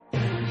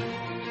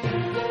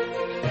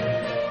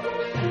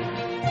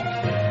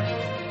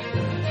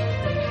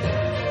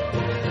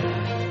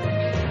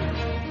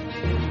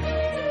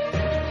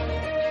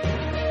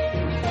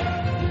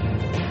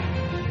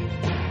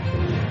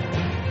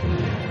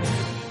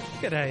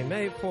G'day,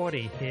 May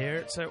 40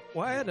 here. So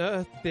why on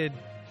earth did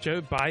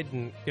Joe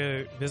Biden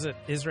go visit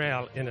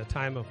Israel in a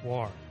time of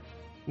war?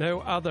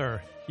 No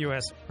other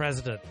U.S.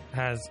 president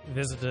has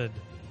visited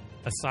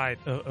a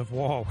site of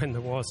war when the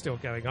war's still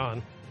going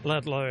on,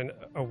 let alone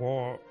a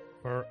war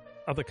for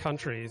other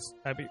countries.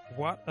 I mean,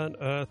 what on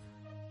earth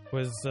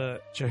was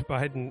Joe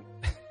Biden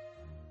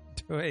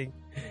doing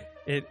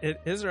in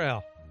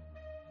Israel?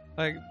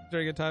 Like,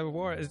 during a time of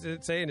war? It's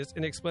insane. It's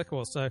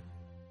inexplicable. So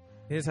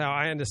here's how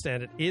I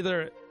understand it.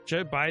 Either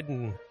Joe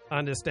Biden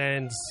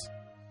understands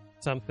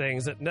some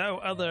things that no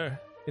other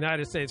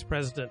United States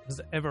president has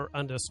ever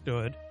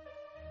understood,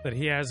 that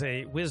he has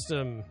a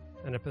wisdom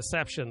and a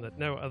perception that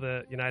no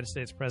other United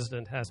States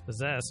president has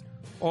possessed,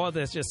 or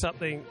there's just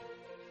something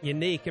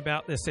unique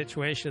about this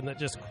situation that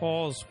just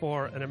calls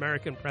for an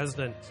American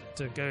president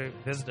to go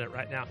visit it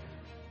right now.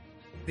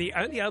 The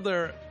only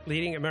other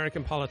leading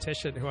American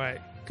politician who I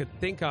could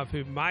think of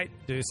who might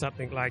do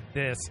something like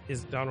this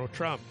is Donald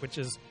Trump, which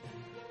is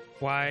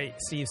why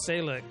Steve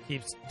Saylor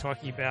keeps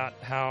talking about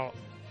how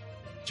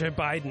Joe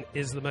Biden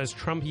is the most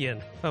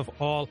Trumpian of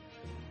all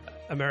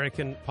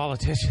American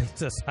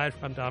politicians aside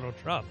from Donald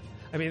Trump.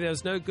 I mean,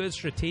 there's no good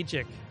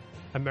strategic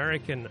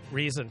American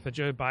reason for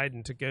Joe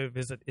Biden to go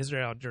visit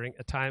Israel during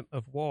a time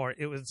of war.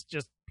 It was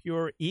just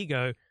pure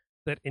ego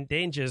that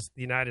endangers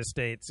the United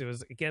States. It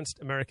was against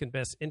American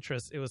best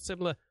interests. It was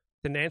similar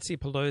to Nancy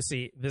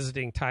Pelosi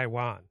visiting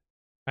Taiwan.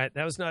 Right?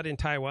 That was not in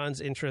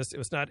Taiwan's interest. It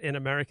was not in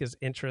America's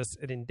interest.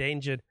 It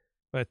endangered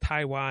both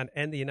Taiwan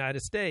and the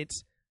United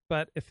States,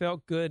 but it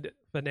felt good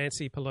for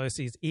Nancy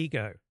Pelosi's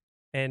ego.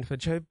 And for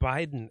Joe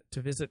Biden to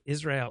visit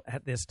Israel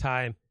at this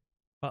time,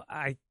 well,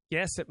 I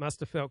guess it must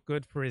have felt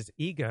good for his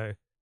ego,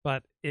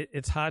 but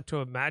it's hard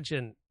to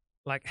imagine,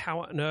 like, how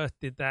on earth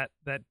did that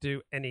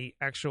do any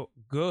actual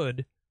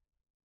good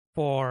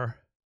for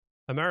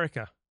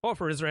America or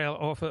for Israel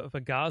or for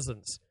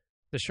Gazans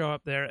to show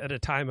up there at a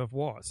time of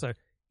war. So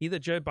either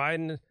Joe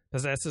Biden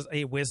possesses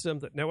a wisdom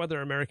that no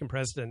other American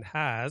president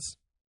has,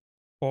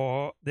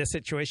 or this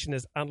situation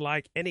is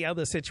unlike any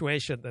other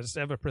situation that has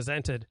ever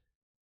presented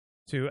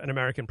to an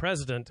American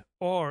president,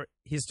 or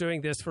he's doing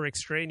this for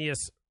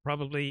extraneous,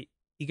 probably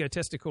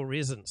egotistical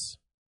reasons.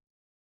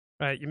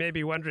 Right? You may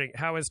be wondering,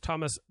 how is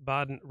Thomas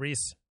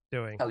Barden-Rees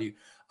doing?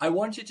 I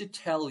wanted to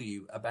tell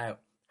you about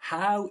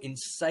how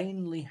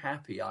insanely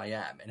happy I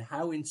am and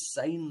how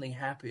insanely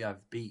happy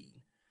I've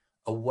been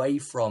away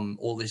from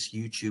all this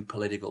YouTube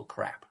political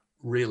crap,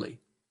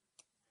 really.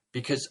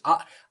 Because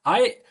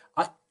I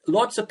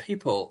lots of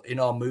people in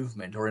our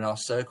movement or in our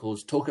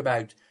circles talk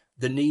about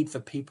the need for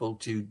people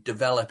to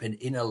develop an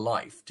inner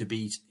life, to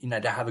be,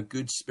 to have a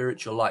good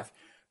spiritual life.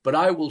 But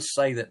I will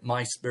say that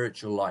my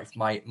spiritual life,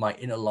 my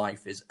inner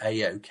life is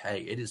A-OK.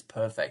 It is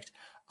perfect.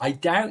 I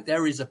doubt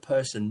there is a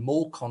person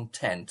more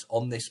content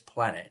on this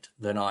planet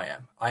than I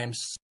am. I am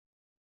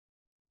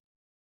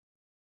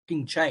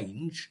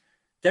change.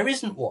 There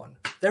isn't one.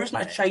 There isn't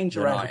a change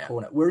around the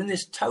corner. We're in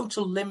this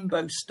total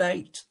limbo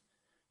state.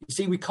 You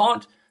see, we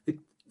can't,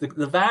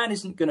 the van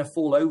isn't going to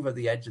fall over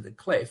the edge of the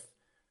cliff,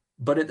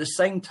 but at the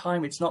same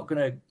time, it's not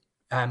going to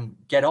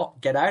get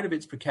out of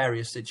its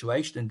precarious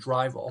situation and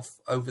drive off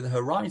over the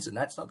horizon.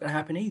 That's not going to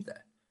happen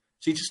either.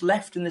 So you're just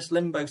left in this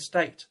limbo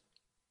state.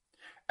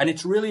 And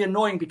it's really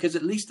annoying because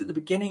at least at the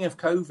beginning of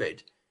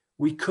COVID,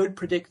 we could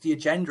predict the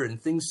agenda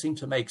and things seem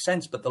to make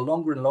sense. But the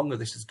longer and longer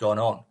this has gone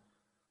on,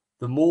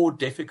 the more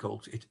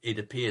difficult it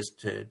appears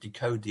to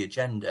decode the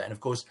agenda. And of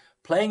course,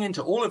 playing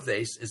into all of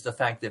this is the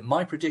fact that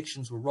my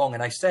predictions were wrong.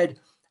 And I said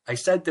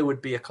there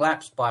would be a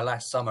collapse by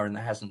last summer, and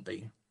there hasn't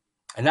been.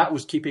 And that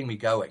was keeping me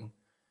going.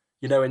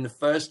 In the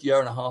first year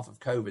and a half of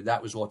COVID,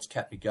 that was what's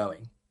kept me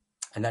going.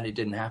 And then it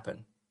didn't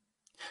happen.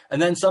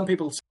 And then some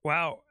people...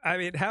 Wow. I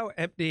mean, how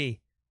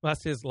empty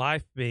must his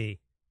life be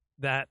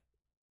that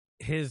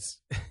his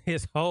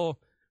whole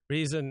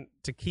reason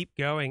to keep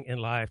going in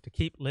life, to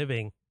keep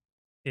living,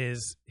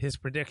 is his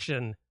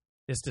prediction,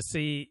 is to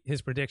see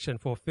his prediction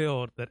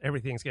fulfilled that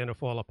everything's going to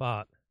fall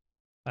apart.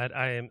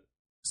 I am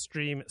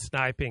stream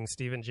sniping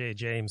Stephen J.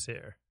 James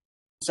here.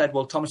 Said,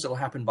 well, Thomas, it'll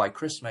happen by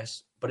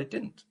Christmas, but it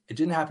didn't. It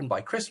didn't happen by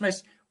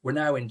Christmas. We're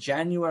now in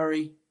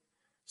January.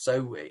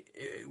 So,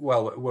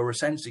 well, we're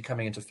essentially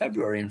coming into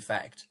February, in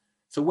fact.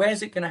 So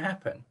where's it going to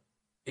happen?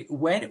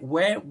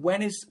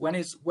 When is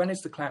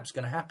the collapse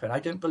going to happen? I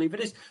don't believe it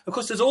is. Of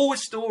course, there's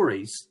always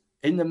stories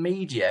in the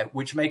media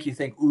which make you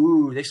think,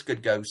 ooh, this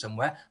could go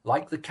somewhere,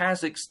 like the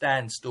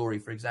Kazakhstan story,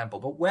 for example.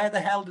 But where the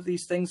hell do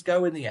these things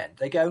go in the end?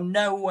 They go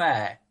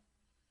nowhere.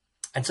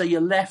 And so you're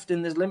left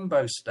in this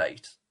limbo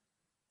state.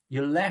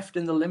 You're left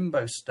in the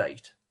limbo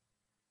state.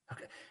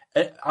 Okay.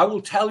 I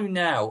will tell you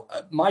now,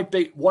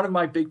 one of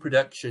my big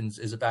predictions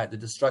is about the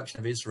destruction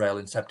of Israel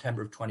in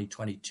September of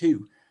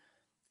 2022.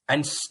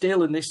 And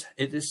still at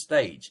this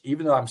stage,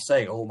 even though I'm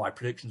saying, oh, my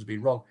predictions have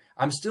been wrong,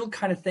 I'm still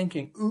kind of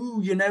thinking, ooh,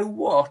 you know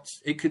what?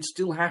 It could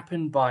still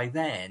happen by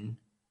then.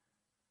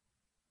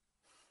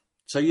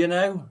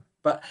 So,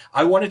 but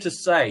I wanted to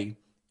say,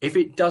 if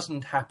it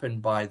doesn't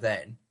happen by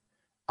then,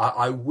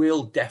 I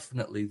will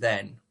definitely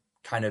then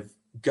kind of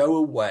go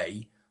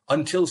away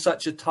until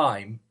such a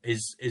time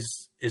is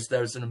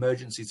there's an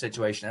emergency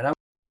situation. And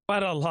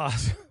what a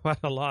loss! What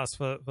a loss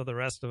for the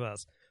rest of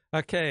us.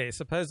 Okay,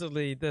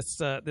 supposedly this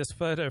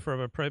photo from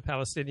a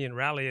pro-Palestinian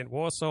rally in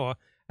Warsaw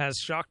has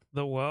shocked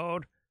the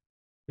world.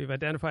 We've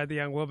identified the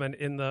young woman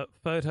in the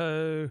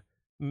photo.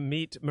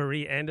 Meet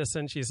Marie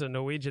Anderson. She's a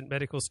Norwegian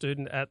medical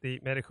student at the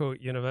Medical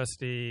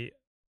University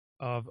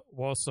of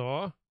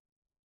Warsaw,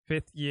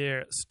 5th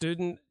year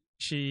student.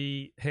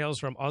 She hails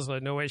from Oslo,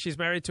 Norway. She's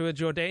married to a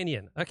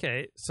Jordanian.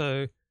 Okay,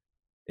 so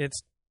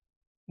it's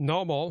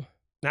normal,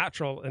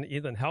 natural, and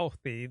even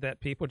healthy that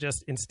people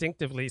just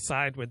instinctively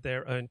side with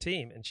their own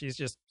team. And she's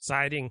just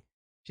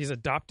she's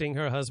adopting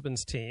her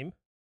husband's team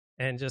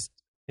and just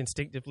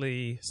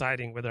instinctively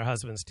siding with her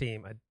husband's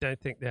team. I don't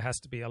think there has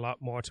to be a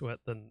lot more to it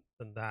than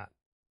that.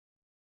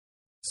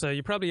 So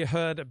you probably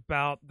heard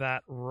about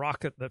that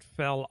rocket that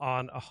fell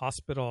on a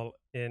hospital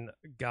in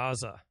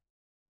Gaza.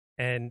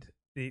 And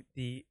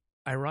the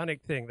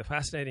ironic thing, the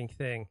fascinating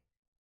thing,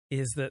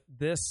 is that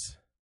this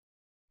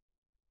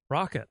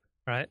rocket,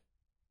 right,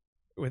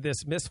 with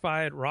this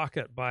misfired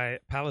rocket by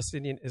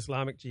Palestinian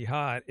Islamic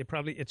Jihad, it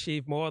probably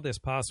achieved more this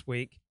past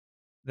week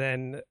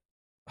than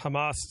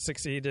Hamas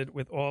succeeded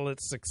with all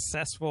its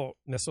successful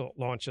missile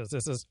launches.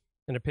 This is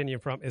an opinion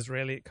from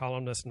Israeli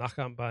columnist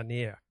Nachum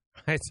Barnir.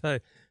 Right? So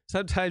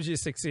sometimes you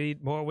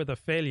succeed more with a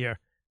failure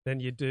than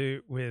you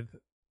do with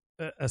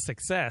a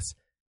success,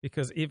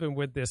 because even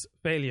with this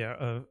failure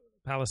of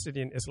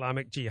Palestinian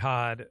Islamic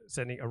Jihad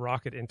sending a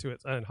rocket into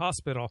its own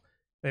hospital,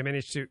 they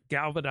managed to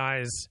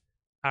galvanize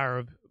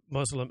Arab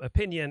Muslim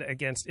opinion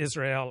against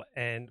Israel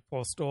and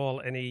forestall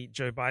any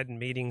Joe Biden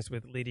meetings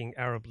with leading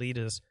Arab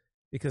leaders,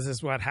 because this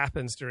is what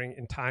happens during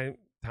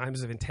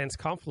times of intense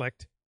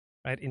conflict,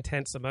 right?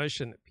 Intense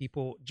emotion.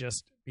 People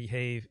just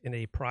behave in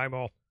a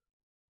primal,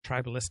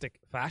 tribalistic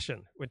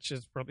fashion, which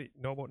is probably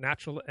normal,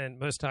 natural, and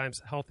most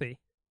times healthy.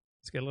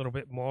 Let's get a little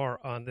bit more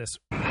on this.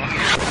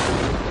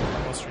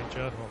 Wall Street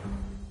Journal.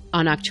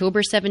 On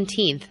October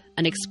 17th,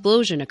 an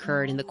explosion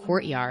occurred in the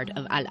courtyard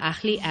of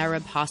Al-Ahli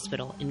Arab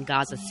Hospital in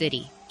Gaza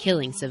City,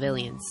 killing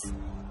civilians.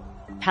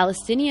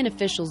 Palestinian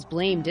officials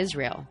blamed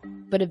Israel,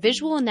 but a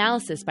visual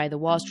analysis by the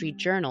Wall Street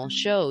Journal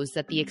shows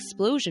that the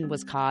explosion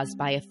was caused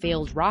by a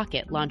failed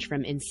rocket launched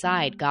from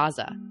inside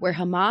Gaza, where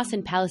Hamas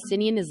and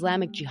Palestinian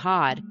Islamic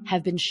Jihad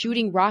have been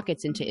shooting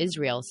rockets into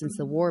Israel since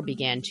the war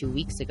began 2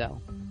 weeks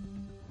ago.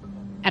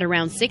 At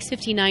around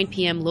 6:59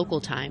 p.m. local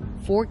time,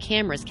 4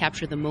 cameras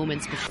capture the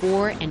moments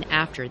before and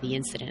after the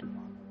incident.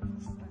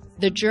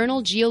 The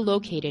Journal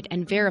geolocated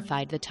and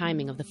verified the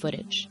timing of the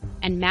footage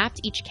and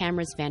mapped each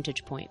camera's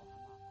vantage point.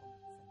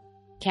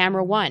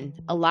 Camera 1,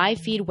 a live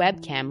feed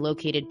webcam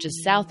located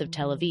just south of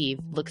Tel Aviv,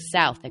 looks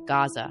south at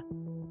Gaza.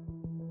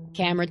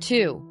 Camera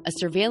 2, a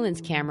surveillance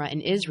camera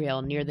in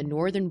Israel near the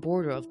northern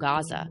border of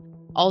Gaza,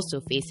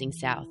 also facing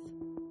south.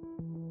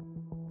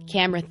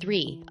 Camera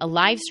 3, a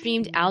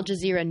live-streamed Al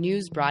Jazeera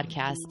news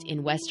broadcast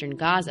in western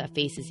Gaza,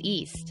 faces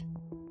east.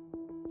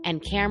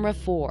 And Camera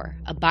 4,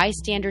 a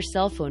bystander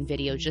cell phone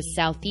video just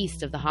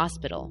southeast of the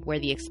hospital where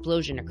the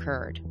explosion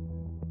occurred.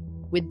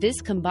 With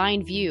this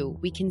combined view,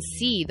 we can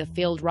see the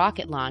failed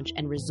rocket launch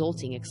and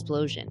resulting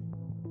explosion.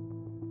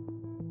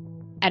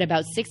 At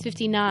about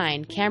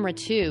 6:59, Camera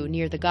 2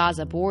 near the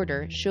Gaza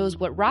border shows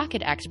what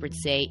rocket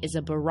experts say is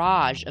a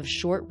barrage of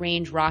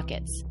short-range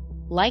rockets,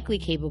 likely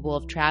capable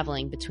of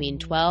traveling between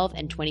 12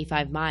 and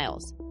 25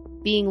 miles,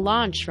 being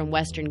launched from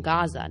western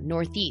Gaza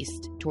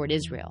northeast toward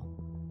Israel.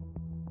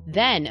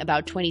 Then,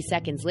 about 20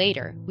 seconds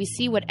later, we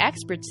see what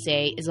experts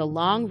say is a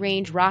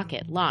long-range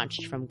rocket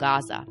launched from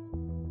Gaza.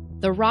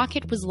 The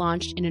rocket was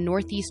launched in a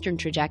northeastern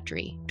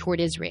trajectory toward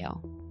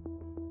Israel.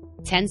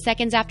 10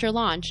 seconds after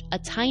launch, a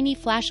tiny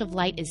flash of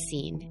light is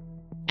seen,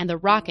 and the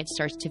rocket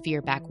starts to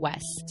veer back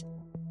west.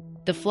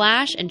 The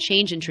flash and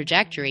change in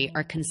trajectory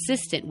are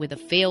consistent with a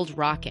failed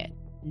rocket,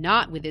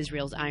 not with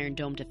Israel's Iron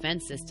Dome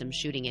defense system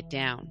shooting it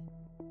down.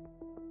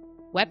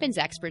 Weapons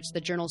experts the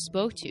journal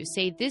spoke to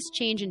say this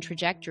change in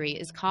trajectory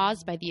is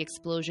caused by the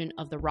explosion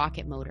of the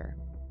rocket motor.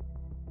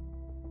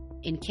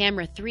 In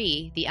Camera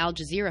 3, the Al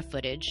Jazeera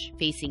footage,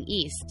 facing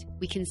east,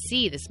 we can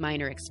see this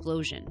minor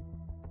explosion.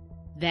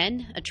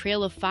 Then, a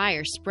trail of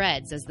fire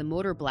spreads as the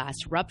motor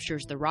blast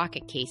ruptures the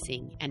rocket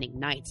casing and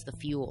ignites the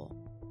fuel.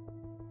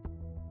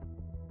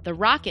 The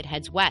rocket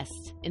heads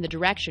west in the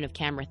direction of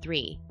Camera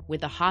 3,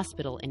 with the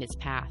hospital in its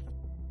path.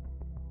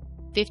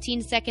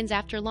 15 seconds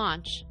after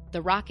launch,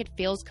 the rocket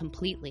fails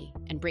completely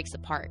and breaks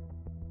apart.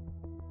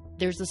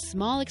 There's a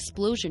small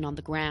explosion on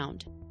the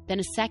ground, then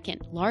a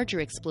second,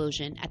 larger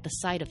explosion at the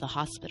site of the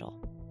hospital.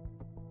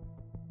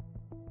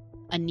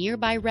 A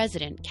nearby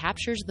resident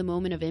captures the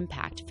moment of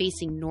impact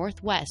facing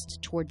northwest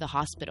toward the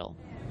hospital.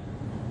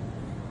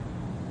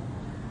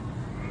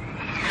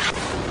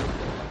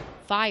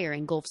 Fire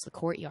engulfs the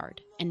courtyard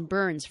and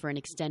burns for an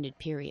extended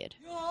period.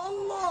 Ya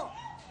Allah!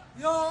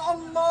 Ya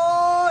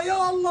Allah! Ya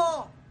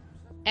Allah!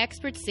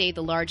 Experts say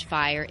the large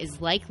fire is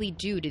likely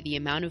due to the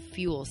amount of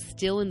fuel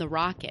still in the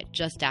rocket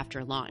just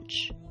after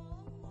launch.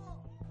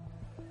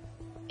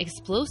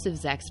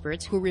 Explosives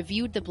experts who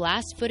reviewed the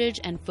blast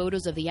footage and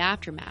photos of the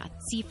aftermath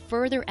see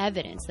further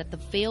evidence that the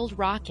failed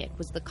rocket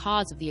was the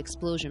cause of the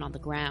explosion on the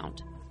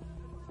ground.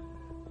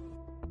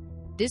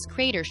 This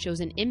crater shows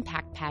an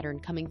impact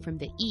pattern coming from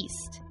the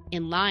east,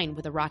 in line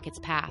with the rocket's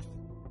path.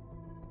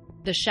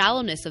 The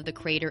shallowness of the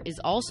crater is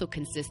also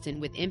consistent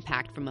with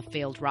impact from a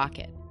failed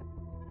rocket.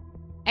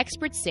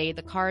 Experts say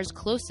the cars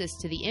closest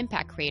to the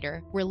impact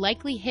crater were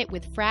likely hit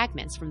with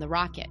fragments from the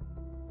rocket,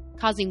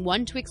 causing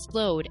one to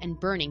explode and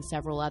burning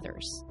several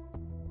others.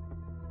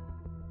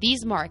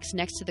 These marks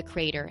next to the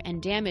crater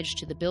and damage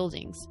to the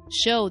buildings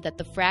show that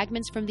the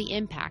fragments from the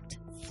impact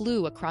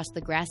flew across the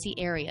grassy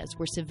areas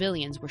where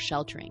civilians were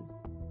sheltering.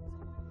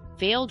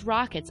 Failed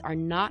rockets are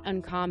not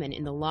uncommon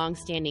in the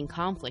long-standing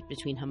conflict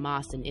between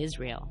Hamas and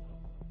Israel.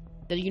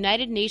 The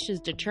United Nations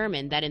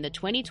determined that in the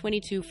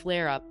 2022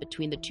 flare-up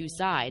between the two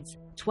sides,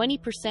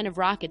 20% of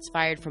rockets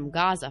fired from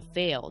Gaza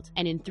failed,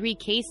 and in 3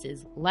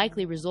 cases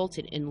likely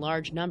resulted in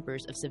large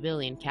numbers of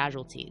civilian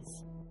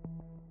casualties.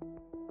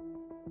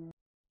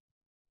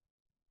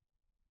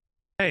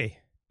 Hey,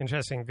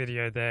 interesting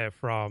video there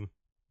from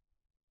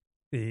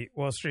the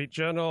Wall Street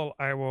Journal.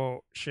 I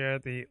will share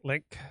the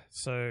link.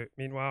 So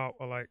meanwhile,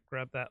 while I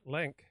grab that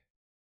link,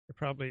 you're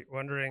probably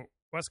wondering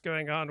what's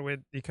going on with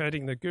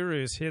Decoding the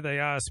Gurus. Here they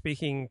are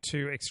speaking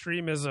to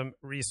extremism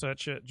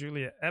researcher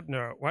Julia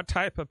Ebner. What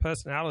type of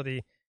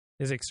personality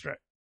is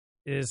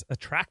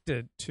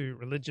attracted to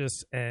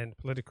religious and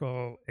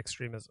political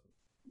extremism?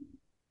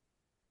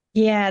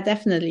 Yeah,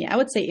 definitely. I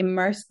would say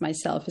immersed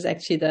myself is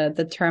actually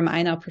the term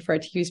I now prefer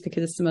to use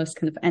because it's the most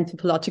kind of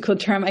anthropological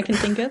term I can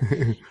think of.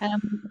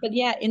 But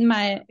yeah,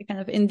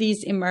 in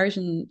these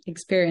immersion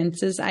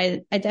experiences,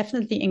 I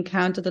definitely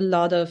encountered a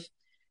lot of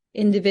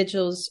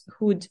individuals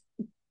who'd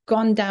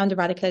gone down the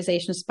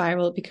radicalization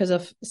spiral because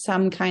of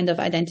some kind of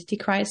identity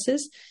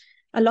crisis.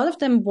 A lot of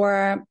them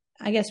were,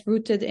 I guess,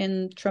 rooted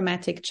in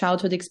traumatic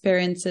childhood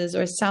experiences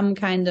or some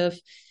kind of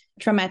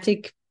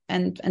traumatic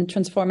and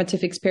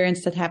transformative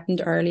experience that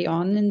happened early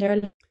on in their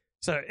life.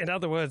 So in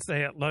other words,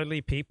 they are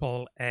lonely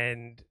people,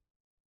 and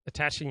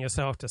attaching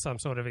yourself to some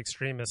sort of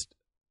extremist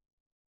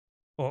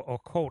or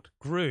cult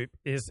group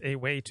is a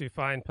way to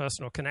find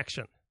personal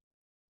connection.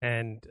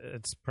 And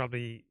it's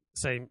probably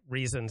same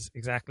reasons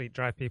exactly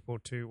drive people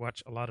to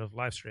watch a lot of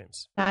live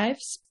streams.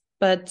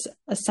 But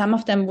some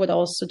of them would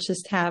also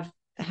just have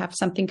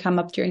something come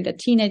up during their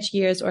teenage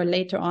years or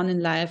later on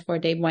in life where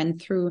they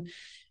went through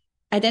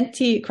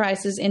identity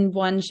crisis in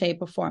one shape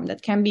or form.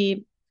 That can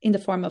be in the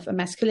form of a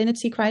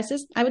masculinity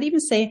crisis. I would even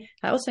say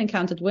I also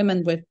encountered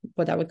women with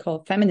what I would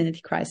call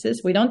femininity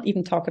crisis. We don't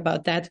even talk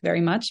about that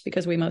very much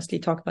because we mostly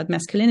talk about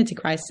masculinity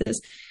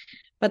crisis.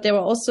 But there were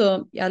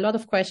also a lot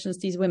of questions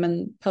these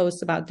women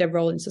posed about their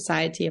role in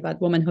society,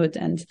 about womanhood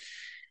and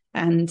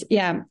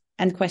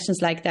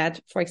questions like that.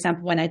 For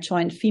example, when I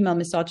joined female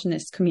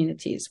misogynist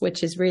communities, which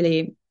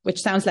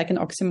sounds like an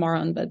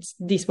oxymoron, but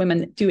these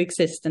women do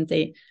exist and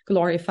they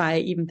glorify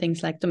even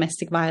things like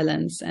domestic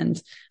violence and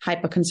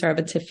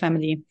hyper-conservative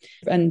family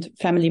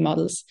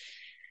models.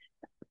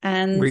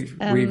 And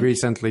we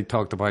recently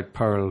talked about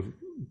Pearl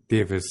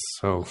Davis,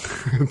 so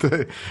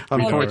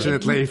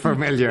unfortunately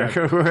familiar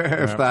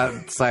with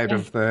that side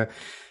of the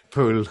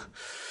pool.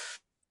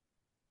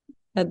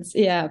 But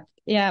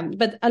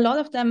a lot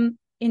of them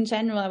in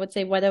general, I would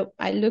say, whether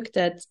I looked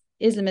at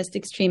Islamist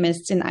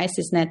extremists in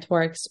ISIS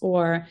networks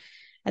or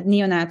at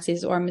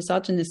neo-Nazis or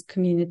misogynist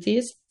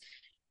communities,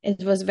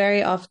 it was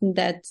very often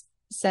that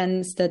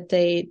sense that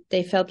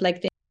they felt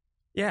like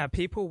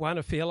people want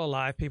to feel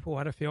alive, people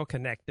want to feel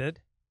connected.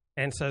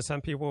 And so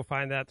some people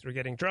find that through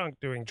getting drunk,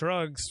 doing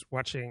drugs,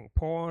 watching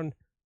porn,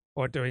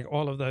 or doing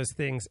all of those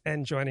things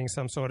and joining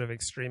some sort of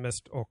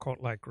extremist or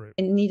cult-like group.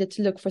 It needed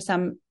to look for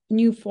some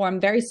new form,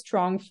 very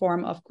strong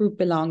form of group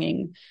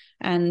belonging.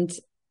 And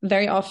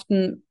very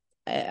often,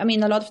 a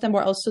lot of them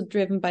were also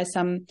driven by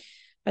some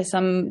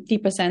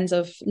deeper sense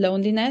of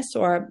loneliness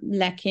or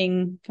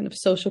lacking kind of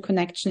social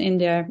connection in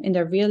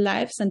their real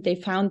lives. And they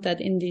found that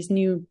in these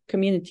new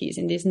communities,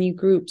 in these new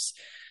groups,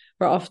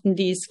 where often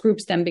these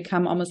groups then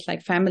become almost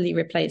like family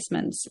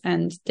replacements,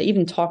 and they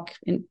even talk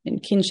in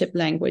kinship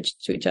language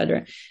to each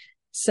other.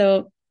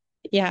 So,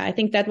 yeah, I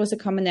think that was a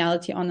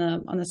commonality on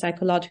a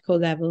psychological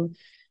level.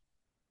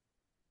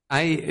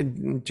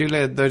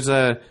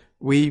 Julia,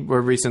 we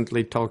were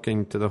recently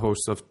talking to the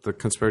hosts of the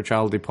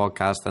Conspirituality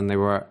podcast, and they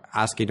were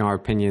asking our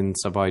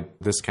opinions about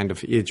this kind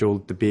of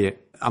age-old debate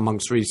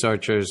amongst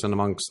researchers and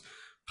amongst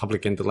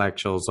public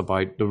intellectuals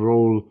about the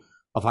role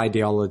of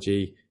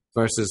ideology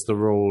versus the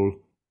role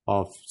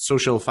of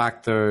social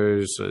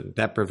factors,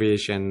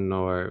 deprivation,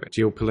 or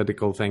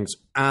geopolitical things,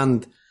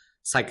 and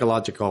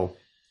psychological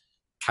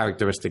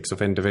characteristics of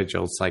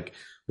individuals. Like,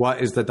 what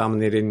is the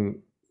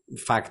dominating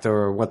factor,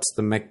 or what's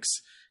the mix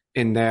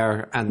in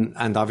there?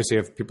 And obviously,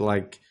 you have people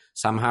like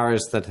Sam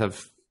Harris that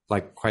have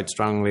quite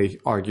strongly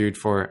argued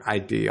for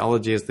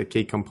ideology as the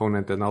key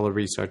component, and other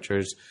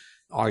researchers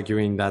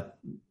arguing that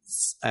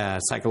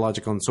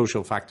psychological and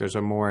social factors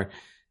are more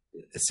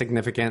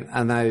significant.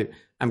 And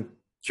I'm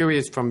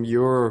curious, from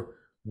your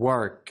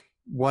work,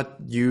 what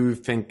you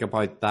think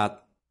about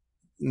that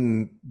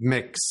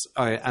mix,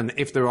 and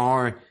if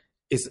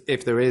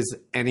there is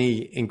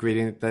any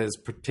ingredient that is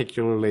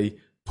particularly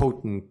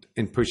potent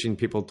in pushing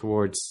people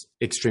towards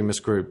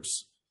extremist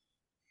groups.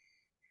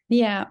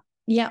 Yeah.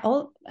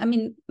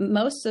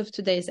 Most of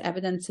today's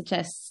evidence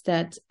suggests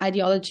that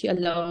ideology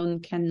alone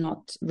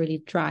cannot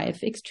really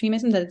drive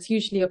extremism, that it's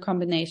usually a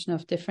combination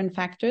of different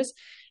factors.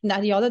 And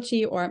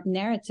ideology or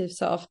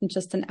narratives are often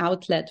just an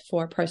outlet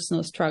for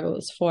personal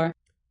struggles.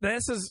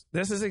 This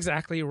is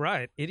exactly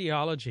right.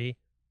 Ideology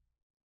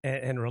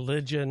and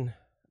religion,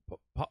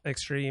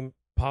 extreme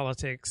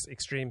politics,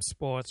 extreme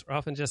sports are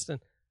often just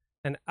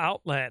an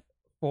outlet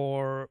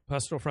for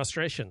personal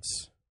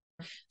frustrations,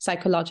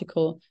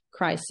 psychological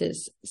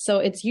crisis. So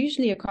it's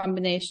usually a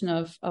combination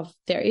of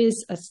there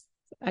is a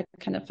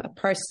kind of a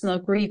personal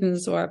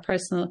grievance or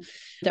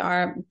there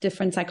are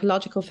different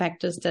psychological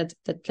factors that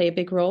play a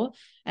big role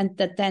and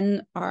that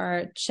then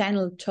are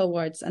channeled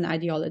towards an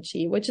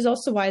ideology, which is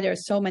also why there are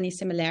so many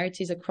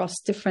similarities across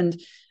different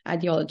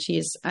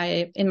ideologies.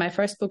 In my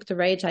first book, The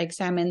Rage, I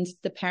examined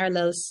the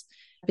parallels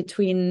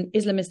between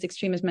Islamist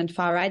extremism and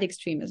far-right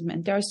extremism.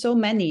 And there are so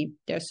many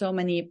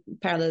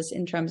parallels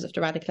in terms of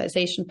the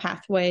radicalization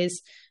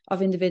pathways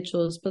of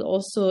individuals, but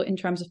also in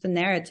terms of the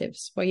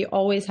narratives, where you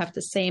always have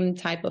the same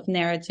type of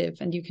narrative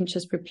and you can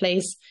just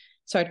replace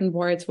certain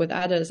words with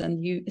others.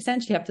 And you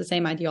essentially have the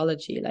same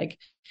ideology, like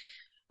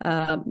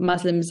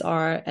Muslims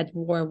are at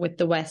war with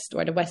the West,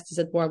 or the West is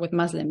at war with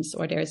Muslims,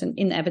 or there's an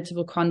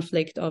inevitable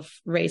conflict of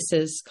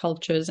races,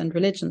 cultures, and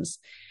religions.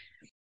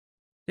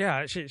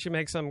 Yeah, she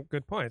makes some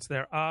good points.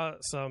 There are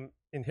some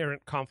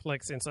inherent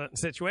conflicts in certain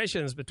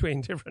situations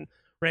between different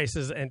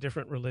races and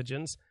different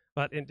religions,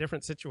 but in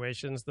different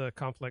situations, the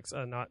conflicts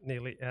are not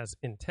nearly as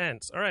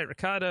intense. All right,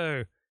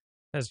 Ricardo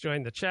has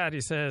joined the chat. He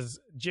says,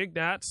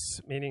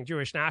 Jignats, meaning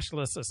Jewish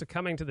nationalists, are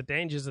succumbing to the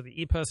dangers of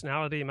the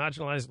e-personality,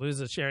 marginalized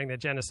losers sharing their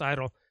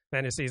genocidal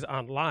fantasies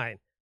online.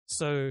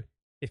 So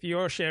if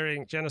you're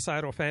sharing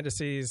genocidal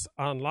fantasies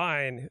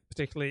online,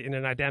 particularly in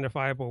an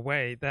identifiable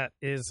way, that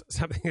is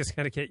something that's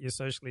going to get you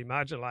socially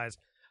marginalized.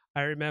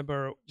 I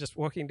remember just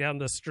walking down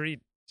the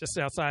street just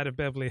outside of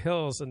Beverly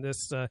Hills, and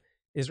this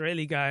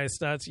Israeli guy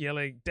starts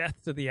yelling,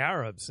 "Death to the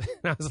Arabs." And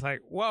I was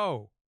like,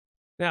 whoa.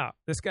 Now,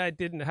 this guy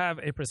didn't have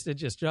a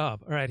prestigious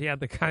job. All right, he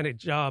had the kind of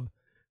job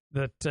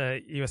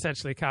that you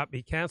essentially can't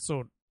be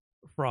canceled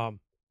from.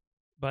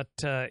 But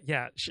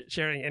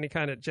sharing any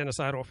kind of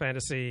genocidal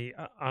fantasy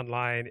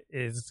online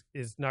is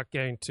not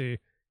going to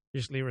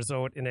usually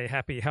result in a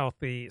happy,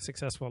 healthy,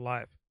 successful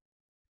life.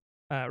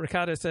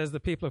 Ricardo says the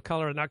people of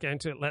color are not going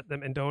to let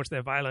them indulge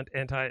their violent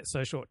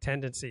anti-social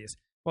tendencies.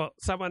 Well,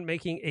 someone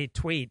making a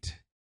tweet,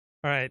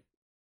 all right,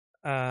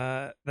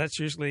 that's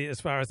usually as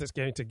far as it's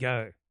going to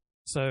go.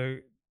 So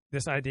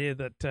this idea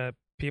that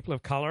people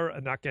of color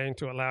are not going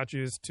to allow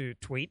Jews to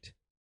tweet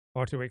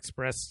or to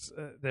express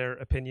their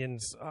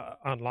opinions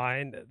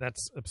online,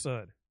 that's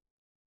absurd.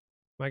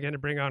 Am I going to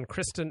bring on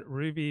Kristen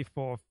Ruby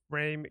for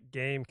Frame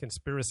Game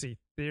Conspiracy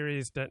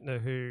Theories? Don't know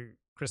who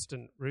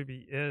Kristen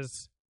Ruby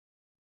is.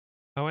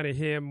 I want to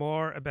hear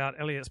more about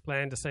Elliot's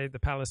plan to save the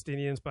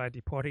Palestinians by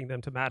deporting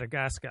them to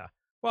Madagascar.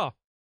 Well,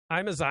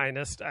 I'm a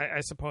Zionist. I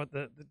support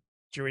the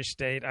Jewish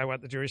state. I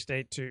want the Jewish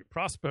state to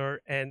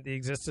prosper, and the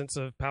existence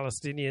of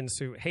Palestinians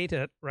who hate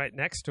it right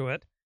next to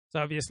it is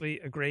obviously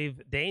a grave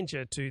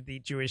danger to the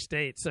Jewish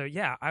state. So,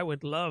 yeah, I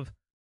would love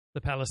the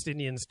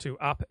Palestinians to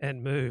up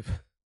and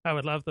move. I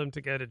would love them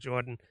to go to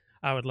Jordan.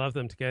 I would love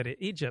them to go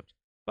to Egypt.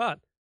 But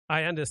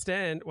I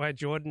understand why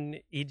Jordan,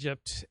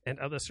 Egypt, and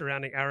other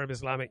surrounding Arab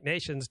Islamic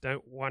nations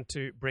don't want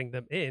to bring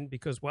them in,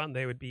 because, one,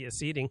 they would be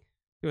acceding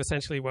to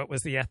essentially what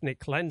was the ethnic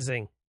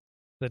cleansing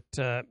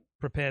that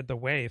prepared the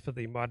way for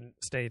the modern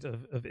state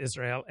of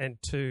Israel, and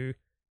two,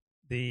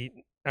 the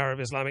Arab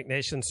Islamic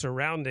nations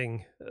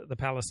surrounding the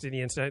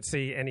Palestinians don't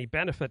see any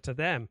benefit to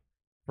them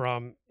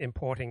from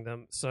importing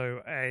them.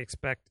 So I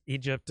expect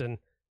Egypt and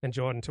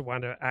Jordan to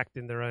want to act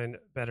in their own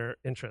better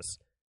interests.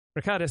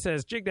 Ricardo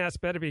says,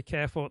 Jignats better be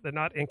careful. They're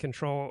not in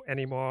control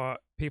anymore.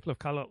 People of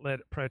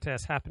color-led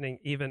protests happening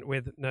even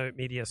with no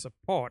media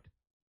support.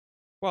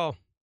 Well,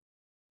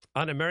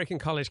 on American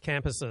college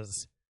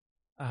campuses,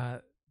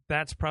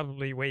 that's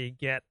probably where you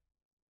get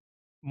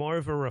more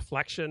of a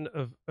reflection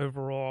of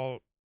overall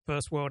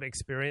first world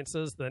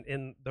experiences than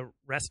in the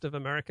rest of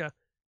America.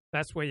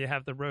 That's where you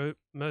have the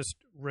most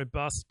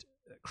robust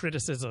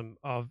criticism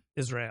of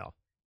Israel,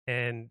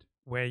 and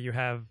where you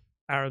have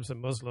Arabs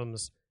and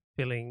Muslims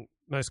feeling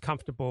most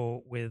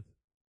comfortable with,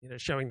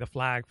 showing the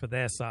flag for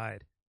their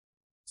side.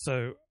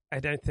 So I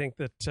don't think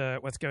that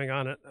what's going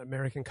on at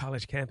American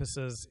college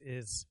campuses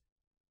is,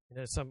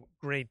 some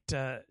great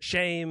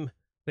shame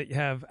that you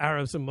have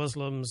Arabs and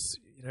Muslims,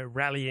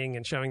 rallying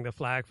and showing the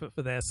flag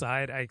for their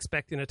side. I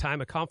expect in a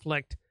time of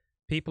conflict,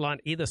 people on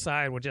either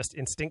side will just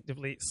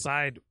instinctively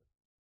side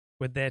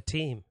with their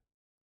team.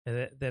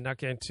 And they're not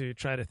going to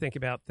try to think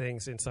about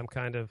things in some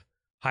kind of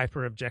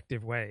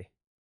hyper-objective way.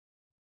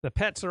 The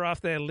pets are off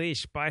their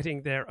leash,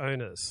 biting their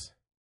owners.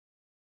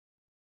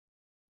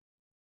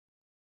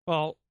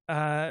 Well,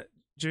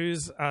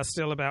 Jews are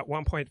still about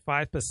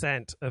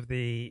 1.5% of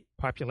the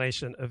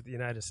population of the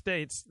United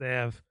States. They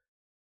have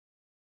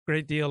a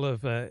great deal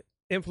of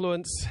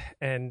influence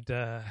and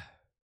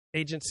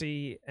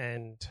agency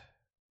and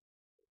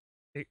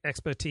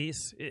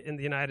expertise in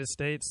the United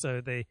States, so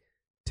they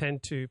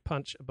tend to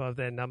punch above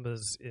their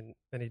numbers in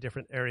many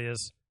different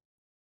areas.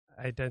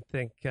 I don't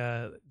think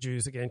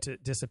Jews are going to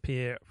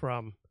disappear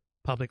from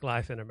public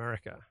life in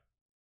America.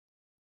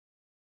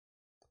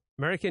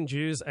 American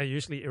Jews are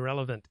usually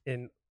irrelevant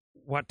in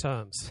what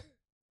terms?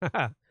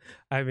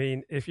 I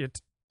mean, if you're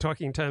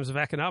talking in terms of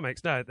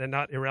economics, no, they're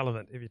not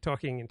irrelevant. If you're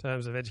talking in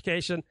terms of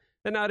education,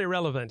 they're not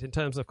irrelevant. In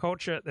terms of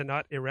culture, they're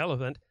not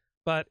irrelevant.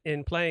 But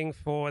in playing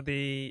for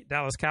the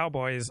Dallas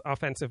Cowboys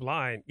offensive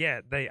line, yeah,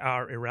 they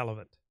are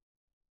irrelevant.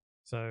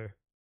 So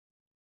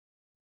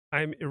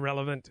I'm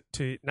irrelevant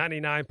to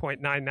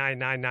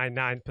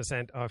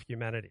 99.99999% of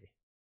humanity.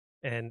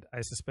 And I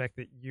suspect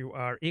that you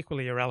are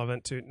equally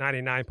irrelevant to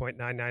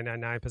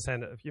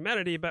 99.9999% of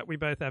humanity, but we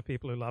both have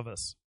people who love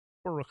us.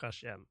 Baruch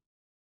Hashem.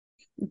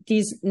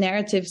 These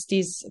narratives,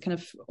 these kind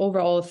of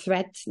overall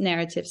threat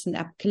narratives and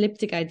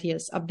apocalyptic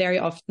ideas are very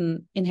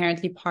often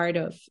inherently part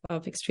of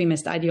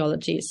extremist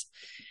ideologies.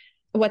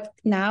 What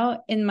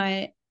now in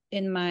my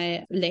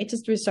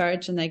latest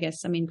research, and I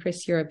guess, I mean,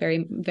 Chris, you're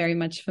very, very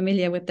much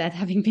familiar with that,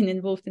 having been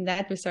involved in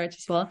that research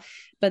as well.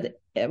 But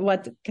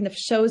what kind of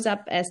shows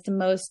up as the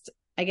most,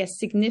 I guess,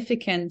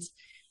 significant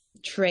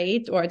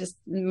trait or the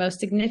most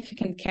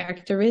significant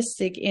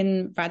characteristic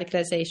in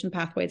radicalization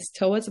pathways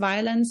towards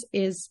violence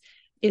is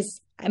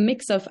a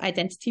mix of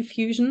identity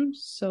fusion.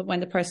 So when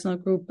the personal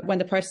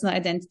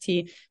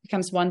identity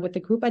becomes one with the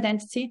group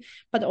identity,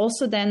 but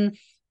also then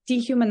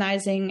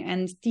dehumanizing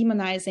and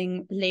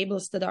demonizing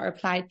labels that are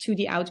applied to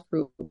the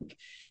outgroup.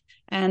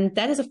 And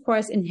that is, of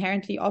course,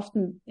 inherently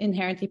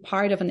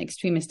part of an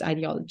extremist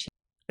ideology.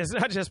 It's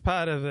not just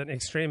part of an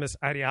extremist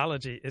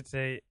ideology. It's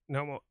a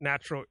normal,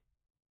 natural,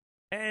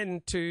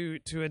 and to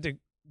a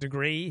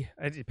degree,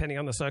 depending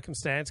on the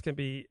circumstance, can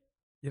be,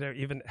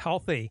 even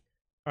healthy.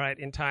 All right,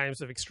 in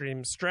times of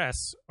extreme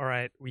stress, all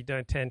right, we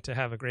don't tend to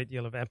have a great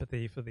deal of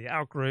empathy for the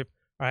outgroup.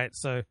 All right,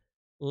 so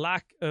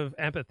lack of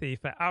empathy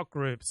for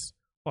outgroups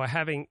or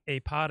having a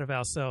part of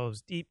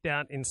ourselves deep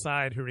down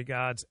inside who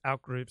regards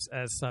outgroups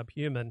as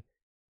subhuman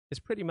is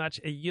pretty much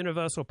a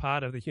universal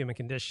part of the human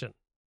condition.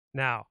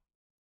 Now,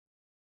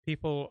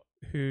 people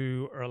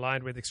who are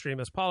aligned with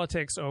extremist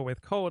politics or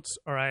with cults,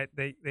 all right,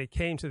 they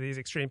came to these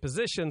extreme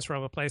positions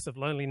from a place of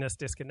loneliness,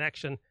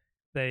 disconnection.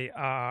 They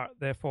are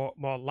therefore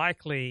more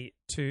likely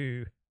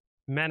to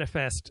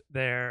manifest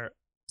their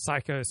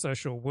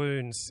psychosocial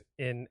wounds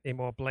in a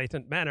more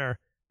blatant manner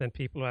than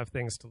people who have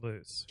things to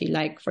lose.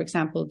 Like, for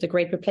example, the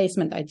Great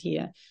Replacement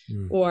idea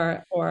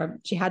or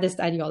jihadist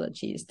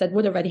ideologies that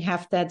would already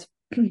have that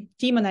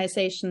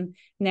demonization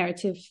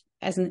narrative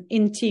as an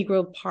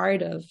integral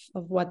part of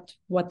what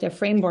their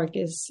framework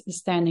is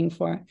standing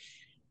for.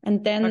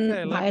 And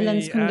then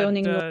violence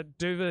condoning.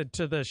 David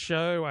to the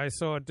show. I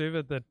saw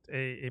David that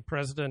a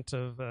president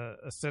of a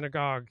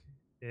synagogue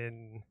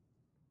in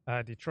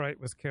Detroit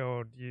was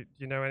killed. You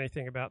know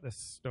anything about this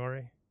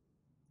story?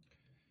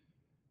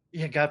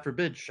 Yeah, God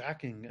forbid,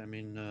 shocking. I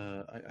mean,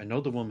 I know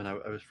the woman.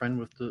 I was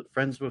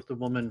friends with the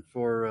woman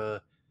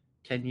for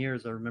 10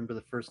 years. I remember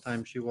the first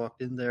time she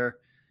walked in there,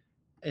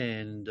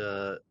 and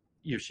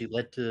she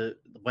went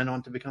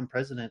on to become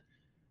president.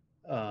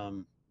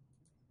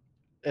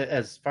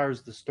 As far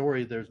as the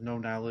story, there's no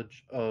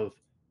knowledge of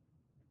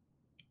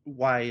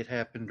why it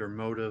happened or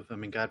motive. I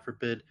mean, God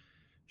forbid,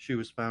 she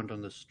was found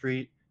on the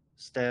street,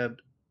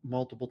 stabbed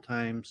multiple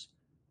times,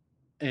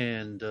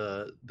 and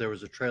there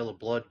was a trail of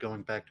blood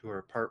going back to her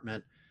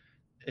apartment,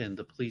 and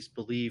the police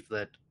believe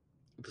that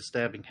the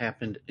stabbing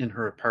happened in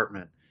her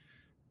apartment,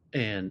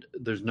 and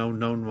there's no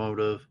known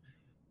motive,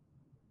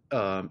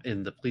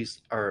 and the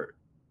police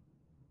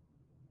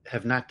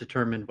have not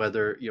determined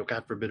whether,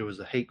 God forbid, it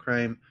was a hate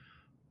crime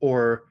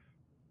or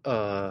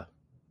a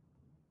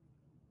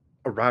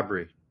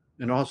robbery.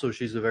 And also,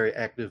 she's a very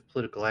active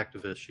political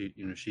activist.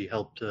 She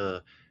helped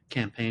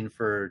campaign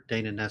for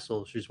Dana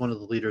Nessel. She's one of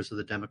the leaders of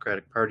the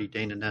Democratic Party.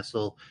 Dana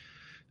Nessel,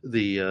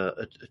 the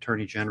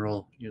Attorney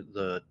General,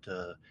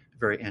 the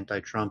very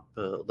anti-Trump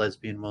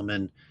lesbian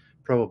woman,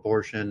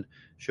 pro-abortion.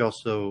 She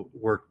also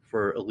worked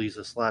for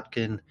Elisa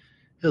Slotkin,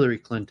 Hillary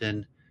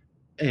Clinton,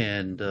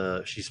 and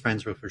she's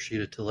friends with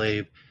Rashida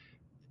Tlaib.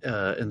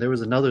 And there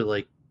was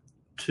another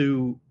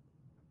two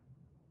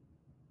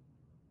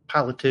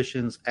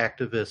politicians,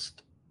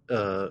 activists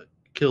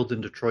killed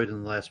in Detroit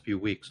in the last few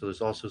weeks. So there's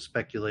also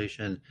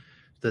speculation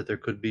that there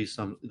could be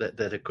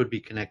that it could be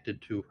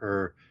connected to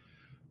her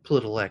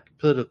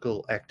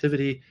political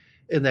activity,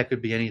 and that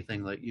could be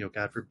anything like,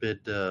 God forbid,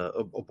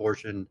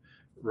 abortion,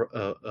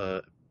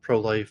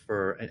 pro-life,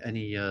 or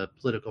any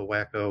political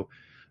wacko.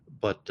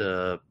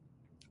 But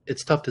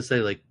it's tough to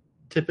say.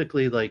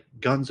 Typically,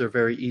 guns are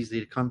very easy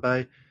to come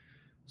by.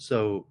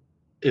 So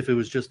if it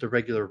was just a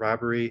regular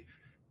robbery,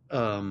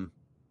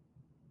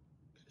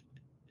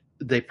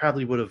 they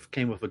probably would have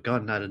came with a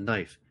gun, not a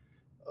knife.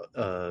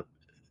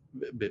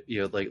 But,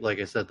 like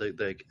I said,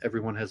 like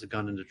everyone has a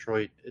gun in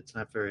Detroit. It's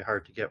not very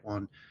hard to get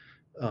one.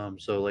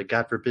 So like,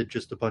 God forbid,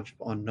 just a bunch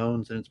of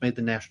unknowns, and it's made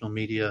the national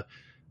media,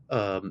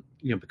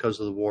 because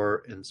of the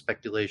war and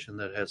speculation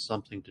that it has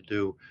something to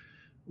do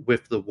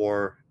with the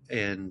war,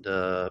 and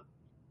so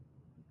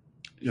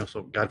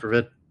God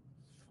forbid.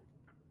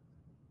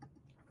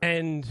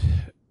 And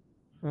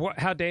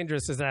how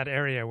dangerous is that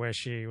area where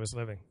she was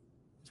living?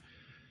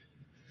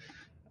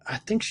 I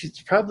think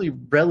she's probably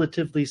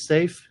relatively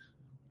safe.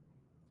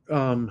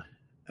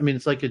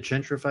 It's like a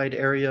gentrified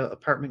area,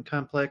 apartment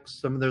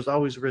complex. There's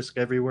always risk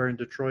everywhere in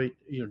Detroit.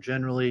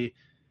 Generally,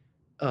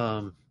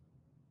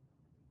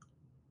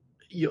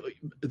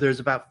 there's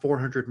about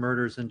 400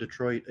 murders in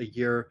Detroit a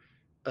year.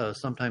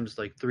 Sometimes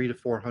like 300 to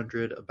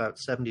 400. About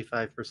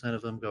 75%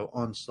 of them go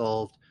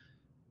unsolved.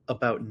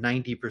 About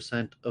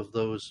 90% of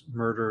those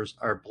murders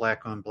are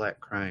black on black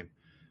crime.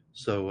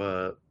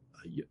 So,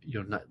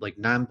 not like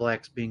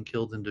non-blacks being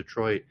killed in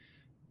Detroit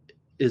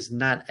is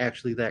not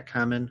actually that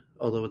common,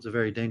 although it's a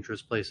very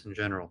dangerous place in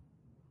general.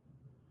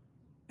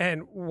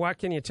 And what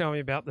can you tell me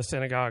about the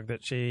synagogue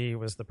that she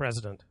was the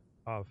president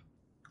of?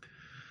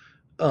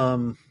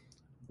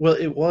 Well,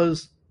 it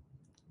was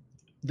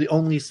the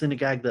only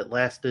synagogue that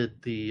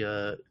lasted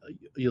the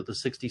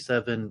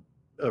 67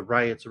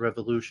 riots,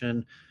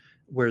 revolution,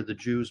 where the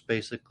Jews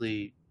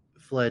basically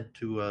fled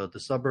to the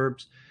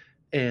suburbs.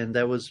 And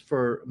that was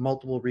for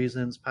multiple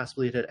reasons.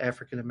 Possibly it had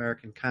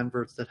African-American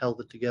converts that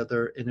held it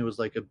together, and it was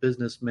like a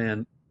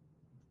businessman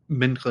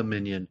mincha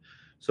minyan.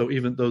 So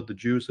even though the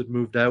Jews had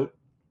moved out,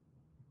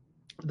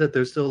 that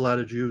there's still a lot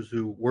of Jews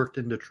who worked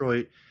in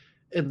Detroit,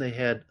 and they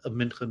had a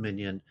mincha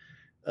minyan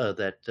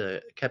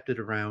that kept it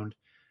around.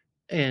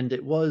 And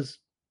it was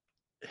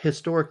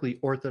historically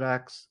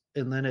Orthodox,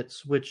 and then it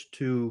switched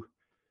to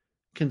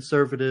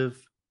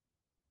conservative.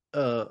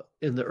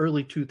 In the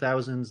early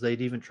 2000s,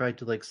 they'd even tried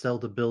to like sell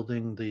the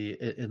building,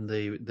 and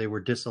they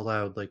were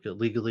disallowed, like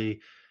illegally.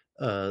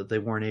 They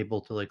weren't able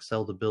to like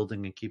sell the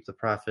building and keep the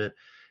profit.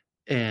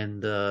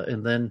 And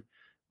then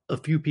a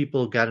few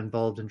people got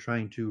involved in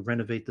trying to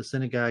renovate the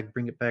synagogue,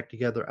 bring it back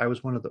together. I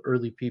was one of the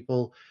early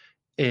people,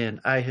 and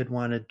I had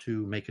wanted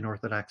to make an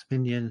Orthodox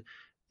minyan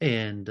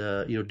and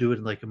do it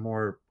in like a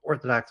more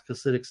Orthodox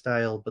Hasidic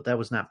style, but that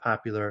was not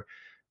popular.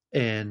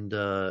 And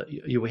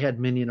we had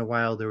minyan a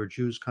while. There were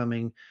Jews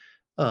coming,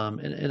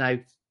 and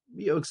I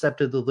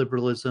accepted the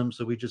liberalism.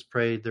 So we just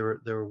prayed. There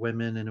were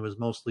women, and it was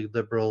mostly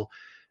liberal.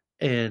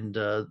 And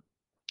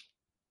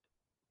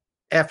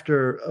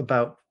after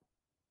about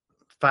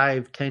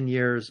 5-10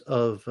 years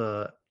of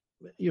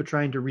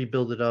trying to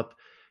rebuild it up,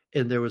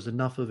 and there was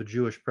enough of a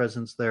Jewish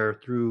presence there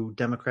through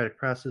democratic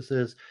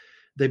processes,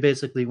 they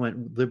basically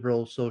went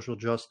liberal, social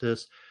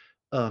justice,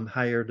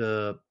 hired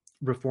a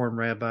reform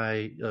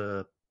rabbi,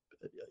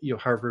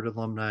 Harvard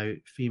alumni,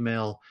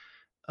 female,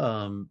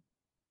 and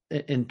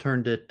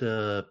turned it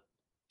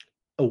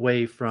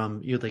away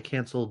from, they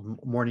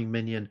canceled morning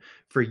minyan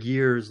for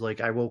years.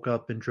 Like, I woke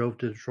up and drove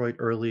to Detroit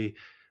early.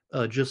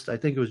 I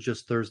think it was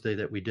just Thursday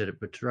that we did it,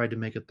 but tried to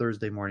make a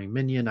Thursday morning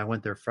minyan. I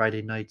went there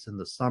Friday nights in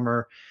the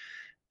summer,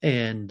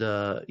 and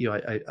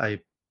I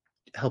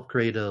helped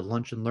create a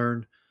lunch and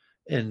learn,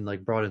 and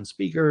like brought in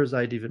speakers.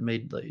 I'd even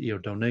made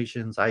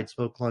donations. I'd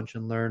spoke lunch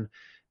and learn,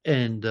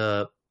 and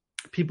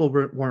people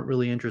weren't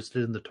really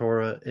interested in the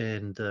Torah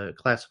and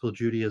classical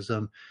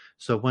Judaism.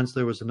 So once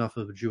there was enough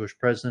of a Jewish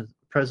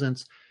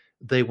presence,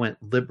 they went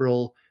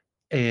liberal,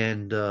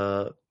 and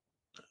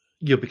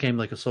became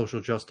like a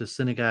social justice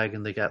synagogue,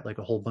 and they got like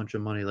a whole bunch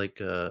of money, like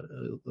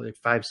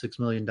 $5-6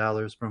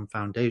 million from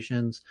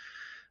foundations.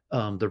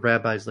 The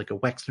rabbi's like a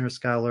Wexner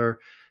scholar.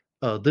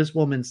 This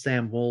woman,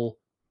 Sam Wool,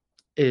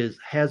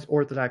 has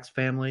Orthodox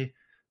family.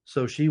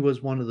 So she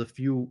was one of the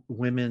few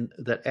women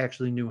that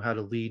actually knew how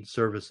to lead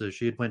services.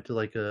 She had went to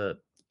like a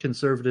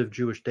conservative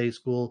Jewish day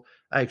school.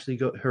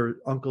 Her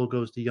uncle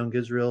goes to Young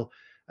Israel.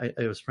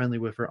 I was friendly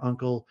with her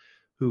uncle,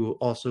 who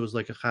also is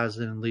like a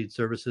chazan and leads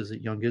services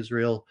at Young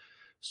Israel.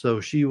 So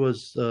she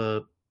was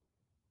a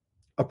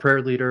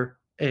prayer leader,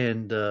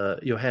 and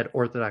had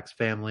Orthodox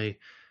family.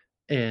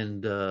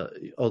 And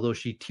although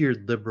she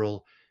tiered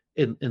liberal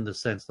in the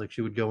sense, like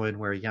she would go in,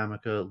 wear a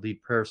yarmulke,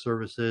 lead prayer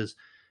services,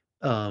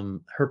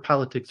 her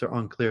politics are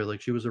unclear.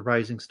 Like, she was a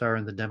rising star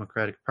in the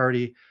Democratic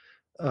Party,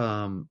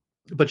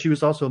 but she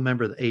was also a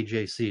member of the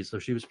AJC. So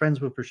she was friends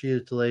with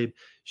Rashida Tlaib.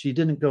 She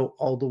didn't go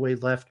all the way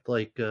left,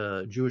 like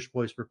Jewish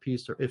Voice for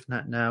Peace or If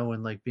Not Now,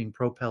 and like being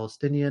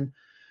pro-Palestinian.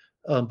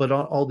 But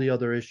all the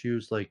other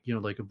issues, like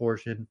like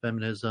abortion,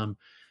 feminism,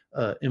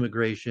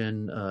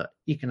 immigration,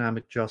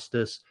 economic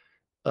justice,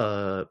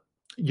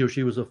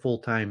 she was a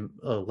full-time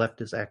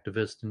leftist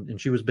activist, and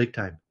she was big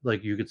time.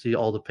 Like, you could see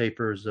all the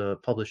papers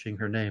publishing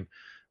her name.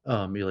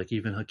 Like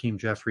even Hakeem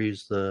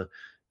Jeffries, the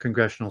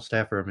congressional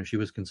staffer, she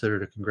was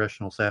considered a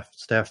congressional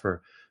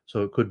staffer.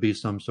 So it could be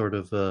some sort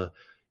of,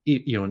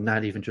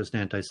 not even just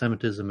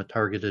anti-Semitism, a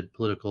targeted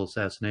political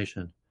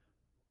assassination.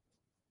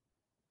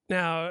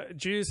 Now,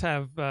 Jews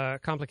have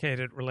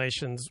complicated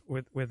relations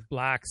with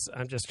blacks.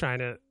 I'm just trying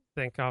to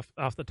think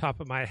off the top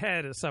of my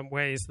head of some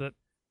ways that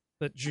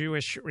that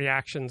Jewish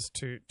reactions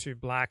to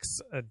blacks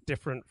are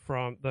different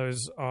from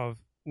those of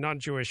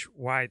non-Jewish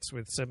whites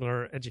with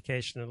similar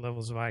education and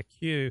levels of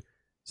IQ.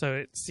 So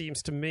it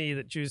seems to me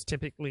that Jews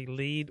typically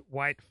lead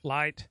white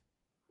flight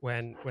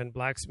when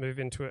blacks move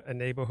into a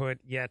neighborhood,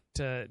 yet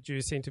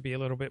Jews seem to be a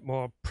little bit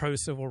more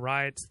pro-civil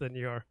rights than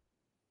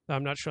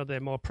I'm not sure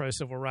they're more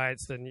pro-civil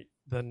rights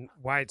than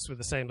whites with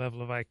the same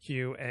level of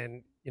IQ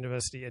and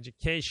university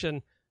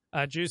education.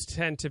 Jews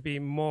tend to be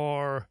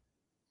more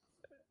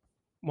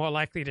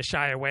likely to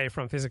shy away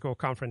from physical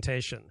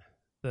confrontation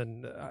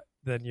than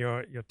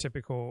your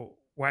typical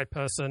white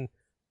person.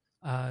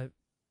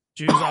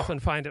 Jews often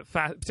find it,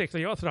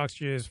 particularly Orthodox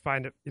Jews,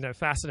 find it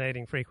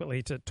fascinating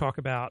frequently to talk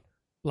about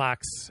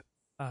blacks.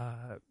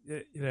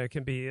 It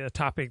can be a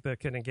topic that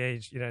can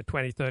engage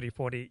 20, 30,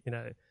 40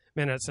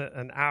 minutes,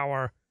 an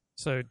hour.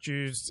 So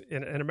Jews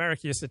in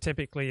America used to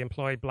typically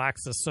employ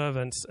blacks as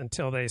servants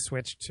until they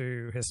switched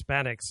to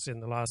Hispanics in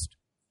the last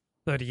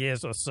 30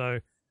 years or so.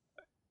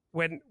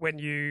 When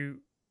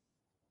you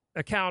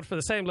account for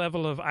the same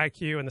level of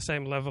IQ and the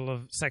same level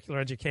of secular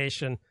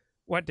education,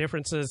 what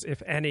differences,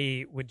 if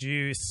any, would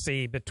you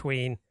see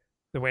between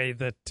the way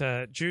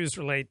that Jews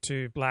relate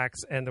to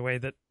blacks and the way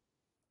that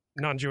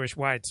non-Jewish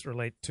whites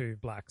relate to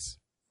blacks?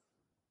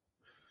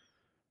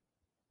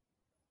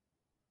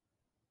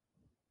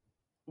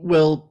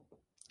 Well,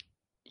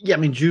 yeah, I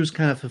mean, Jews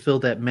kind of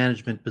fulfilled that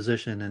management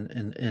position,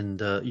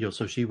 and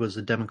so she was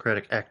a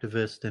Democratic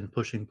activist and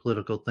pushing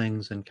political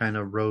things, and kind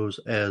of rose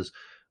as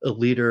a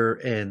leader.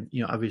 And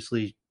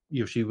obviously,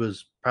 she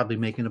was probably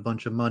making a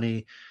bunch of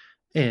money,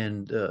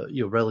 and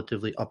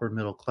relatively upper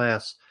middle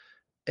class,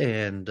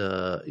 and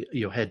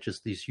had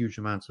just these huge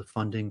amounts of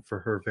funding for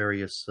her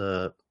various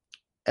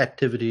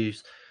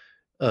activities.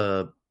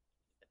 I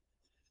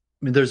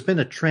mean, there's been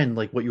a trend,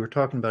 like what you were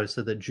talking about. I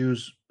said that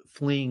Jews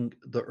fleeing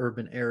the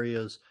urban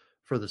areas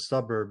for the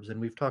suburbs, and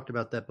we've talked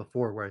about that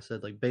before, where I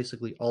said like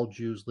basically all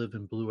Jews live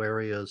in blue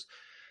areas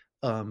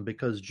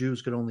because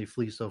Jews could only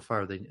flee so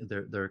far.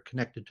 They're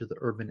connected to the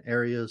urban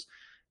areas,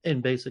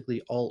 and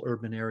basically all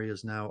urban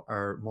areas now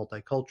are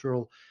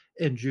multicultural,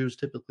 and Jews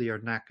typically are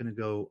not going to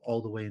go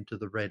all the way into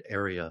the red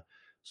area.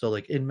 So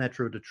like in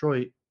Metro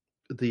Detroit,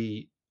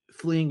 the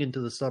fleeing into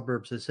the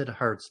suburbs has hit a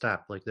hard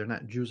stop. Like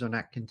Jews are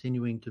not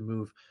continuing to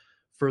move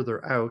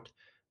further out.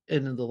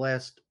 And in the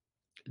last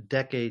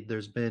decade,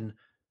 there's been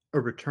a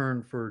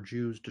return for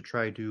Jews to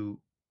try to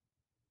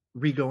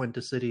re-go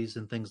into cities,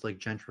 and things like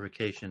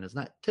gentrification is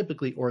not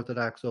typically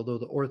Orthodox, although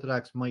the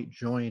Orthodox might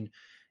join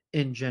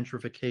in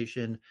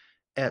gentrification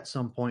at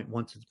some point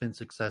once it's been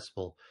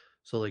successful.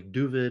 So like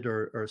Duvid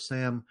or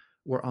Sam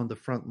were on the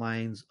front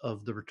lines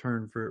of the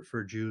return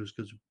for Jews,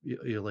 because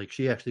like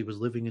she actually was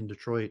living in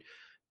Detroit,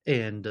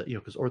 and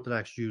because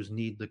Orthodox Jews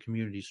need the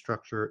community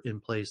structure in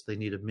place, they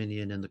need a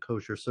minyan and the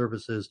kosher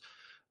services.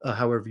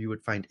 However, you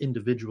would find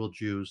individual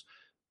Jews,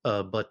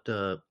 but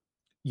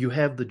you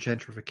have the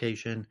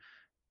gentrification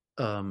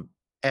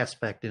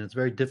aspect, and it's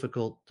very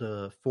difficult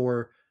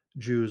for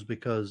Jews,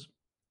 because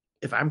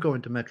if I'm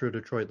going to Metro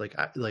Detroit,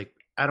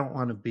 I don't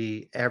want to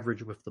be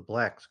average with the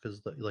blacks,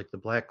 because the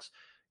blacks,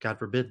 God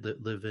forbid,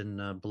 that live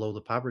in below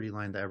the poverty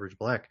line, the average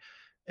black,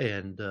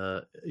 and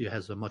it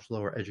has a much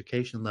lower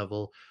education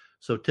level.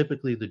 So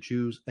typically the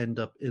Jews end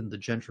up in the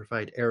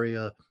gentrified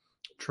area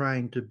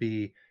trying to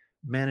be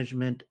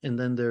management. And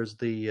then there's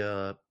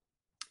the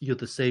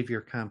savior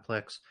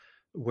complex,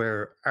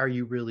 where are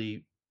you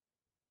really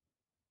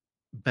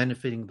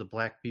benefiting the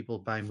black people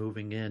by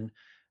moving in,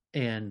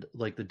 and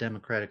like the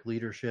democratic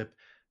leadership,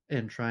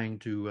 and trying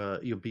to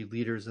be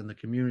leaders in the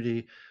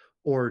community,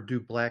 or do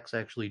blacks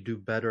actually do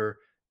better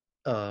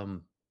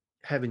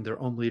having their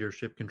own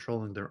leadership,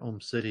 controlling their own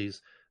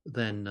cities,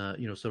 than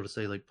so to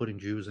say, like putting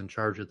Jews in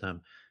charge of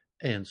them?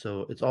 And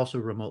so it's also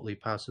remotely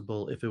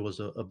possible, if it was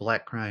a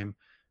black crime,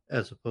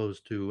 as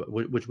opposed to,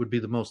 which would be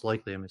the most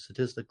likely. I mean,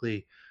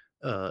 statistically,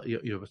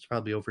 it's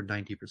probably over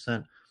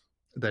 90%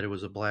 that it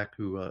was a black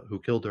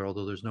who killed her,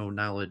 although there's no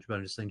knowledge. But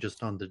I'm just saying,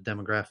 just on the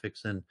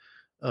demographics and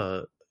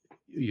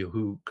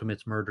who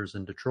commits murders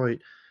in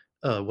Detroit,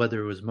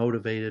 whether it was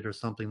motivated or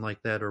something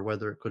like that, or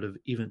whether it could have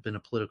even been a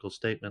political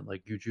statement,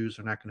 like, you Jews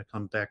are not going to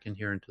come back in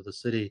here into the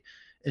city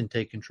and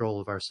take control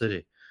of our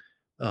city.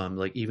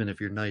 Like, even if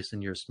you're nice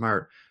and you're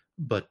smart.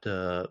 But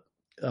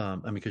I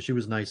mean, because she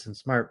was nice and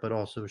smart, but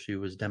also she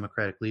was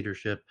democratic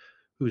leadership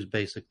who's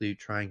basically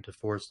trying to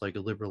force like a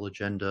liberal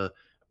agenda,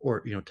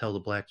 or tell the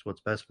blacks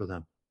what's best for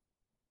them.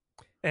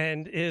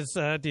 And is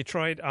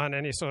Detroit on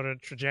any sort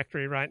of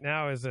trajectory right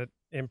now? Is it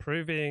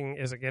improving?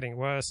 Is it getting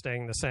worse?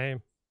 Staying the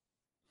same?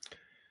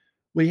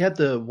 We had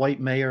the white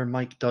mayor,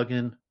 Mike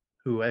Duggan,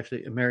 who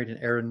actually married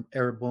an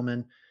Arab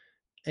woman,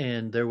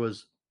 and there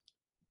was,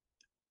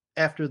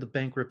 after the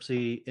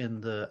bankruptcy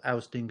and the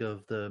ousting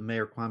of the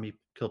mayor Kwame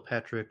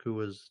Kilpatrick, who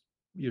was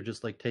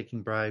just like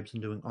taking bribes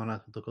and doing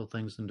unethical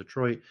things in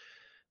Detroit.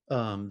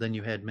 Then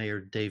you had Mayor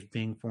Dave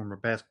Bing, former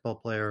basketball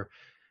player,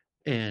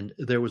 and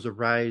there was a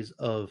rise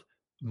of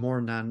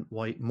more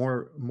non-white,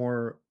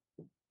 more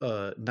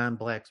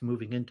non-blacks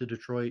moving into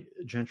Detroit,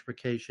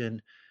 gentrification,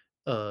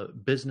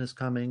 business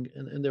coming,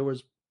 and there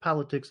was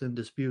politics and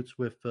disputes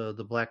with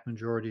the black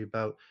majority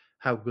about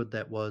how good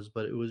that was,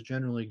 but it was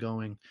generally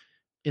going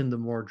in the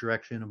more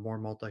direction of more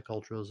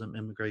multiculturalism,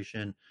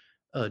 immigration,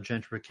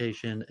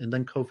 gentrification, and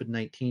then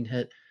COVID-19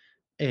 hit,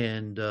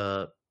 and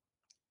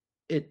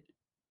it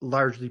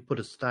largely put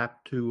a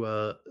stop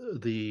to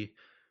the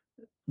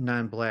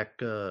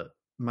non-black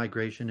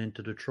migration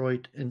into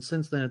Detroit, and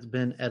since then it's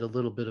been at a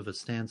little bit of a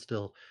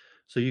standstill.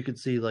 So you could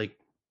see like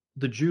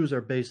the Jews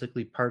are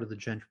basically part of the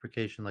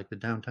gentrification. Like the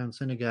downtown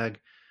synagogue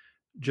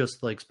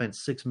just like spent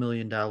 $6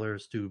 million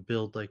to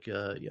build like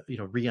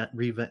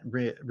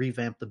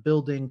revamp the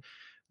building.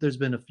 There's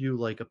been a few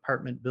like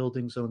apartment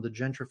buildings. So in the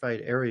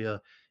gentrified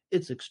area,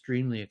 it's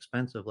extremely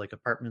expensive. Like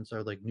apartments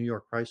are like New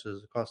York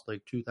prices. It costs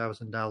like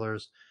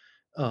 $2,000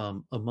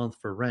 a month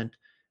for rent.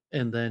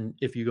 And then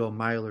if you go a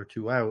mile or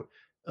two out,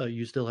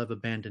 you still have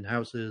abandoned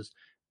houses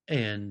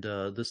and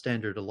the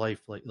standard of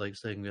life, like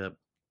saying that,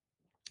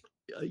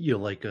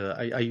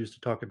 I used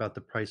to talk about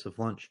the price of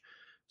lunch.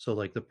 So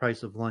like the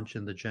price of lunch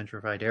in the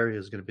gentrified area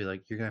is going to be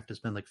like, you're going to have to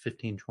spend like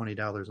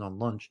 $15-20 on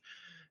lunch.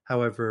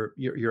 However,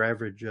 your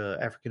average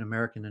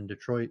African-American in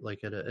Detroit,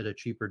 like at a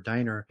cheaper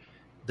diner,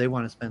 they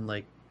want to spend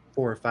like $4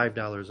 or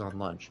 $5 on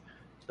lunch.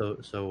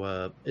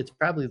 So it's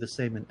probably the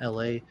same in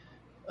LA.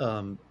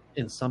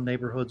 In some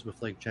neighborhoods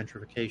with like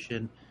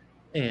gentrification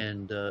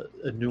and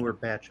a newer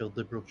batch of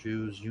liberal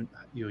Jews,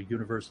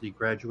 university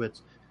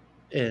graduates,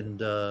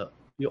 and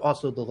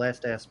also the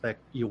last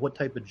aspect, what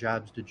type of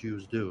jobs do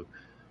Jews do?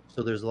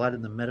 So there's a lot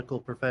in the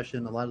medical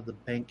profession, a lot of the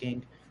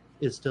banking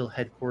is still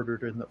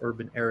headquartered in the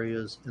urban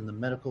areas in the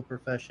medical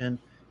profession,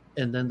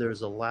 and then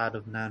there's a lot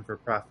of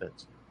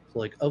non-for-profits. So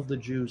like of the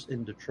Jews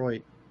in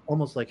Detroit,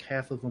 almost like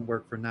half of them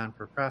work for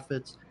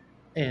non-for-profits.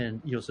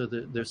 And so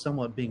they're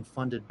somewhat being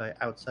funded by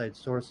outside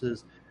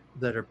sources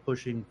that are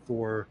pushing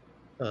for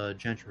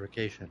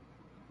gentrification.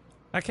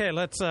 Okay,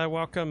 let's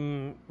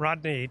welcome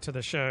Rodney to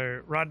the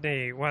show.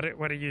 Rodney, what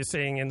are you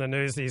seeing in the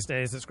news these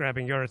days that's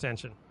grabbing your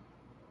attention?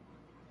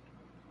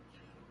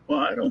 Well,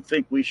 I don't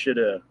think we should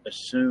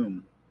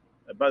assume.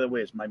 By the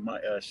way, is my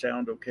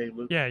sound okay,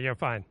 Luke? Yeah, you're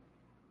fine.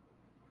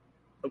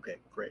 Okay,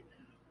 great.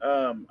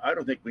 I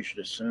don't think we should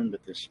assume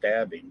that this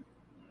stabbing,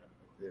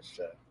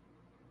 that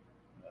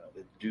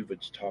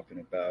Duvid's talking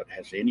about,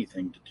 has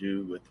anything to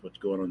do with what's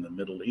going on in the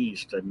Middle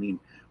East. I mean,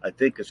 I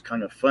think it's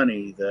kind of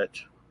funny that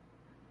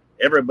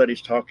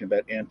everybody's talking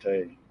about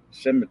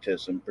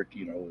anti-Semitism.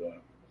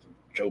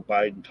 Joe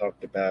Biden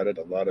talked about it.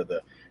 A lot of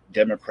the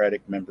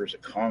Democratic members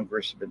of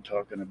Congress have been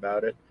talking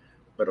about it.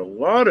 But a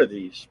lot of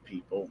these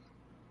people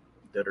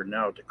that are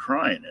now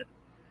decrying it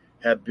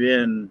have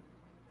been,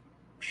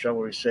 shall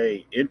we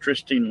say,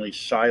 interestingly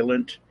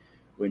silent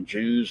when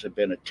Jews have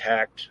been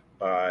attacked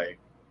by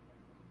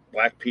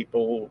black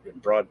people in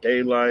broad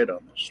daylight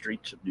on the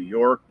streets of New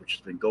York, which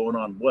has been going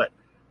on,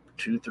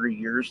 2-3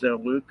 years now,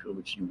 Luke?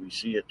 We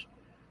see it,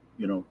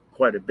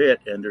 quite a bit.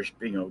 And there's,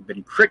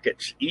 been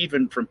crickets,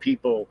 even from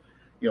people,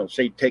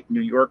 say, take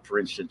New York, for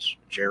instance,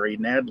 Jerry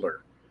Nadler,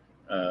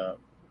 the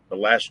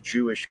last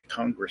Jewish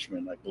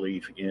congressman, I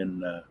believe,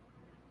 in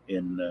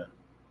the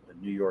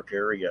New York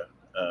area,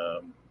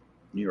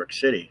 New York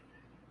City,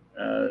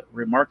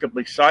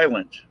 remarkably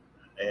silent.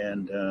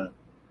 And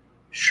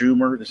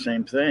Schumer, the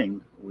same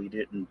thing. We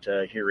didn't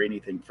hear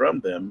anything from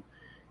them.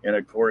 And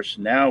of course,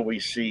 now we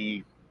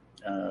see,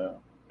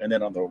 and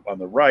then on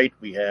the right,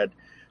 we had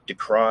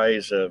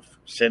decries of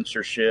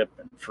censorship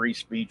and free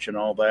speech and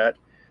all that.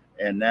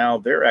 And now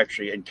they're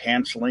actually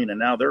canceling, and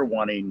now they're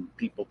wanting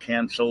people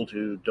canceled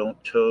who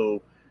don't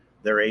toe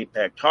their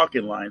AIPAC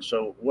talking line.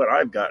 So what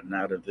I've gotten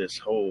out of this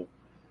whole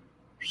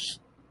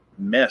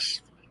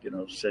mess,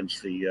 since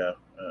the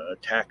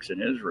attacks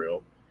in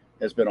Israel,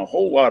 has been a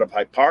whole lot of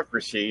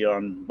hypocrisy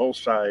on both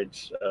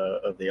sides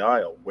of the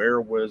aisle.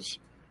 Where was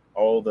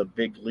all the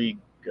big league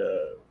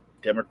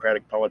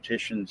Democratic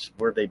politicians?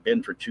 Where they've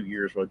been for 2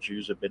 years while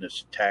Jews have been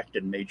attacked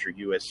in major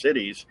U.S.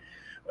 cities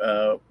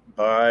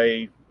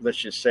by, let's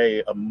just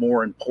say, a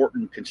more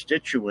important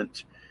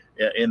constituent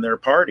in their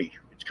party?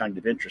 It's kind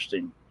of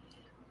interesting.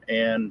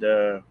 And,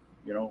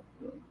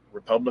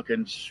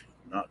 Republicans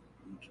not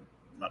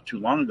too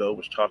long ago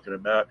was talking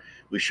about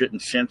we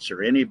shouldn't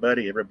censor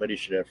anybody. Everybody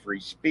should have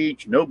free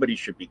speech. Nobody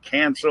should be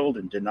canceled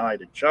and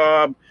denied a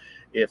job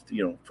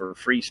for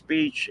free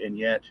speech. And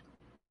yet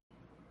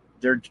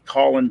they're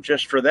calling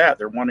just for that.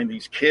 They're wanting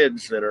these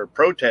kids that are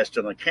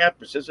protesting on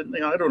campuses. And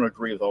I don't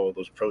agree with all of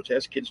those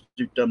protests. Kids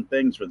do dumb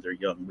things when they're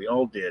young. We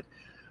all did.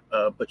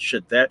 But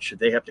should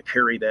they have to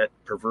carry that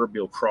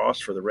proverbial cross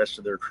for the rest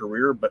of their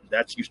career? But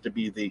that used to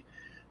be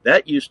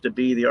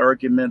the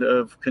argument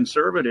of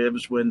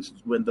conservatives when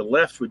the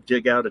left would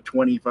dig out a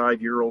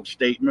 25-year-old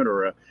statement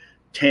or a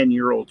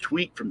 10-year-old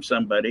tweet from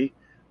somebody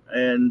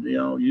and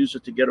use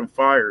it to get them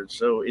fired.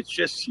 So it's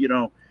just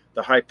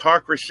the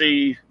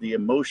hypocrisy, the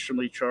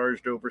emotionally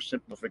charged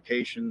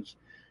oversimplifications,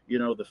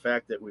 the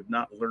fact that we've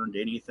not learned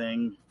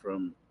anything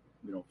from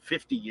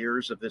 50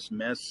 years of this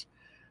mess,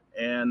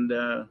 and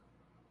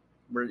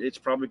it's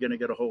probably going to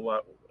get a whole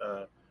lot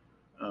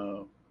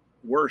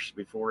worse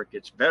before it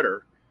gets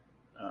better.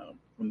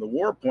 From the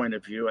war point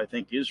of view, I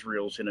think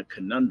Israel's in a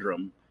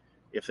conundrum.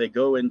 If they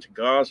go into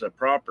Gaza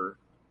proper,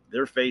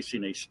 they're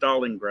facing a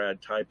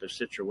Stalingrad type of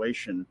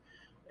situation,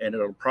 and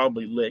it'll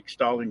probably make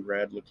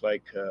Stalingrad look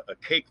like a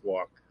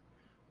cakewalk,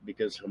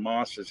 because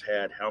Hamas has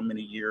had how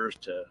many years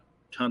to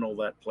tunnel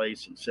that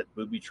place and set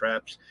booby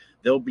traps.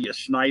 There'll be a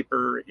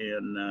sniper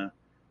in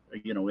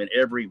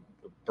every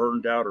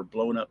burned out or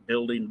blown up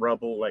building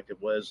rubble like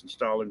it was in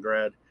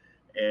Stalingrad,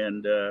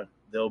 and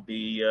there'll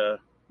be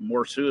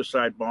more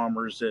suicide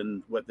bombers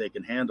than what they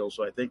can handle.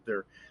 So I think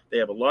they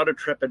have a lot of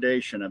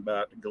trepidation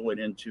about going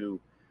into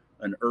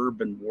an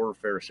urban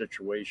warfare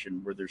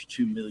situation where there's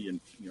 2 million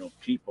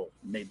people,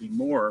 maybe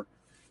more.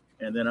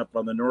 And then up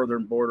on the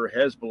northern border,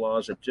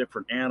 Hezbollah is a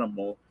different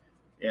animal.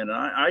 And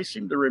I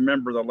seem to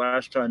remember the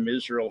last time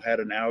Israel had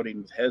an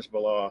outing with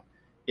Hezbollah,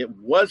 it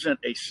wasn't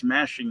a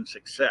smashing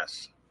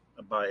success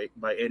by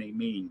any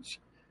means.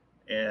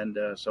 And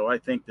so I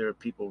think there are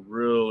people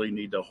really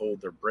need to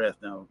hold their breath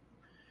now.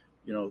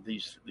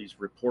 These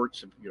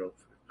reports of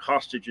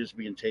hostages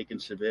being taken,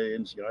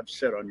 civilians. I've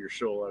said on your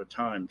show a lot of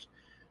times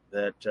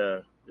that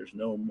there's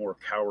no more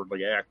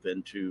cowardly act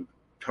than to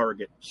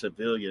target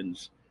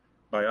civilians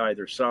by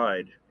either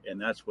side, and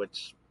that's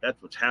what's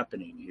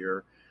happening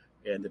here.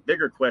 And the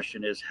bigger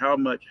question is how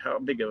much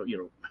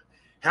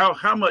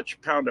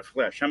pound of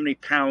flesh, how many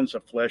pounds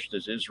of flesh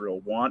does Israel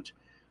want?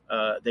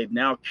 They've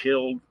now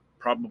killed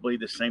probably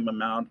the same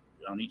amount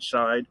on each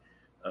side.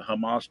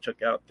 Hamas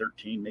took out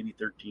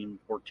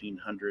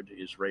 1,400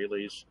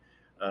 Israelis.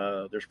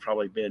 There's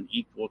probably been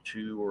equal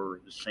to or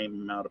the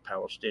same amount of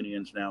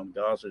Palestinians now in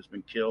Gaza has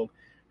been killed.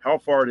 How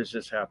far does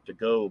this have to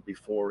go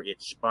before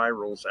it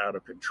spirals out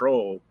of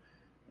control?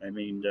 I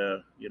mean,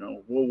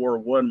 World War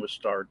I was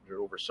started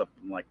over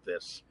something like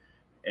this.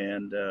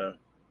 And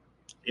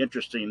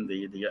interesting,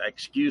 the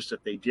excuse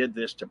that they did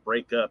this to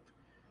break up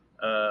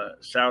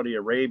Saudi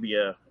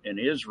Arabia and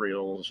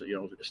Israel,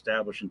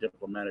 establishing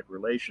diplomatic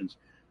relations.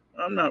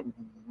 I'm not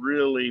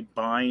really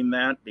buying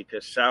that,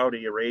 because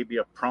Saudi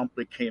Arabia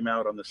promptly came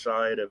out on the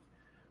side of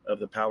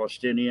the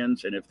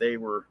Palestinians. And if they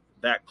were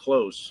that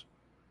close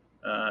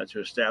to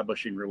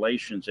establishing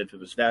relations, if it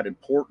was that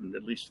important,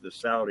 at least to the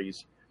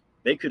Saudis,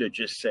 they could have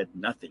just said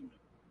nothing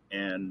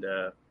and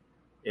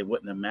it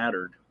wouldn't have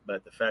mattered.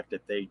 But the fact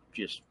that they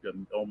just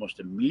almost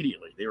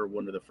immediately, they were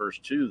one of the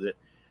first two that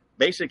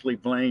basically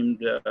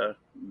blamed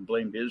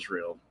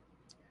Israel.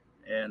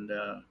 And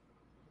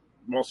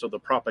also the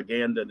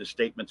propaganda, the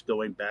statements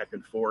going back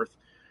and forth.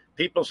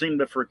 People seem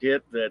to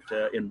forget that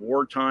in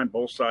wartime,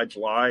 both sides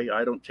lie.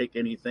 I don't take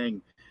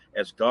anything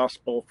as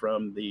gospel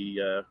from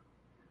the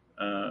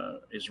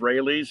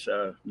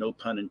Israelis, no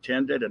pun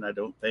intended, and I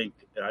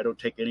don't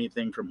take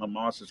anything from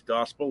Hamas as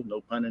gospel,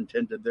 no pun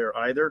intended there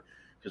either,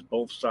 because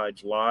both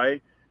sides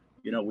lie.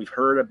 We've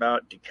heard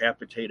about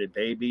decapitated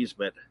babies,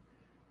 but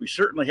we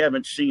certainly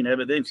haven't seen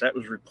evidence. That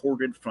was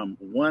reported from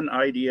one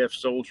IDF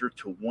soldier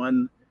to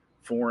one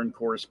foreign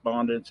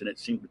correspondent, and it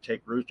seemed to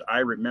take root. I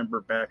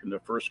remember back in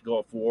the first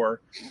Gulf War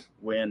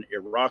when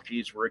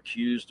Iraqis were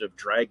accused of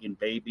dragging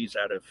babies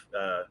out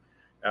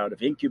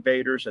of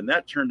incubators, and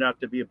that turned out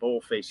to be a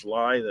bold-faced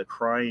lie. The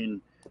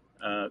crying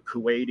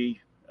Kuwaiti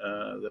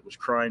that was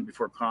crying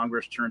before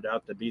Congress turned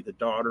out to be the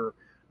daughter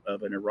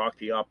of an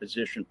Iraqi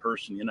opposition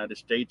person in the United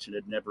States and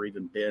had never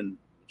even been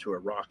to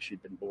Iraq.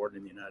 She'd been born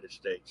in the United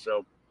States.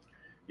 So,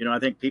 I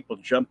think people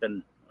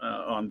jumping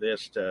on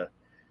this to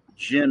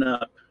gin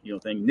up,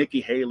 thing.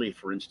 Nikki Haley,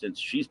 for instance,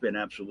 she's been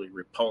absolutely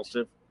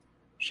repulsive.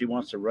 She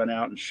wants to run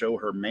out and show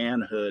her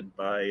manhood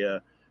by,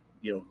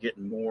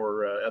 getting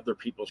more other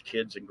people's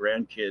kids and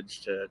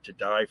grandkids to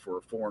die for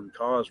a foreign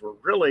cause, where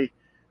really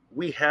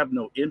we have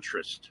no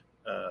interest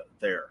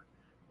there.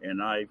 And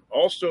I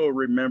also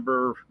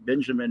remember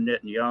Benjamin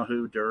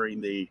Netanyahu during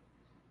the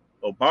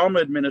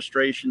Obama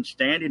administration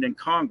standing in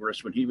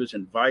Congress when he was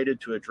invited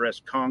to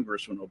address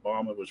Congress when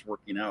Obama was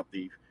working out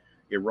the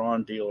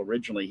Iran deal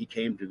originally. He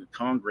came to the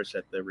Congress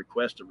at the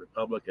request of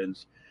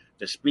Republicans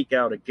to speak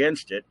out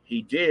against it.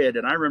 He did,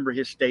 and I remember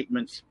his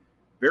statements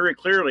very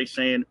clearly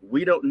saying,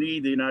 we don't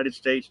need the United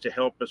States to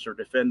help us or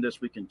defend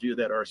us. We can do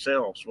that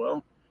ourselves.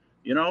 Well,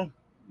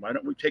 why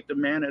don't we take the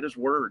man at his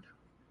word?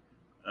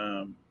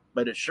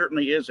 But it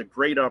certainly is a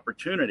great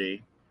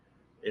opportunity,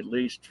 at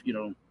least,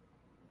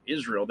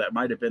 Israel, that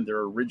might have been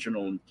their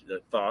original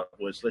thought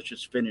was, let's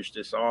just finish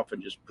this off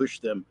and just push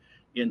them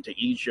into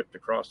Egypt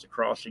across the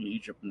crossing.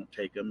 Egypt won't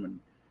take them, and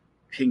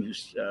King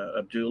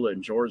Abdullah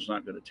and Jordan's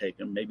not going to take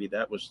them. Maybe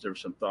there were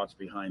some thoughts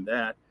behind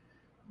that.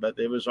 But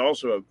there was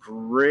also a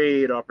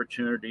great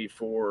opportunity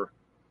for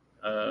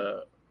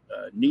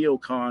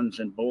neocons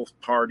in both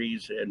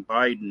parties and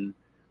Biden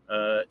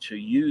to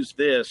use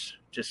this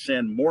to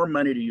send more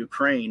money to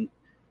Ukraine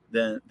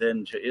than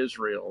to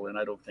Israel. And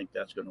I don't think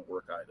that's going to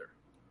work either.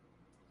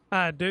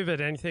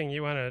 David, anything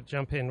you want to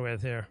jump in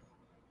with here?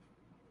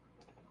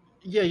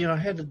 Yeah, I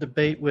had a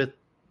debate with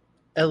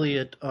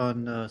Elliot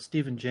on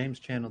Stephen James'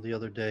 channel the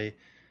other day,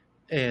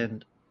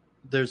 and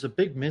there's a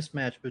big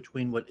mismatch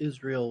between what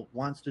Israel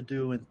wants to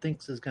do and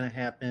thinks is going to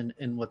happen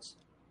and what's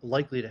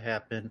likely to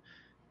happen,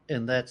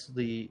 and that's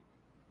the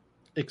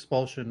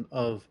expulsion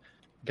of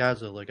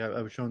Gaza. Like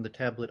I was showing the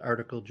Tablet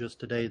article just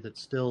today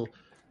that's still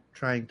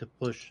trying to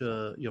push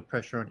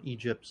pressure on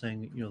Egypt,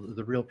 saying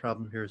the real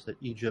problem here is that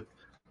Egypt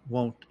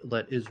won't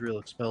let Israel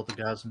expel the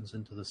Gazans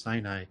into the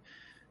Sinai,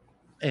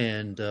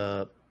 and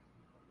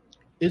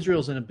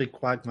Israel's in a big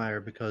quagmire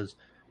because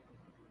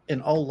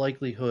in all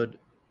likelihood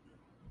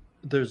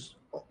there's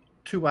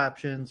two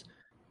options,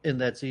 and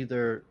that's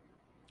either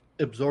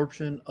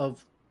absorption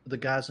of the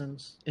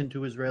Gazans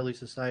into Israeli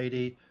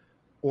society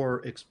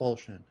or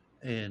expulsion.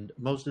 And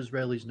most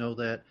Israelis know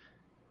that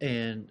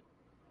and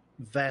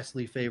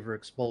vastly favor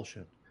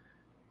expulsion.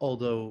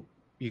 Although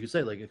you could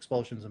say like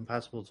expulsion is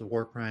impossible, it's a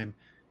war crime,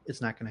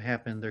 it's not going to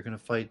happen. They're going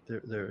to fight.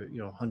 They're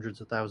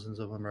hundreds of thousands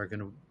of them are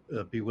going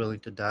to be willing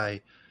to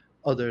die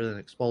other than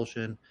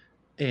expulsion.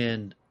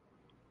 And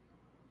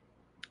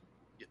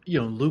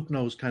Luke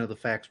knows kind of the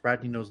facts.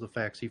 Rodney knows the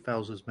facts. He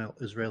follows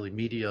Israeli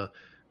media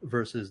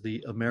versus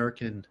the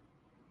American,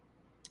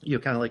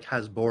 kind of like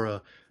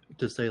Hasbora,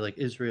 to say like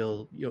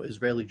Israel,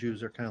 Israeli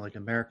Jews are kind of like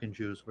American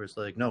Jews, where it's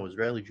like, no,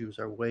 Israeli Jews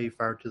are way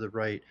far to the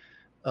right.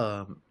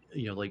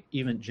 Like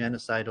even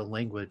genocidal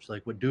language,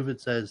 like what Duvid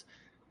says,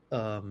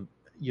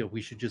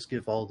 we should just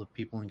give all the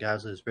people in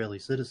Gaza Israeli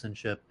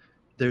citizenship.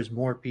 There's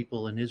more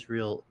people in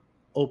Israel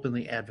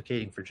openly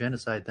advocating for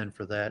genocide than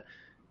for that.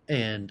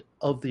 And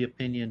of the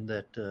opinion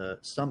that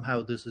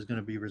somehow this is going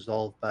to be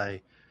resolved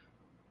by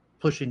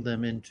pushing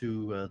them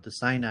into the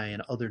Sinai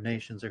and other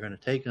nations are going to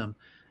take them,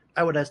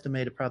 I would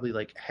estimate it probably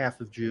like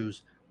half of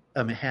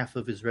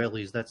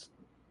Israelis, that's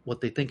what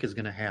they think is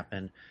going to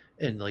happen.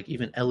 And like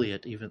even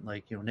Elliot, even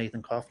like,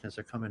 Nathan Kaufness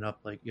are coming up,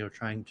 like,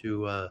 trying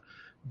to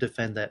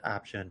defend that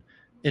option.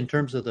 In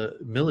terms of the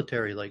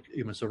military, like,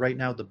 so right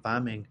now the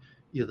bombing,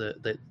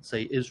 that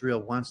say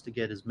Israel wants to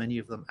get as many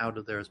of them out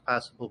of there as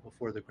possible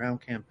before the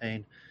ground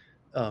campaign.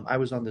 I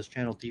was on this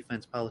channel,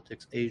 Defense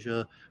Politics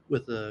Asia,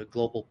 with a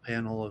global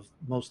panel of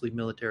mostly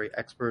military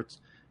experts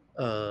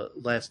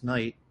last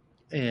night.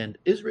 And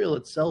Israel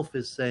itself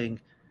is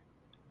saying,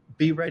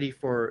 be ready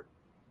for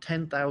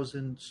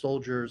 10,000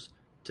 soldiers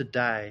to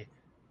die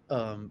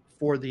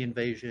for the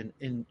invasion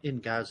in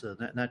Gaza,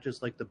 not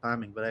just like the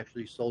bombing, but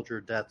actually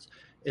soldier deaths.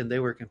 And they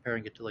were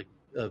comparing it to like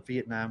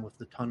Vietnam with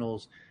the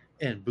tunnels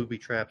and booby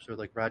traps, or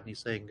like Rodney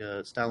saying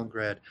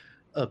Stalingrad,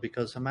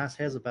 because Hamas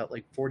has about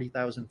like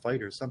 40,000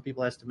 fighters. Some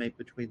people estimate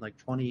between like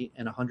 20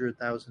 and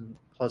 100,000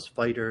 plus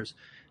fighters.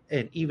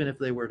 And even if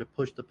they were to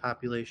push the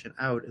population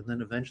out and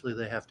then eventually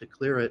they have to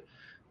clear it,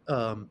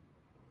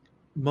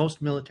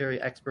 most military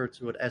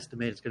experts would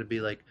estimate it's going to be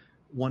like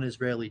one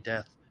Israeli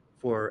death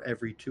for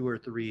every 2 or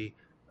 3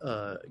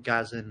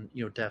 Gazan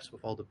deaths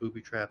with all the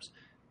booby traps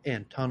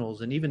and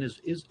tunnels. And even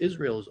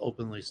Israel is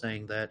openly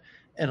saying that,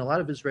 and a lot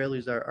of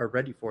Israelis are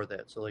ready for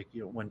that. So like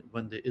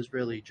when the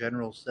Israeli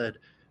general said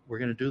we're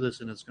going to do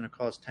this and it's going to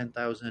cost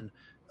 10,000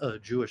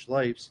 Jewish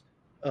lives,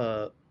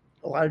 a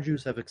lot of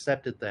Jews have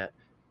accepted that,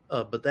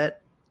 but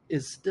that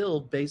is still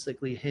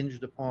basically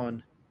hinged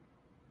upon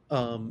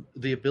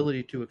the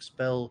ability to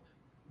expel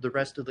the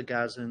rest of the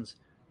Gazans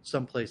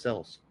someplace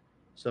else.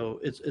 So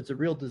it's a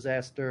real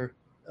disaster.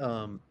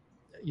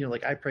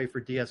 Like I pray for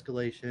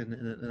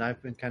de-escalation, and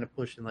I've been kind of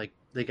pushing like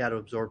they got to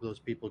absorb those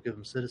people, give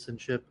them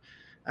citizenship.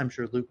 I'm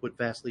sure Luke would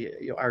vastly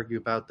argue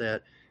about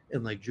that.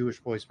 And like Jewish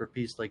Voice for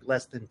Peace, like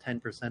less than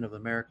 10% of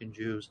American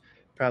Jews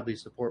probably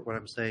support what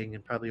I'm saying,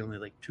 and probably only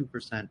like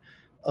 2%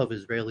 of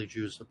Israeli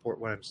Jews support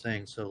what I'm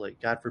saying. So like,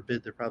 God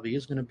forbid, there probably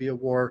is going to be a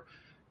war,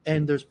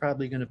 and there's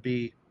probably going to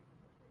be,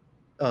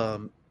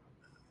 so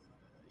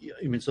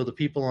the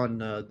people on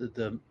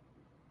the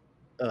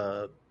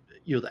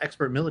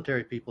expert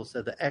military people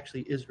said that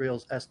actually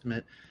Israel's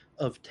estimate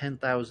of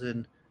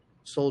 10,000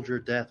 soldier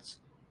deaths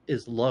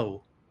is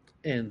low,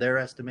 and they're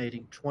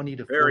estimating 20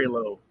 to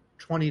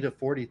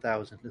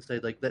 40,000 to say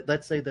like that.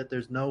 Let's say that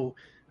there's no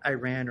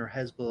Iran or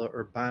Hezbollah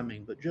or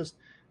bombing, but just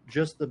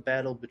the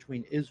battle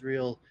between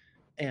Israel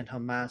and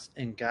Hamas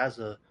in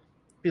Gaza,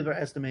 people are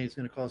estimating it's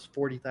going to cost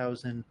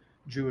 40,000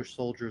 Jewish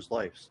soldiers'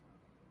 lives.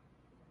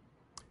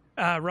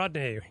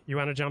 Rodney, you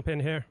want to jump in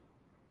here?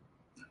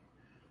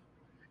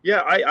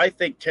 Yeah, I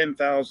think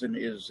 10,000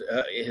 is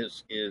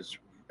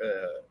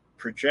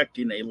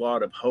projecting a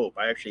lot of hope.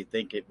 I actually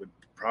think it would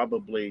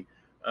probably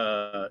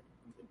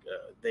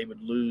they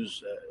would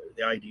lose.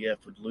 The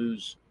IDF would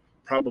lose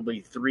probably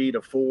 3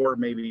 to 4,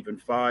 maybe even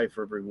 5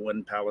 for every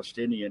one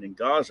Palestinian in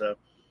Gaza,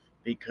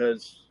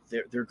 because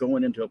they're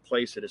going into a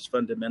place that is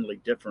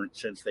fundamentally different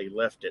since they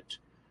left it.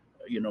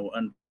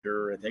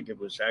 Under, I think it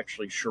was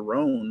actually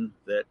Sharon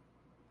that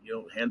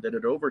handed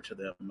it over to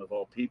them, of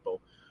all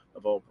people,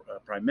 of all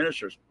prime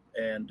ministers.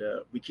 And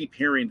we keep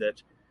hearing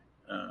that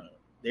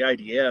the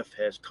IDF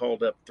has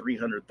called up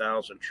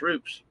 300,000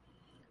 troops.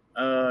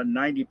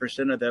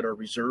 90% of that are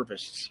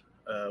reservists,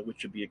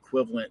 which would be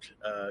equivalent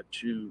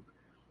to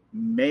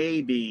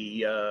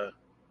maybe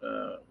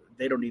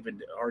they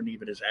aren't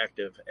even as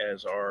active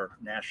as our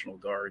National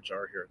Guards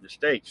are here in the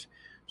States.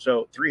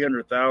 So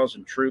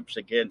 300,000 troops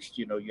against,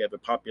 you have a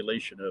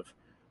population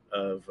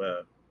of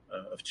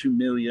 2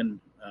 million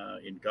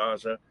in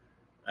Gaza.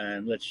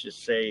 and let's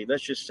just say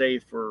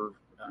for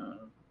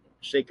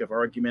sake of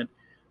argument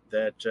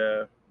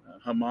that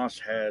Hamas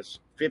has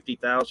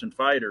 50,000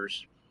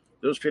 fighters.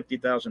 Those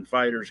 50,000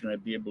 fighters are going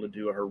to be able to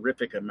do a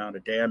horrific amount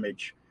of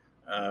damage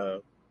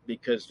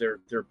because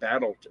they're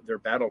battle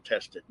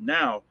tested.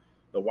 Now,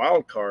 the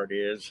wild card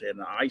is,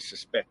 and I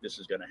suspect this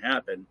is going to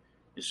happen,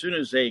 as soon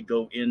as they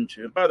go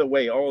into. And by the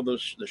way, all of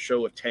those, the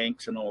show of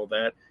tanks and all of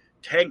that,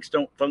 tanks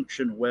don't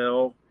function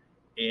well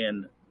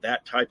in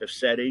that type of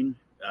setting.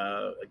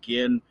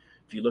 Again,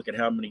 if you look at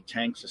how many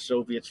tanks the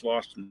Soviets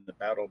lost in the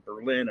Battle of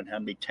Berlin and how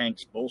many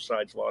tanks both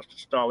sides lost at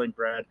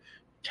Stalingrad,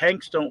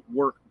 tanks don't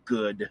work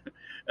good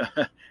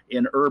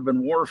in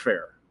urban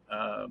warfare.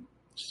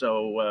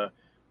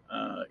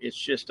 It's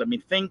just, I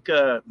mean, think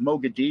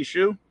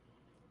Mogadishu,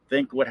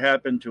 think what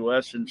happened to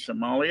us in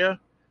Somalia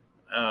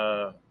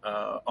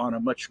on a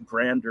much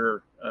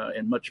grander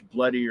and much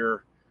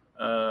bloodier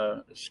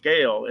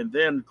scale. And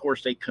then, of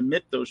course, they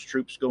commit those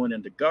troops going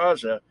into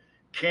Gaza.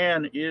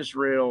 Can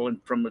Israel, and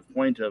from the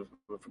point of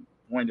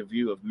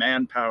view of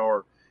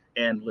manpower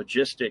and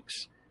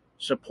logistics,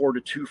 support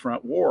a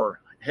two-front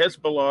war?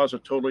 Hezbollah is a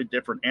totally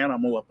different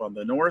animal up on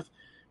the north.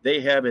 They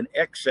have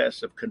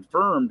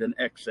confirmed an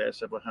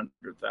excess of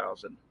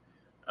 100,000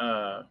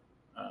 of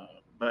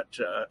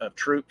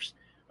troops,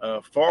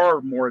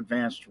 far more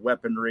advanced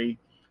weaponry.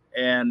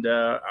 And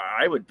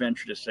I would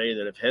venture to say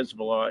that if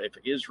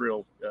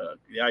Israel, the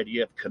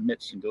IDF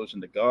commits and goes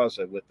into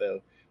Gaza with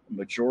a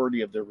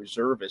majority of their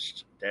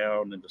reservists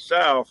down in the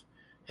south,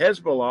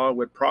 Hezbollah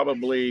would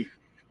probably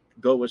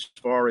go as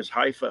far as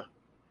Haifa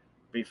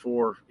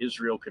before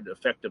Israel could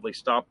effectively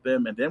stop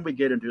them. And then we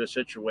get into a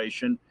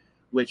situation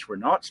which we're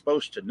not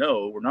supposed to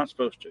know, we're not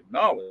supposed to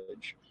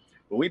acknowledge,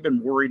 but we've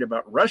been worried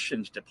about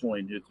Russians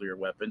deploying nuclear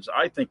weapons.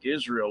 I think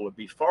Israel would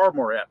be far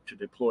more apt to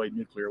deploy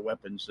nuclear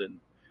weapons than,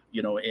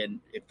 and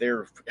if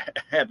they're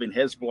having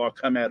Hezbollah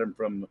come at them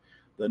from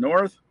the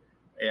north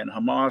and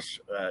Hamas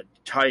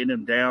tying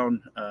them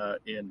down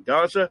in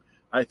Gaza,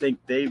 I think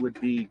they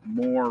would be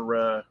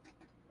more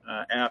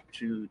apt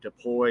to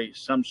deploy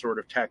some sort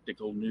of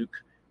tactical nuke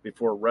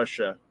before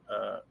Russia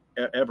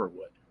ever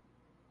would.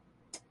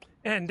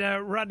 And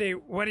Rodney,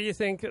 what do you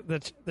think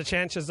the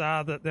chances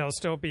are that there'll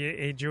still be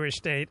a Jewish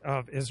state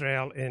of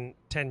Israel in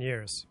 10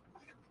 years?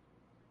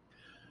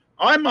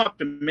 I'm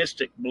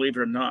optimistic, believe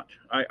it or not.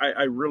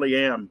 I really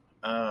am,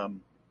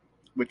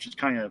 which is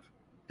kind of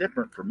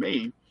different for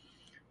me.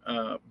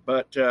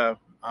 But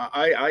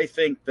I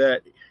think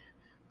that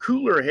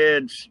cooler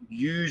heads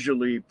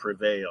usually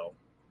prevail.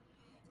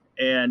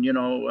 And,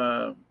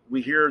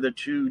 we hear the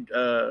two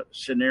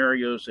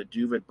scenarios that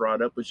Duvid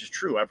brought up, which is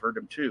true. I've heard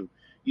them too.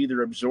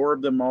 Either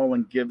absorb them all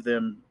and give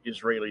them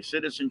Israeli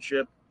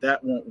citizenship.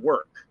 That won't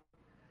work.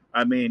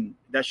 I mean,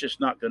 that's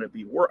just not going to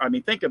be work. I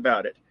mean, think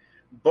about it.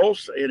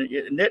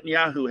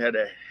 Netanyahu had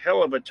a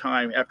hell of a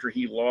time after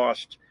he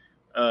lost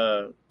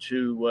I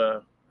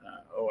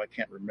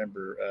can't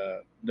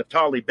remember,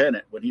 Naftali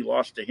Bennett, when he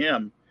lost to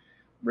him.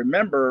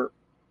 Remember,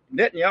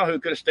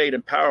 Netanyahu could have stayed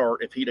in power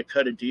if he'd have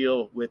cut a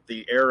deal with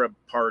the Arab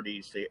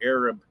parties, the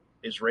Arab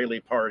Israeli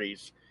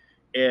parties,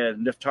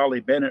 and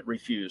Naftali Bennett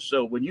refused.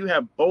 So when you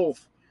have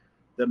both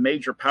the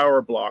major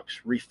power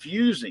blocks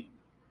refusing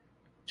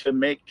to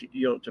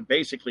to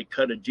basically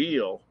cut a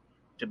deal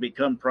to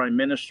become prime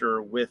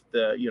minister with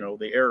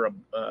the Arab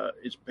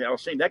is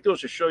Palestine, that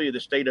goes to show you the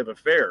state of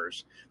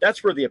affairs.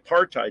 That's where the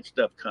apartheid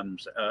stuff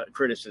comes,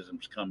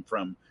 criticisms come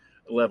from,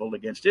 leveled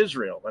against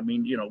Israel. I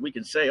mean, we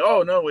can say,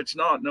 oh, no, it's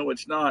not. No,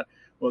 it's not.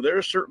 Well, there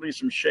are certainly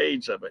some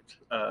shades of it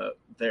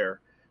there.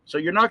 So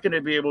you're not going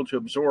to be able to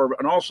absorb.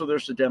 And also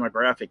there's the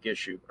demographic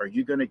issue. Are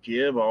you going to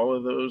give all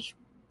of those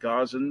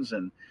Gazans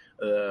and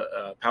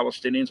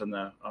Palestinians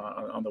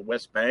on the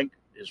West Bank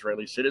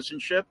Israeli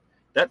citizenship?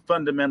 That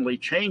fundamentally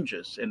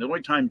changes. And the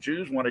only time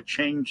Jews want to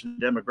change the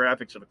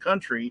demographics of a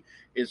country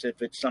is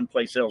if it's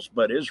someplace else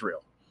but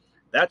Israel.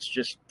 That's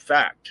just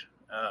fact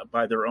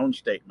by their own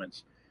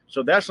statements.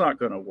 So that's not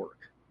going to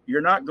work.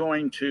 You're not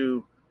going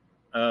to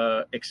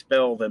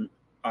expel them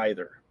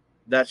either.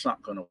 That's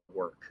not going to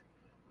work.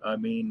 I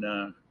mean,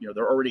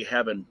 they're already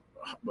having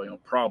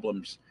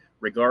problems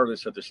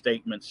regardless of the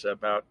statements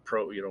about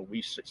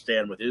we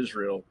stand with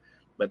Israel.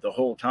 But the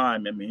whole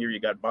time, I mean, here you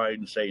got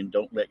Biden saying,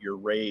 don't let your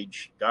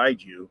rage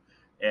guide you.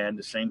 And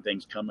the same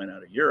thing's coming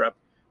out of Europe.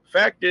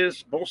 Fact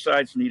is, both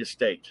sides need a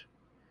state.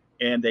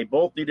 And they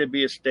both need to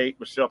be a state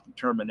with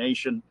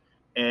self-determination.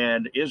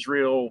 And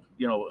Israel,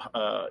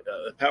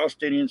 the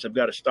Palestinians have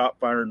got to stop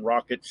firing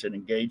rockets and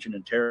engaging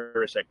in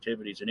terrorist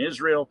activities in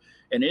Israel.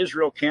 And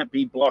Israel can't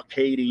be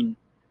blockading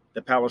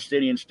the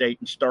Palestinian state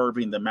and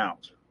starving them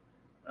out.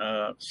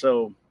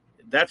 So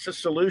that's a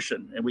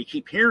solution. And we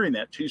keep hearing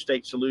that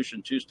two-state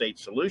solution.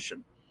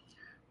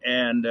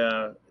 And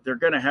they're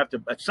going to have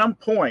to, at some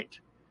point,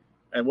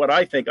 and what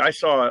I think, I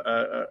saw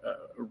a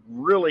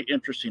really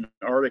interesting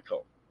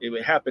article.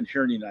 It happened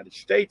here in the United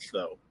States,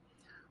 though,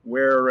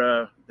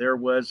 where there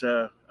was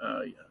a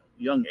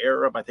young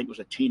Arab, I think it was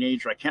a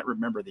teenager, I can't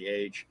remember the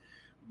age,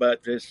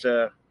 but this,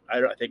 I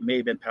think may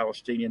have been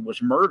Palestinian,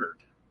 was murdered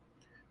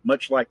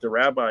much like the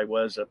rabbi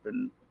was up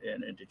in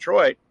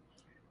Detroit.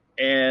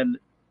 And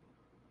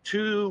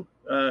two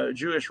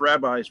Jewish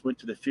rabbis went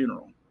to the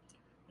funeral.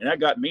 And that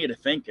got me to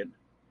thinking,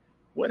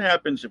 what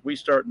happens if we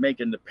start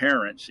making the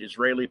parents,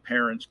 Israeli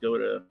parents, go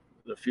to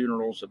the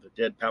funerals of the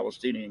dead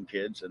Palestinian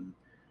kids, and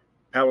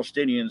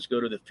Palestinians go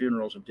to the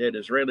funerals of dead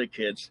Israeli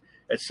kids?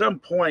 At some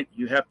point,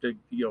 you have to,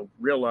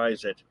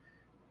 realize that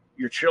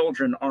your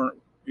children aren't,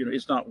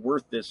 it's not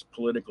worth this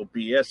political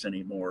BS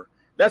anymore.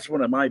 That's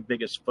one of my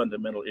biggest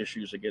fundamental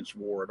issues against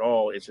war at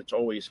all. Is it's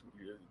always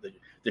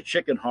the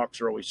chicken hawks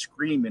are always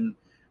screaming,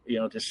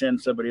 to send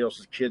somebody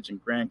else's kids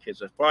and grandkids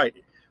to fight.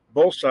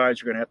 Both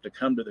sides are going to have to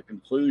come to the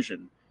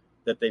conclusion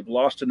that they've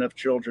lost enough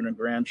children and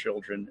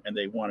grandchildren, and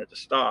they want it to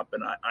stop.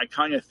 And I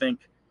kind of think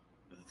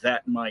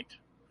that might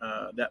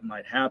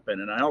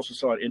happen. And I also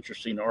saw an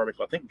interesting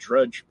article, I think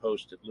Drudge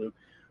posted, Luke,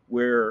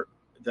 where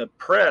the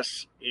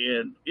press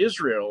in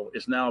Israel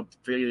is now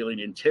feeling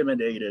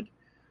intimidated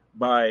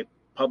by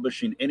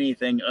publishing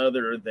anything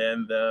other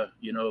than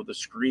the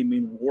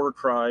screaming war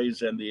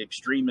cries and the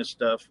extremist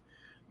stuff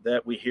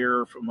that we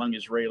hear from among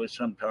Israelis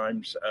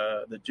sometimes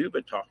that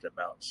Duba talked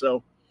about.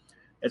 So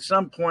at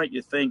some point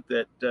you think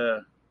that,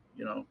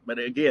 but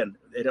again,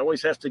 it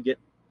always has to get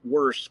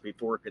worse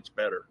before it gets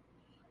better.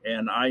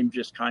 And I'm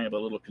just kind of a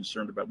little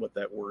concerned about what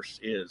that worse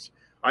is.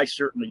 I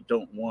certainly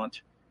don't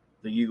want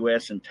the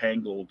U.S.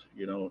 entangled,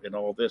 in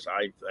all this.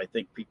 I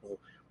think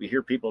we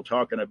hear people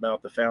talking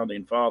about the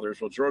founding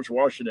fathers. Well, George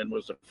Washington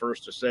was the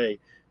first to say,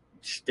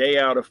 stay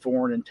out of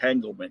foreign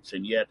entanglements.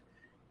 And yet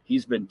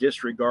he's been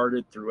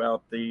disregarded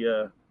throughout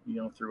the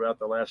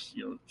last,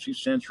 2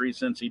 centuries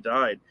since he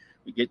died.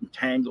 We get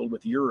entangled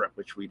with Europe,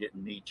 which we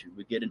didn't need to.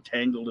 We get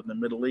entangled in the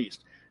Middle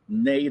East,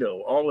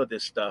 NATO, all of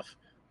this stuff.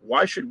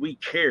 Why should we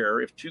care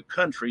if two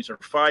countries are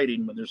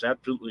fighting when there's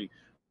absolutely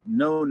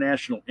no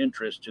national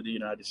interest to the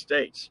United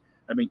States?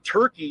 I mean,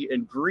 Turkey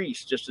and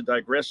Greece, just to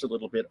digress a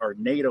little bit, are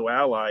NATO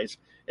allies,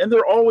 and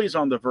they're always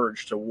on the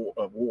verge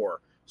of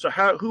war. So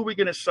who are we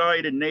going to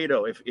side in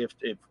NATO? If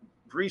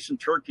Greece and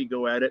Turkey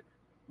go at it,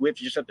 we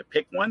just have to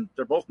pick one.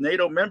 They're both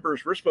NATO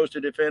members. We're supposed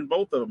to defend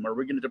both of them. Are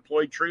we going to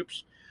deploy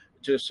troops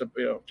to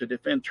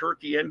defend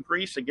Turkey and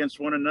Greece against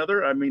one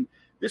another? I mean,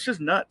 this is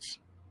nuts.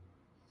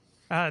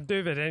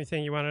 David,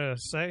 anything you wanted to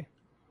say?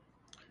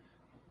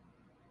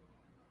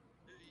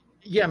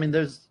 Yeah, I mean,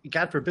 there's,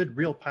 God forbid,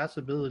 real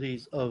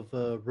possibilities of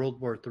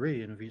World War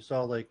III. And if you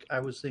saw, like I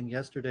was saying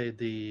yesterday,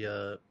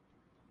 the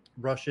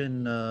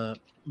Russian,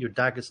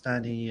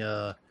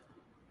 Dagestani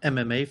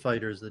MMA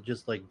fighters that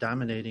just like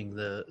dominating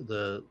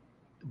the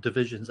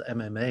divisions of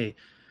MMA,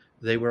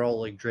 they were all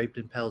like draped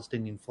in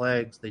Palestinian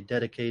flags. They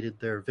dedicated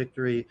their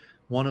victory.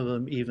 One of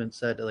them even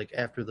said, like,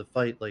 after the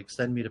fight, like,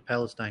 send me to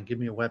Palestine, give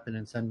me a weapon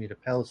and send me to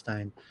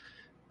Palestine.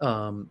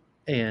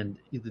 And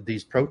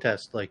these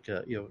protests, like,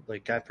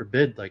 like, God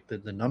forbid, like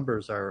the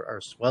numbers are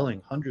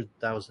swelling, hundreds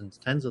of thousands,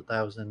 tens of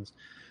thousands.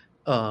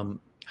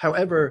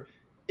 However,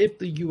 if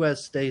the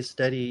U.S. stays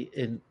steady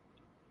in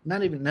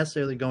not even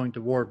necessarily going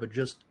to war, but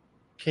just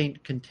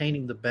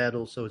containing the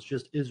battle, so it's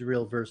just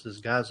Israel versus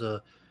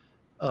Gaza,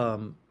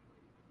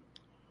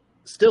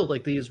 still,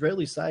 like, the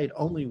Israeli side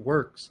only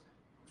works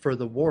for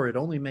the war. It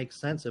only makes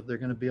sense if they're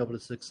going to be able to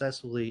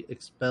successfully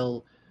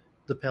expel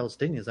the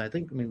Palestinians. I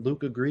mean,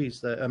 Luke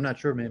agrees that, I'm not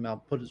sure, maybe I'll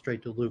put it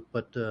straight to Luke,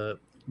 but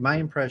my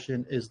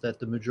impression is that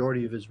the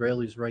majority of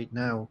Israelis right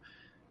now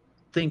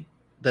think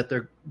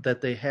that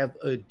they have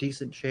a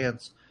decent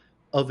chance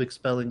of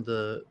expelling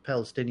the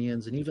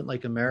Palestinians. And even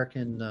like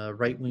American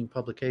right-wing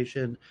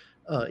publication,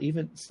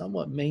 even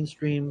somewhat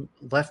mainstream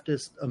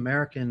leftist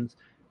Americans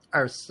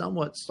are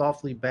somewhat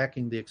softly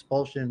backing the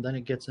expulsion. Then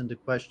it gets into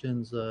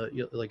questions,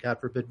 like, God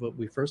forbid, what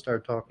we first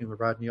started talking with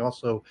Rodney,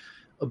 also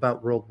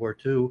about World War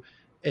II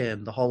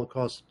and the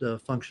Holocaust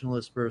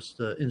functionalists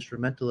versus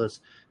instrumentalists,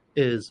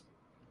 is,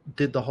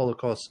 did the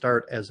Holocaust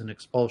start as an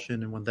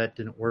expulsion, and when that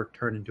didn't work,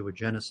 turn into a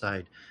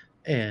genocide?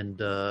 And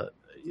I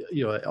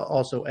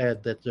also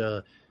add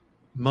that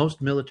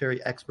most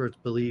military experts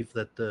believe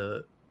that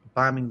the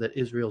bombing that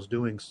Israel's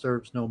doing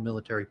serves no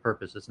military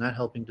purpose. It's not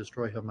helping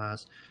destroy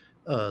Hamas.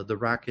 The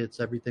rockets,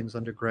 everything's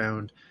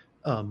underground,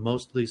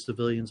 mostly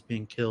civilians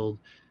being killed.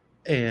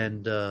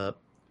 And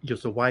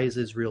so why is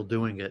Israel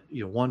doing it?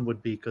 One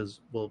would be because,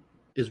 well,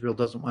 Israel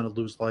doesn't want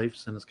to lose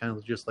lives, and it's kind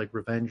of just like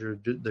revenge, or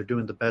they're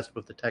doing the best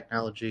with the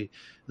technology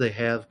they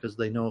have, because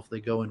they know if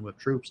they go in with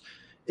troops,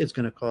 it's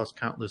going to cost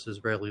countless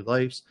Israeli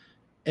lives.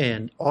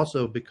 And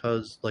also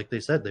because, like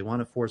they said, they want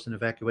to force an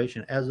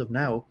evacuation. As of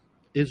now,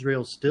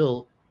 Israel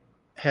still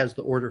has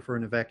the order for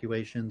an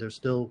evacuation. They're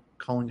still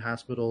calling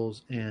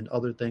hospitals and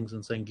other things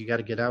and saying, you got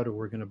to get out or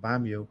we're going to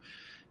bomb you.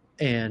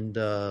 And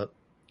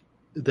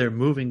they're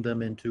moving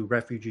them into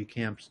refugee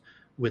camps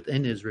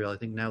within Israel. I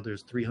think now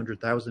there's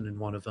 300,000 in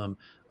one of them,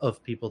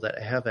 of people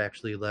that have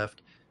actually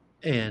left.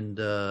 And,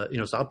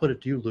 so I'll put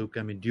it to you, Luke.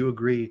 I mean, do you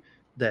agree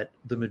that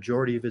the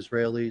majority of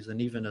Israelis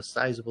and even a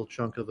sizable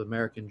chunk of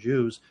American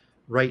Jews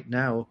right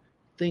now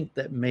think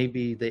that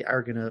maybe they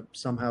are going to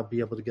somehow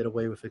be able to get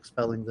away with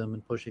expelling them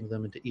and pushing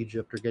them into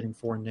Egypt, or getting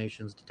foreign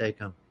nations to take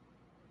them?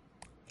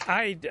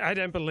 I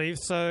don't believe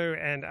so,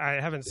 and I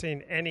haven't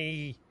seen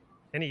any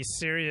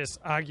serious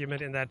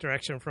argument in that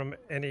direction from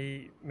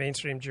any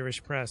mainstream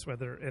Jewish press,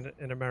 whether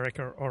in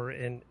America or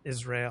in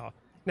Israel.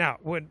 Now,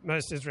 would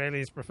most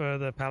Israelis prefer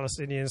the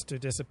Palestinians to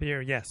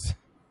disappear? Yes.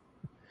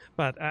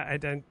 But I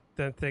don't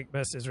think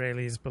most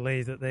Israelis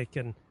believe that they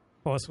can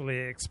forcefully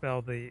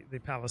expel the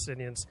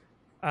Palestinians.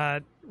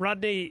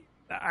 Rodney,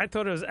 I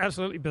thought it was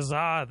absolutely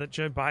bizarre that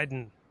Joe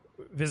Biden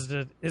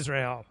visited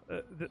Israel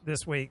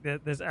this week.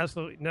 There's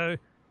absolutely no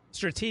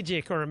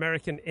strategic or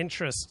American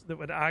interest that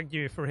would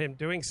argue for him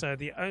doing so.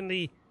 The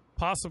only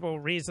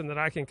possible reason that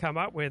I can come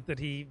up with that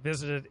he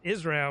visited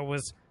Israel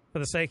was for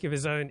the sake of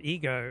his own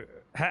ego.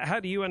 How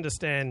do you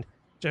understand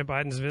Joe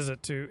Biden's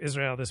visit to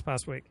Israel this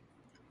past week?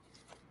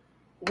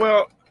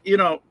 Well,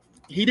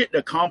 he didn't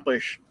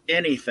accomplish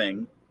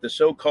anything. The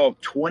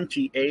so-called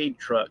 20 aid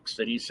trucks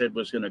that he said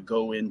was going to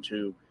go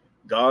into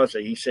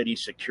Gaza, he said he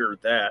secured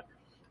that.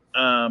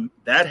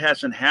 That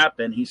hasn't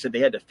happened. He said they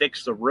had to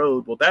fix the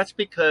road. Well, that's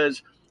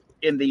because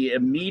in the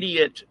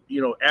immediate,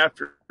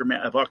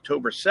 aftermath of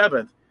October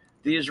 7th,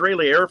 the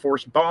Israeli Air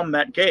Force bombed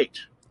that gate.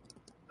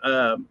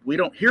 We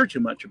don't hear too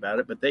much about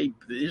it, but the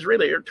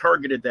Israeli Air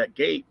targeted that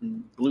gate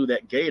and blew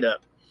that gate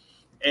up.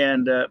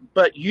 And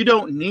but you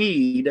don't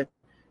need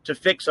to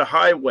fix a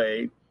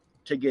highway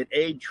to get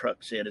aid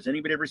trucks in. Has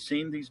anybody ever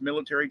seen these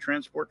military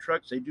transport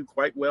trucks? They do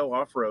quite well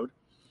off-road.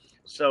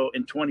 So,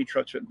 and 20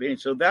 trucks wouldn't be in.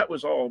 So that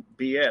was all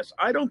BS.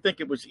 I don't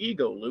think it was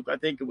ego, Luke. I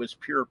think it was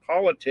pure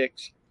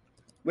politics,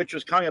 which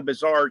was kind of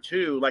bizarre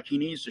too. Like, he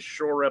needs to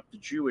shore up the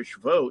Jewish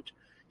vote.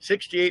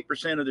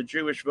 68% of the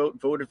Jewish vote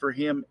voted for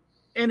him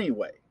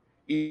anyway,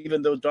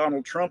 even though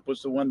Donald Trump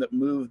was the one that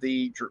moved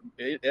the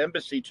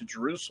embassy to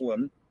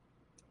Jerusalem.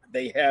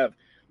 They have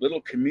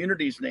little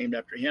communities named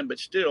after him, but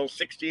still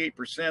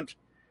 68%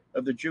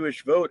 of the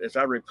Jewish vote, as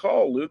I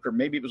recall, Luke, or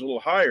maybe it was a little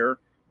higher,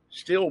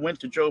 still went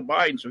to Joe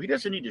Biden. So he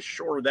doesn't need to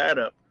shore that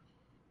up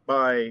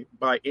by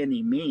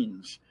any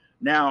means.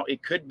 Now,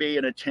 it could be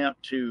an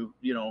attempt to,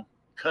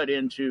 cut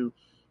into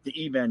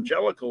the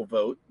evangelical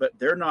vote, but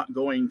they're not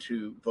going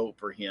to vote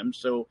for him.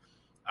 So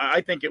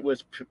I think it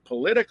was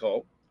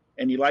political,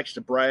 and he likes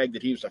to brag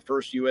that he was the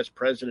first U.S.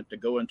 president to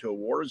go into a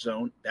war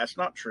zone. That's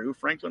not true.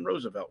 Franklin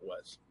Roosevelt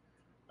was.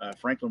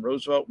 Franklin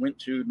Roosevelt went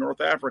to North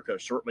Africa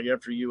shortly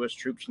after U.S.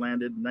 troops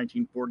landed in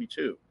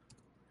 1942.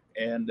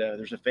 And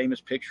there's a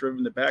famous picture of him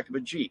in the back of a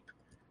Jeep.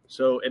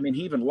 So,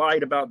 he even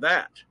lied about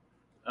that.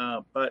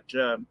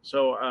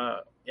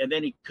 And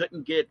then he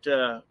couldn't get,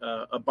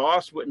 a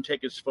boss wouldn't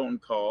take his phone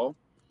call.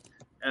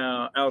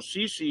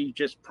 Al-Sisi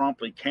just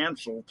promptly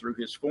canceled through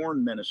his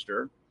foreign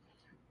minister.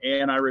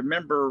 And I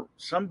remember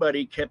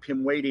somebody kept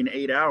him waiting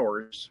 8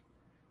 hours.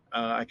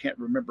 I can't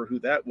remember who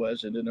that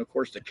was. And then, of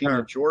course, the King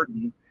of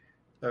Jordan.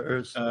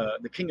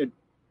 The King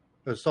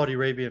of Saudi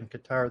Arabia and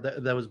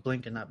Qatar. That was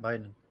Blinken, not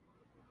Biden.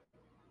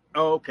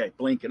 Oh, okay,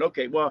 Blinken.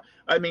 Okay, well,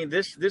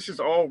 this is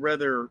all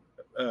rather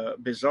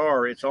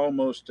bizarre. It's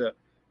almost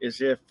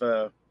as if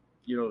Joe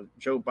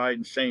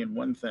Biden's saying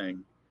one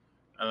thing,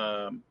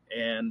 well,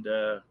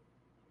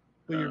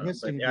 you're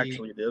missing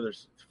the other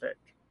effect.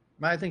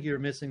 I think you're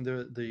missing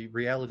the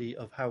reality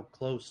of how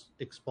close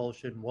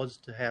expulsion was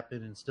to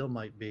happen and still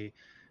might be,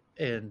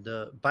 and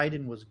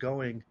Biden was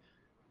going.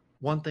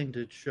 One thing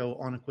to show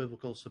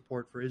unequivocal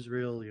support for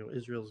Israel,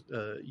 Israel's,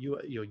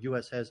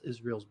 U.S. has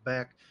Israel's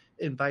back,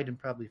 and Biden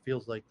probably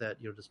feels like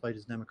that, despite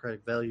his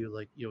democratic value,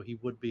 like, he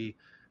would be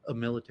a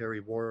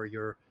military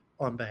warrior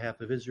on behalf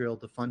of Israel.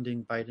 The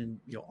funding, Biden,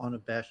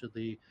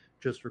 unabashedly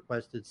just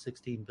requested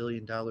 $16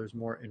 billion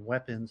more in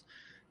weapons.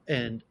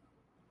 And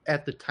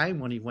at the time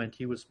when he went,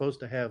 he was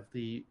supposed to have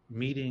the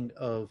meeting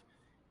of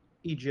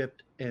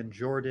Egypt and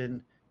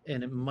Jordan,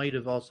 and it might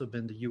have also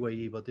been the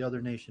UAE, but the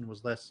other nation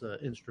was less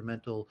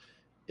instrumental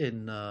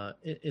in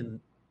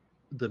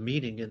the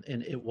meeting,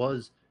 and it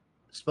was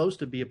supposed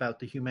to be about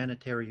the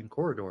humanitarian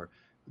corridor.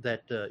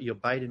 That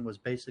Biden was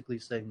basically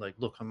saying, like,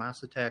 look,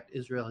 Hamas attacked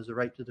Israel, has a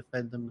right to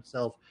defend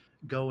themselves.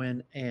 Go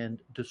in and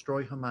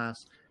destroy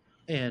Hamas,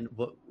 and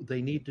what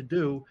they need to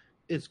do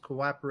is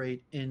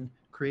cooperate in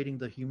creating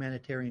the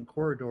humanitarian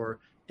corridor.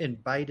 And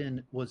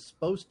Biden was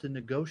supposed to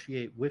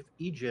negotiate with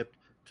Egypt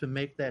to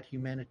make that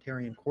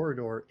humanitarian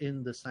corridor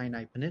in the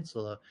Sinai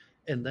Peninsula.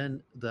 And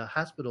then the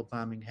hospital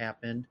bombing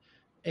happened,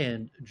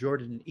 and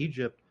Jordan and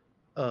Egypt,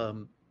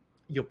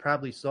 you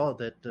probably saw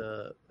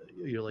that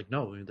you're like,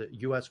 no, the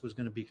U.S. was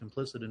going to be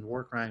complicit in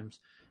war crimes.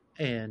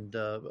 And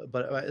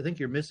but I think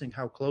you're missing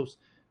how close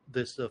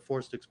this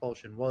forced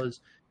expulsion was.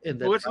 And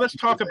that let's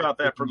talk about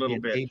that for a little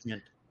bit.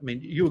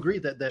 You agree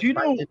that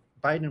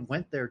Biden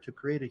went there to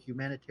create a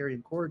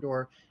humanitarian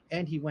corridor,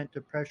 and he went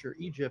to pressure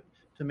Egypt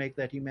to make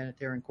that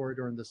humanitarian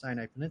corridor in the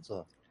Sinai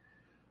Peninsula.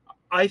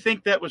 I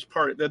think that was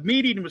part of the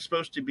meeting. Was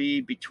supposed to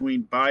be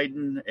between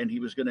Biden, and he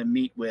was going to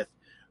meet with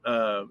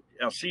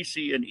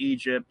Al-Sisi in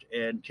Egypt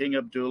and King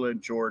Abdullah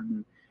in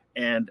Jordan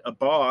and a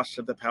boss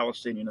of the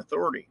Palestinian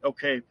Authority.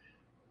 Okay,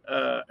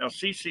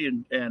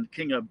 Al-Sisi and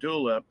King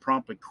Abdullah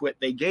promptly quit.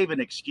 They gave an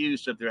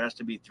excuse that there has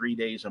to be 3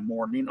 days of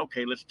mourning.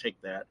 Okay, let's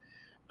take that.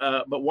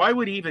 But why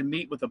would he even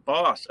meet with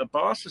Abbas?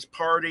 Abbas's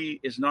party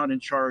is not in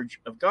charge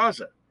of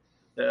Gaza.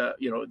 I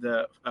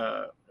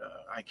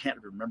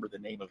can't remember the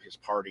name of his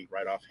party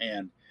right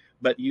offhand,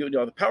 but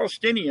the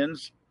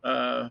Palestinians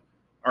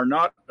are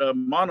not a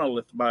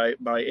monolith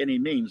by any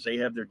means. They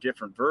have their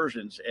different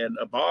versions, and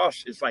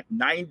Abbas is like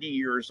 90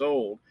 years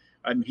old.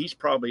 I mean, he's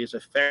probably as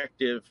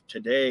effective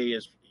today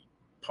as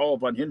Paul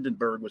von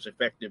Hindenburg was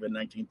effective in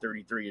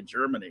 1933 in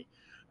Germany.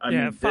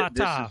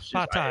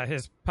 Fatah.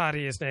 His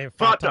party is named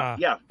Fatah.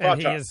 Fatah.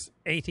 And he is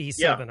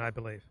 87, I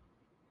believe.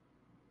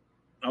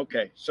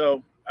 Okay,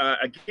 so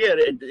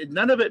again,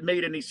 none of it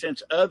made any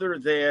sense other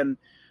than,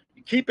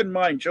 keep in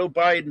mind, Joe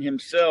Biden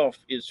himself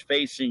is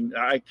facing,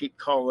 I keep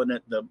calling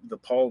it the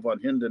Paul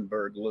von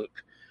Hindenburg look.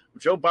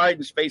 Joe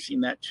Biden's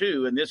facing that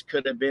too, and this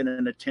could have been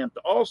an attempt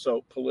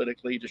also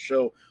politically to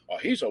show,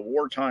 he's a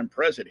wartime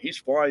president. He's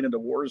flying into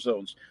war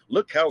zones.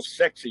 Look how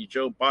sexy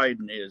Joe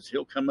Biden is.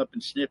 He'll come up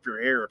and sniff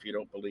your hair if you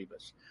don't believe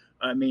us.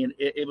 I mean,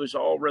 it was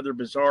all rather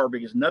bizarre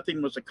because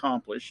nothing was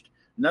accomplished.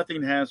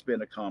 Nothing has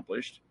been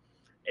accomplished.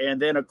 And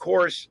then, of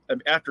course,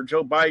 after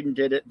Joe Biden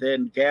did it,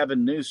 then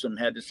Gavin Newsom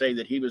had to say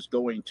that he was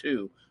going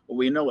too. Well,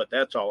 we know what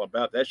that's all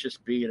about. That's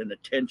just being an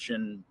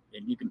attention,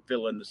 and you can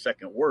fill in the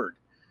second word.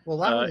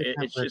 Well,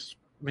 it's just.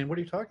 I mean, what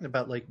are you talking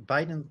about? Like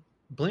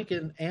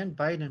Blinken and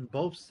Biden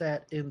both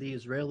sat in the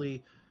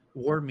Israeli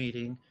war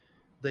meeting.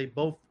 They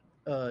both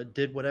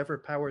did whatever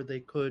power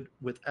they could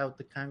without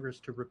the Congress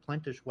to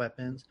replenish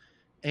weapons,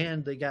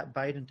 and they got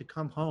Biden to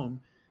come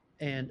home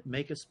and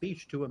make a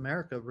speech to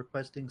America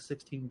requesting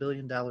 $16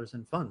 billion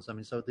in funds. I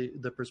mean, so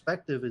the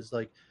perspective is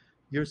like,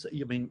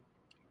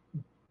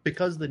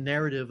 because the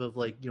narrative of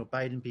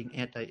Biden being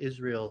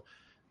anti-Israel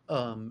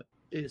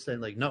is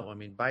saying no, I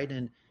mean,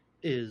 Biden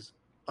is.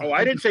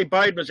 I didn't say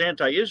Biden was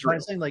anti-Israel. I'm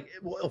saying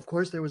of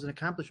course there was an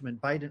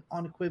accomplishment. Biden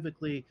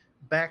unequivocally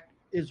backed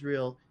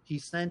Israel. He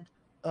sent,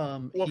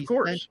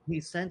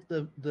 he sent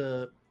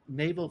the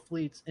naval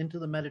fleets into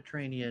the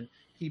Mediterranean.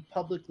 He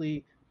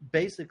publicly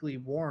basically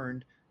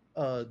warned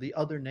the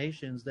other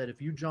nations that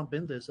if you jump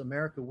in this,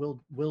 America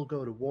will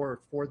go to war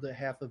for the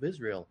half of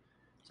Israel.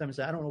 So I'm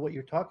saying, I don't know what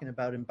you're talking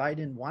about. And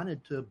Biden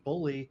wanted to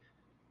bully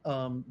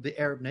the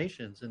Arab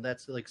nations, and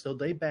that's so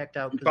they backed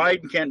out.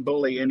 Biden can't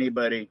bully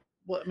anybody.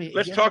 Well, I mean,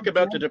 let's talk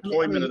about the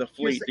deployment of the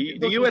fleet. The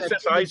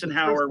USS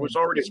Eisenhower was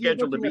already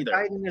scheduled to be there.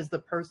 Biden as the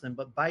person,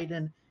 but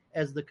Biden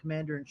as the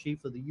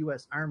commander-in-chief of the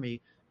U.S. Army,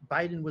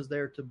 Biden was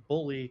there to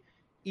bully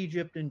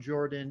Egypt and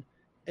Jordan.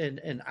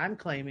 And I'm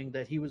claiming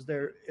that he was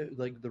there,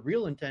 the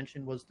real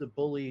intention was to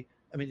bully,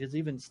 I mean, it's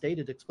even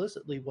stated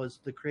explicitly,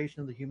 was the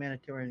creation of the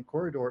humanitarian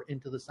corridor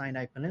into the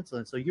Sinai Peninsula.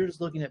 And so you're just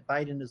looking at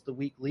Biden as the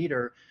weak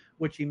leader,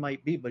 which he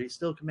might be, but he's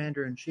still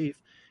commander-in-chief.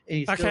 And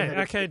he's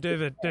okay,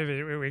 David,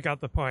 we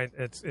got the point.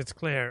 It's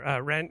clear.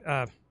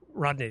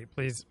 Rodney,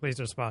 please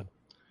respond.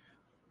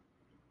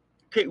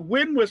 Okay,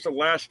 when was the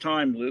last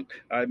time, Luke?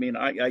 I mean,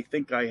 I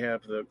think I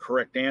have the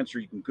correct answer.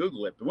 You can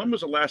Google it. But when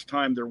was the last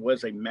time there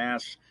was a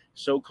mass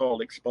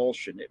so-called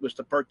expulsion? It was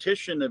the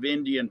partition of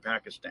India and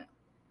Pakistan.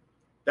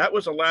 That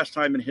was the last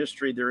time in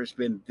history there has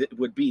been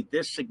would be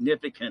this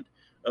significant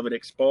of an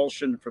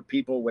expulsion for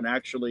people when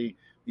actually,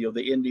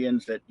 the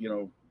Indians that,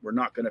 were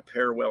not going to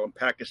pair well in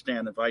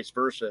Pakistan and vice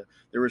versa.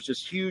 There was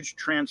this huge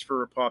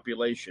transfer of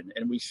population.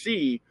 And we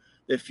see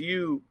the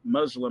few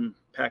Muslim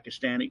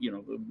Pakistani,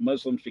 the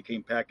Muslims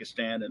became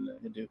Pakistan and the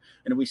Hindu,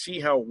 and we see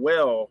how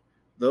well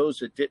those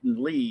that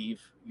didn't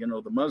leave,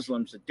 the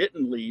Muslims that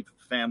didn't leave,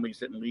 families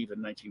didn't leave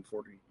in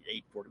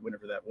 1948,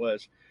 whenever that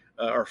was,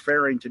 are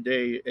faring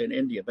today in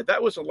India. But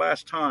that was the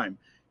last time,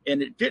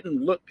 and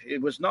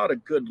it was not a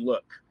good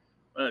look.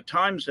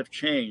 Times have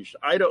changed.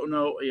 I don't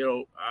know,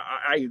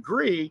 I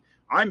agree.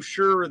 I'm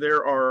sure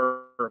there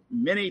are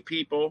many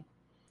people,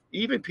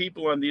 even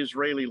people on the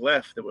Israeli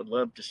left, that would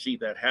love to see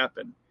that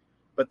happen.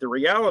 But the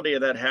reality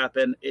of that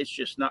happen, it's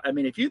just not. I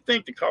mean, if you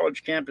think the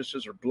college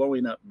campuses are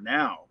blowing up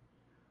now,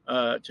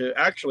 to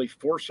actually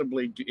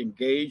forcibly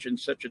engage in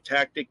such a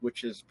tactic,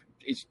 which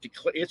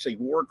it's a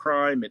war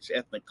crime, it's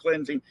ethnic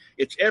cleansing,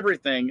 it's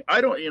everything. I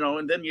don't,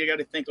 and then you got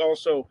to think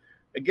also,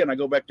 again, I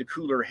go back to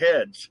cooler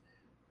heads.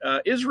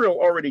 Israel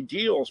already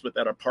deals with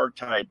that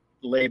apartheid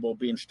label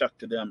being stuck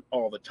to them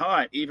all the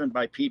time, even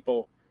by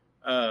people.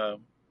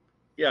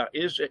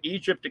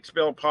 Egypt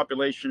expelled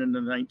population in the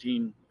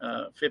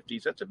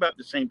 1950s. That's about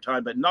the same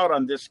time, but not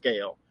on this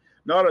scale.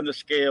 Not on the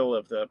scale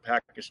of the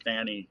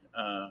Pakistani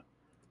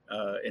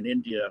and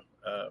India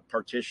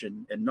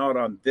partition, and not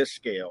on this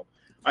scale.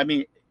 I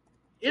mean,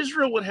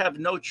 Israel would have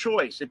no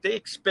choice. If they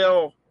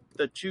expel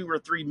the 2 or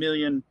 3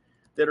 million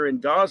that are in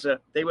Gaza,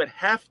 they would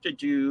have to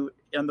do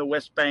on the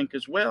West Bank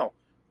as well.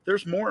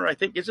 There's more, I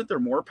think, isn't there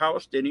more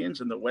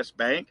Palestinians in the West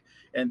Bank?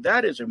 And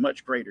that is a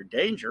much greater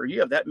danger. You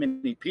have that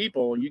many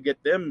people and you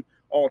get them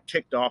all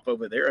ticked off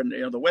over there. And,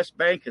 the West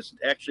Bank has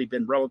actually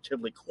been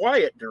relatively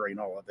quiet during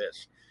all of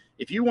this.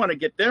 If you want to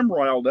get them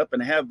riled up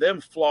and have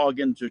them flog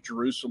into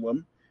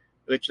Jerusalem,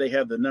 which they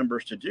have the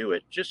numbers to do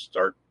it, just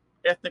start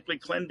ethnically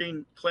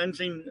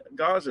cleansing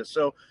Gaza.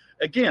 So,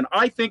 again,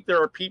 I think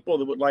there are people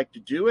that would like to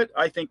do it.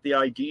 I think the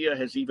idea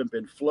has even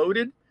been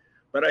floated.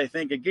 But I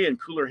think, again,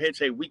 cooler heads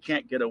say we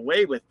can't get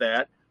away with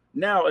that.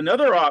 Now,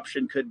 another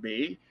option could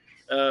be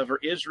for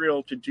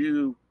Israel to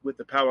do with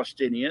the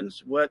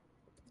Palestinians what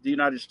the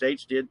United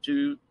States did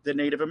to the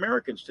Native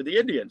Americans, to the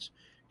Indians,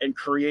 and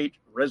create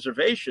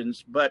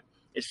reservations. But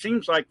it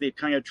seems like they've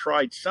kind of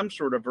tried some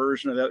sort of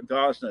version of that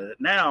Gaza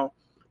now,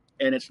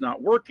 and it's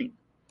not working.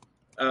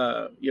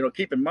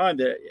 Keep in mind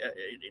that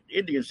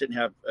Indians didn't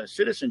have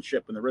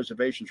citizenship when the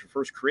reservations were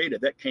first created.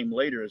 That came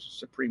later as a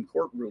Supreme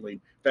Court ruling.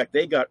 In fact,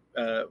 they got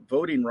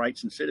voting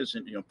rights and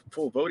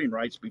full voting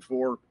rights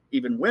before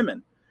even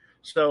women.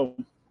 So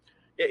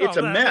it's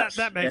a mess.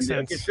 That makes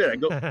sense.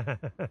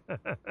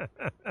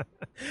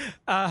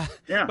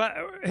 Yeah. But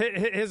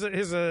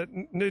here's a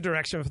new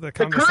direction for the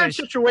conversation. The current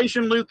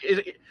situation, Luke, is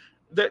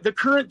the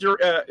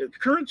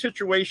current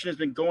situation has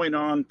been going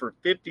on for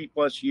 50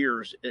 plus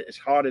years. As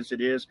hot as it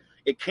is,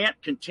 it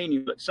can't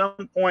continue. At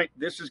some point,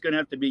 this is going to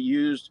have to be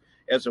used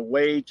as a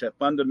way to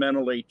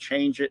fundamentally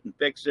change it and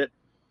fix it,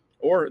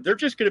 or they're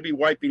just going to be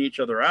wiping each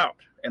other out.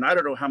 And I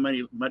don't know how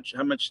much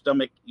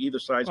stomach either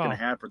side's going to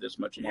have for this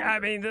much longer. Yeah, I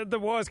mean, the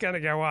war is going to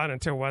go on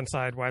until one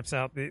side wipes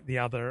out the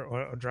other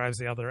or drives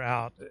the other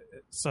out.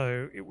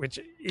 So, which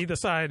either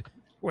side,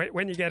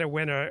 when you get a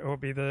winner, it will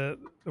be the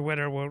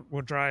winner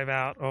will drive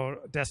out or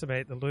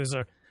decimate the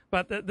loser.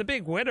 But the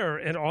big winner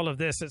in all of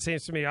this, it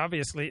seems to me,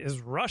 obviously, is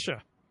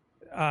Russia.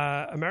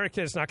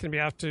 America is not going to be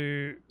able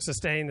to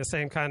sustain the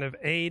same kind of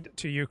aid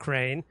to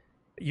Ukraine.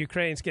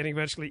 Ukraine's getting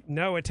virtually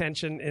no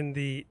attention in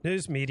the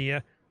news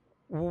media.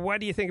 What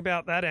do you think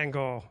about that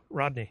angle,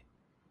 Rodney?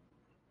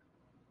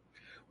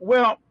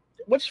 Well,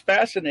 what's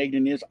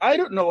fascinating is I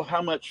don't know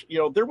how much,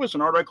 there was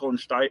an article in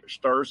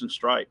Stars and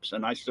Stripes,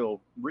 and I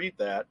still read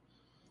that.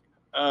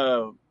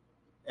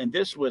 And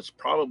this was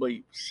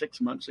probably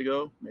 6 months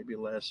ago, maybe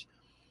less,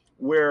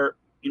 where,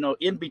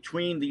 in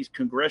between these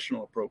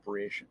congressional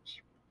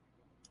appropriations,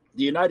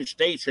 the United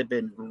States had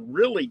been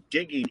really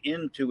digging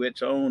into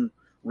its own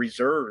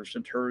reserves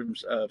in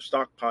terms of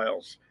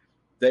stockpiles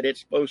that it's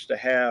supposed to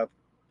have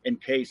in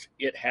case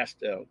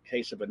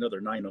of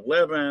another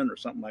 9/11 or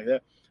something like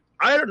that.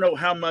 I don't know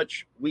how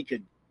much we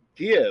could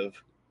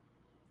give,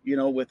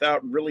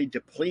 without really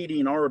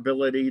depleting our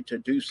ability to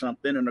do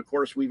something. And of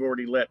course, we've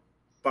already let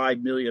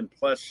 5 million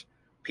plus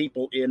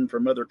people in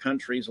from other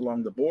countries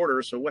along the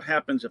border. So what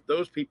happens if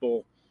those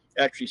people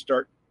actually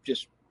start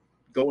just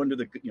go into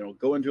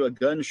a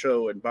gun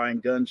show and buying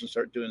guns and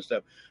start doing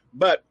stuff?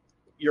 But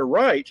you're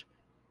right.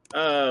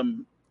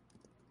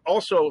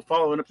 Also,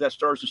 following up that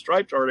Stars and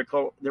Stripes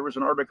article, there was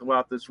an article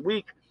out this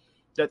week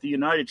that the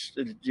United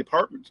States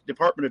Department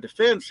of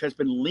Defense has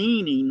been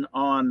leaning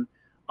on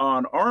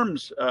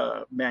arms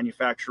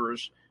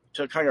manufacturers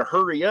to kind of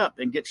hurry up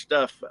and get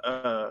stuff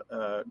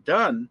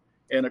done.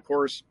 And of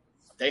course,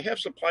 they have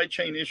supply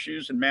chain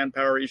issues and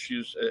manpower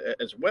issues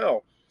as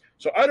well.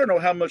 So I don't know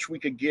how much we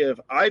could give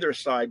either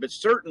side, but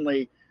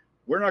certainly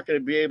we're not going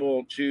to be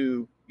able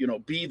to,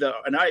 be the.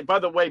 And by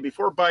the way,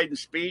 before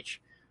Biden's speech,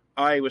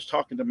 I was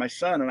talking to my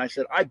son and I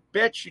said, I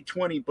bet you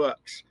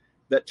 $20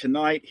 that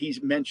tonight he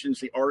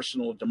mentions the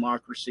arsenal of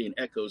democracy and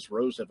echoes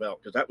Roosevelt,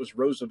 because that was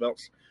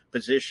Roosevelt's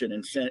position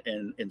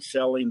in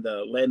selling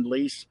the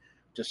Lend-Lease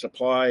to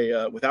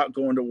supply without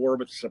going to war,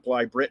 but to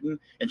supply Britain.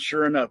 And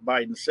sure enough,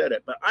 Biden said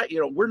it. But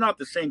we're not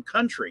the same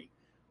country,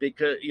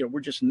 because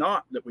we're just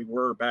not that we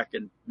were back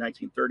in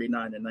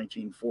 1939 and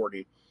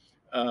 1940.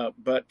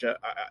 But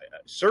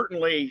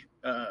certainly,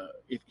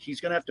 if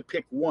he's going to have to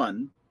pick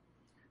one,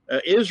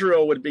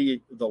 Israel would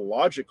be the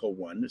logical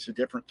one. It's a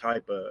different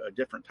type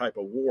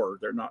of war.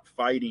 They're not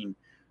fighting,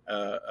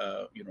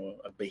 a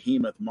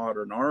behemoth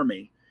modern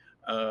army.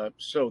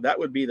 So that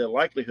would be the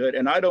likelihood.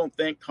 And I don't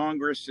think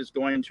Congress is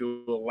going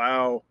to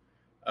allow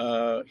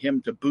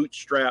him to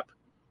bootstrap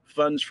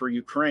funds for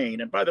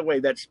Ukraine. And by the way,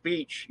 that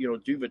speech,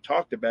 Duva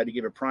talked about, he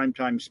gave a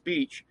primetime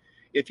speech.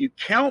 If you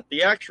count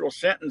the actual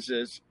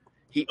sentences,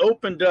 he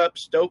opened up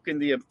stoking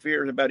the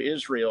fears about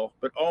Israel,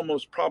 but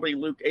almost probably,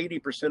 Luke,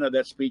 80% of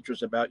that speech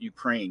was about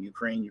Ukraine.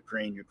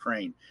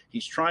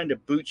 He's trying to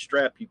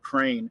bootstrap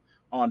Ukraine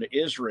onto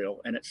Israel.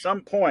 And at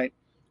some point,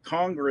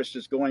 Congress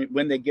is going,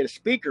 when they get a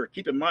speaker,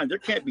 keep in mind, there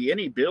can't be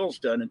any bills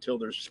done until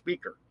there's a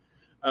speaker.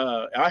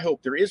 I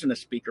hope there isn't a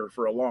speaker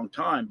for a long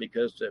time,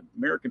 because the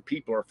American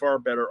people are far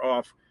better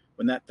off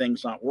when that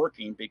thing's not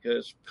working,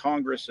 because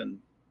Congress and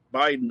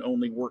Biden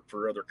only work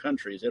for other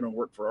countries. They don't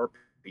work for our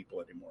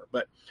people anymore.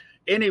 But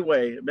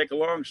anyway, make a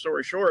long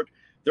story short,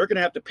 they're going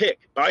to have to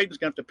pick. Biden's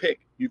going to have to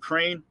pick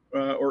Ukraine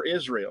or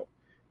Israel.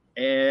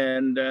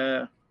 And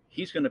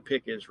he's going to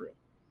pick Israel.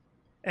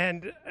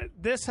 And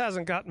this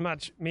hasn't got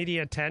much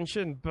media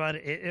attention, but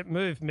it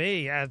moved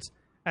me.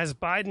 As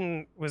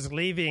Biden was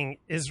leaving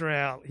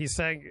Israel, he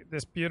sang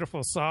this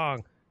beautiful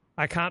song,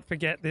 "I can't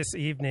forget this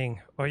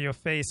evening or your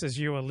face as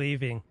you were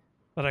leaving,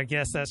 but I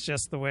guess that's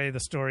just the way the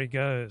story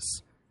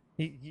goes."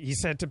 He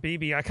said to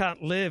Bibi, "I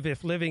can't live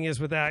if living is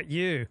without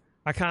you.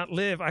 I can't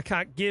live. I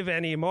can't give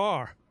any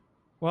more."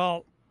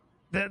 Well,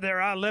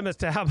 there are limits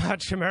to how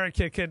much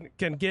America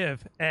can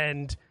give.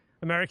 And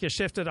America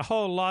shifted a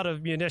whole lot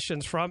of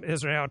munitions from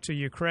Israel to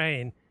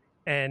Ukraine.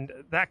 and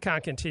that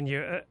can't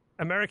continue.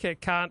 America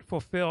can't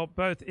fulfill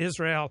both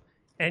Israel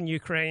and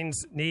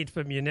Ukraine's need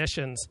for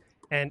munitions.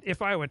 And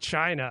if I were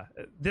China,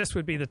 this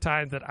would be the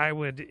time that I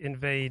would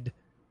invade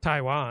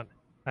Taiwan.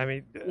 I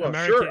mean, well,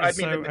 America sure. is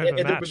so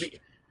overmatched.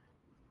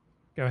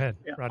 Go ahead,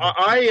 Rodney.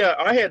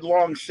 I had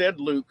long said,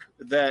 Luke,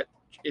 that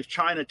if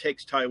China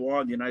takes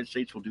Taiwan, the United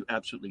States will do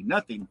absolutely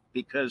nothing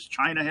because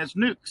China has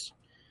nukes.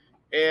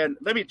 And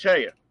let me tell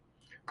you,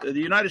 the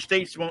United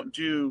States won't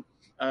do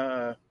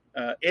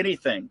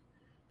anything.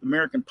 The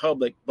American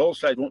public, both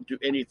sides won't do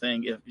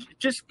anything.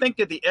 Just think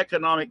of the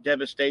economic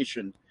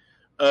devastation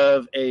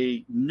of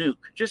a nuke.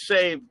 Just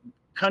say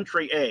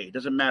country A,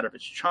 doesn't matter if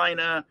it's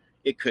China,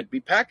 it could be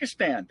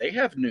Pakistan. They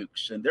have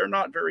nukes and they're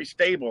not very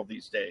stable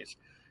these days.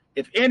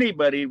 If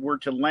anybody were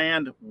to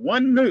land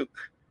one nuke,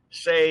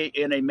 say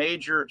in a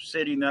major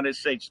city in the United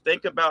States,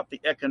 think about the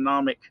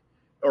economic,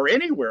 or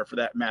anywhere for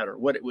that matter,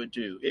 what it would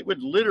do. It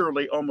would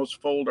literally almost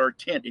fold our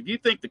tent. If you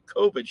think the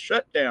COVID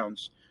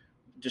shutdowns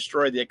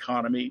destroy the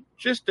economy,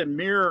 just a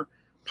mere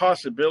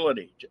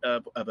possibility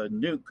of a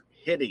nuke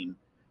hitting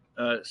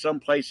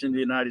someplace in the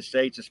United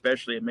States,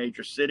 especially a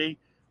major city,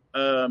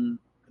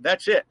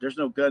 that's it. There's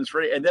no guns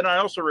for it. And then I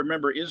also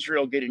remember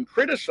Israel getting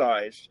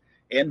criticized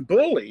and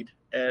bullied,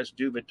 as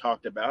David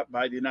talked about,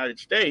 by the United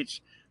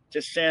States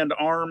to send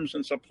arms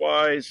and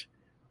supplies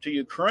to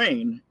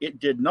Ukraine. It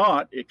did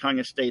not. It kind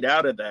of stayed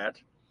out of that.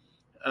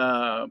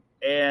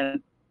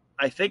 And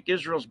I think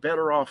Israel's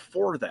better off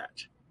for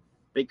that,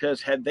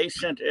 because had they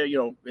sent,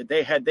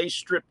 had they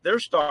stripped their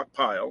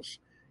stockpiles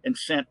and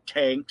sent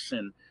tanks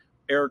and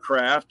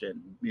aircraft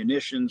and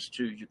munitions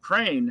to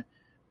Ukraine,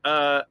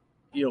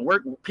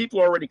 people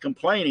are already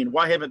complaining.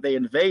 Why haven't they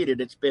invaded?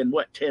 It's been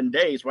 10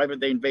 days. Why haven't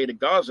they invaded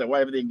Gaza? Why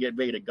haven't they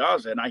invaded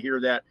Gaza? And I hear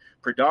that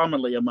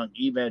predominantly among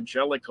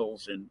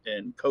evangelicals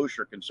and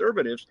kosher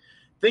conservatives.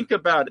 Think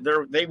about it.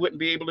 They wouldn't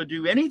be able to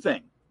do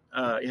anything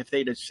if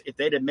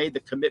they'd have made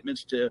the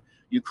commitments to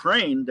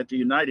Ukraine that the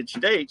United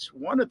States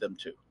wanted them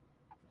to.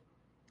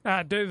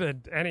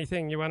 David,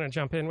 anything you want to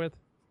jump in with?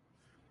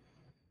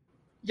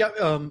 Yeah,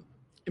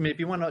 if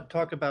you want to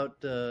talk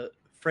about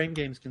frame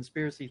games,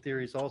 conspiracy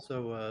theories,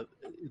 also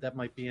that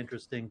might be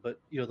interesting. But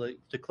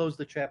to close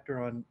the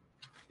chapter on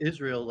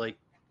Israel,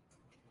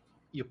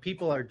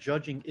 people are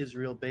judging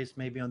Israel based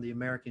maybe on the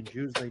American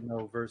Jews they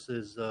know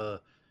versus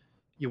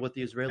what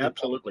the Israeli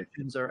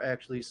politicians are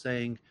actually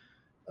saying.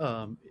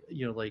 People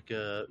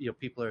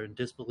are in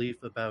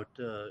disbelief about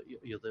the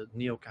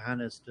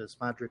neo-Kahanist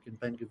Smadrik and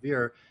Ben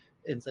Gvir,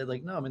 and say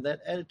no,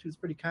 that attitude's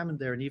pretty common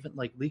there. And even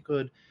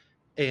Likud,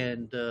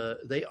 and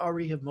they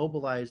already have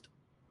mobilized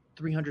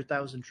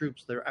 300,000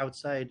 troops. They're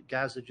outside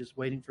Gaza just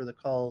waiting for the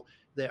call.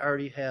 They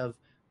already have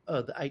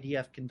the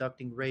IDF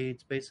conducting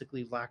raids,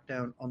 basically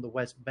lockdown on the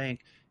West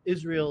Bank.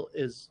 Israel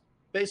is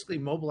basically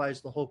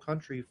mobilized the whole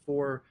country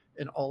for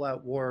an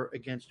all-out war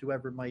against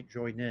whoever might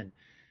join in.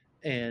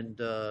 And,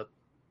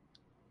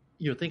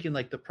 thinking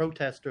the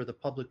protest or the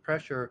public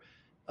pressure,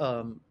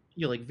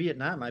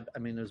 Vietnam, it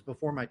was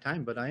before my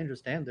time, but I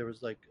understand there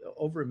was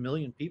over 1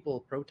 million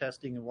people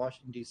protesting in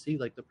Washington, D.C.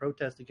 The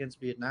protests against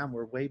Vietnam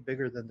were way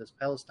bigger than this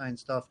Palestine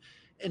stuff,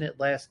 and it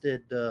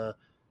lasted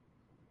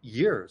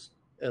years,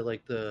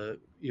 the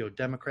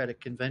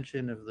Democratic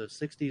Convention of the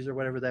 60s or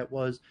whatever that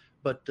was.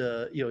 But,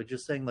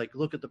 just saying,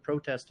 look at the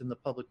protest and the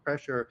public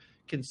pressure,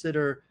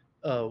 consider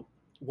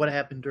what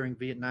happened during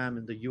Vietnam,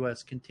 and the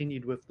U.S.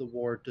 continued with the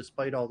war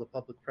despite all the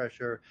public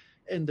pressure.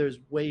 And there's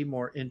way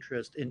more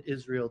interest in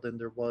Israel than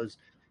there was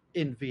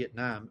in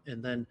Vietnam.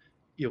 And then,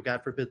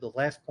 God forbid, the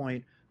last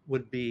point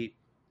would be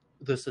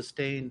the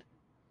sustained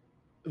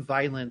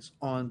violence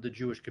on the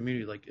Jewish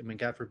community.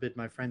 God forbid,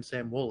 my friend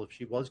Sam Wool, if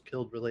she was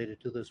killed related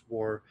to this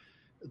war,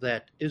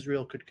 that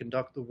Israel could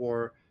conduct the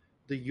war,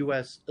 the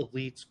U.S.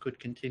 elites could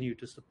continue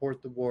to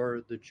support the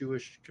war, the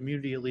Jewish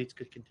community elites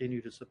could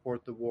continue to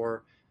support the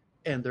war,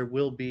 and there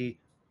will be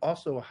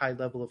also a high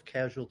level of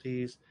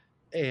casualties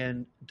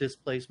and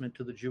displacement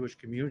to the Jewish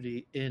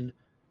community in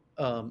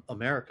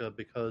America,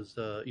 because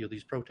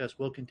these protests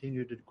will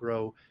continue to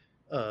grow.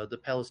 The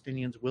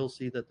Palestinians will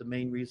see that the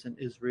main reason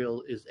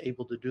Israel is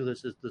able to do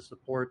this is the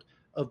support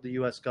of the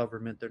U.S.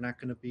 government. They're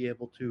not going to be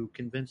able to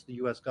convince the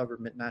U.S.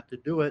 government not to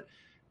do it,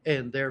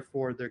 and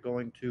therefore they're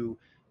going to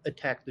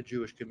attack the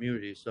Jewish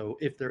community. So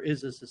if there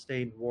is a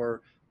sustained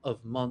war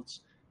of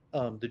months,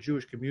 the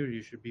Jewish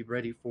community should be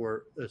ready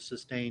for a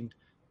sustained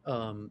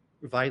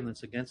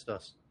violence against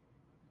us.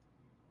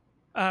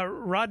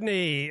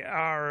 Rodney,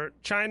 are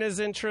China's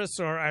interests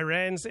or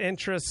Iran's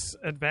interests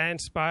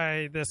advanced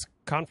by this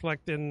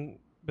conflict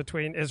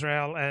between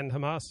Israel and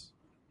Hamas?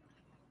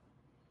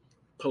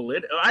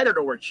 I don't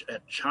know where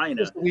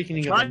China's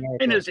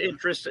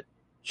interest.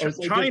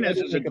 China's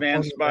is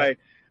advanced by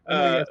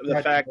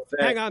the fact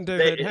that. Hang on,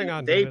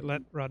 David.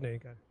 Let Rodney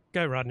go.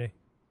 Go, Rodney.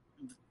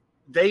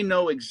 They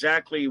know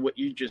exactly what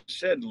you just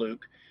said,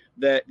 Luke,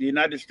 that the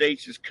United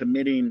States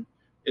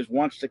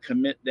wants to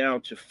commit now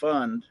to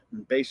fund,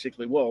 and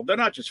basically, they're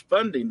not just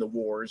funding the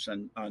wars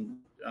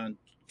on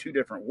two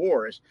different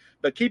wars.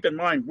 But keep in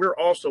mind, we're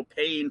also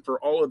paying for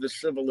all of the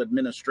civil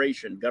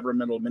administration,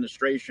 governmental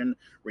administration,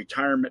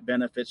 retirement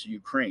benefits of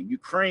Ukraine.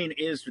 Ukraine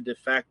is the de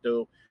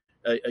facto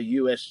a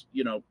U.S.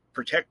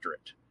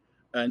 Protectorate,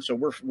 and so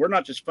we're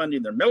not just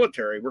funding their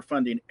military; we're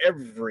funding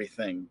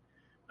everything.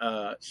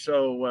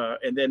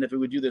 And then if we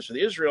would do this with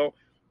Israel,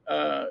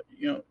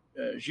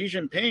 Xi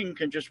Jinping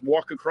can just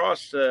walk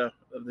across the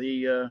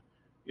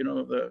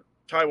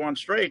Taiwan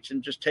Straits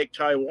and just take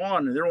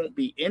Taiwan, and there won't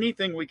be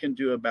anything we can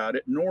do about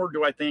it. Nor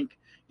do I think,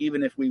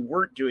 even if we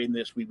weren't doing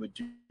this, we would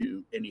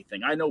do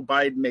anything. I know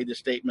Biden made the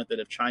statement that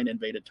if China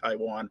invaded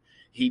Taiwan,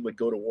 he would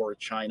go to war with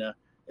China.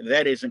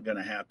 That isn't going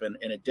to happen,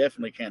 and it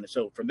definitely can.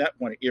 So from that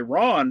point,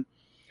 Iran.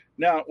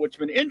 Now, what's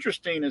been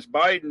interesting is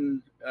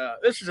Biden.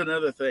 This is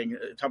another thing.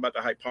 Talk about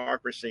the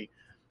hypocrisy.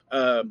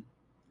 The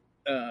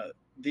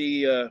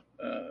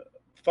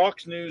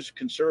Fox News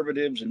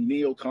conservatives and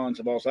neocons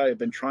of all sides have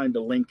been trying to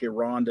link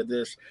Iran to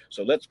this.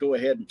 So let's go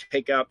ahead and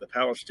take out the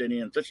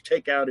Palestinians. Let's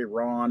take out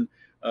Iran.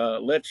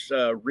 Let's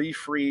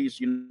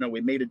refreeze.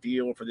 We made a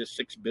deal for this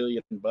 $6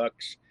 billion.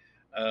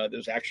 It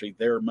was actually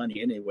their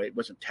money anyway. It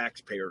wasn't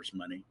taxpayers'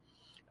 money.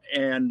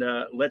 And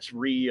let's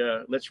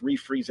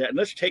refreeze that, and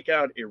let's take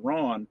out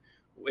Iran.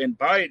 And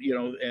Biden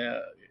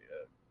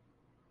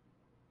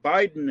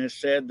has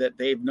said that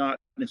they've not,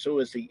 and so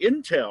has the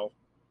intel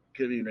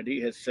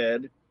community has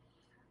said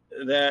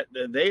that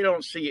they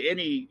don't see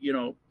any,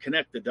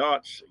 connect the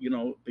dots,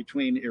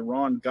 between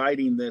Iran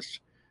guiding this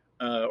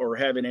or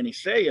having any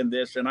say in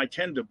this. And I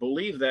tend to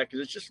believe that because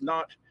it's just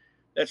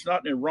that's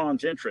not in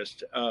Iran's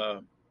interest.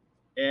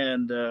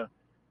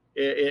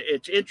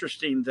 It's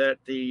interesting that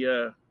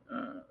the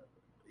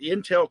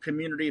intel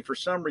community, for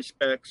some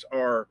respects,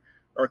 are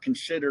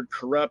considered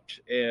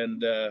corrupt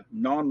and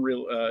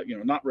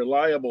not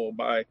reliable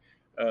by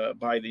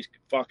these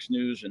Fox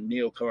News and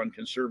neocon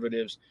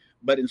conservatives.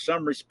 But in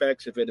some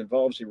respects, if it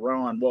involves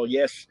Iran, well,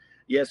 yes,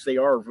 they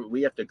are.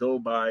 We have to go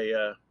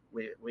by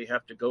we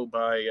have to go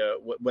by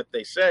what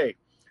they say.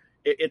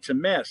 It's a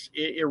mess.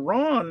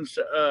 Iran's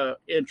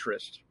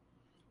interest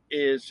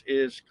is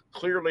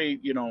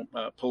clearly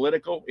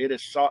political. It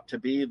is sought to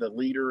be the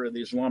leader of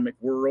the Islamic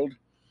world,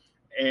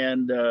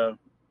 and it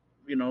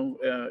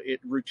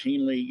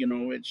routinely,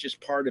 it's just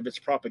part of its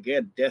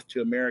propaganda, death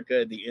to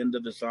America, the end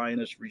of the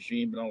Zionist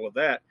regime, and all of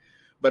that.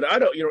 But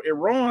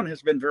Iran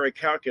has been very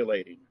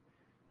calculating.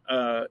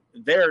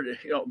 Their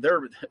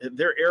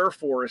Air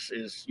Force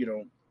is,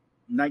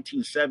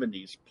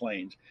 1970s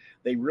planes.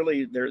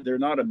 They're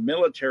not a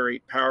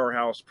military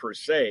powerhouse per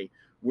se.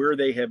 Where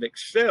they have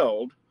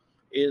excelled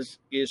is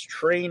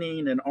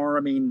training and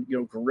arming,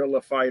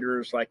 guerrilla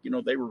fighters. Like,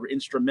 they were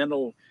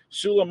instrumental.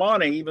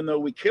 Soleimani, even though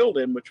we killed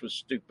him, which was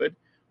stupid,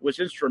 was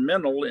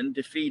instrumental in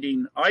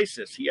defeating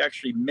ISIS. He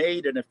actually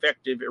made an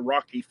effective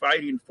Iraqi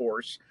fighting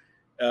force,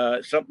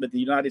 something that the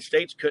United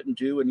States couldn't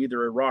do in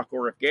either Iraq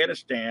or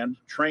Afghanistan.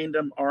 Trained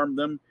them, armed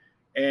them,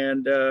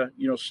 and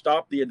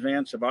stopped the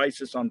advance of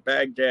ISIS on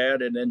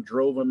Baghdad, and then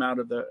drove them out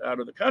of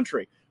the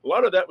country. A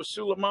lot of that was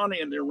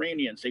Soleimani and the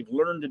Iranians. They've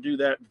learned to do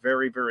that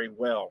very, very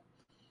well.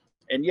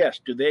 And yes,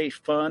 do they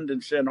fund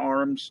and send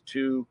arms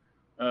to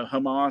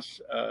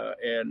Hamas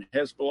and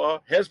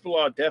Hezbollah?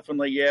 Hezbollah,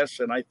 definitely yes,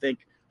 and I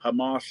think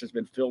Hamas has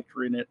been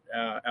filtering it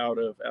out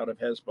of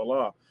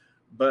Hezbollah.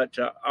 But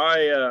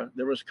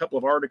there was a couple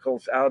of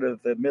articles out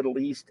of the Middle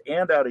East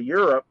and out of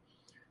Europe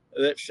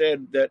that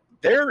said that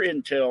their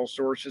intel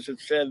sources had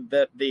said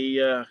that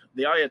the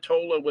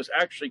Ayatollah was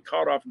actually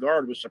caught off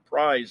guard, was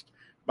surprised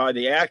by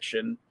the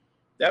action.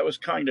 That was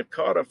kind of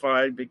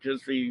codified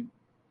because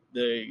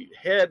the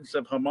heads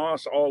of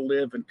Hamas all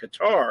live in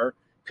Qatar.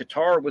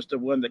 Qatar was the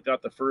one that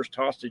got the first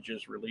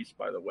hostages released,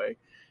 by the way,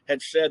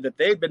 had said that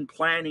they've been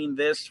planning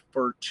this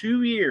for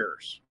 2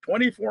 years,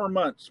 24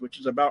 months, which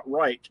is about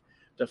right,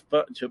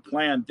 to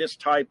plan this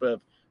type of,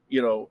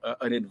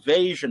 an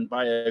invasion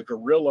by a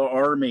guerrilla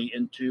army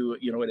into,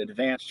 an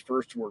advanced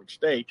first world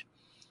state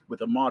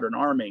with a modern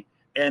army.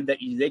 And that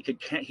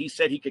he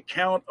said he could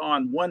count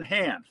on one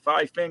hand,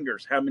 5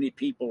 fingers, how many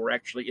people were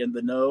actually in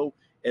the know,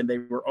 and they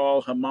were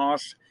all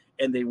Hamas,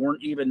 and they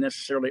weren't even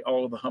necessarily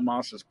all of the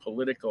Hamas's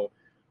political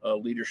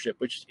leadership,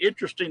 which is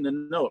interesting to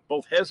note.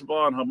 Both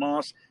Hezbollah and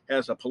Hamas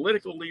has a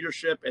political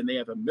leadership, and they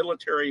have a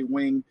military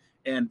wing,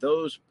 and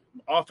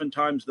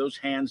oftentimes those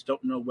hands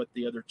don't know what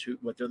the other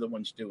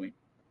one's doing.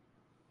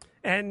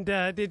 And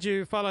did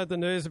you follow the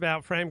news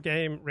about Frame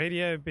Game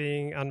Radio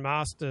being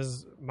unmasked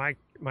as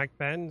Mike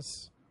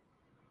Benz?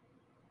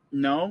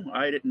 No,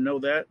 I didn't know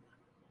that.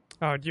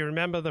 Oh, do you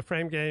remember the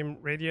Frame Game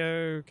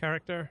Radio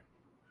character?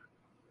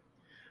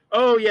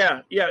 Oh,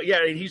 yeah.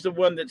 He's the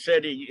one that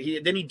said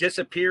he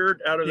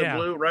disappeared out of the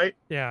blue, right?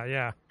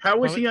 Yeah. How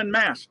was he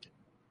unmasked?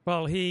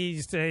 Well,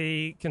 he's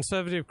a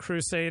conservative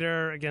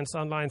crusader against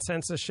online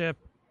censorship.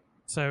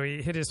 So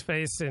he hit his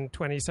face in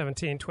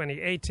 2017,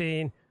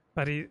 2018,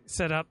 but he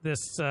set up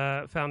this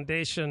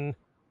foundation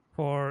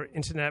for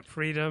internet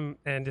freedom,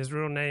 and his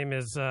real name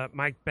is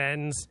Mike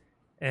Benz,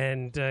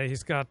 and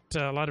he's got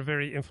a lot of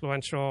very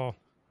influential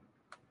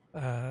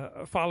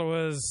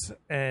followers,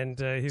 and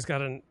he's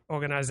got an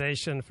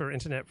organization for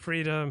internet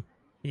freedom.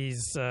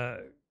 He's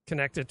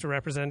connected to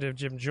Representative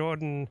Jim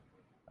Jordan,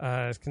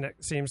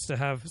 seems to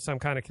have some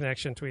kind of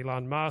connection to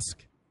Elon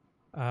Musk.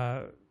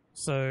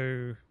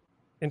 So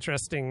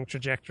interesting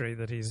trajectory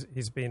that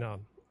he's been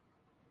on.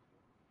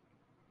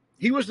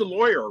 He was the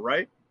lawyer,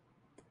 right?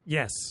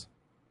 Yes.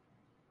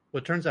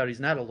 Well, it turns out he's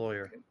not a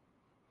lawyer.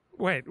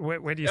 Wait,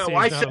 where do you see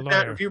I he's not said a lawyer?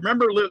 that. If you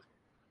remember, Luke.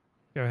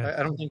 Go ahead.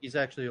 I don't think he's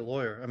actually a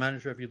lawyer. I'm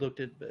not sure if you looked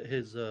at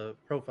his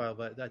profile,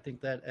 but I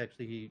think that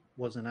actually he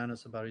wasn't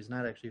honest about. He's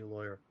not actually a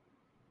lawyer.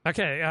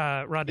 Okay,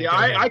 Rodney. Yeah,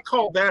 I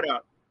called that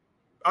out.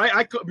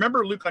 I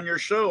remember, Luke, on your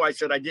show, I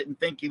said I didn't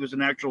think he was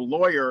an actual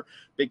lawyer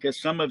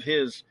because some of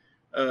his,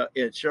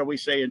 shall we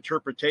say,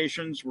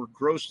 interpretations were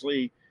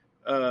grossly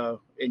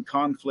in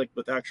conflict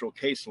with actual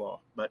case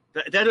law. But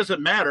that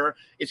doesn't matter.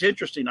 It's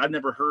interesting. I've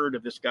never heard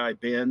of this guy,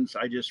 Benz.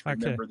 I just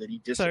remember that he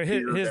disappeared.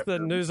 So here's the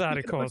news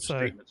article. So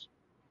statements.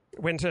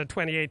 Winter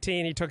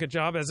 2018, he took a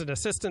job as an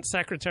assistant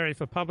secretary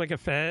for public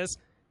affairs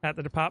at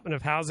the Department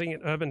of Housing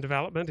and Urban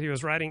Development. He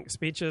was writing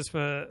speeches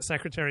for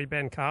Secretary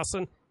Ben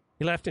Carson.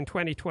 He left in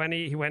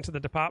 2020. He went to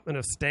the Department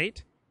of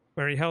State,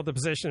 where he held the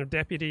position of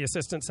Deputy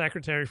Assistant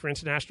Secretary for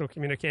International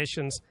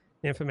Communications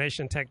and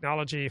Information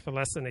Technology for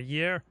less than a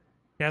year.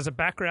 He has a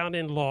background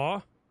in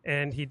law,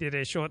 and he did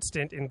a short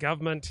stint in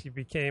government. He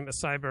became a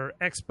cyber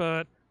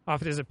expert,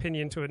 offered his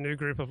opinion to a new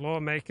group of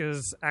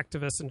lawmakers,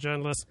 activists, and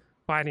journalists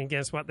fighting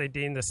against what they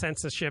deem the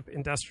censorship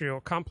industrial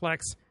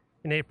complex.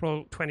 In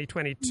April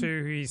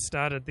 2022, he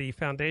started the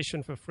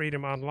Foundation for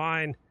Freedom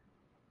Online,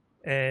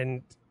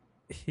 and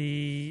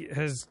he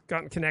has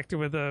gotten connected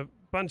with a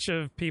bunch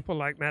of people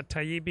like Matt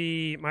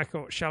Taibbi,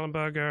 Michael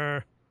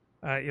Schellenberger,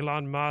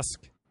 Elon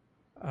Musk,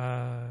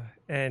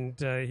 and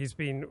he's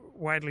been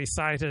widely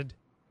cited.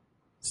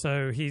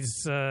 So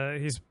he's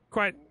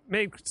quite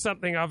made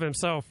something of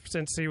himself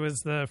since he was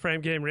the Frame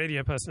Game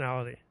radio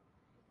personality.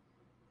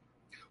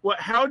 Well,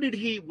 how did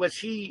was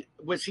he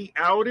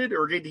outed,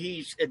 or did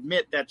he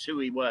admit that's who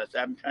he was?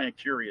 I'm kind of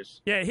curious.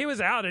 Yeah, he was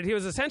outed. He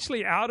was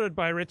essentially outed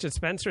by Richard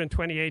Spencer in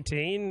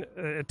 2018,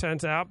 it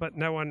turns out, but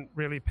no one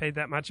really paid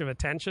that much of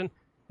attention.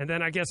 And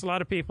then I guess a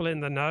lot of people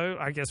in the know,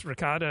 I guess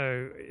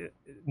Ricardo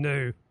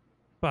knew,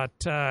 but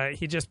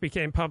he just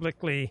became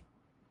publicly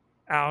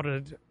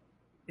outed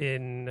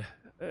in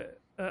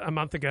a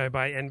month ago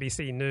by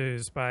NBC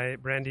News, by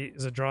Brandy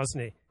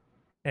Zadrozny.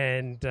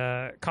 And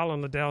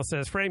Colin Liddell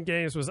says Frame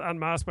Games was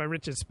unmasked by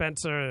Richard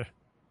Spencer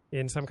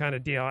in some kind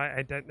of deal.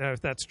 I don't know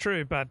if that's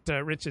true, but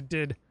Richard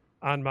did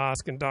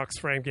unmask and dox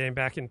Frame Game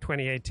back in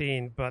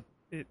 2018, but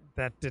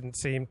that didn't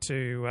seem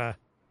to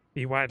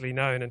be widely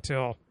known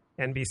until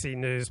NBC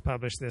News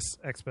published this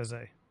expose.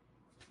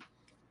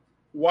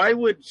 Why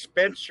would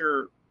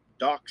Spencer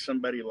dox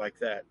somebody like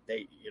that?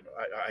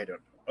 I don't know.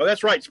 Oh,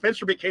 that's right.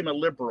 Spencer became a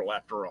liberal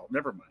after all.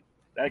 Never mind.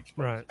 That's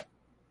right.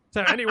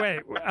 So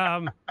anyway.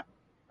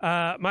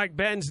 Mike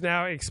Benz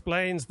now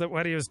explains that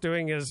what he was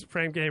doing as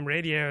Frame Game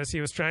Radio is he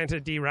was trying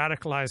to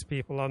de-radicalize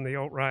people on the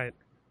alt-right.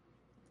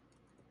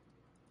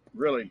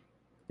 Really?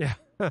 Yeah.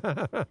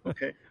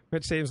 Okay.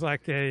 Which seems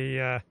like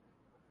a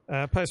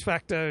post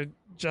facto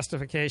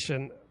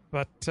justification.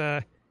 But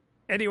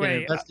anyway...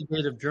 An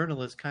investigative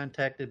journalist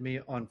contacted me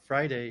on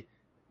Friday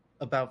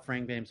about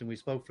Frame Games, and we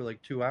spoke for like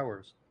 2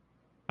 hours.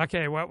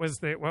 Okay, what was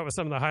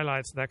some of the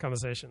highlights of that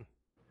conversation?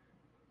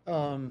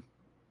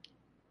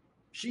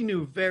 She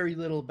knew very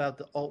little about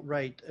the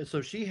alt-right.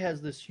 So she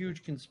has this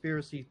huge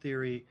conspiracy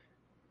theory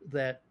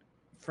that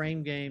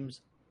Frame Games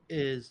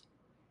is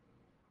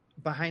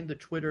behind the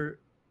Twitter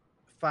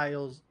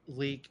files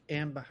leak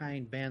and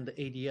behind Ban the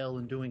ADL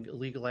and doing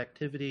illegal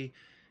activity,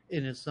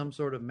 and is some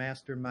sort of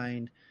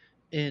mastermind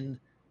in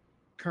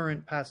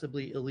current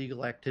possibly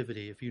illegal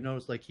activity. If you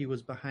notice, like he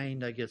was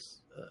behind, I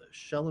guess,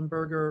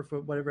 Schellenberger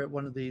for whatever at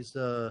one of these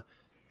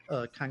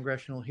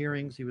congressional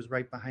hearings. He was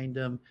right behind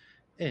him.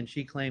 And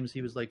she claims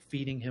he was like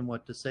feeding him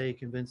what to say,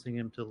 convincing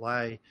him to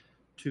lie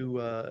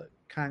to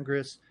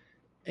Congress.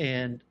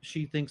 And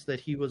she thinks that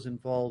he was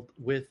involved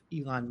with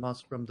Elon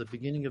Musk from the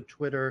beginning of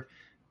Twitter,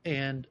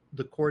 and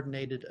the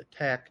coordinated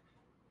attack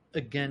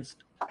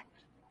against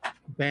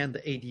Ban the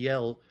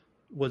ADL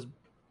was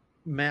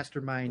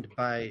masterminded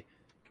by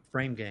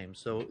Frame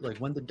Games. So like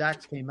when the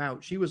docs came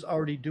out, she was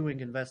already doing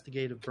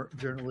investigative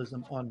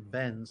journalism on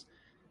Benz.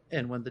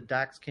 And when the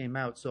docs came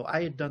out, so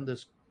I had done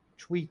this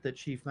tweet that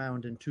she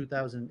found in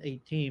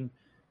 2018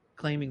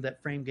 claiming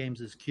that Frame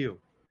Games is Q.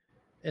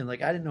 And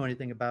like I didn't know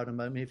anything about him.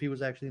 I mean, if he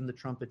was actually in the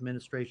Trump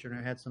administration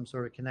or had some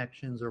sort of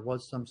connections or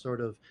was some sort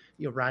of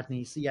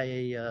Rodney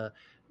CIA a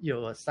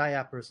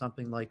psyop or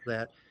something like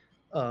that.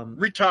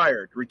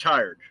 Retired.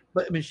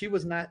 But I mean, she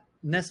was not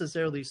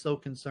necessarily so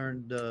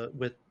concerned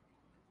with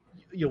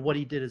what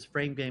he did as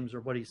Frame Games or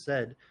what he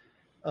said.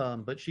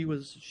 But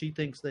she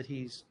thinks that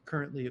he's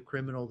currently a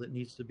criminal that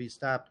needs to be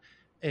stopped,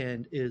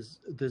 and is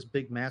this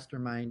big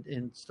mastermind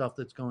in stuff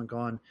that's going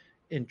on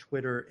in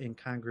Twitter in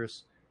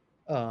Congress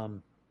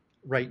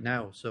right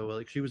now. So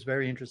like she was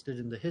very interested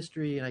in the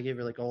history, and I gave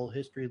her like a whole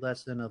history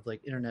lesson of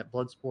like internet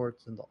blood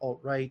sports and the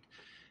alt-right.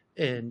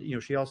 And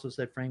she also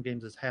said Frame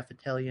Games is half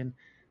Italian,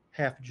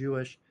 half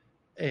Jewish,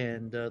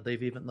 and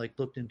they've even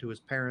looked into his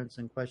parents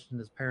and questioned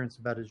his parents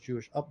about his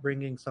Jewish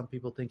upbringing. Some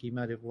people think he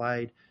might have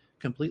lied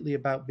completely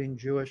about being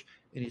Jewish,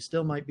 and he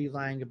still might be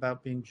lying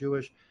about being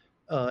Jewish.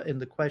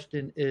 And the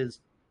question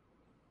is,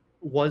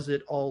 was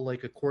it all a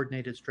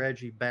coordinated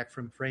strategy back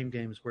from Frame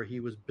Games where he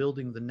was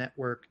building the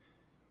network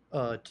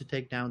to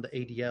take down the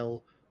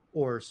ADL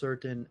or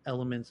certain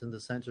elements in the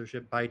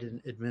censorship Biden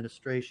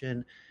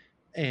administration,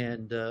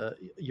 and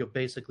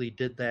basically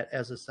did that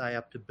as a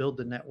psyop to build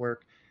the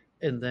network,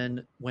 and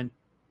then when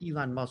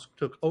Elon Musk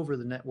took over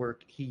the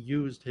network, he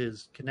used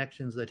his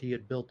connections that he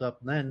had built up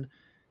then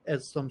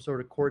as some sort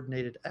of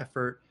coordinated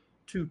effort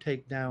to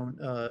take down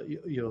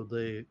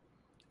the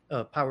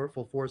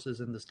powerful forces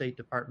in the State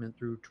Department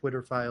through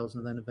Twitter files,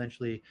 and then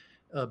eventually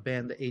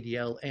ban the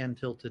ADL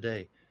until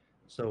today.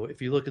 So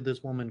if you look at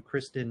this woman,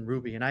 Kristen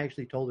Ruby, and I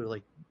actually told her,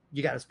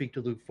 you got to speak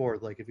to Luke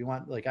Ford. If you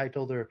want, I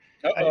told her,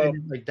 I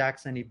didn't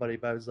dox anybody,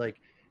 but I was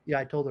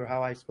I told her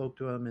how I spoke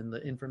to him and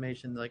the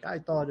information. I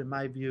thought in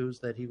my views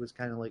that he was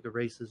kind of like a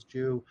racist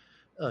Jew,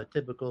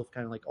 typical of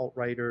kind of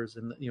alt-righters,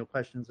 and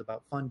questions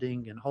about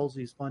funding and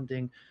Halsey's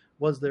funding.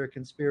 Was there a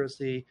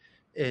conspiracy?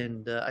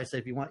 And I said,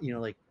 if you want,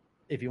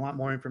 if you want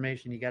more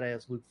information, you got to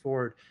ask Luke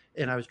Ford.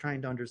 And I was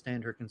trying to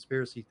understand her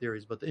conspiracy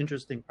theories. But the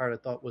interesting part I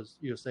thought was,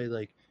 say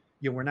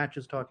we're not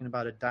just talking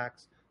about a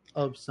dox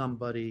of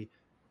somebody,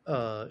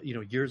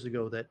 years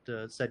ago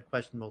that said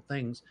questionable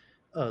things,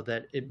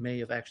 that it may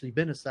have actually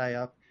been a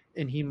psyop,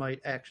 and he might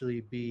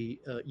actually be,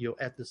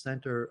 at the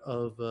center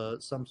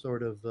of some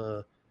sort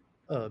of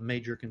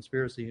major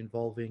conspiracy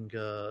involving,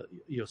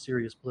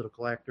 serious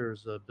political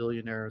actors,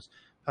 billionaires,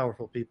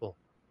 powerful people.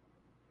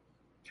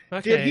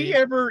 Okay. Did he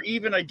ever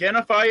even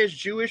identify as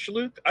Jewish,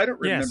 Luke? I don't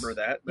remember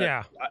that.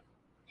 Yeah.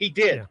 He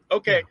did. Yeah.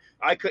 Okay.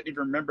 Yeah. I couldn't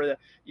even remember that.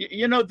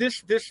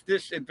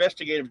 This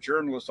investigative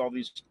journalist, all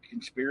these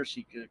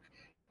conspiracy,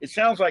 it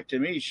sounds like to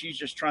me she's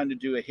just trying to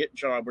do a hit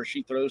job where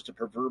she throws the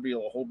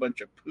proverbial a whole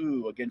bunch of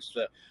poo against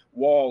the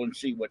wall and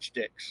see what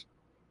sticks.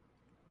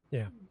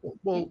 Yeah.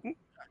 Well,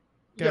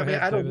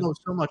 I don't know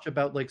so much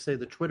about, say,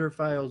 the Twitter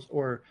files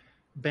or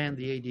ban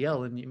the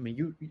ADL.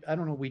 And I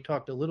don't know, we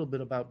talked a little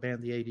bit about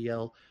ban the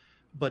ADL,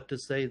 but to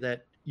say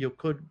that you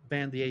could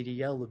ban the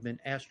ADL have been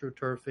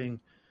astroturfing.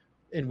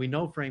 And we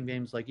know Frame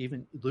Games,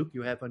 even Luke,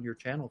 you have on your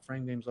channel,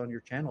 Frame Games on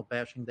your channel,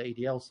 bashing the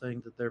ADL,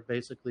 saying that they're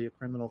basically a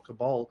criminal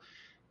cabal,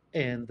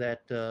 and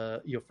that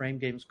Frame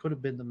Games could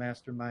have been the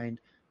mastermind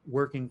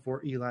working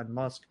for Elon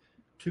Musk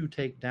to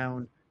take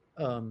down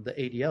the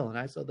ADL. And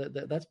I said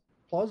that's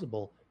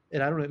plausible.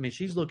 And I don't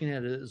she's looking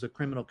at it as a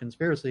criminal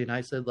conspiracy. And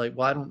I said,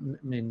 I don't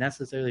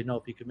necessarily know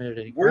if he committed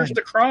any crime. Where's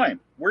the crime?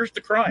 Where's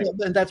the crime?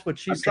 Yeah, and that's what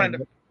she's saying.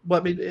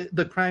 Well,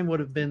 the crime would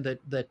have been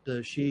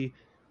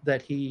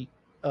that he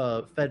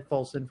fed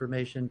false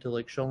information to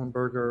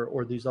Schellenberger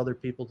or these other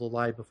people to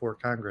lie before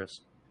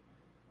Congress.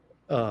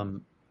 Okay.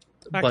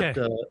 But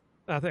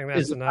I think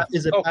that's enough.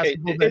 Is it okay?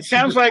 It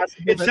sounds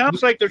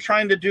like they're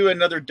trying to do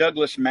another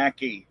Douglas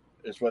Mackey.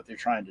 Is what they're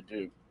trying to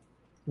do.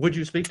 Would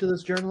you speak to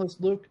this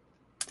journalist, Luke?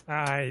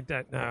 I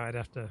don't know. I'd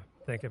have to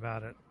think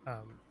about it.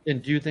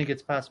 And do you think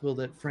it's possible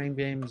that Frame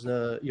Games,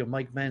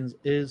 Mike Benz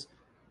is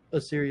a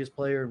serious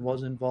player and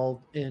was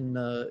involved in,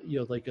 a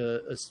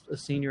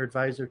senior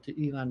advisor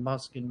to Elon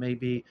Musk, and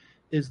maybe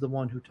is the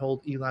one who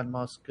told Elon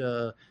Musk,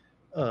 to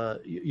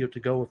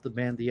go with the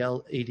ban the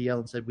ADL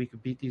and said we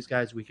could beat these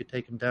guys, we could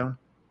take them down,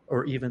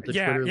 or even the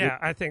Twitter. Yeah,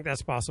 I think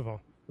that's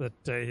possible. That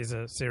he's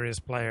a serious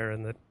player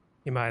and that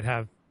he might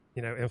have,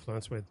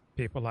 influence with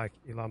people like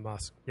Elon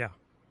Musk. Yeah,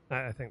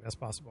 I think that's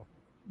possible.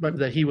 But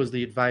that he was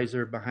the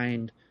advisor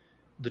behind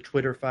the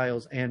Twitter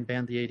files and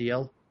ban the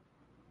ADL.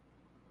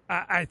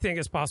 I think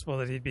it's possible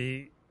that he'd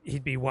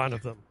be one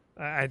of them.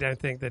 I don't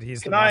think that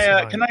he's. Can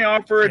I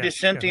offer a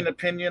dissenting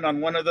opinion on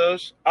one of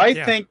those? I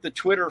think the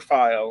Twitter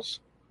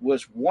files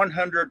was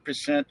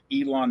 100%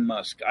 Elon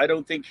Musk. I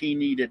don't think he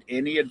needed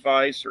any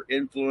advice or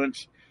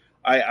influence.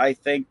 I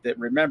think that,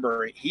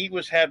 remember, he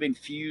was having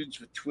feuds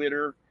with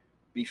Twitter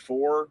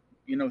before,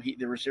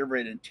 there was ever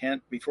an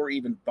intent, before he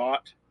even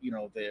bought,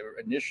 their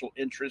initial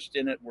interest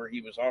in it, where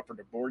he was offered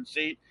a board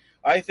seat.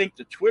 I think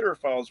the Twitter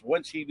files,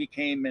 once he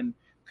became in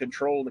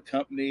control of the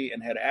company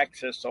and had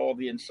access to all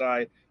the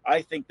inside,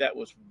 I think that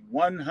was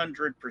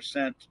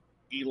 100%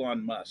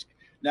 Elon Musk.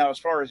 Now, as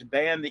far as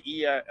ban the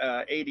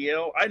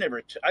ADL,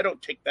 I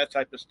don't take that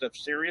type of stuff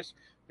serious,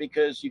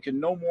 because you can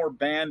no more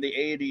ban the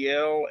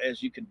ADL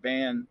as you can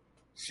ban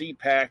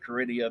CPAC or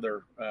any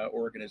other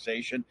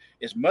organization.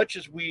 As much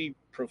as we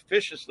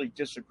proficiously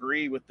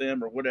disagree with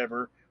them or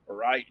whatever,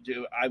 or I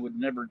would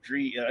never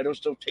agree. I don't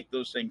still take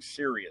those things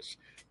serious.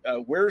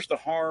 Where's the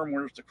harm?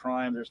 Where's the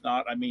crime? There's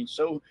not.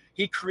 So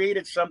he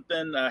created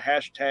something, a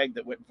hashtag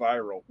that went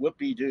viral.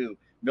 Whoopie-doo.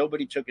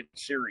 Nobody took it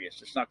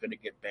serious. It's not going to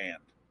get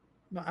banned.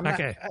 No, I'm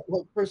okay.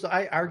 First,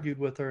 I argued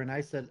with her, and I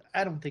said,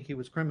 I don't think he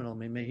was criminal.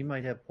 He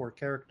might have poor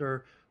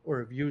character or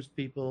have used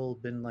people,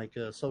 been like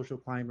a social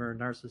climber,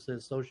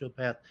 narcissist,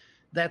 sociopath.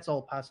 That's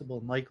all possible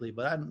and likely,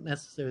 but I don't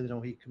necessarily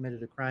know he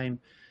committed a crime.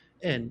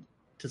 And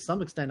to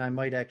some extent, I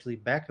might actually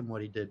back him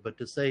what he did. But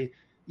to say,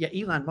 yeah,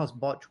 Elon Musk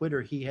bought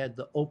Twitter, he had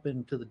the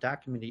open to the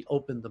document, he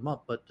opened them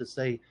up. But to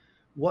say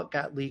what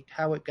got leaked,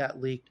 how it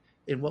got leaked,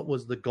 and what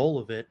was the goal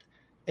of it,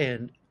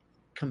 and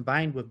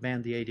combined with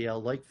ban the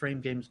ADL, like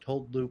Frame Games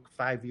told Luke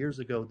 5 years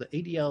ago, the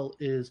ADL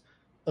is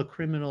a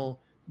criminal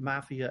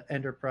mafia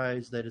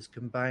enterprise that is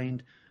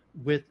combined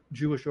with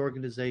Jewish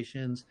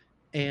organizations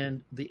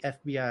and the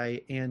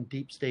FBI and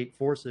deep state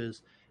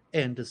forces.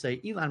 And to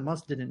say Elon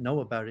Musk didn't know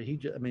about it,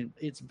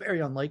 it's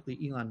very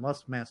unlikely Elon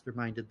Musk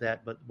masterminded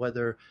that, but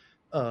whether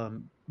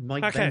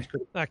Mike Pence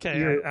could...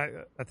 Okay,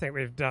 I think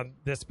we've done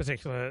this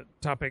particular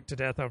topic to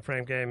death on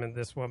Frame Game and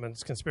this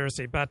woman's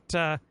conspiracy. But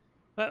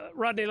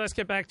Rodney, let's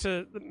get back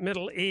to the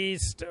Middle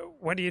East.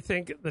 What do you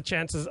think the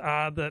chances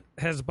are that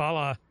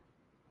Hezbollah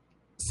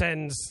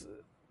sends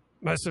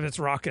most of its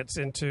rockets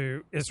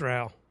into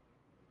Israel?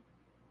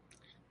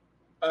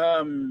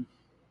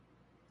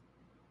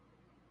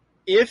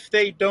 If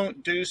they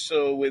don't do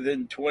so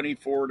within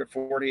 24 to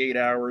 48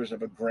 hours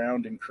of a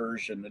ground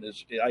incursion, that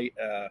is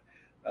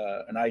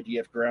an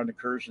IDF ground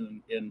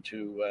incursion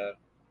into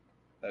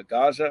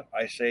Gaza,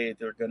 I say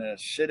they're going to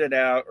sit it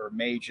out or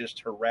may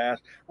just harass.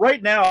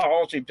 Right now,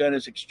 all they've done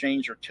is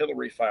exchange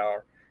artillery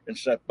fire and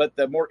stuff. But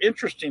the more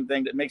interesting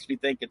thing that makes me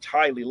think it's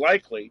highly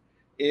likely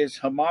is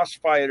Hamas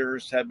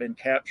fighters have been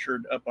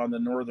captured up on the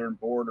northern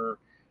border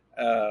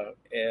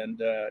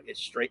and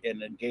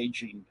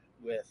engaging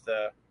with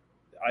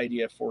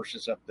IDF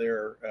forces up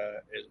there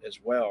as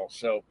well.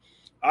 So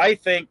I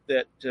think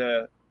that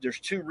there's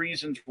two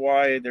reasons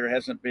why there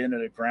hasn't been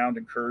a ground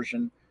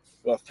incursion.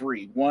 Well,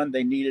 three. One,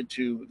 they needed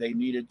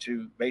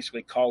to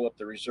basically call up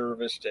the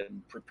reservists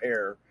and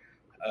prepare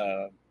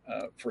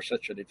for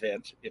such an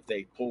event if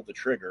they pulled the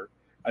trigger.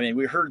 I mean,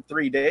 we heard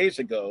 3 days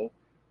ago,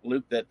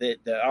 Luke, that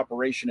the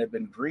operation had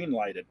been green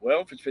lighted.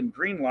 Well, if it's been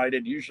green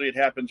lighted, usually it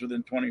happens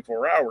within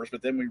 24 hours,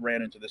 but then we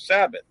ran into the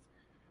Sabbath.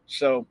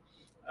 So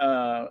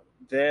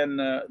then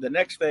the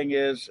next thing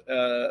is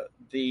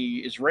the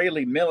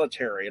Israeli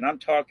military, and I'm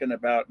talking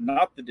about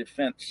not the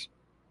defense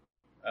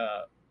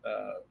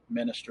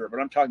minister, but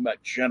I'm talking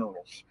about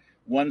generals,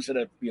 ones that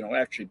have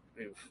actually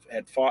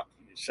had fought,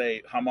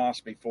 say,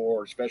 Hamas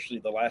before, especially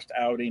the last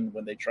outing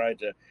when they tried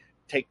to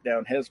take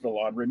down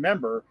Hezbollah. And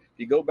remember, if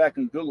you go back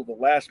and Google the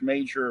last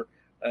major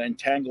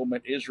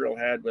entanglement Israel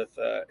had with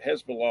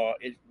Hezbollah,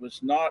 it was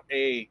not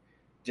a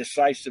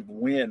decisive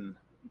win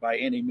by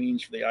any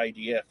means for the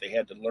IDF. They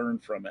had to learn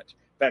from it.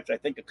 In fact, I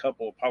think a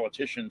couple of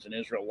politicians in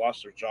Israel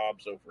lost their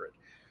jobs over it.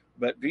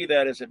 But be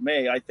that as it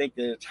may, I think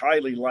that it's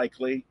highly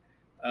likely,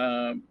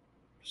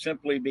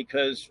 simply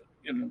because,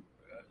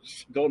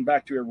 going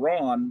back to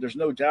Iran, there's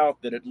no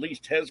doubt that at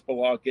least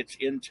Hezbollah gets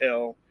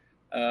intel,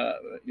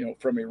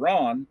 from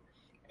Iran,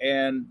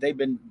 and they've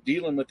been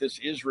dealing with this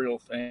Israel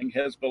thing,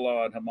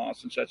 Hezbollah and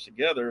Hamas and such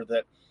together,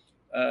 that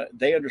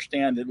they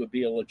understand it would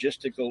be a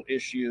logistical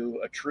issue,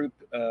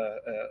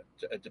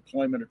 a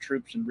deployment of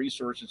troops and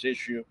resources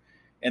issue.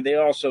 And they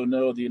also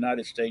know the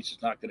United States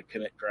is not going to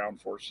commit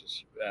ground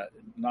forces,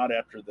 not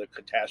after the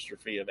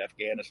catastrophe of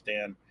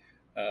Afghanistan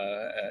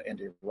and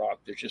Iraq.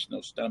 There's just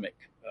no stomach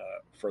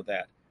for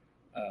that.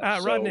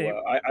 Rodney,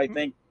 I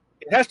think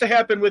it has to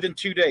happen within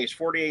 2 days,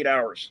 48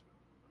 hours.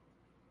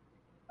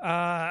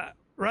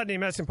 Rodney,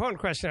 most important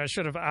question I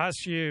should have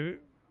asked you,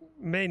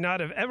 may not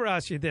have ever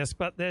asked you this,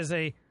 but there's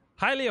a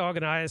highly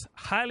organized,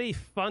 highly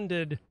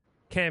funded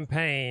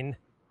campaign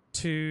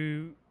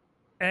to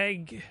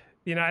egg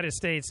the United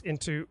States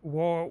into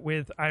war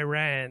with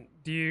Iran.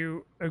 Do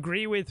you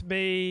agree with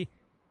me?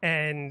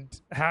 And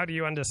how do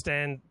you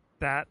understand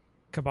that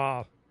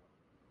cabal?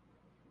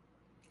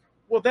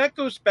 Well, that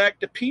goes back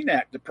to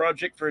PNAC, the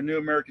Project for a New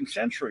American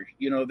Century.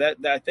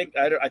 I think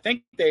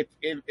they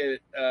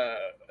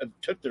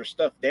took their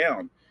stuff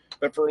down,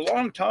 but for a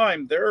long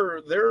time,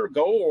 their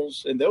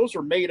goals, and those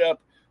were made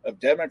up of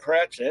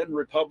Democrats and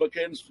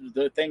Republicans.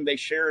 The thing they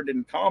shared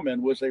in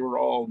common was they were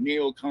all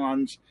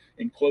neocons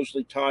and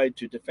closely tied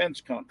to defense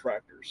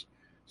contractors.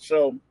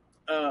 So,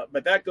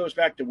 but that goes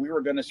back to, we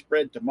were going to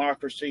spread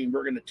democracy and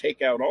we're going to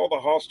take out all the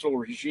hostile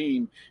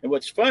regime. And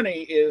what's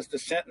funny is the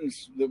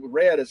sentence that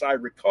read, as I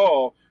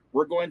recall,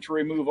 we're going to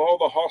remove all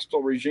the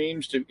hostile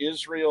regimes to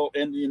Israel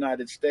and the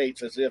United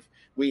States, as if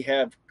we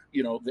have,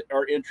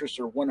 our interests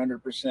are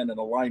 100% in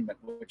alignment,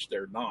 which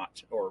they're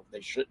not, or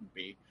they shouldn't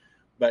be.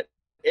 But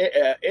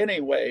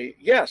anyway,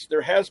 yes,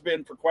 there has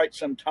been for quite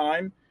some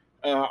time,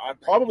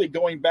 probably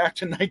going back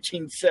to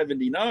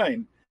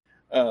 1979,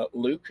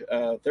 Luke.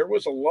 There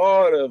was a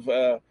lot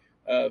of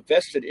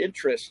vested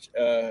interest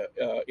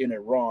in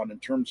Iran in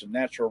terms of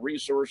natural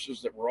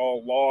resources that were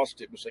all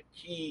lost. It was a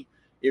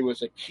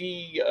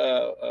key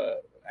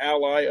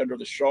ally under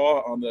the Shah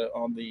on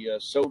the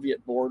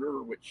Soviet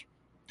border, which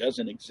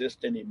doesn't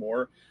exist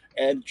anymore.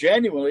 And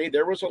genuinely,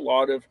 there was a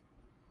lot of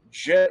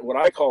what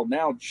I call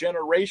now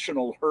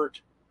generational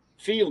hurt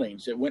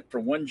feelings. It went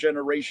from one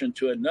generation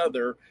to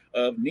another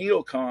of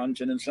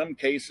neocons, and in some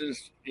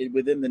cases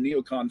within the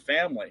neocon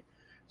family.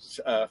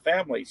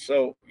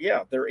 So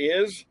yeah, there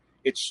is.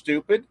 It's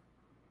stupid.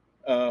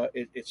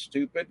 It's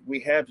stupid.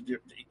 We have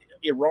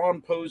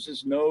Iran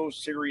poses no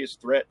serious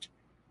threat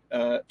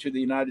to the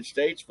United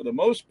States for the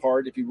most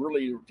part. If you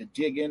really to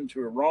dig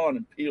into Iran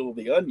and peel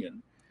the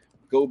onion,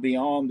 go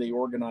beyond the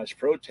organized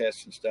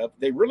protests and stuff,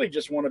 they really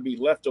just want to be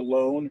left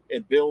alone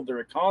and build their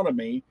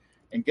economy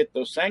and get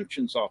those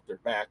sanctions off their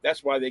back.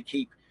 That's why they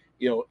keep,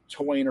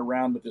 toying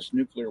around with this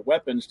nuclear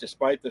weapons,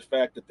 despite the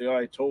fact that the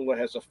Ayatollah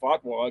has a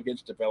fatwa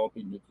against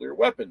developing nuclear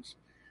weapons.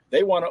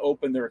 They want to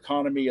open their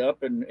economy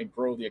up and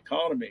grow the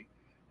economy.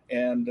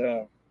 And,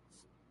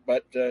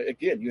 but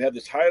again, you have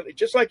this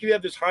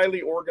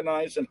highly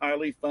organized and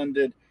highly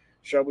funded,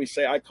 shall we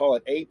say, I call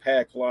it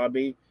AIPAC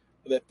lobby,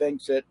 that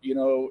thinks that,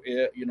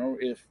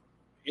 if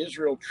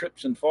Israel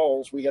trips and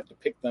falls, we have to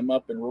pick them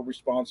up and we're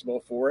responsible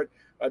for it.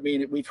 I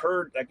mean, we've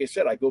heard, like I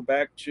said, I go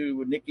back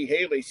to Nikki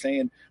Haley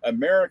saying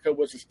America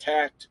was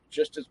attacked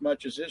just as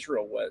much as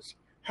Israel was.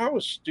 How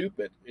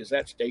stupid is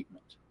that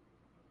statement?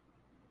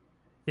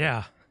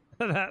 Yeah,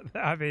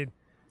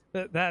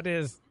 that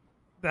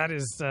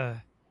is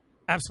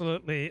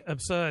absolutely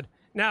absurd.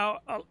 Now,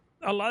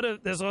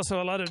 there's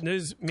also a lot of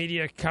news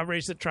media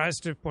coverage that tries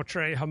to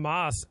portray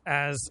Hamas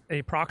as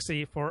a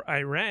proxy for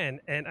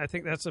Iran, and I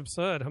think that's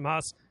absurd.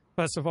 Hamas,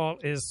 first of all,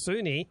 is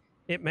Sunni.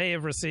 It may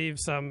have received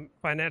some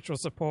financial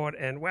support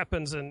and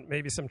weapons and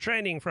maybe some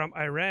training from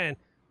Iran,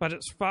 but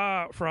it's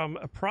far from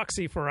a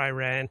proxy for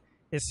Iran.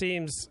 It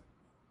seems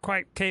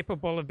quite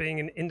capable of being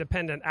an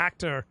independent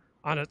actor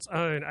on its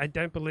own. I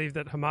don't believe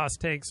that Hamas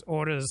takes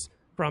orders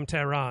from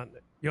Tehran.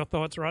 Your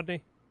thoughts,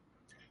 Rodney?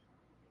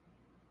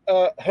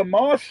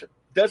 Hamas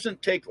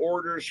doesn't take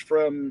orders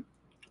from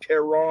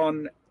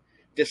Tehran,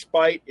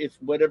 despite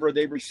whatever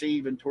they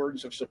receive in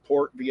terms of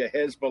support via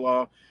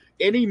Hezbollah,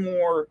 any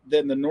more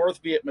than the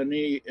North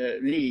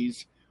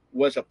Vietnamese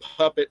was a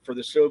puppet for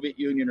the Soviet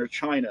Union or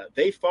China.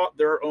 They fought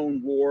their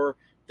own war.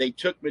 They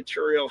took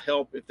material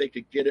help if they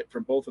could get it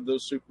from both of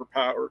those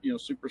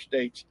super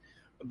states.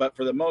 But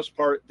for the most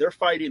part, they're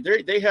fighting.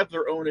 They have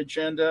their own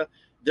agenda.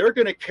 They're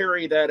going to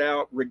carry that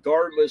out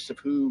regardless of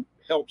who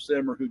helps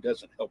them or who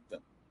doesn't help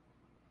them.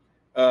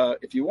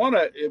 If you want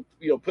to,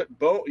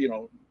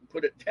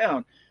 put it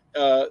down.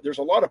 There's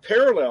a lot of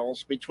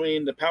parallels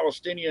between the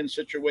Palestinian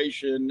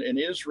situation in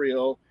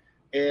Israel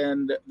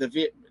and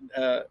the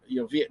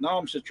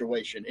Vietnam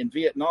situation. In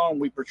Vietnam,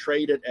 we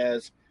portrayed it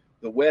as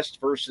the West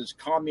versus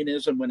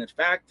communism, when in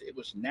fact it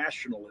was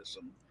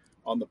nationalism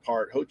on the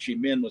part. Ho Chi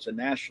Minh was a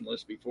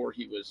nationalist before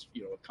he was,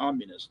 a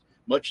communist,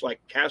 much like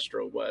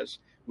Castro was.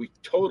 We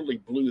totally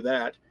blew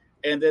that.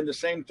 And then the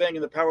same thing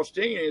in the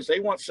Palestinians,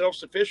 they want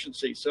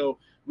self-sufficiency. So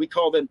we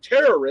call them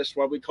terrorists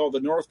while we call the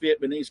North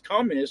Vietnamese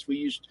communists. We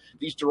use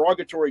these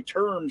derogatory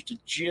terms to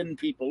gin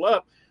people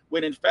up,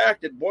 when in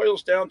fact it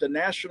boils down to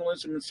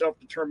nationalism and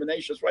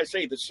self-determination. That's why I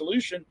say the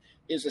solution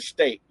is a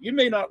state. You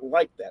may not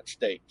like that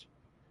state,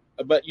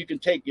 but you can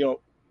take,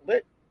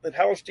 let the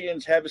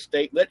Palestinians have a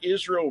state, let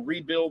Israel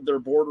rebuild their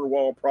border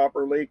wall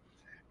properly,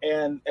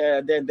 and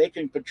then they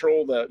can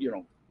control the,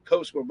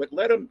 coast. But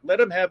let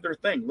them have their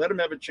thing. Let them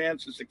have a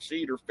chance to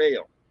succeed or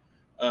fail.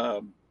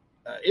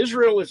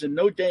 Israel is in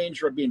no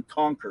danger of being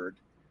conquered,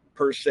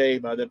 per se,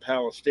 by the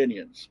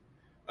Palestinians.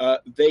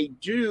 They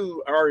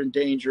are in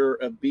danger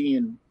of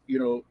being,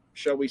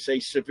 shall we say,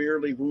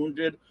 severely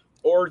wounded,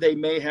 or they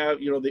may have,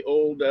 the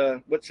old,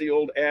 what's the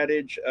old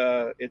adage?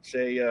 It's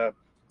a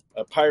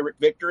Pyrrhic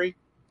victory.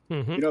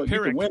 Mm-hmm. You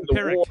can win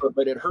the war,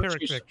 but it hurts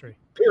you. Victory.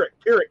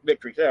 Pyrrhic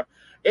victory. Yeah.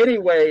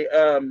 Anyway,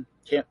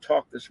 can't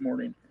talk this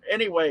morning.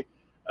 Anyway,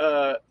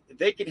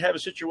 they can have a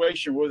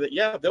situation where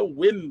they'll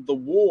win the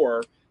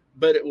war,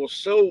 but it will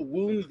so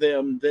wound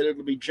them that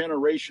it'll be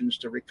generations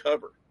to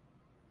recover.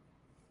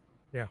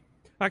 Yeah.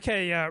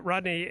 Okay,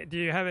 Rodney, do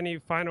you have any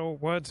final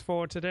words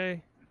for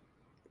today?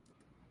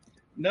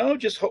 No,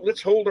 just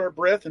let's hold our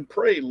breath and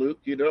pray, Luke,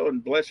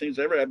 and blessings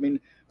ever. I mean,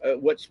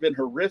 what's been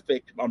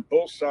horrific on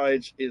both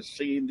sides is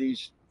seeing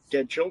these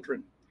dead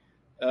children.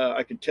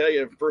 I can tell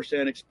you from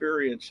firsthand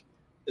experience,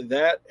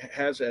 that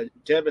has a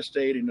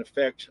devastating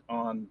effect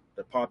on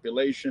the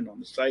population,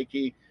 on the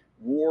psyche.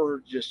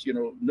 War, just,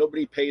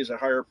 nobody pays a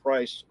higher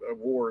price of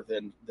war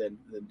than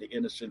the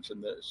innocents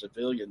and the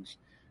civilians.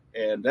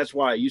 And that's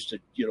why I used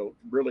to,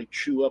 really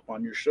chew up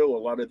on your show a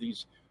lot of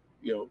these,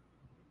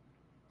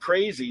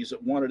 crazies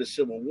that wanted a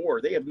civil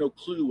war. They have no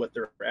clue what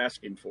they're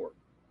asking for.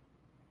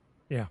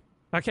 Yeah.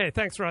 Okay.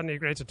 Thanks, Rodney.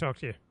 Great to talk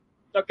to you.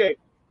 Okay.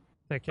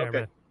 Take care,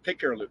 man. Take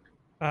care, Luke.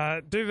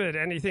 David,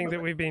 anything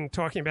that we've been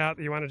talking about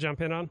that you want to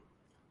jump in on?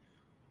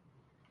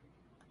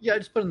 Yeah, I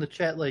just put in the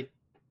chat,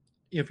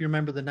 if you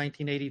remember the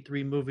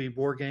 1983 movie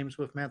War Games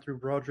with Matthew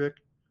Broderick.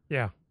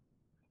 Yeah.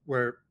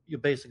 Where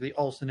basically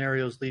all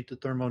scenarios lead to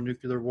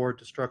thermonuclear war,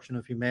 destruction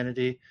of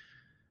humanity.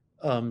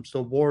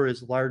 So war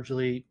is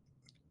largely,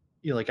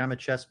 I'm a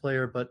chess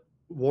player, but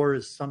war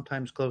is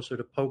sometimes closer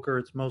to poker.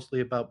 It's mostly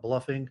about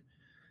bluffing.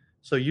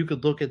 So you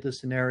could look at the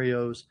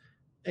scenarios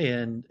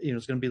and,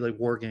 it's going to be like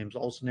war games.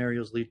 All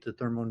scenarios lead to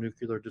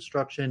thermonuclear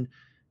destruction.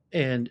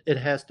 And it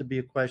has to be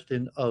a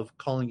question of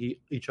calling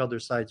each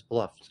other's sides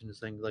bluffs and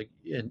saying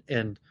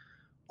and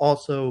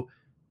also,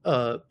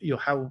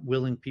 how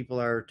willing people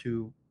are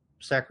to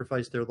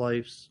sacrifice their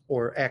lives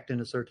or act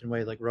in a certain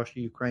way, like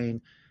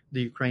Russia-Ukraine,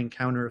 the Ukraine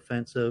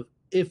counteroffensive.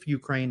 If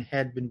Ukraine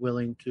had been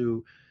willing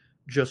to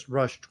just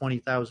rush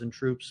 20,000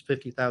 troops,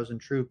 50,000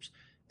 troops,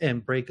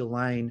 and break a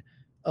line,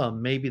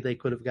 maybe they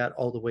could have got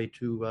all the way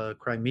to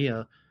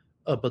Crimea,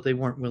 but they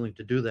weren't willing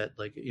to do that.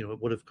 Like,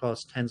 it would have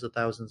cost tens of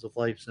thousands of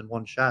lives in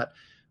one shot,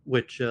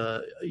 which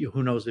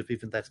who knows if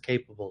even that's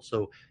capable.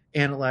 So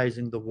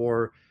analyzing the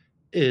war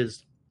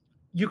is,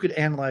 you could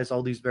analyze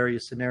all these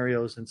various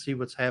scenarios and see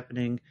what's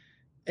happening.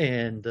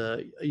 And,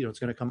 it's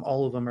going to come,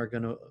 all of them are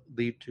going to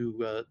lead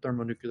to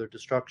thermonuclear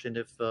destruction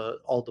if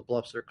all the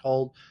bluffs are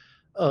called.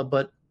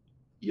 But,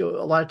 a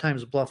lot of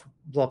times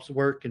bluffs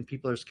work and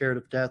people are scared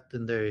of death,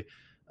 and they,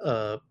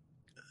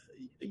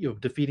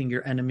 defeating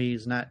your enemy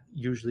is not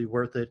usually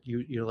worth it.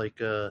 Like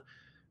the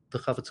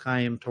Chafetz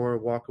Chaim Torah,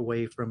 walk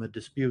away from a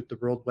dispute, the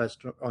world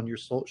rests on your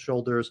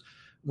shoulders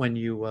when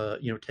you,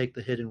 take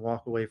the hit and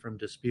walk away from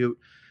dispute.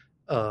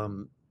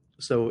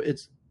 So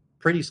it's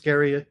pretty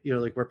scary.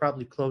 Like, we're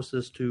probably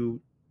closest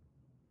to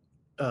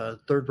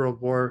Third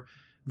World War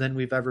than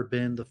we've ever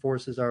been. The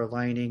forces are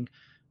aligning.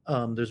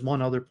 There's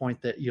one other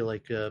point that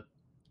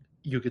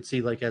you could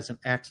see, like, as an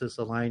axis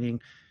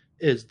aligning,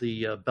 is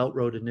the Belt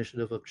Road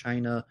Initiative of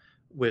China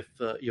with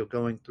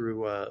going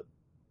through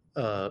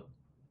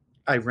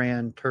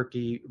Iran,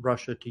 Turkey,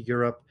 Russia to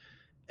Europe,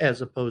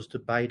 as opposed to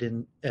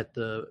Biden at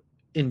the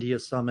India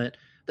summit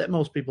that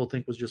most people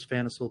think was just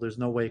fanciful. There's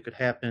no way it could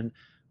happen.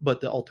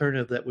 But the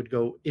alternative that would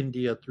go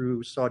India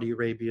through Saudi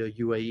Arabia,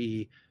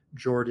 UAE,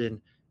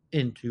 Jordan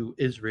into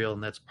Israel,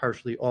 and that's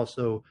partially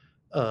also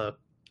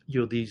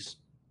these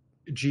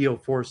geo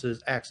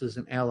forces, axis,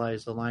 and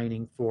allies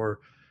aligning for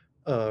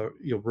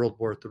World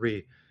War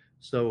III.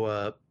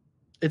 So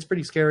it's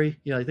pretty scary.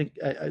 I think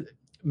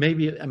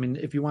maybe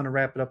if you want to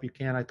wrap it up, you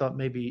can. I thought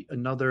maybe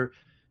another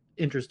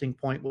interesting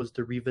point was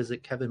to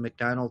revisit Kevin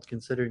McDonald,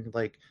 considering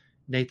like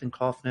Nathan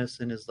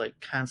Kaufness and his like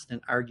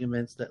constant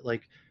arguments that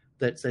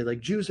say like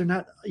Jews are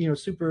not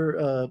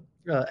super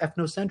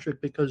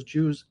ethnocentric because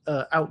Jews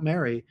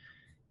outmarry.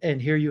 And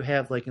here you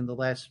have, like, in the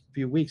last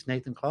few weeks,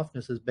 Nathan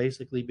Kaufness has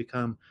basically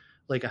become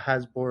like a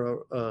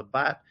Hasbro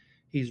bot.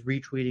 He's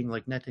retweeting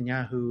like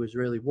Netanyahu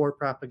Israeli war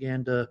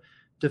propaganda,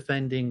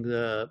 defending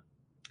the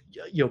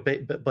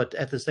but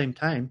at the same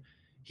time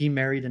he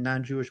married a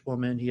non-Jewish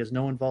woman. He has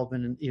no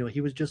involvement in,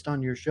 he was just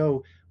on your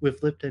show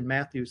with Lipton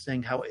Matthews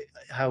saying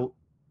how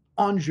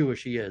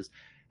un-Jewish he is,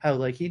 how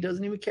like he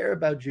doesn't even care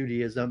about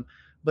Judaism,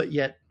 but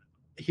yet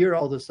here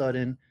all of a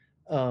sudden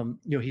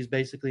he's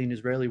basically an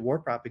Israeli war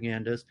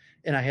propagandist.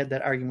 And I had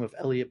that argument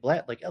with Elliot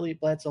Blatt. Like, Elliot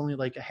Blatt's only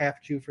like a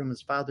half Jew from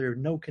his father,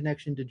 no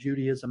connection to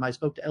Judaism. I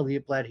spoke to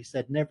Elliot Blatt. He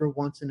said never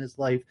once in his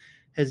life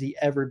has he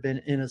ever been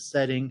in a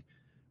setting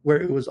where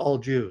it was all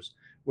Jews,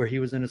 where he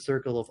was in a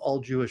circle of all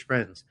Jewish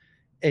friends.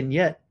 And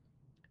yet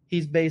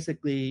he's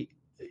basically,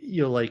 if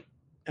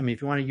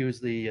you want to use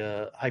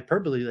the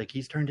hyperbole, like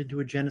he's turned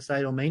into a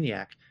genocidal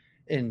maniac.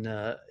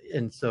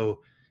 And so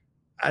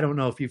I don't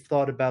know if you've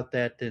thought about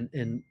that,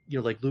 and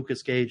like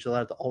Lucas Gage, a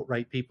lot of the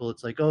alt-right people,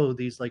 it's like, oh,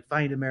 these like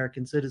fine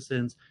American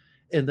citizens,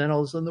 and then all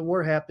of a sudden the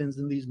war happens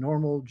and these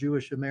normal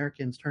Jewish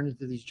Americans turn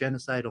into these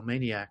genocidal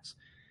maniacs.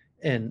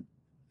 And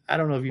I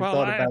don't know if you've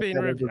thought about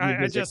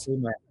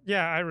that.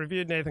 I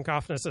reviewed Nathan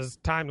Kaufness's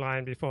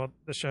timeline before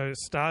the show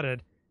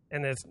started,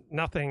 and there's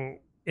nothing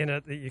in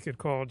it that you could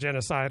call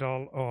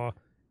genocidal or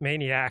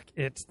maniac.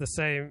 It's the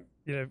same,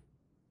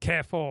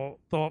 careful,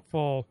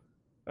 thoughtful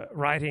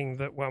writing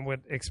that one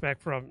would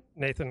expect from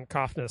Nathan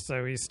Kaufness.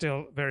 So he's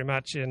still very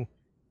much in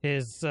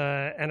his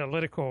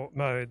analytical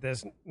mode.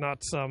 There's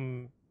not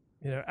some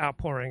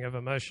outpouring of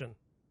emotion.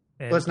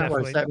 Well, that's not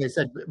what I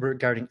said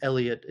regarding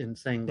Elliot and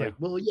saying like,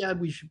 well, yeah,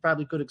 we should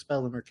probably could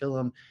expel him or kill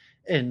him.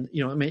 And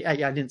I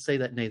didn't say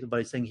that, Nathan, but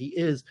I'm saying he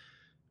is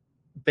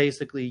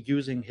basically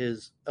using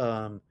his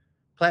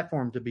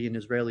platform to be an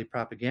Israeli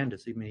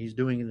propagandist. I mean, he's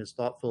doing it in his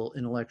thoughtful,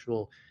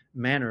 intellectual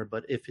manner.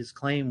 But if his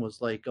claim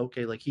was like,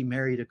 okay, like he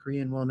married a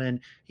Korean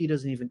woman, he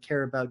doesn't even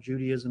care about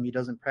Judaism, he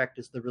doesn't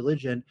practice the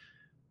religion,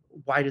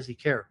 why does he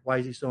care? Why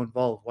is he so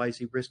involved? Why is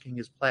he risking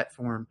his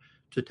platform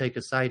to take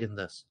a side in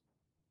this?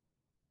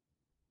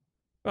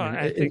 Well,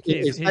 I think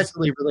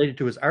especially related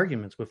to his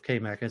arguments with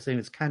KMAC. I'm saying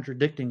it's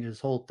contradicting his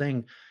whole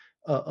thing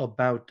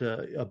about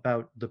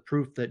the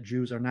proof that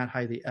Jews are not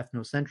highly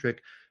ethnocentric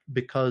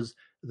because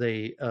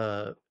they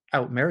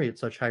outmarry at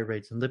such high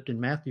rates. And Lipton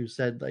Matthews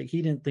said like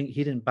he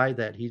didn't buy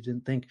that. He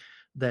didn't think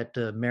that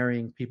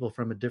marrying people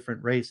from a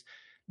different race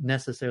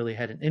necessarily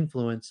had an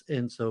influence.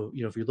 And so,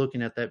 if you're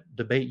looking at that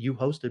debate you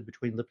hosted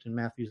between Lipton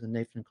Matthews and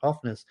Nathan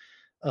Kaufness,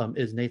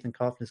 is Nathan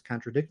Kaufness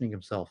contradicting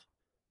himself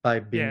by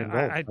being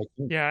involved?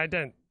 I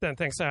don't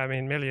think so. I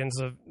mean, millions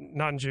of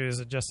non-Jews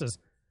are just as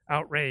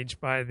outraged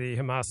by the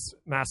Hamas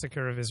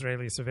massacre of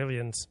Israeli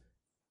civilians,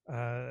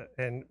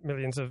 and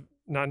millions of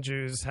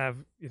non-Jews have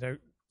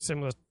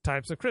similar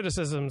types of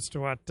criticisms to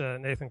what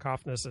Nathan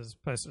Kaufness has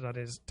posted on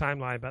his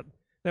timeline. But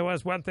there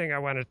was one thing I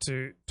wanted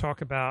to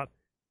talk about.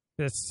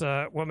 This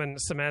woman,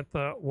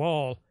 Samantha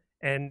Wall,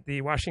 And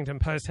the Washington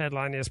Post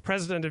headline is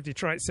President of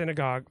Detroit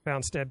Synagogue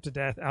found stabbed to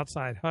death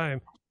outside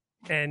home.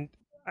 And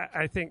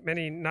I think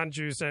many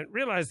non-Jews don't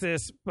realize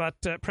this, but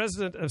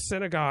president of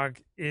synagogue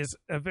is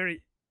a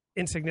very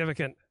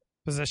insignificant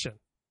position.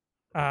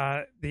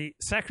 The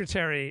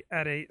secretary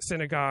at a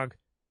synagogue,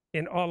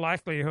 in all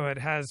likelihood,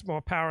 has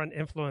more power and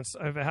influence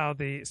over how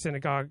the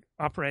synagogue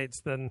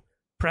operates than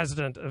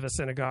president of a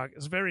synagogue.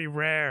 It's very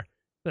rare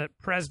that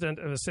president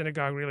of a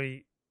synagogue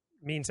really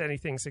means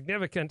anything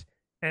significant.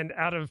 And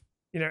out of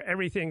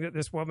everything that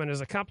this woman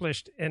has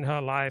accomplished in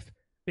her life,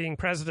 being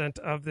president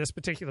of this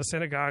particular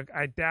synagogue,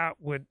 I doubt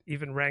would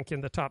even rank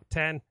in the top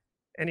 10.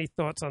 Any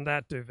thoughts on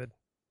that, David?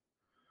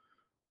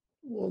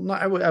 Well, no,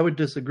 I would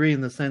disagree in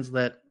the sense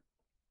that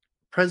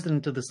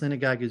president of the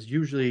synagogue is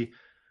usually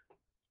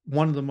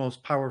one of the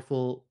most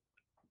powerful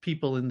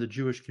people in the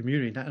Jewish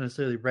community, not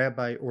necessarily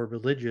rabbi or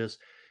religious,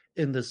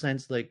 in the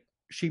sense like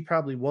she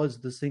probably was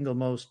the single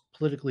most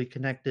politically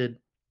connected,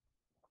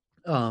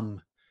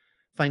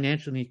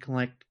 financially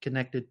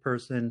connected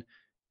person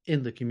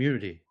in the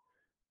community.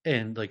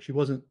 And like she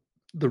wasn't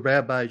the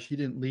rabbi, she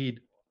didn't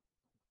lead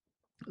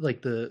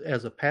like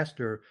as a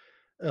pastor,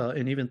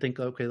 and even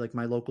think, okay, like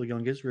my local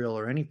Young Israel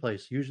or any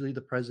place. Usually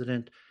the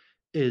president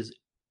is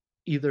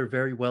either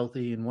very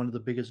wealthy and one of the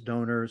biggest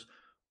donors,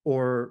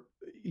 or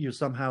you're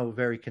somehow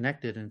very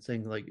connected. And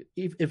saying like,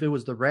 if it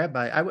was the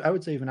rabbi, I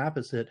would say even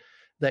opposite,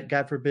 that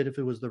God forbid if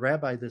it was the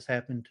rabbi this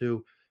happened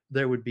to,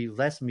 there would be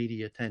less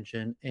media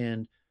attention.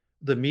 And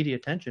the media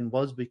attention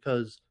was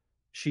because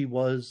she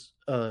was,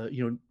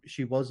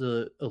 she was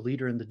a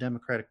leader in the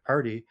Democratic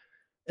Party.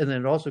 And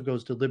then it also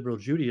goes to liberal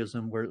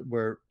Judaism,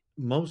 where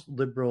most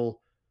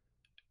liberal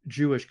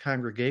Jewish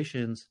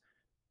congregations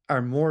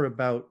are more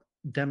about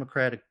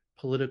democratic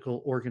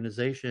political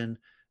organization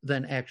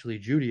than actually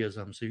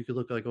Judaism. So you could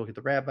look like, okay,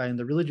 the rabbi and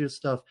the religious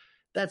stuff,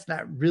 that's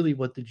not really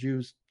what the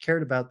Jews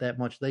cared about that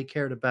much. They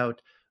cared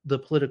about the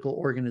political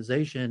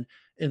organization.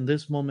 And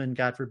this woman,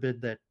 God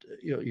forbid that,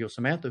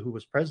 Samantha, who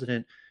was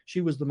president,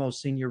 she was the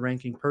most senior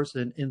ranking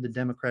person in the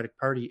Democratic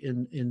Party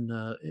in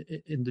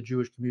the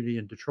Jewish community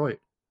in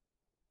Detroit.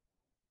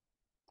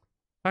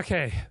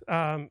 Okay.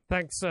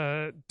 Thanks,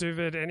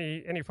 David.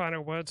 Any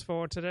final words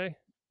for today?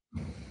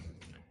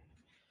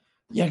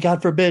 Yeah,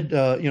 God forbid,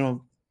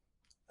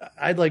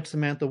 I'd like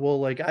Samantha Wool.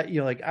 Like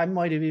I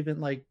might have even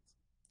like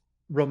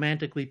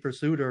romantically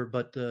pursued her,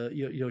 but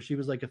she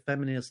was like a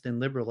feminist and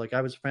liberal. Like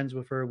I was friends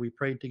with her. We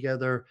prayed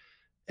together,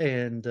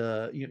 and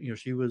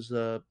she was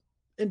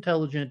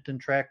intelligent,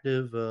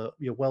 attractive,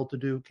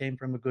 well-to-do, came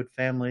from a good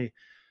family,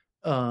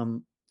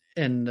 I'm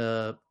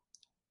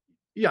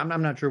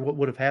not sure what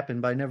would have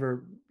happened, but I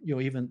never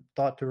even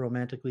thought to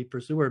romantically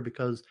pursue her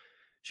because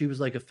she was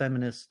like a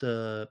feminist,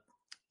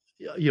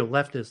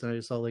 leftist, and I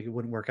just saw like it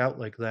wouldn't work out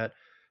like that.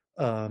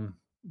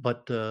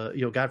 But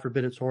God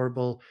forbid it's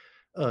horrible.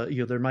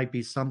 There might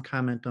be some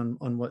comment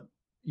on what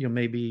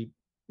maybe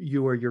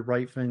you or your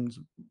right wings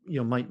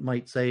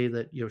might say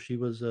that she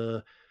was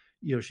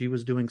she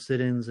was doing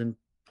sit-ins and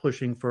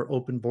pushing for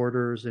open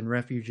borders and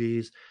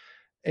refugees,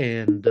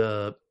 and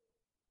that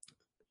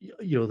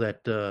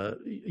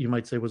you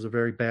might say was a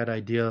very bad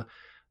idea.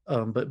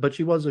 But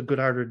she was a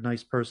good-hearted,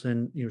 nice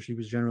person. She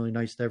was generally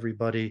nice to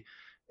everybody,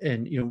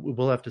 and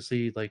we'll have to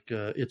see. Like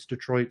it's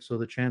Detroit, so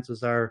the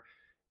chances are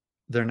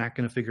they're not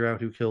going to figure out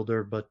who killed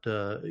her, but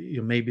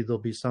maybe there'll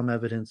be some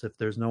evidence if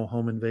there's no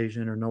home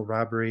invasion or no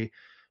robbery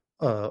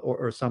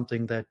or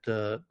something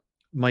that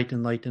might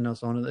enlighten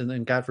us on it. And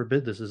then God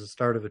forbid this is the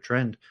start of a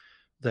trend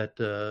that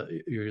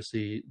you're going to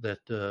see that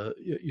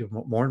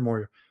more and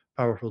more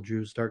powerful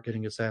Jews start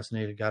getting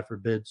assassinated, God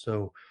forbid.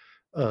 So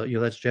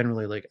that's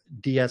generally like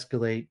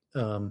de-escalate.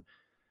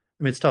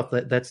 It's tough.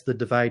 That's the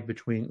divide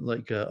between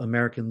like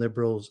American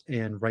liberals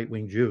and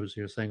right-wing Jews.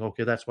 You're saying,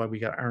 okay, that's why we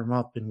got to arm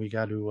up and we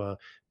got to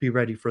be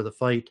ready for the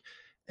fight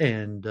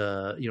and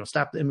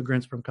stop the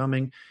immigrants from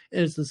coming.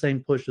 And it's the same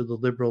push of the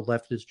liberal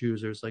leftist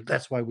Jews. There's like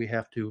that's why we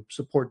have to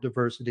support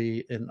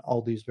diversity and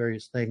all these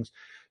various things.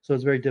 So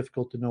it's very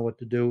difficult to know what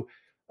to do.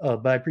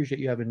 But I appreciate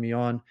you having me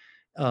on.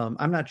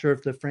 I'm not sure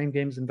if the Frame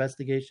Games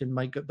investigation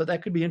might go, but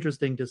that could be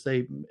interesting to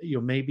say,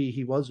 maybe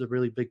he was a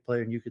really big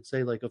player. And you could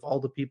say like of all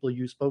the people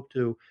you spoke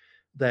to,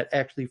 that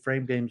actually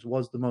Frame Games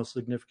was the most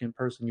significant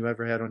person you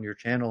ever had on your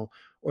channel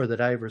or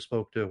that I ever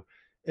spoke to.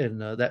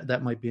 And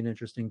that might be an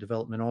interesting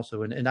development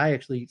also. And I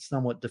actually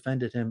somewhat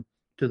defended him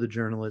to the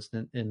journalist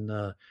and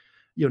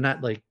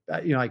not like,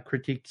 I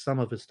critiqued some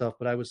of his stuff,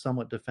 but I was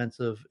somewhat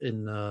defensive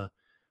in,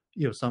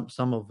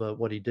 some of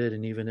what he did.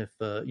 And even if,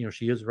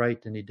 she is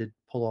right and he did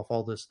pull off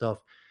all this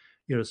stuff,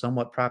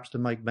 somewhat props to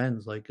Mike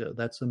Benz. Like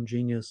that's some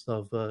genius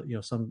of,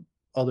 some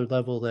other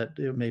level that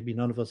maybe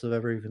none of us have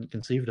ever even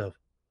conceived of.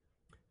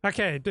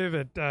 Okay,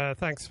 David,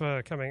 thanks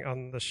for coming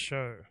on the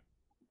show.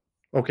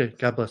 Okay,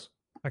 God bless.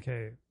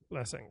 Okay,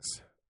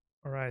 blessings.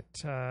 All right.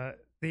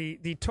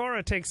 The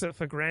Torah takes it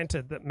for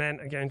granted that men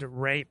are going to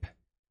rape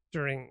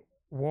during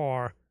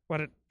war.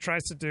 What it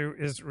tries to do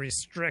is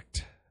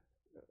restrict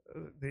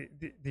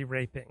the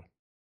raping.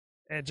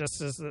 And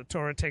just as the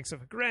Torah takes it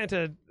for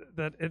granted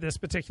that at this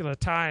particular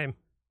time,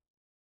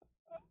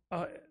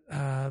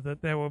 that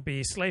there will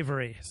be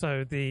slavery.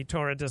 So the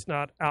Torah does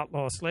not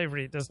outlaw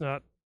slavery, it does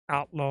not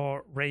outlaw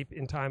rape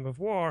in time of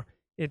war.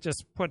 It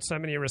just puts so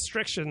many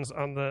restrictions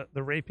on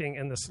the raping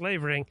and the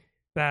slavering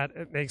that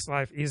it makes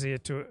life easier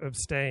to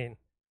abstain.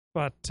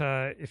 But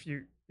if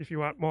you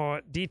want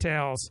more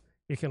details,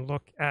 you can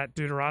look at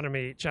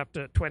Deuteronomy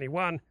chapter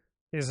 21.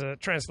 Here's a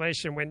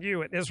translation. When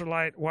you, an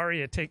Israelite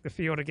warrior, take the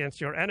field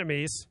against your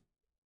enemies,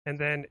 and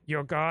then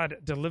your God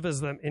delivers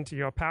them into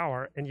your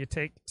power, and you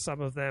take some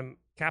of them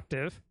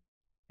captive,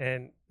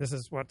 and this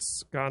is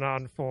what's gone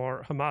on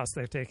for Hamas.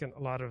 They've taken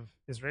a lot of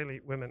Israeli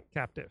women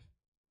captive.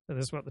 So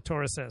this is what the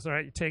Torah says. All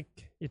right,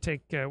 you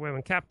take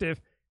women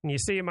captive, and you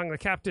see among the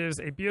captives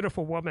a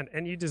beautiful woman,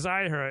 and you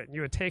desire her, and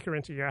you would take her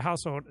into your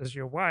household as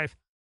your wife.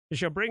 You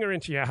shall bring her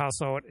into your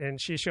household,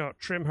 and she shall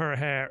trim her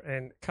hair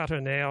and cut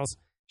her nails.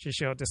 She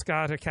shall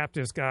discard her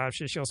captive's garb.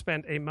 She shall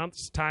spend a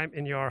month's time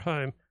in your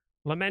home,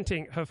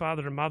 lamenting her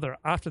father and mother.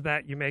 After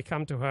that you may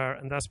come to her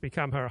and thus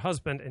become her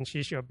husband, and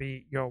she shall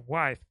be your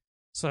wife.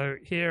 So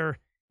here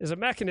is a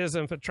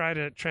mechanism for trying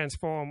to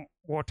transform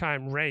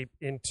wartime rape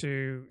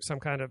into some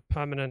kind of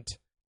permanent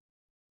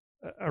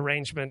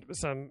arrangement,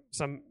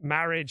 some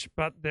marriage.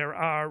 But there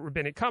are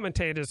rabbinic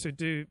commentators who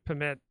do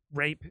permit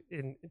rape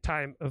in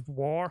time of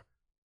war.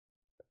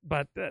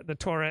 But the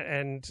Torah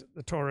and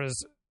the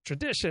Torah's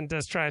tradition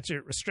does try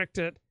to restrict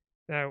it.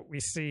 Now we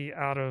see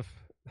out of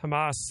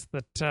Hamas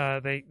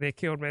that they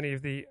killed many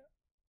of the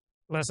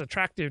less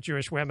attractive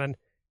Jewish women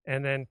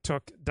and then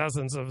took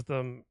dozens of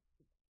them,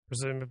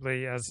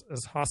 presumably as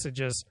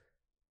hostages.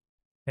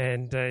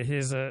 And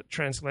here's a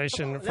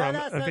translation from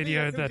a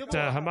video that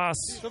Hamas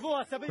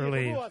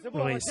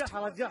released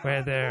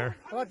where they're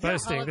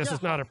boasting this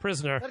is not a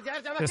prisoner,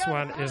 this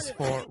one is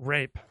for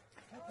rape.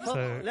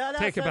 So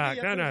take it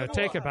back. No,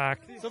 take it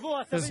back.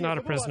 This is not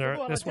a prisoner,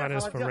 this one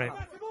is for rape.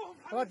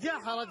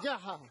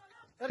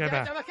 Go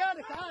back.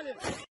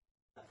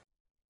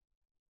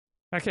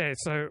 Okay,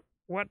 so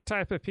what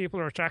type of people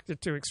are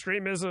attracted to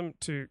extremism,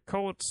 to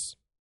cults,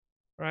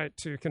 right,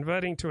 to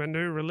converting to a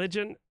new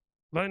religion?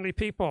 Lonely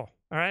people,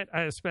 all right?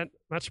 I have spent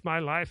much of my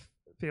life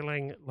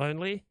feeling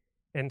lonely,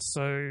 and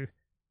so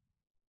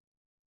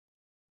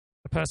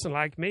a person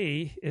like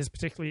me is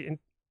particularly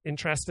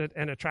interested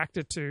and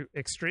attracted to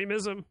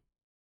extremism,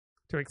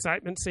 to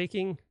excitement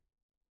seeking,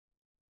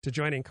 to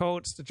joining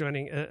cults, to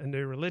joining a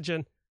new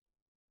religion.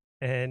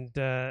 And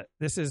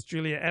this is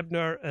Julia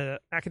Ebner, an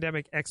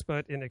academic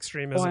expert in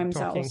extremism. Forms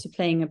are also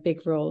playing a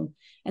big role.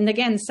 And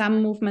again,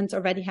 some movements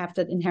already have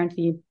that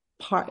inherently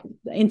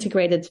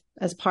integrated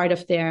as part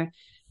of their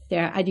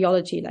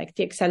ideology, like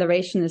the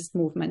accelerationist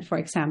movement, for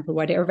example,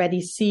 where they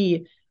already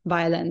see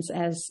violence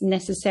as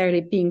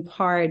necessarily being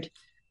part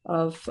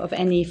of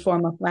any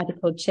form of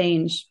radical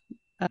change.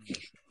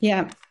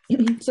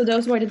 So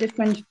those were the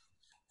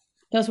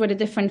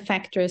different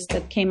factors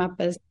that came up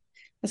as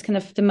kind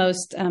of the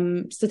most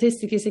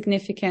statistically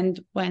significant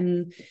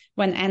when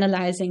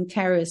analyzing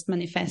terrorist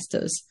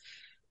manifestos.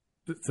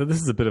 So this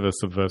is a bit of a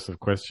subversive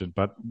question,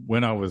 but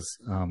when I was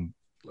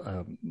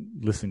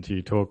listening to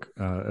you talk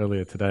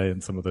earlier today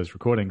in some of those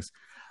recordings,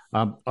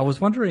 I was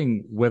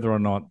wondering whether or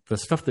not the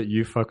stuff that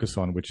you focus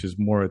on, which is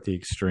more at the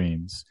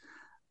extremes,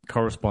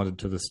 corresponded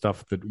to the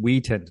stuff that we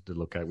tended to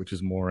look at, which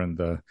is more in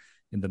the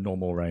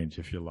normal range,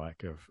 if you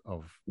like,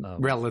 of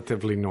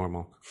relatively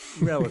normal,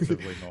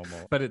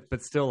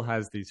 but still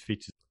has these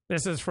features.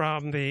 This is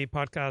from the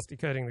podcast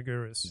Decoding the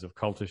Gurus. Of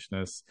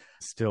cultishness,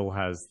 still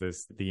has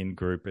the in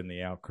group and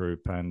the out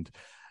group. And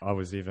I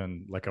was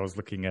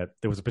looking at,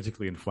 there was a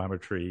particularly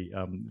inflammatory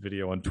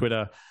video on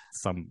Twitter.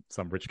 Some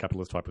rich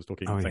capitalist type was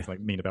saying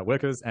something mean about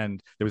workers,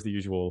 and there was the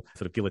usual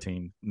sort of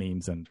guillotine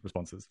memes and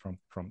responses from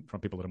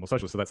people that are more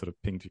social. So that sort of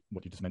pinged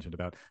what you just mentioned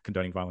about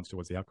condoning violence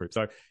towards the out group.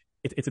 So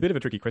it's a bit of a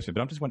tricky question,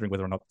 but I'm just wondering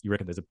whether or not you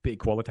reckon there's a big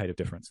qualitative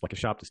difference, like a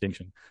sharp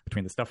distinction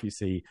between the stuff you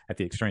see at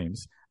the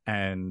extremes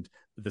and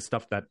the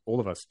stuff that all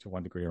of us, to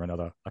one degree or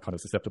another, are kind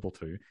of susceptible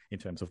to in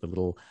terms of the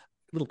little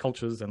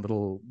cultures and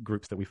little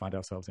groups that we find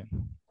ourselves in.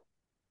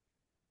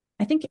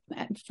 I think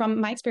from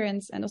my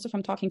experience and also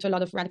from talking to a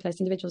lot of radicalized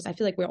individuals, I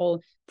feel like we're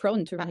all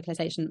prone to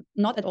radicalization,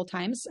 not at all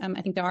times.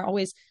 I think there are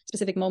always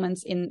specific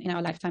moments in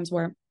our lifetimes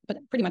where, but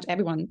pretty much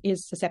everyone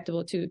is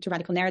susceptible to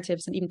radical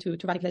narratives and even to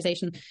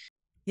radicalization.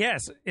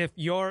 Yes, if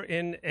you're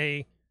in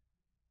a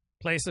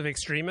place of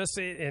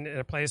extremism, in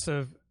a place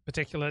of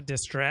particular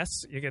distress,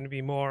 you're going to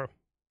be more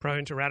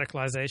prone to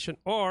radicalization.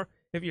 Or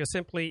if you're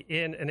simply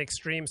in an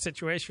extreme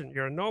situation,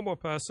 you're a normal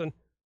person,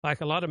 like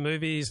a lot of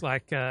movies,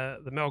 like the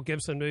Mel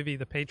Gibson movie,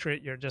 The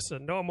Patriot, you're just a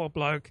normal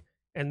bloke,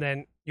 and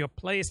then you're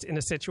placed in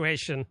a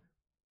situation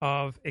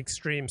of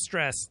extreme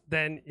stress,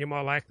 then you're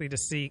more likely to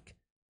seek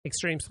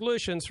extreme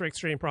solutions for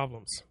extreme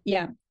problems.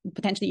 Yeah,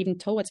 potentially even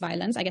towards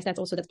violence. I guess that's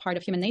part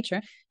of human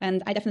nature.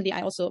 And I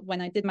also,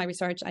 when I did my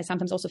research, I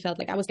sometimes also felt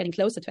like I was getting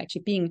closer to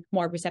actually being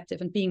more receptive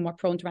and being more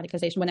prone to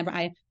radicalization whenever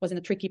I was in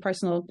a tricky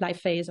personal life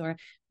phase, or,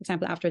 for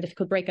example, after a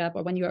difficult breakup,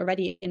 or when you're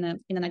already in an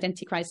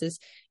identity crisis,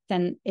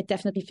 then it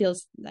definitely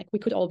feels like we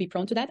could all be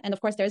prone to that. And of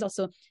course, there is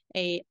also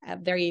a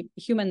very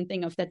human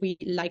thing of that we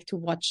like to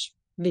watch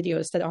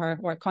videos that are,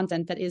 or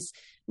content that is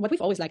what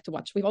we've always liked to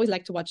watch. We've always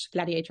liked to watch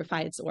gladiator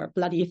fights or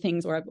bloody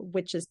things or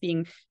witches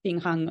being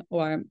hung,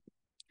 or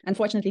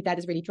unfortunately that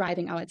is really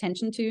driving our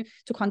attention to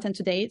content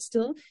today. It's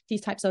still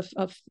these types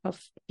of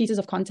pieces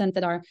of content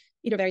that are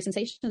either very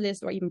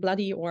sensationalist or even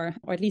bloody, or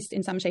at least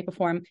in some shape or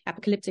form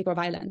apocalyptic or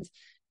violent.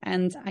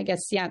 And I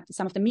guess,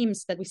 some of the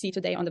memes that we see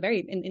today in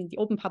the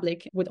open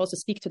public would also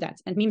speak to that.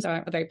 And memes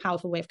are a very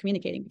powerful way of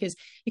communicating, because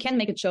you can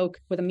make a joke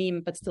with a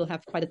meme, but still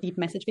have quite a deep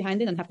message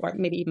behind it, and have, or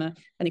maybe even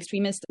an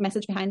extremist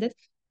message behind it.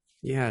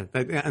 Yeah,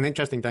 an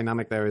interesting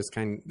dynamic there is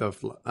kind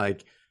of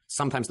like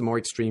sometimes the more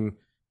extreme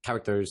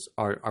characters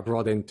are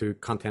brought into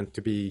content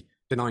to be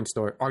denounced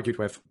or argued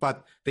with,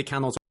 but they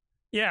can also.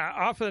 Yeah,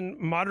 often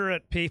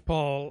moderate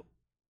people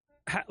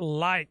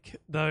like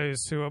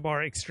those who are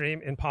more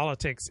extreme in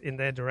politics in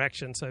their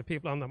direction. So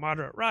people on the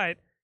moderate right,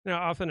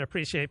 often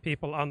appreciate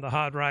people on the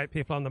hard right.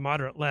 People on the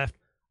moderate left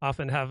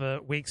often have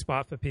a weak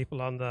spot for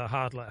people on the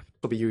hard left.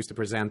 Will be used to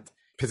present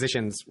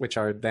positions which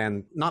are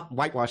then not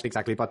whitewashed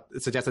exactly, but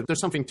suggest that there's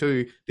something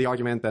to the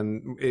argument,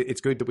 and it's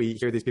good that we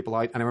hear these people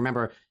out. And I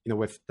remember,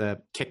 with the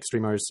Kick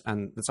streamers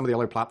and some of the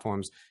other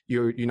platforms,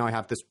 you now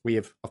have this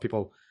wave of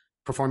people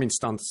performing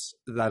stunts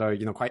that are,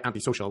 quite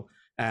antisocial,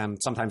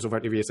 sometimes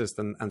overtly racist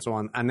and so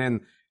on, and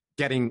then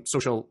getting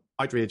social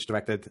outrage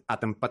directed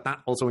at them. But that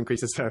also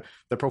increases their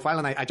profile.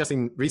 And I just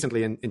seen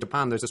recently in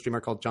Japan, there's a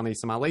streamer called Johnny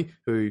Somali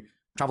who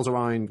travels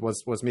around,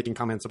 was making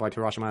comments about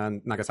Hiroshima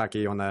and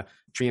Nagasaki on a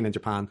train in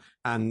Japan,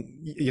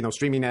 and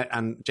streaming it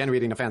and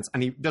generating offense.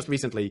 And he just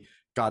recently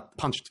got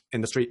punched in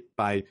the street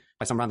by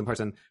some random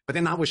person. But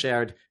then that was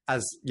shared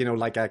as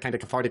like a kind of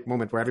cathartic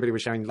moment where everybody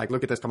was sharing, like,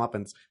 look at this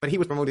comeuppance. But he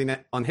was promoting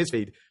it on his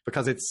feed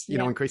because it's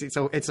increasing.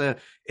 So it's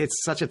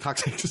such a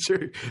toxic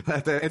issue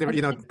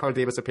that Carl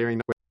Davis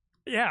appearing.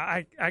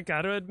 Yeah, I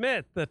got to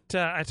admit that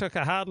I took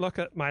a hard look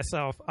at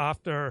myself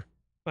after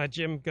my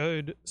Jim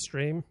Goad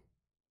stream,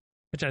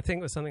 which I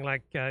think was something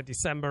like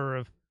December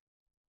of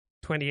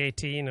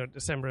 2018 or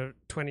December of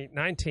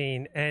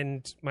 2019.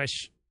 And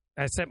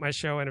I set my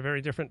show in a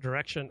very different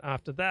direction.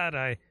 After that,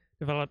 I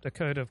developed a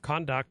code of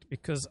conduct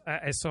because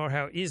I saw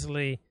how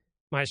easily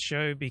my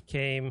show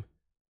became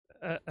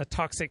a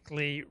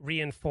toxically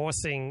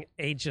reinforcing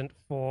agent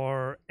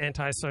for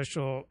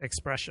antisocial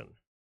expression.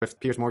 With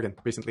Piers Morgan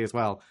recently as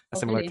well, a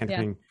similar kind of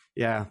thing.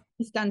 Yeah.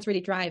 These stunts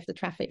really drive the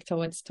traffic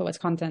towards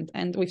content.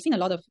 And we've seen a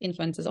lot of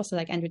influencers, also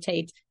like Andrew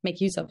Tate,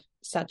 make use of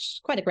such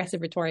quite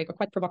aggressive rhetoric or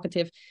quite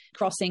provocative,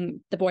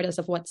 crossing the borders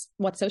of what's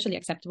socially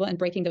acceptable and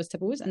breaking those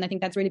taboos. And I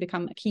think that's really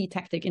become a key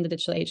tactic in the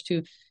digital age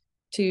to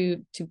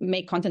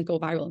make content go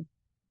viral.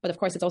 But of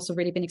course, it's also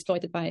really been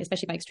exploited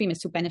especially by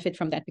extremists who benefit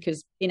from that,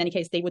 because in any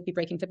case, they would be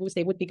breaking taboos.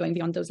 They would be going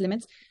beyond those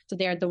limits. So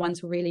they're the ones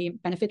who really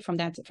benefit from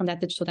that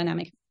digital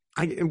dynamic.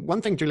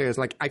 One thing, Julia, is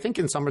I think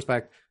in some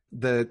respect,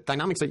 the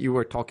dynamics that you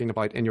were talking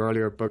about in your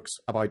earlier books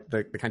about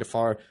the kind of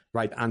far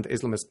right and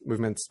Islamist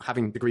movements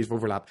having degrees of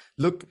overlap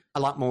look a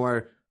lot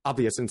more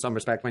obvious in some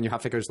respect when you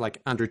have figures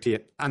like Andrew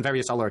Tate and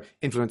various other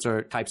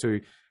influencer types who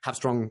have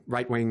strong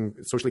right-wing,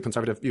 socially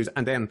conservative views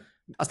and then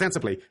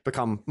ostensibly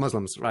become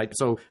Muslims, right?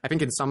 So I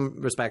think in some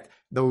respect,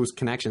 those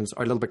connections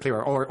are a little bit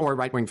clearer, or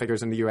right-wing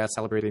figures in the US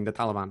celebrating the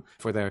Taliban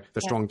for their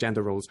strong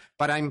gender roles.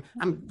 But I'm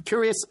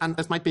curious, and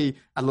this might be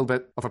a little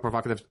bit of a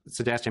provocative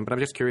suggestion, but I'm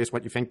just curious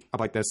what you think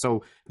about this.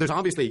 So there's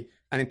obviously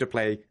an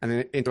interplay and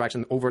an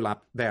interaction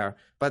overlap there,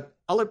 but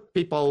other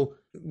people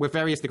with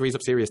various degrees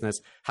of seriousness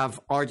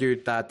have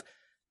argued that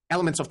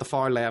elements of the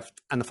far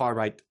left and the far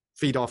right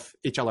feed off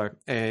each other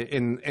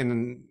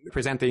in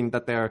presenting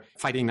that they're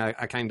fighting a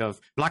kind of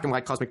black and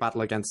white cosmic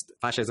battle against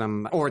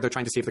fascism, or they're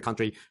trying to save the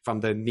country from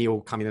the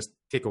neo-communist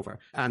takeover.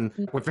 And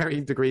with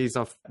varying degrees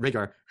of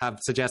rigor have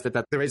suggested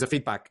that there is a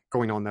feedback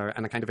going on there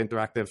and a kind of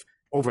interactive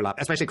overlap,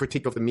 especially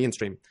critique of the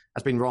mainstream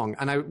has been wrong.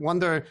 And I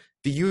wonder,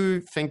 do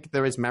you think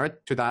there is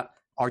merit to that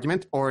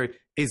argument, or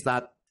is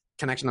that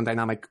connection and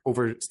dynamic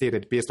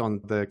overstated based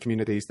on the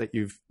communities that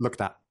you've looked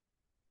at?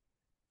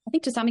 I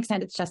think to some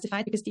extent it's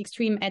justified, because the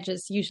extreme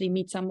edges usually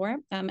meet somewhere.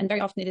 And very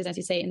often it is, as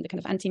you say, in the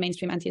kind of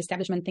anti-mainstream,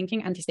 anti-establishment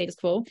thinking, anti-status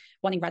quo,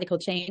 wanting radical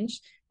change.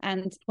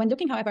 And when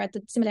looking, however, at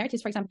the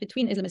similarities, for example,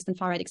 between Islamist and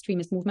far-right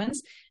extremist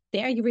movements,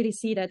 there you really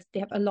see that they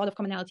have a lot of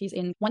commonalities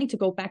in wanting to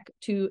go back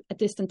to a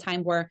distant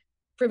time where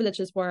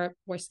privileges were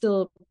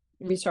still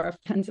reserved,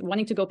 and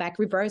wanting to go back,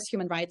 reverse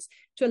human rights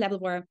to a level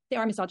where they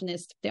are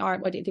misogynist. They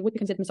would be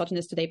considered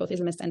misogynist today, both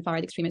Islamist and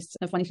far-right extremists,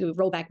 of wanting to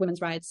roll back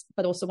women's rights,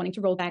 but also wanting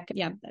to roll back,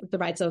 the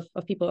rights of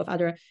people of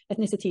other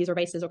ethnicities or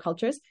races or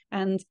cultures.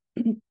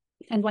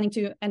 And wanting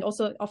to, and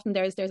also often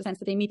there's a sense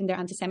that they meet in their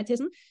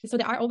anti-Semitism. So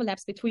there are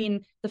overlaps between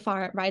the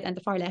far right and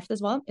the far left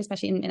as well,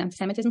 especially in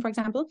anti-Semitism, for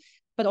example,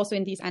 but also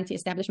in these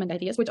anti-establishment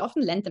ideas, which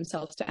often lend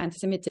themselves to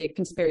anti-Semitic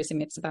conspiracy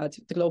myths about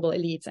the global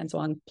elites and so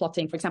on,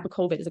 plotting. For example,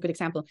 COVID is a good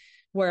example,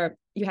 where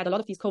you had a lot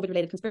of these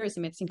COVID-related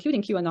conspiracy myths,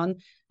 including QAnon,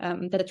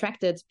 that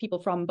attracted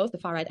people from both the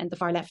far right and the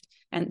far left.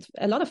 And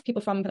a lot of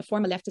people from the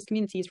former leftist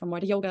communities, from more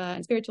the yoga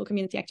and spiritual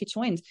community, actually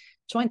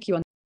joined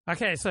QAnon.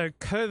 Okay, so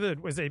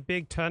COVID was a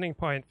big turning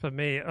point for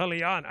me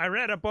early on. I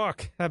read a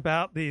book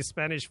about the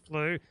Spanish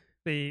flu,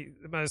 the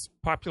most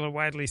popular,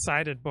 widely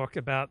cited book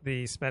about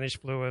the Spanish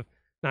flu of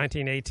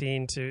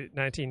 1918 to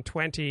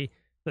 1920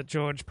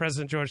 that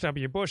President George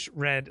W. Bush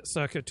read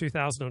circa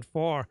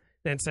 2004,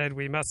 then said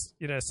we must,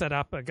 set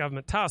up a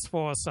government task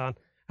force on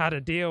how to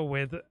deal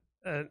with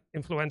an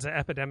influenza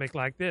epidemic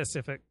like this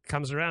if it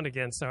comes around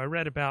again. So I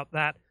read about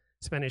that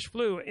Spanish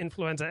flu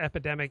influenza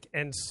epidemic,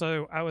 and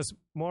so I was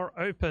more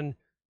open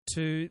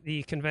to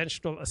the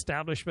conventional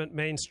establishment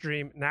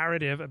mainstream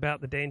narrative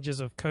about the dangers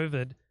of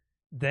COVID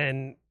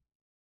than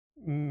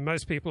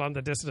most people on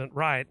the dissident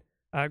right.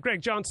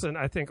 Greg Johnson,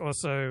 I think,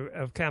 also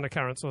of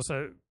Countercurrents,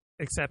 also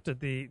accepted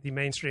the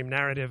mainstream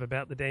narrative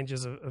about the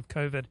dangers of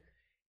COVID.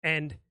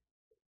 And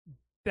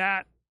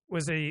that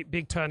was a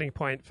big turning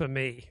point for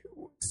me,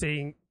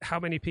 seeing how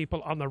many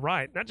people on the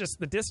right, not just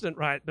the dissident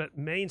right, but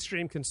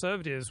mainstream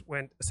conservatives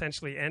went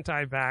essentially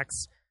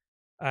anti-vax,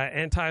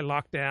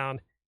 anti-lockdown,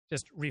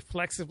 just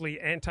reflexively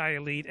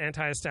anti-elite,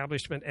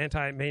 anti-establishment,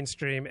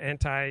 anti-mainstream,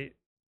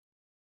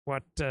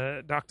 what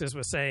doctors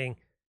were saying.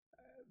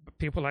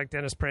 People like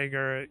Dennis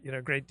Prager,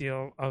 a great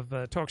deal of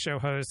talk show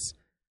hosts.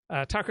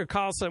 Tucker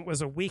Carlson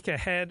was a week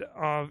ahead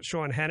of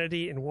Sean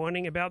Hannity in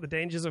warning about the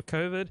dangers of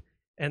COVID,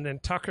 and then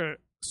Tucker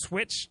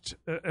switched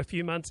a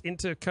few months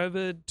into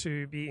COVID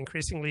to be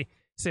increasingly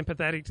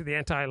sympathetic to the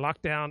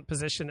anti-lockdown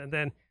position, and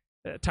then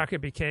Tucker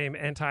became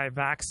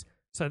anti-vax.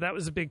 So that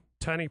was a big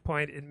turning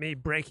point in me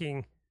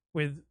breaking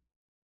with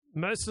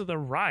most of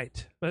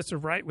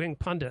right-wing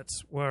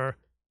pundits were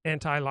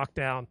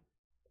anti-lockdown,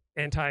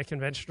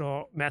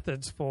 anti-conventional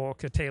methods for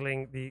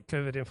curtailing the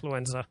COVID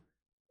influenza.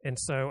 And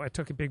so I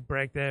took a big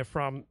break there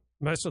from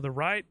most of the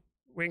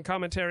right-wing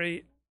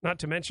commentary, not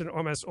to mention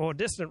almost all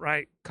dissident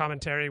right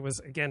commentary was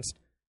against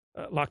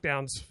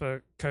lockdowns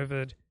for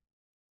COVID.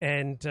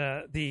 And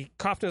the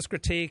Coffness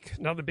critique,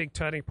 another big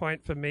turning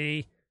point for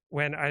me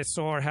when I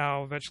saw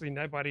how virtually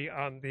nobody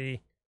on the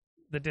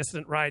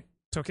dissident right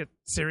took it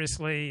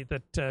seriously,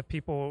 that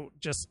people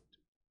just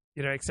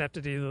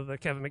accepted either the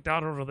Kevin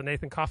McDonald or the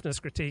Nathan Coffness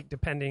critique,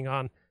 depending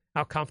on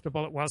how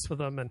comfortable it was for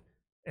them.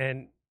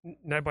 And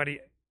nobody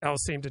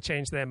else seemed to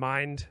change their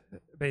mind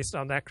based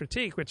on that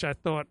critique, which I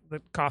thought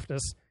that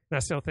Coffness, and I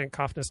still think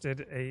Coffness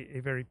did a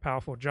very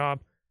powerful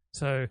job.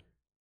 So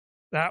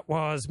that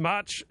was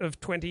March of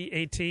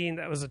 2018.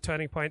 That was a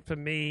turning point for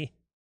me.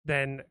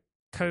 Then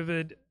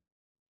COVID.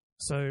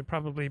 So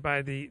probably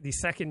by the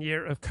second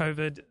year of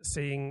COVID,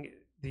 seeing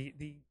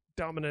the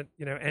dominant,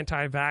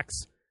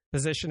 anti-vax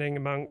positioning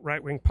among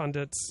right-wing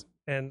pundits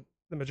and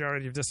the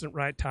majority of dissident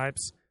right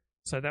types.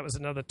 So that was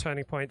another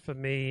turning point for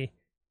me,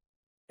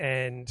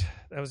 and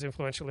that was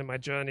influential in my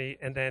journey.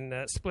 And then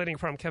splitting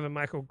from Kevin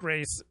Michael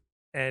Grace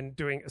and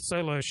doing a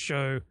solo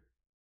show,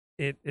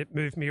 it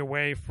moved me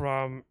away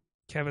from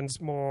Kevin's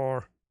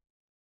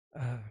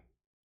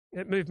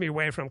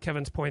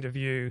Kevin's point of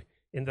view,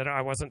 in that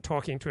I wasn't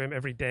talking to him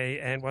every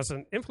day and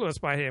wasn't influenced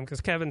by him,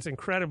 because Kevin's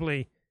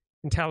incredibly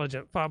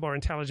intelligent, far more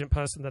intelligent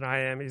person than I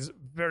am. He's a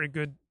very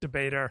good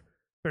debater,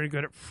 very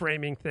good at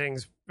framing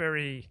things,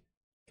 very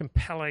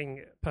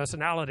compelling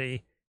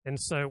personality. And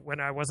so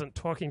when I wasn't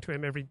talking to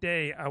him every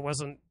day, I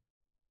wasn't,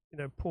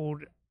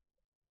 pulled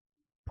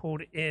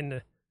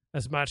in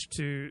as much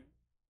to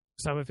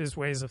some of his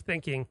ways of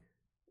thinking.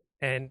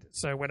 And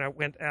so when I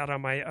went out on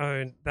my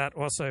own, that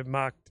also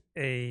marked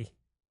an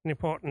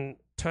important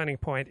turning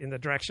point in the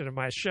direction of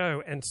my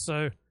show. And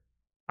so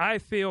I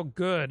feel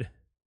good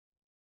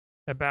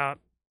about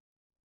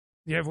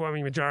the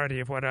overwhelming majority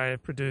of what I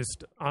have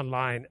produced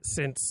online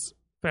since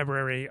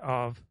February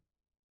of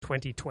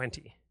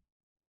 2020.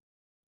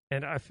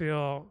 And I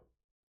feel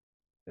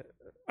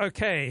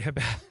okay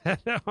about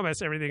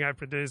almost everything I've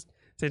produced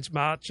since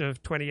March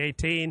of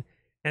 2018.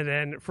 And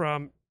then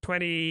from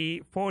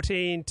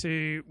 2014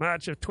 to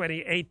March of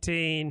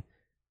 2018,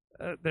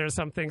 there are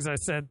some things I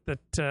said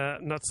that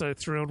I'm not so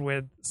thrilled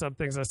with, some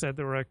things I said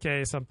that were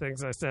okay, some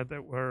things I said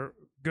that were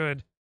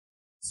good.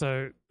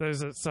 So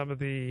those are some of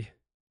the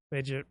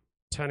major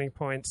turning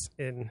points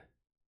in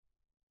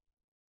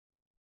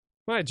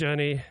my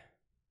journey.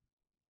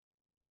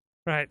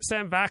 Right,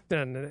 Sam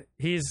Vaknin,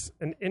 he's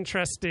an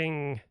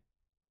interesting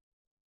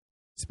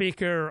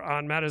speaker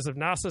on matters of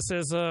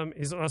narcissism.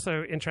 He's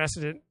also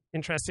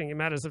interesting in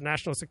matters of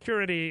national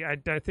security. I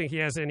don't think he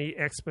has any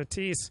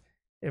expertise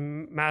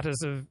in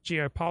matters of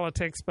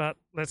geopolitics, but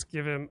let's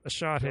give him a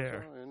shot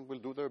here. And will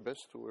do their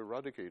best to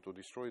eradicate or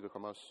destroy the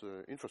Hamas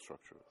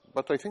infrastructure.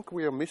 But I think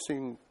we are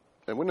missing,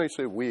 and when I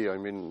say we, I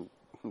mean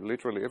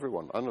literally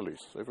everyone,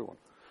 analysts, everyone.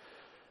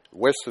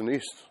 West and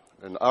East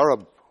and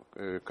Arab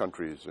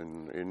countries,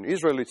 in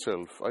Israel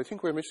itself, I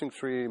think we're missing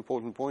three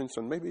important points,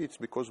 and maybe it's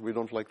because we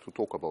don't like to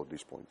talk about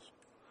these points.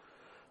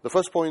 The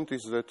first point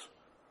is that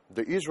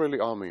the Israeli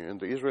army and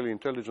the Israeli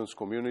intelligence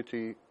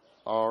community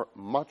are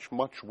much,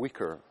 much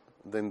weaker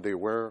than they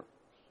were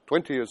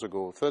 20 years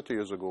ago, 30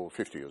 years ago,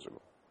 50 years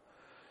ago.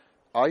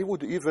 I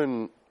would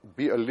even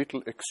be a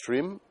little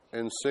extreme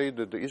and say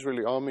that the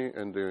Israeli army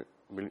and the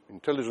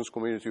intelligence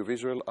community of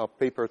Israel are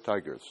paper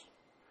tigers.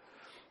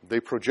 They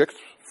project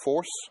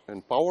force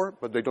and power,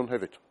 but they don't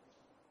have it.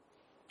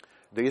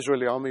 the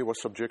Israeli army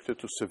was subjected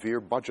to severe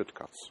budget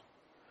cuts.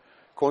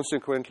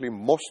 Consequently,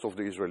 most of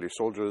the Israeli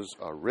soldiers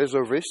are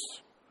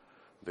reservists.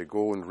 They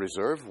go in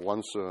reserve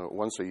once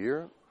a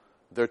year.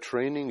 Their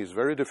training is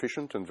very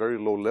deficient and very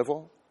low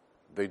level.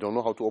 They don't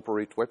know how to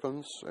operate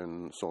weapons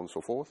and so on and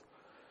so forth.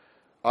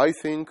 I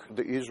think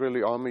the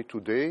Israeli army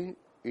today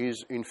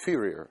is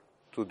inferior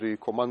to the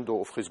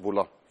commando of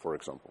Hezbollah, for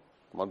example.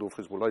 Commando of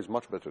Hezbollah is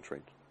much better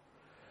trained.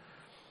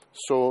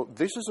 So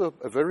this is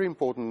a very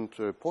important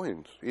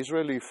point.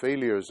 Israeli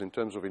failures in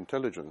terms of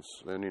intelligence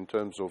and in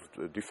terms of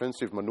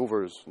defensive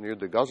maneuvers near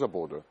the Gaza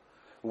border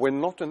were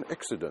not an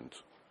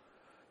accident.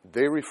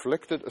 They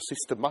reflected a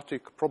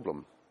systematic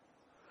problem.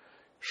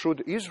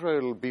 Should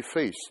Israel be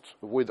faced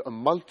with a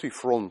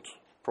multi-front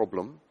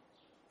problem,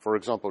 for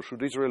example,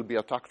 should Israel be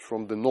attacked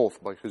from the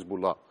north by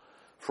Hezbollah,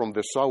 from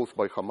the south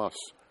by Hamas,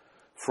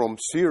 from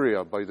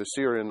Syria by the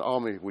Syrian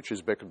army, which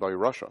is backed by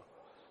Russia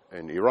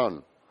and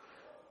Iran,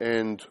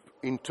 and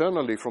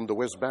internally from the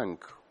West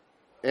Bank,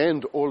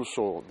 and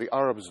also the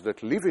Arabs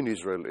that live in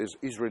Israel as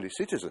Israeli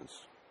citizens,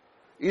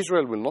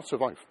 Israel will not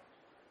survive.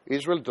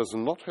 Israel does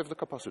not have the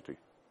capacity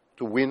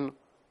to win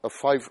a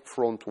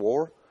 5-front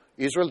war.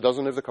 Israel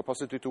doesn't have the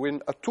capacity to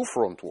win a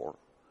 2-front war.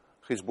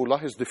 Hezbollah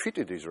has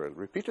defeated Israel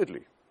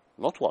repeatedly,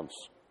 not once,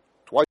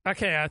 twice.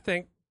 Okay, I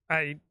think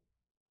I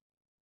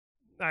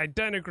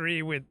don't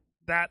agree with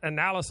that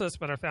analysis,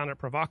 but I found it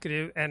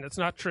provocative, and it's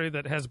not true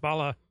that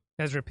Hezbollah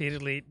has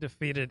repeatedly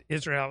defeated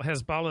Israel.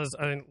 Hezbollah's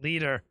own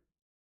leader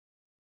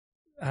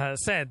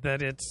said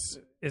that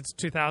its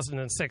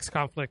 2006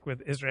 conflict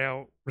with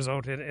Israel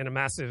resulted in a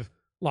massive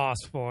loss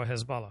for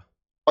Hezbollah.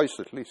 Twice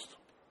at least.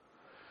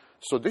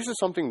 So this is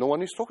something no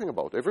one is talking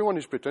about. Everyone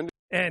is pretending.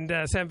 And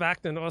Sam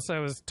Vaknin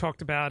also has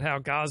talked about how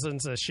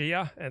Gazans are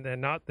Shia, and they're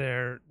not.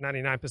 They're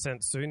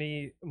 99%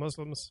 Sunni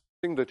Muslims.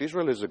 That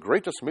Israel is the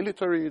greatest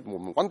military,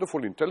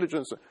 wonderful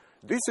intelligence.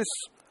 This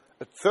is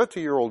a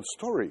 30-year-old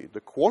story.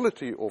 The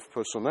quality of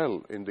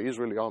personnel in the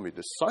Israeli army,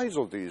 the size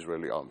of the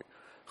Israeli army.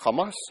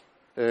 Hamas,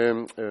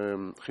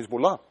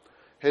 Hezbollah,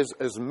 has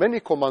as many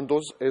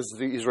commandos as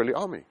the Israeli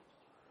army,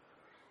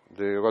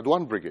 the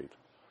Radwan Brigade.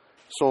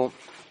 So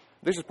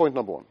this is point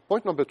number one.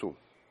 Point number two,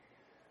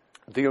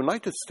 the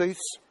United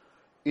States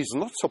is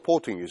not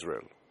supporting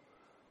Israel.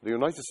 The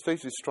United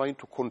States is trying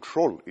to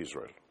control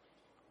Israel.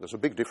 There's a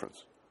big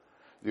difference.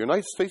 The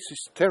United States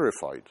is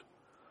terrified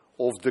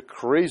of the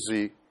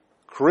crazy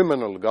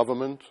criminal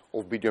government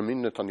of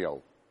Benjamin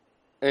Netanyahu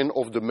and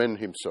of the man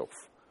himself.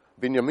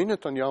 Benjamin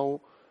Netanyahu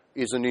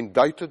is an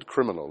indicted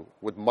criminal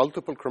with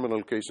multiple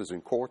criminal cases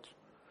in court.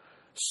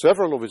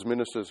 Several of his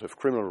ministers have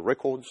criminal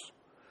records.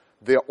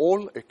 They are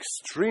all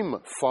extreme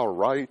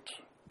far-right,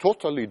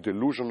 totally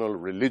delusional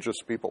religious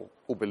people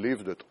who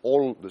believe that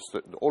all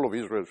of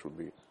Israel should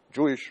be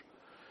Jewish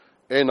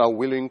and are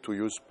willing to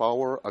use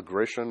power,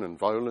 aggression, and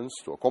violence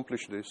to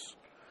accomplish this.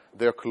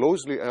 They are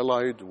closely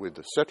allied with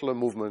the settler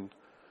movement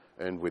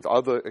and with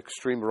other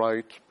extreme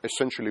right,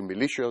 essentially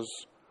militias.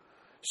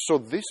 So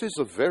this is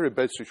a very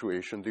bad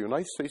situation. The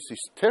United States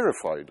is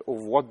terrified of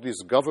what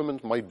this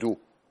government might do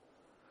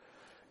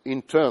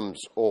in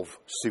terms of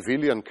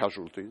civilian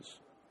casualties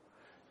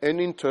and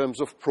in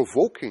terms of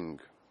provoking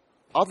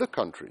other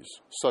countries,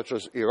 such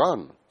as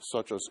Iran,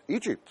 such as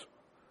Egypt,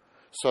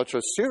 such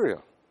as Syria,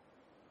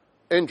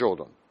 and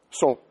Jordan.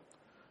 So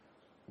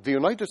the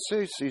United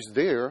States is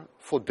there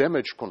for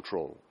damage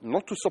control,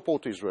 not to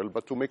support Israel,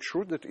 but to make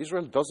sure that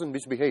Israel doesn't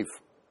misbehave.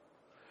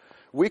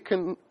 We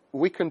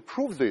can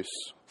prove this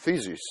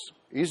thesis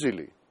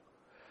easily.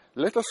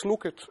 Let us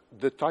look at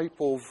the type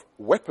of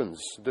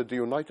weapons that the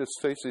United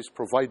States is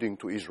providing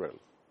to Israel.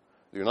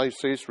 The United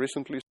States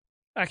recently...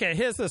 Okay,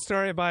 here's the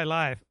story of my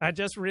life. I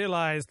just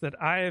realized that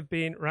I have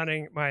been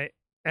running my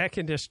air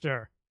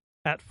conditioner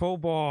at full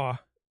bore,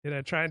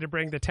 trying to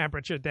bring the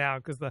temperature down,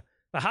 because the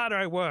harder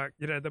I work,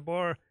 the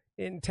more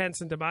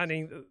intense and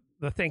demanding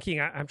the thinking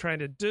I'm trying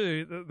to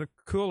do, the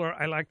cooler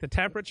I like the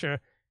temperature.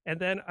 And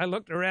then I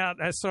looked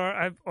around,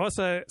 I've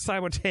also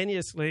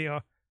simultaneously,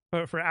 or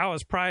for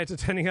hours prior to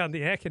turning on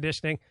the air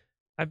conditioning,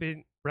 I've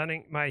been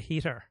running my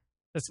heater.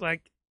 It's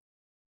like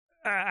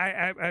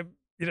I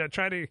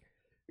try to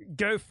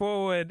go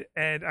forward,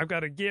 and I've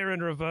got a gear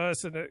in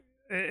reverse, and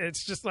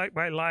it's just like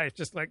my life,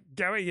 just like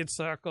going in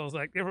circles,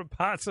 like different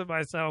parts of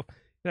myself,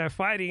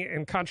 fighting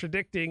and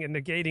contradicting and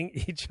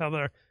negating each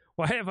other.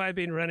 Why have I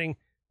been running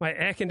my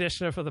air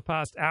conditioner for the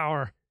past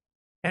hour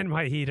and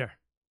my heater?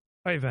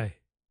 Oy vey.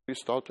 We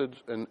started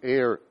an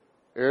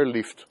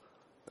airlift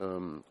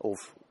of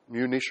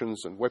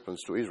munitions and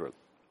weapons to Israel.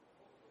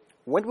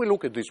 When we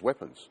look at these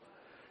weapons,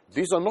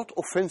 these are not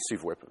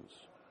offensive weapons.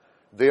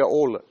 They are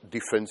all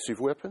defensive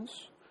weapons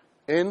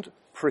and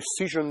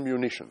precision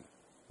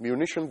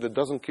munition that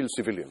doesn't kill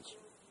civilians.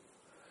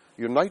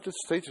 United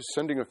States is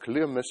sending a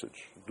clear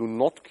message: do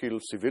not kill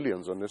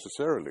civilians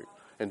unnecessarily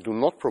and do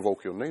not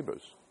provoke your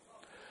neighbors.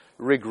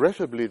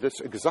 Regrettably, that's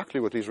exactly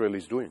what Israel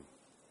is doing.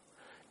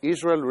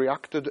 Israel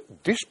reacted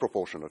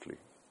disproportionately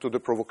to the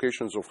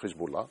provocations of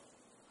Hezbollah.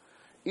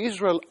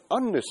 Israel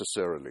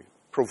unnecessarily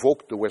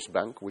provoked the West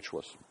Bank, which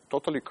was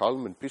totally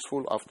calm and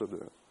peaceful after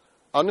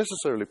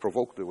unnecessarily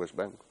provoked the West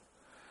Bank.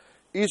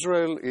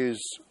 Israel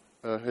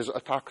has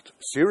attacked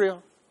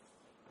Syria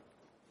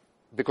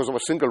because of a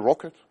single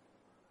rocket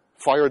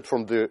fired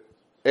from the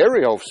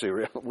area of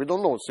Syria. We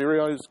don't know.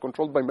 Syria is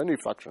controlled by many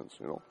factions,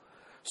 you know.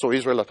 So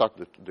Israel attacked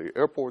the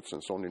airports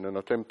and so on in an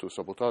attempt to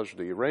sabotage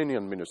the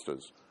Iranian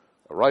minister's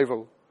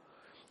arrival.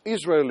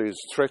 Israel is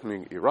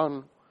threatening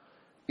Iran.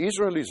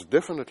 Israel is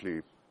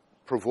definitely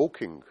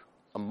provoking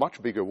a much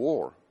bigger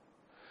war.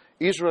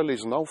 Israel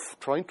is now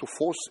trying to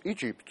force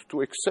Egypt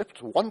to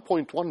accept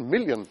 1.1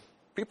 million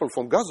people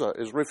from Gaza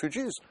as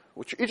refugees,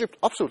 which Egypt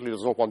absolutely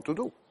does not want to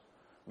do,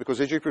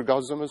 because Egypt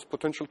regards them as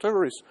potential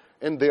terrorists,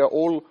 and they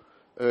all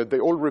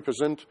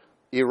represent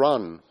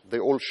Iran. They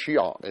all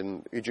Shia,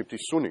 and Egypt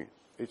is Sunni.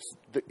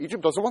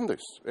 Egypt doesn't want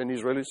this, and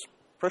Israel is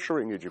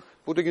pressuring Egypt,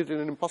 putting it in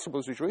an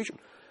impossible situation.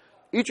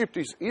 Egypt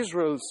is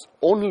Israel's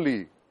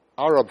only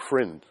Arab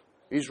friend.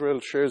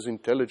 Egypt shares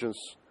intelligence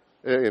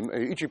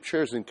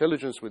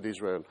with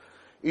Israel.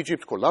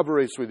 Egypt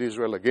collaborates with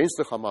Israel against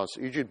the Hamas.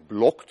 Egypt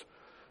blocked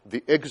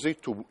the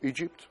exit to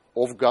Egypt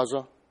of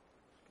Gaza,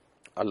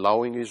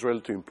 allowing Israel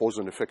to impose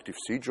an effective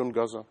siege on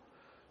Gaza.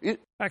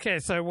 Okay,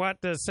 so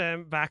what does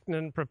Sam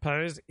Vaknin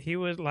propose? He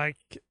would like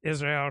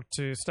Israel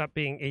to stop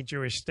being a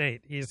Jewish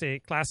state. He's a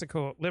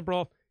classical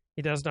liberal.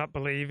 He does not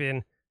believe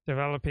in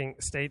developing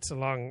states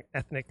along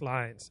ethnic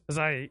lines, as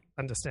I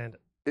understand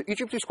it.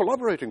 Egypt is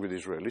collaborating with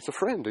Israel. It's a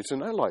friend. It's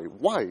an ally.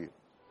 Why?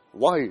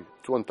 Why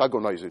to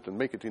antagonize it and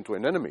make it into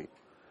an enemy?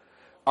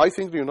 I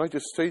think the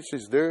United States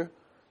is there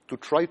to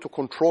try to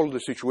control the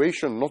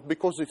situation, not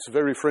because it's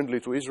very friendly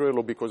to Israel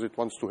or because it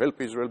wants to help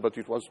Israel, but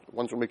it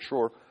wants to make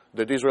sure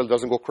that Israel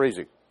doesn't go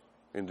crazy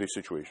in this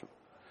situation.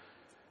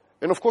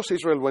 And of course,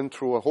 Israel went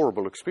through a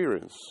horrible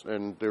experience,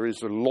 and there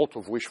is a lot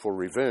of wish for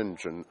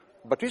revenge.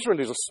 But Israel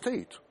is a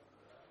state.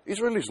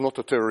 Israel is not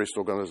a terrorist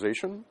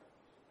organization.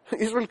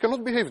 Israel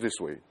cannot behave this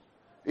way.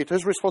 It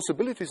has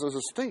responsibilities as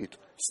a state.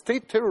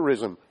 State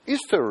terrorism is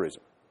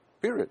terrorism,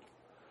 period.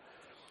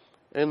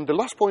 And the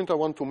last point I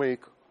want to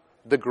make,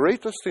 the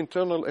greatest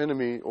internal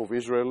enemy of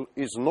Israel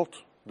is not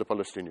the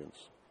Palestinians.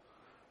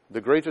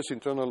 The greatest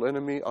internal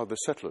enemy are the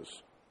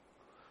settlers.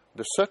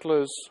 The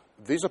settlers,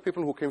 these are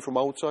people who came from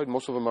outside.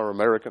 Most of them are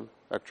American,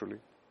 actually,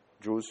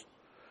 Jews.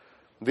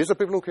 These are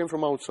people who came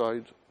from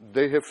outside.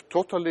 They have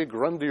totally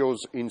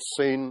grandiose,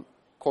 insane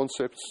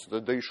concepts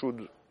that they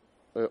should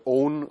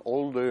own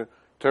all the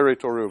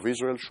territory of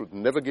Israel, should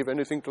never give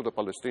anything to the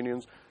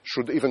Palestinians,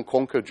 should even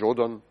conquer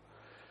Jordan.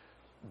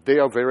 They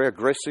are very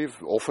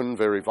aggressive, often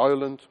very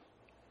violent,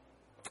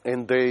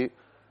 and they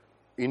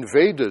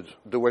invaded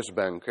the West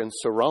Bank and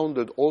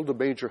surrounded all the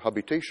major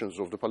habitations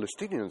of the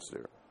Palestinians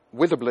there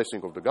with the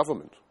blessing of the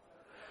government.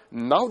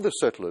 Now the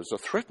settlers are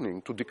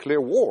threatening to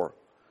declare war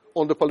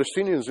on the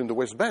Palestinians in the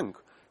West Bank,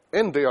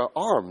 and they are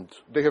armed,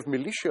 they have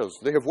militias,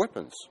 they have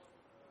weapons.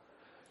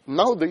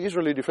 Now the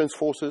Israeli Defense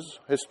Forces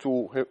has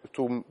to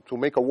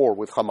make a war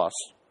with Hamas,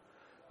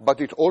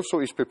 but it also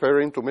is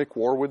preparing to make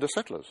war with the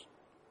settlers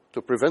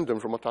to prevent them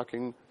from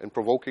attacking and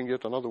provoking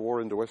yet another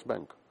war in the West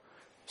Bank.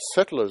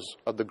 Settlers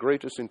are the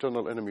greatest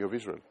internal enemy of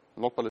Israel,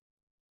 not Palestinians.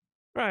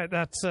 Right,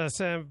 that's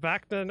Sam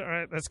Vaknin. All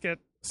right, let's get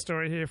a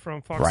story here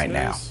from Fox Right News.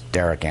 now,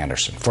 Derek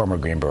Anderson, former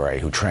Green Beret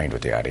who trained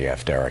with the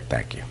IDF. Derek,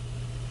 thank you.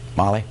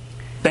 Molly?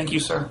 Thank you,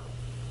 sir.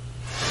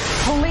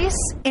 Police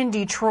in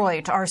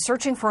Detroit are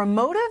searching for a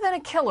motive and a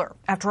killer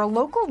after a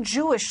local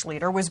Jewish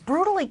leader was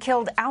brutally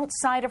killed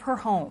outside of her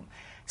home.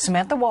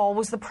 Samantha Wall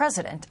was the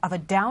president of a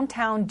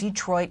downtown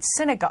Detroit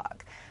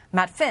synagogue.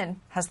 Matt Finn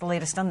has the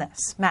latest on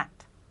this. Matt.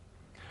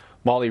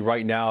 Molly,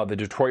 right now, the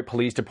Detroit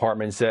Police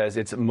Department says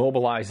it's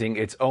mobilizing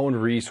its own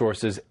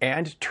resources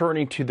and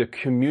turning to the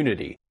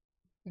community.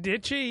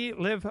 Did she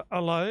live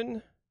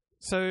alone?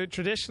 So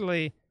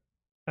traditionally,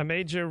 a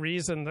major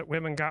reason that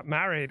women got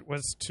married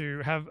was to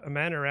have a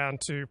man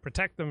around to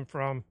protect them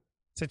from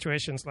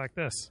situations like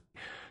this.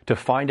 To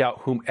find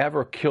out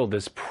whomever killed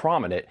this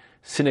prominent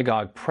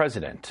synagogue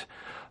president.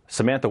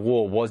 Samantha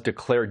Wool was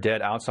declared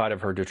dead outside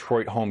of her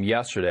Detroit home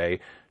yesterday.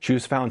 She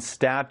was found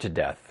stabbed to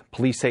death.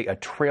 Police say a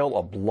trail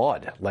of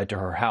blood led to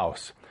her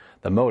house.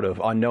 The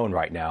motive unknown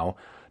right now.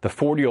 The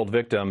 40-year-old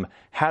victim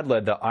had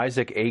led the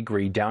Isaac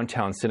Agree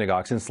downtown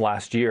synagogue since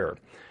last year.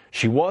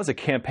 She was a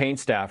campaign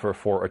staffer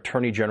for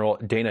Attorney General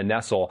Dana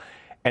Nessel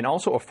and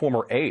also a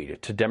former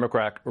aide to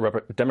Democratic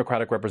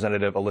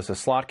Representative Alyssa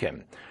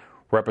Slotkin.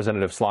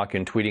 Representative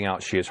Slotkin tweeting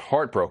out she is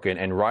heartbroken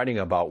and writing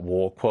about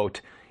Wool,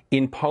 quote,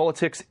 "In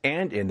politics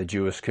and in the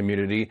Jewish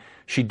community,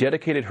 she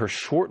dedicated her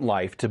short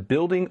life to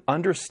building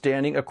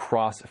understanding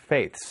across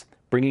faiths,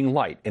 bringing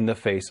light in the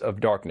face of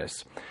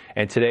darkness."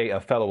 And today,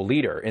 a fellow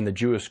leader in the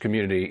Jewish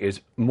community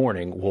is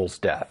mourning Wool's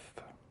death.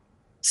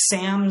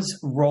 Sam's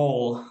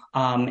role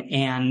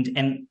and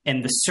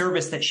the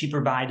service that she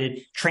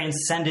provided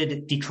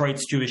transcended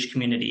Detroit's Jewish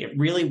community. It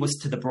really was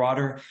to the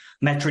broader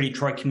Metro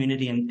Detroit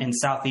community in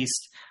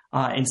Southeast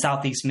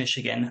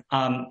Michigan.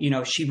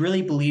 She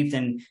really believed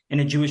in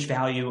a Jewish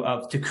value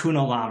of tikkun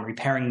olam,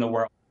 repairing the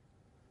world.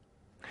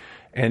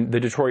 And the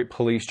Detroit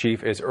police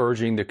chief is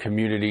urging the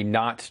community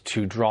not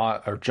to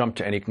draw or jump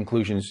to any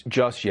conclusions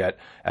just yet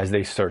as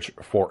they search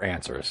for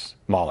answers.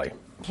 Molly.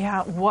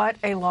 Yeah, what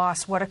a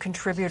loss. What a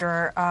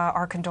contributor.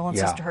 Our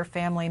condolences to her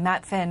family.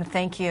 Matt Finn,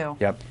 thank you.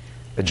 Yep.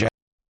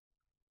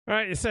 All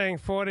right, you're saying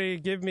 40.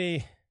 Give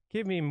me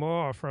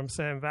more from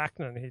Sam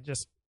Vaknin. He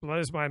just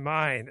blows my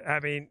mind. I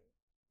mean,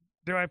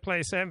 do I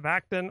play Sam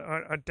Vaknin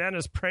or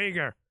Dennis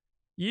Prager?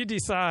 You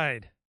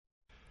decide.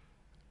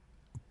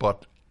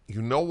 But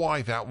you know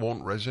why that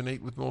won't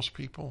resonate with most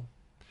people?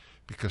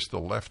 Because the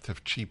left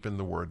have cheapened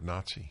the word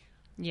Nazi.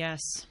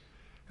 Yes.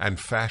 And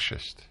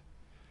fascist.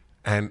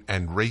 And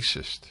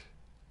racist.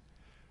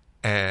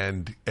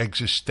 And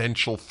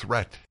existential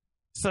threat.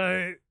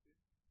 So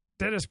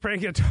Dennis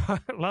Prager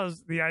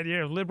loves the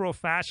idea of liberal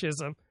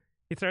fascism.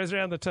 He throws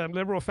around the term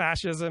liberal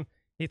fascism.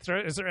 He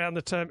throws around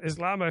the term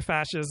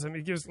Islamofascism.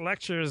 He gives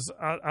lectures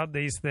on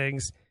these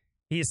things.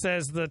 He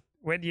says that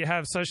when you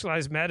have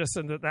socialized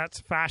medicine,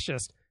 that's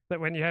fascist. That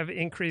when you have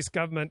increased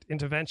government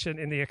intervention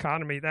in the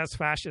economy, that's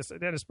fascist.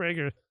 Dennis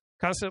Prager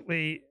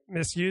constantly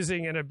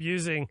misusing and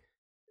abusing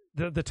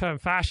the term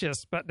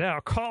fascist, but now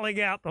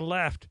calling out the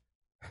left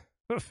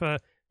for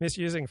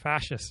misusing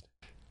fascist.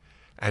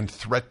 And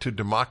threat to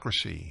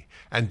democracy,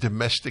 and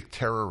domestic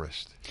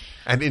terrorist,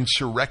 and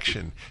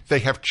insurrection. They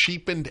have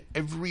cheapened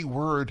every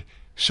word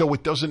so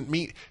it doesn't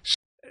mean...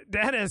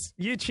 Dennis,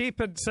 you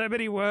cheapened so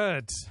many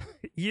words.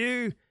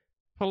 You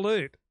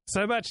pollute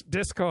so much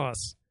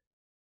discourse.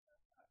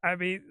 I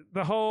mean,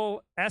 the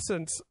whole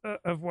essence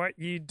of what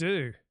you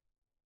do,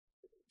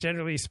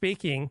 generally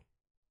speaking,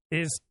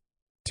 is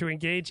to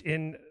engage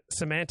in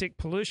semantic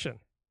pollution.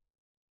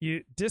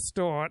 You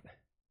distort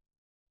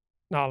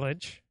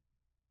knowledge,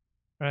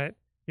 right?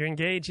 You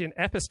engage in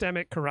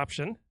epistemic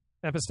corruption.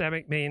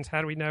 Epistemic means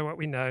how do we know what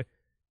we know?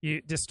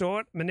 You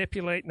distort,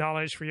 manipulate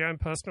knowledge for your own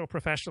personal,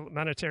 professional,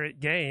 monetary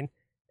gain,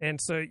 and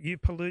so you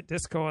pollute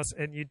discourse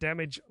and you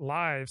damage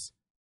lives.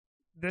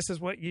 This is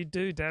what you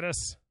do,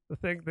 Dennis, the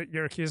thing that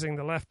you're accusing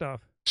the left of.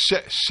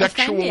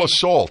 Sexual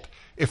assault.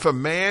 If a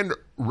man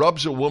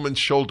rubs a woman's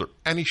shoulder,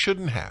 and he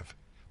shouldn't have,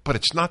 but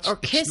it's not...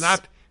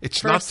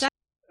 It's not...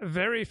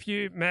 Very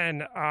few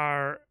men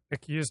are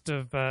accused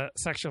of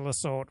sexual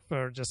assault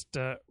for just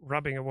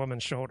rubbing a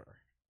woman's shoulder.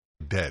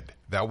 Dead.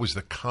 That was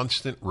the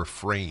constant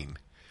refrain.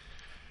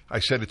 I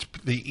said it's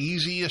the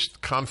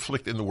easiest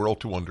conflict in the world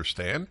to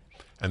understand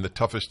and the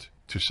toughest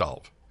to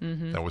solve.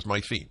 Mm-hmm. That was my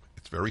theme.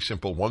 It's very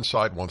simple. One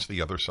side wants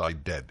the other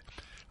side dead.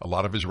 A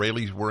lot of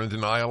Israelis were in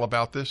denial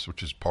about this,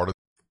 which is part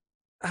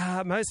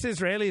of... Most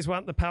Israelis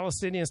want the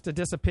Palestinians to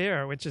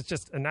disappear, which is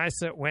just a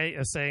nicer way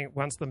of saying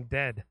wants them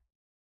dead.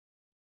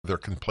 Their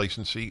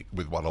complacency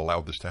with what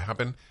allowed this to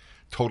happen,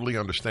 totally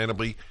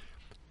understandably.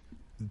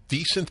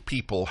 Decent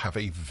people have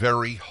a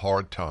very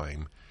hard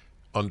time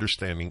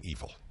understanding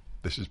evil.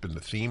 This has been the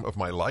theme of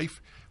my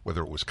life,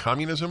 whether it was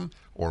communism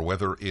or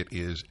whether it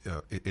is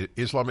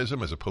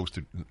Islamism as opposed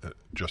to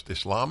just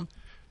Islam,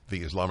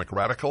 the Islamic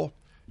radical.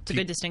 It's a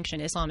good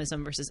distinction,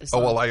 Islamism versus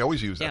Islam. Oh, well, I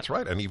always use that's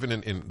right. And even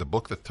in the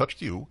book that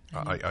touched you,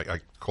 I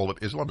call it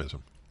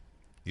Islamism.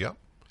 Yeah.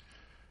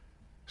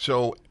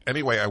 So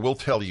anyway, I will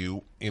tell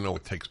you,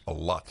 it takes a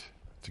lot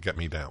to get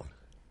me down.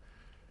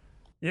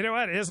 You know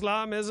what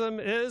Islamism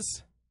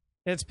is?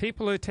 It's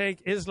people who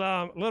take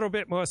Islam a little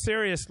bit more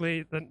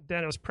seriously than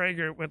Dennis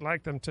Prager would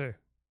like them to.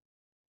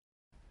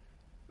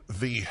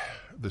 The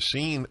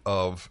scene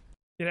of...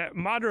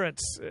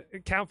 moderates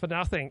count for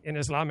nothing in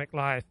Islamic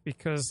life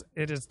because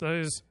it is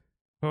those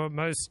who are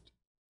most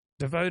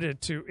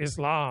devoted to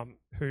Islam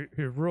who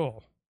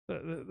rule.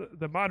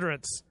 The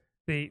moderates,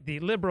 the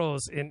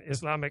liberals in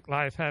Islamic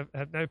life have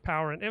no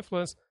power and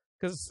influence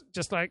because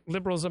just like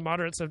liberals and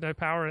moderates have no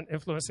power and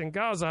influence in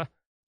Gaza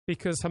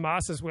because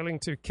Hamas is willing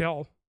to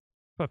kill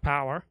for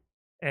power,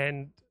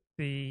 and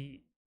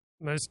the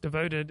most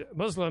devoted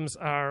Muslims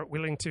are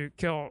willing to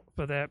kill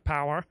for their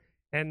power,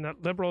 and the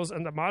liberals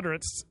and the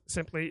moderates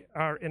simply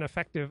are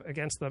ineffective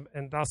against them,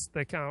 and thus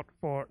they count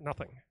for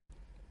nothing.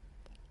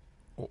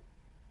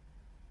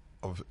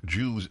 Of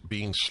Jews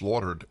being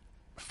slaughtered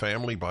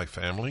family by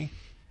family.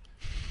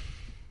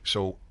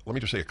 So let me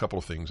just say a couple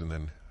of things, and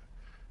then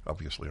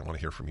obviously I want to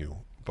hear from you.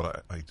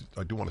 But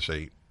I do want to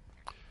say,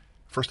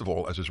 first of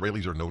all, as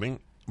Israelis are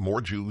noting,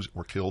 more Jews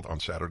were killed on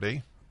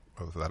Saturday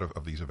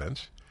of these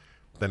events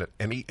than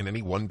in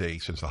any one day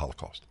since the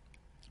Holocaust.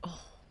 Oh,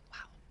 wow.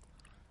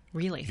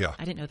 Really? Yeah.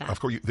 I didn't know that. Of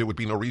course, there would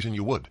be no reason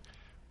you would.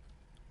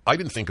 I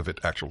didn't think of it,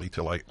 actually,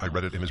 till I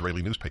read it in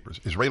Israeli newspapers.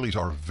 Israelis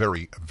are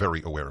very,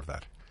 very aware of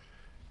that.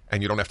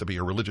 And you don't have to be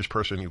a religious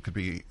person. You could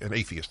be an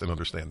atheist and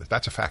understand that.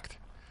 That's a fact.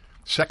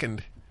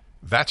 Second,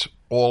 that's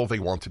all they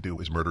want to do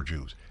is murder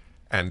Jews.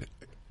 And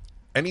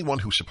anyone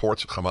who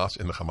supports Hamas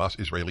in the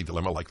Hamas-Israeli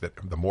dilemma, like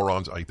the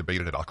morons I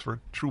debated at Oxford,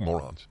 true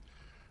morons.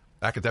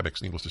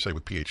 Academics, needless to say,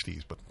 with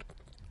PhDs, but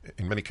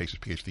in many cases,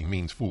 PhD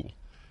means fool.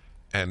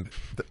 And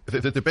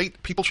the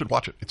debate, people should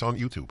watch it. It's on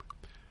YouTube.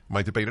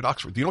 My debate at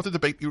Oxford. Do you know what the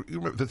debate? You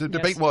remember, the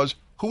debate was,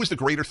 who is the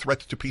greater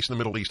threat to peace in the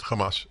Middle East,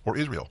 Hamas or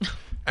Israel?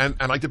 And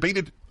I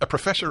debated a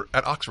professor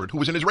at Oxford who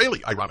was an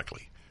Israeli,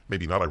 ironically,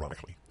 maybe not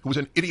ironically, who was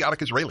an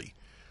idiotic Israeli,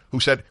 who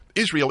said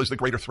Israel is the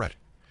greater threat.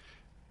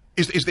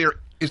 Is there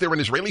an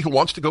Israeli who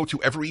wants to go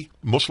to every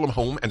Muslim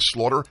home and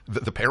slaughter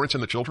the parents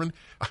and the children?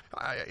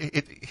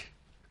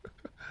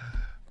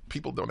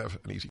 People don't have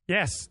an easy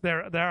Yes,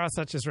 there are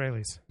such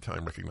Israelis.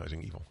 time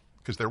recognizing evil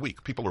because they're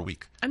weak. People are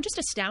weak. I'm just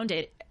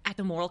astounded at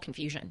the moral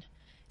confusion.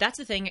 That's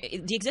the thing.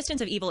 The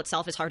existence of evil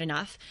itself is hard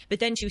enough, but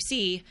then to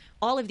see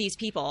all of these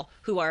people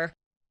who are...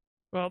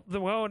 Well, the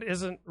world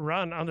isn't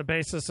run on the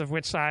basis of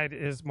which side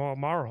is more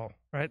moral,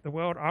 right? The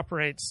world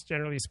operates,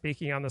 generally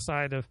speaking, on the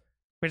side of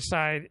which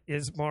side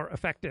is more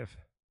effective,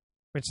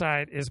 which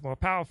side is more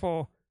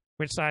powerful,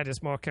 which side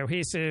is more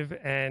cohesive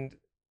and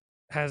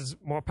has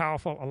more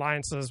powerful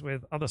alliances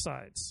with other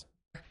sides.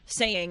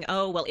 saying,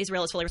 oh, well,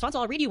 Israel is fully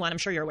responsible. I'll read you one. I'm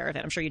sure you're aware of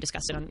it. I'm sure you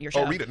discussed it on your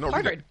show. Oh, read it. No,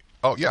 Harvard. read it.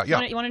 Oh, yeah.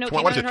 You want to know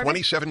what is it,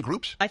 27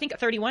 groups? I think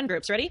 31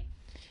 groups. Ready?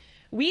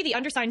 We, the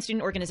undersigned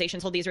student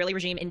organizations, hold the Israeli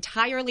regime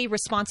entirely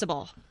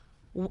responsible.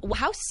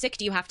 How sick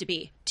do you have to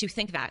be to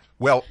think that?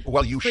 Well,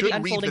 you should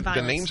read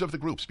the names of the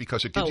groups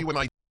because it gives you an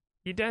idea.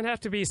 You don't have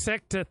to be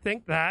sick to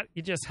think that.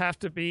 You just have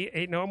to be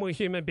a normal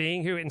human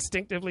being who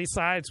instinctively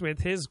sides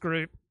with his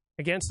group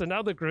against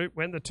another group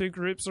when the two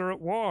groups are at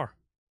war.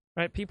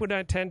 Right? People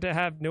don't tend to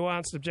have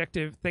nuanced,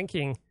 objective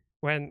thinking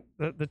when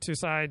the two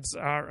sides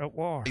are at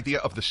war. Idea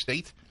of the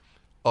state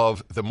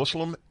of the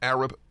Muslim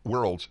Arab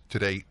world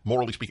today,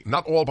 morally speaking.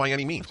 Not all by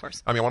any means. Of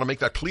course. I mean, I want to make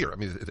that clear. I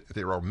mean,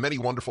 there are many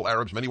wonderful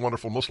Arabs, many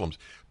wonderful Muslims,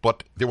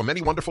 but there were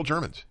many wonderful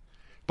Germans.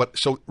 But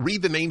so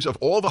read the names of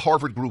all the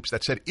Harvard groups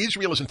that said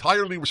Israel is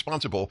entirely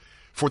responsible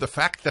for the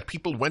fact that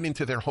people went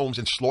into their homes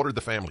and slaughtered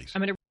the families.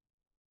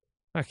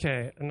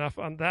 Okay, enough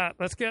on that.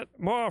 Let's get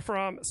more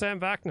from Sam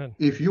Vaknin.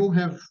 If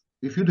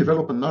you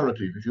develop a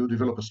narrative, if you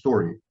develop a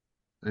story,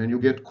 and you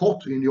get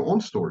caught in your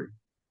own story,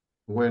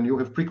 when you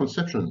have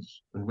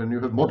preconceptions, and when you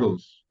have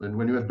models, and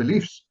when you have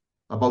beliefs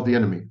about the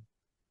enemy,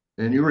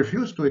 and you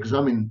refuse to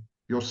examine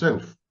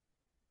yourself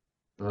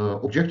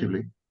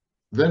objectively,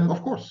 then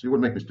of course you will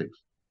make mistakes.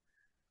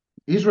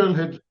 Israel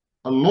had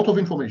a lot of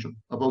information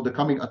about the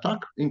coming attack,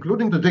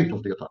 including the date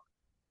of the attack.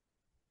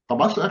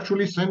 Hamas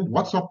actually sent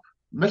WhatsApp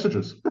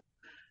messages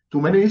to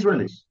many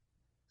Israelis,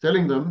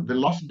 telling them the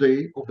last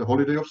day of the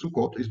holiday of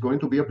Sukkot is going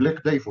to be a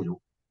black day for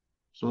you.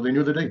 So they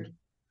knew the date.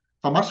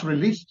 Hamas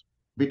released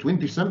between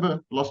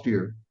December last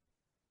year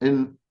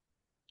and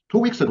 2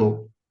 weeks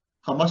ago,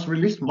 Hamas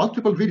released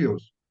multiple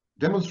videos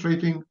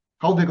demonstrating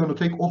how they're going to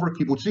take over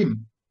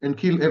kibbutzim and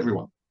kill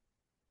everyone.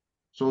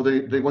 So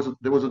there was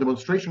a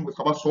demonstration with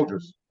Hamas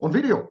soldiers on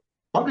video,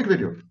 public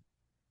video.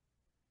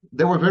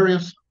 There were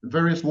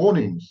various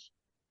warnings,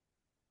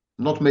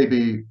 not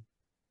maybe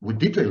with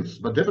details,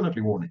 but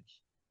definitely warnings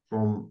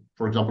from,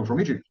 for example, from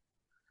Egypt.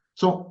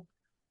 So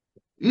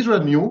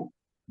Israel knew,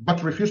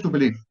 but refused to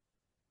believe.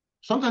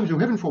 Sometimes you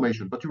have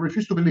information, but you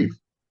refuse to believe.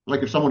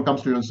 Like if someone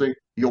comes to you and say,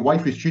 your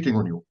wife is cheating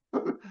on you,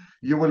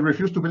 you will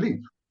refuse to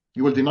believe.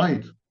 You will deny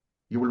it.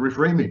 You will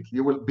reframe it.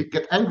 You will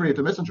get angry at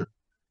the messenger.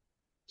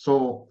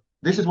 So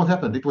this is what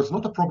happened. It was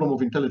not a problem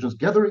of intelligence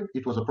gathering.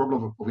 It was a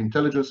problem of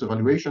intelligence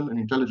evaluation and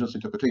intelligence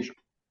interpretation.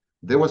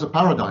 There was a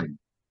paradigm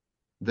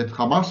that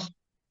Hamas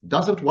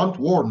doesn't want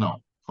war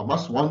now.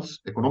 Hamas wants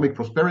economic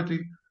prosperity.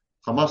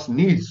 Hamas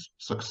needs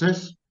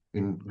success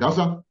in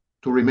Gaza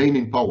to remain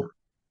in power.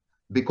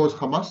 Because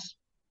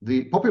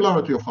the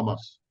popularity of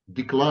Hamas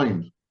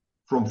declined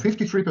from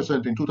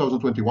 53% in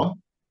 2021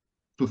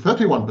 to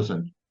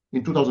 31%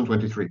 in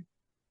 2023.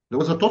 There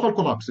was a total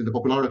collapse in the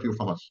popularity of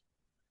Hamas.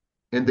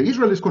 And the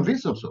Israelis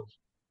convinced themselves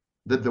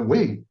that the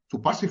way to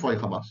pacify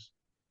Hamas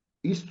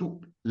is to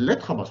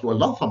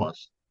allow Hamas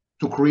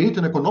to create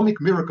an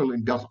economic miracle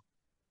in Gaza.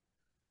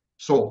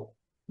 So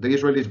the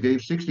Israelis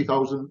gave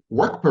 60,000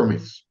 work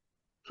permits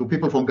to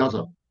people from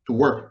Gaza to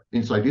work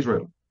inside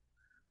Israel.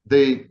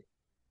 They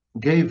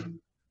gave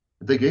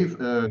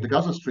the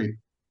Gaza Strip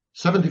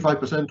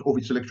 75% of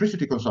its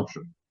electricity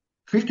consumption,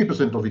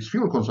 50% of its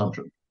fuel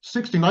consumption,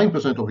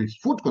 69% of its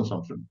food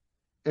consumption,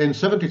 and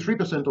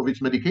 73% of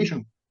its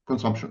medication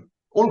consumption.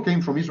 All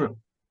came from Israel.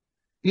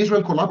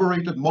 Israel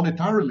collaborated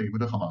monetarily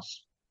with the Hamas.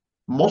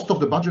 Most of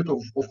the budget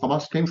of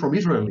Hamas came from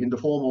Israel in the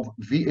form of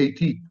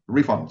VAT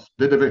refunds,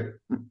 DDV.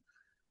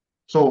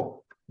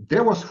 So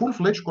there was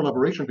full-fledged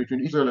collaboration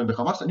between Israel and the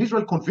Hamas, and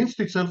Israel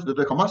convinced itself that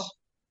the Hamas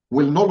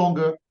will no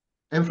longer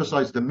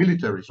emphasize the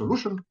military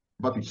solution,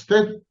 but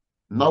instead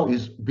now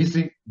is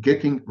busy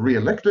getting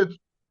re-elected,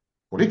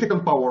 political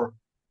power,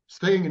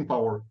 staying in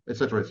power,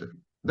 etc., etc.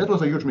 That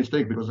was a huge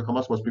mistake because the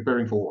Hamas was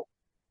preparing for war.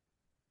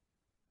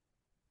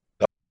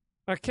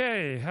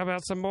 Okay, how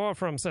about some more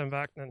from Sam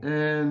Vaknin?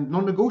 And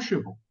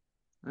non-negotiable.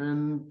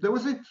 And that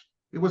was it.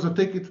 It was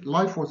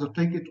life was a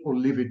take it or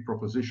leave it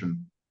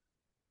proposition.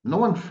 No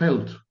one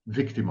felt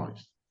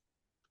victimized.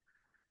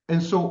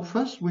 And so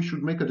first we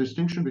should make a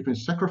distinction between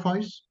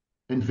sacrifice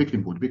and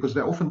victimhood because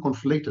they're often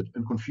conflated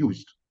and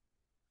confused.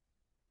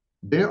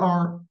 There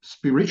are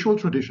spiritual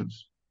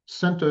traditions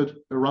centered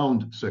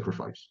around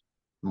sacrifice,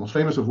 the most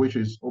famous of which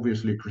is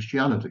obviously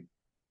Christianity,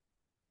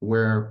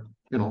 where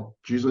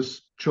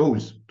Jesus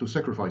chose to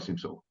sacrifice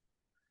himself.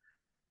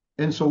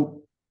 And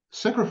so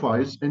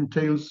Sacrifice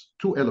entails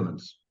two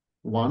elements.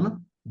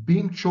 One,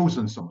 being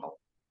chosen somehow.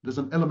 There's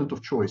an element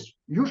of choice,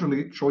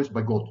 usually choice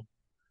by God,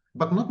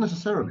 but not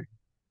necessarily.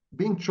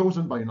 Being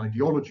chosen by an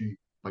ideology,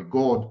 by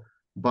God,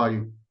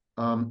 by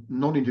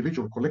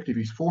non-individual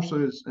collectivist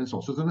forces, and so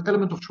on. So there's an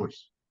element of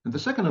choice. And the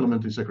second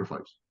element in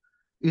sacrifice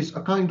is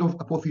a kind of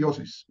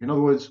apotheosis. In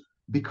other words,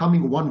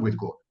 becoming one with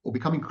God, or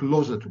becoming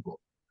closer to God,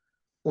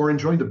 or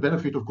enjoying the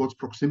benefit of God's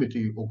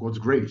proximity or God's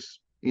grace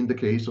in the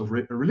case of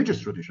a religious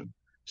tradition.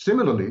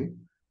 Similarly,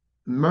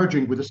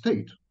 merging with the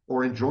state,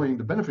 or enjoying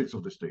the benefits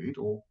of the state,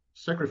 or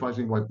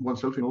sacrificing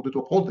oneself in order to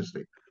uphold the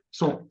state.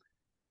 So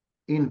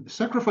in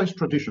sacrifice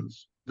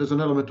traditions, there's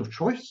an element of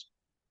choice,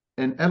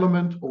 an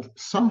element of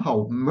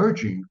somehow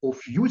merging or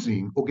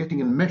fusing or getting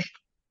enmeshed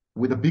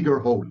with a bigger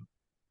whole,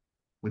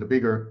 with a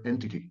bigger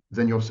entity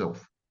than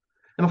yourself.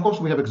 And of course,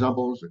 we have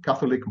examples,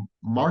 Catholic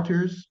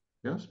martyrs,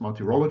 yes,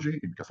 martyrology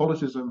in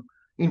Catholicism.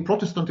 In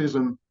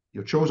Protestantism,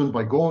 you're chosen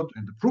by God,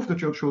 and the proof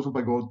that you're chosen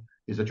by God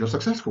is that you're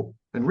successful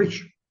and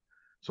rich.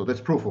 So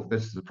that's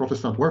the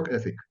Protestant work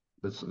ethic.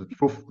 That's the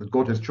proof that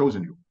God has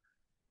chosen you.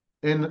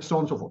 And so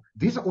on and so forth.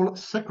 These are all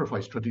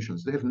sacrifice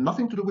traditions. They have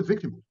nothing to do with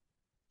victimhood.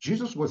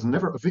 Jesus was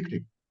never a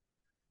victim.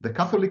 The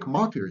Catholic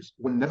martyrs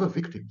were never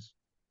victims.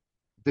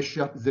 The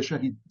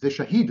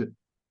Shahid,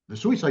 the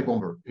suicide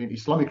bomber in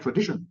Islamic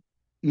tradition,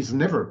 is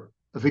never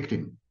a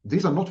victim.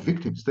 These are not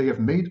victims. They have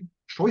made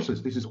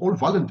choices. This is all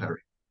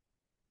voluntary.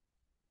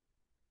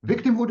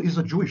 Victimhood is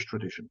a Jewish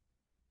tradition.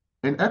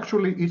 And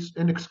actually, it's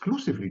an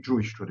exclusively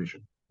Jewish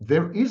tradition.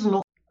 There is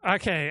no...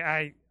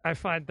 Okay, I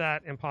find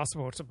that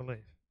impossible to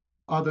believe.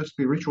 ...other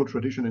spiritual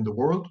tradition in the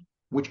world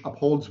which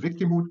upholds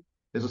victimhood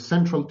as a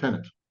central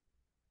tenet.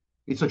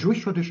 It's a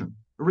Jewish tradition.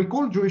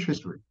 Recall Jewish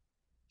history.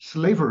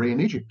 Slavery in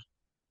Egypt.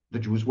 The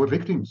Jews were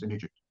victims in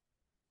Egypt.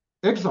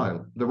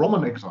 Exile, the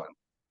Roman exile.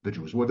 The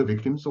Jews were the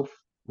victims of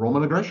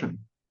Roman aggression.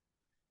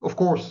 Of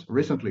course,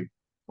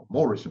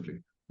 more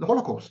recently, the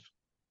Holocaust,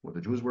 where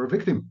the Jews were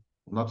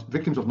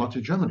victims of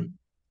Nazi Germany.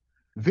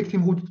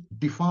 Victimhood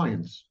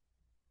defines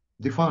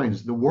the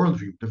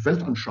worldview, the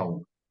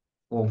Weltanschauung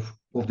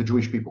of the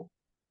Jewish people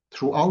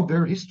throughout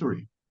their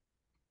history.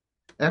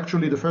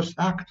 Actually, the first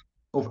act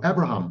of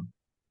Abraham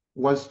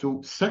was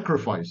to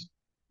sacrifice,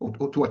 or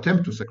to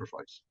attempt to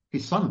sacrifice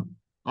his son,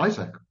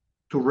 Isaac,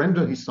 to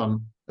render his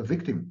son a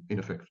victim, in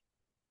effect.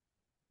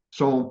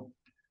 So...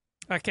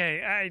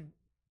 Okay, I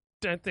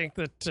don't think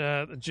that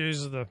the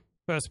Jews are the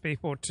first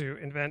people to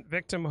invent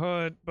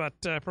victimhood, but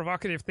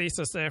provocative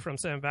thesis there from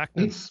Sam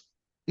Vaknin.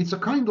 It's a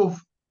kind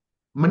of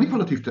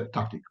manipulative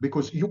tactic,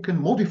 because you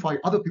can modify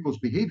other people's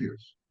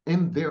behaviors.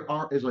 And there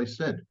are, as I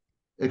said,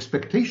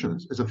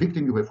 expectations. As a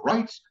victim, you have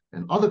rights,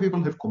 and other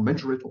people have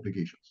commensurate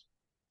obligations.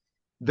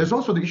 There's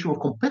also the issue of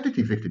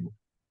competitive victimhood.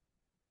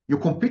 You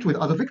compete with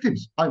other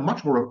victims. I'm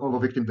much more of a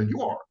victim than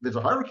you are. There's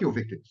a hierarchy of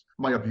victims.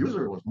 My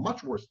abuser was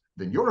much worse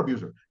than your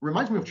abuser.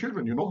 Reminds me of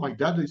children. You know, my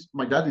dad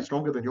is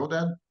stronger than your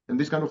dad, and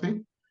this kind of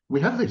thing. We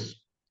have this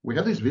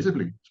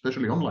visibly,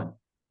 especially online.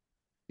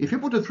 If you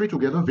put the three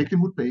together,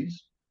 victimhood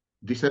pays,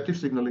 deceptive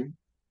signaling,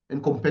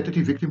 and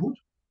competitive victimhood,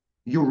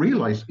 you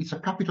realize it's a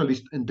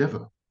capitalist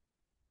endeavor.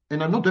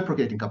 And I'm not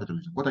deprecating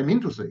capitalism. What I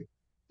mean to say,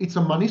 it's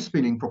a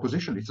money-spinning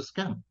proposition. It's a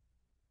scam.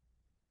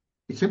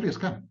 It's simply a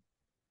scam.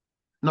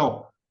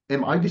 Now,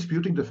 am I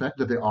disputing the fact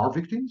that there are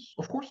victims?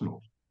 Of course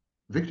not.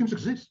 Victims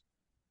exist.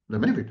 There are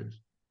many victims,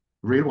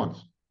 real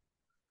ones.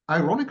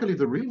 Ironically,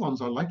 the real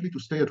ones are likely to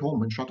stay at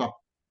home and shut up.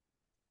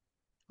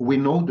 We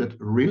know that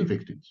real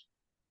victims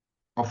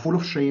are full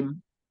of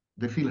shame,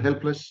 they feel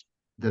helpless,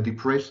 they're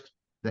depressed,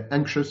 they're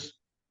anxious,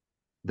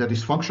 they're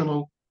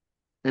dysfunctional,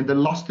 and the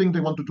last thing they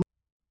want to do...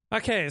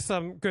 Okay,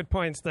 some good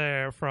points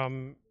there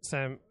from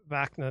Sam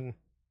Vaknin.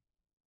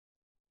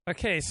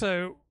 Okay,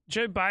 so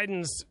Joe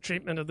Biden's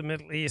treatment of the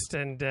Middle East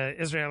and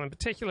Israel in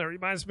particular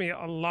reminds me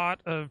a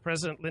lot of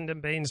President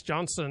Lyndon Baines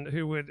Johnson,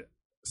 who would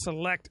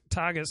select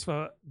targets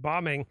for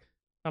bombing.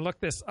 I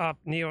looked this up.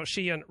 Neil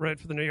Sheehan wrote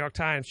for the New York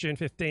Times, June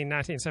 15,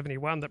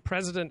 1971, that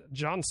President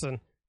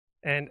Johnson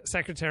and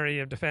Secretary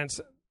of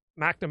Defense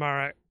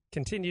McNamara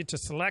continued to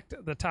select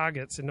the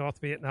targets in North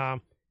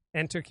Vietnam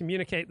and to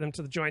communicate them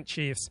to the Joint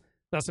Chiefs,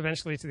 thus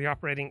eventually to the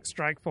operating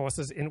strike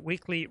forces in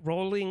weekly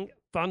rolling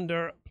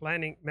thunder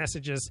planning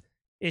messages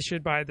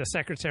issued by the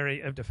Secretary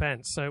of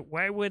Defense. So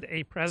why would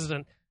a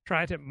president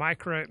try to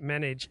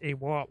micromanage a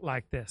war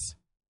like this?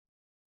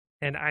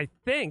 And I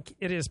think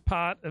it is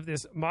part of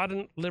this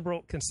modern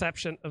liberal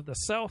conception of the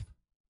self,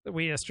 that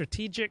we are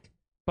strategic,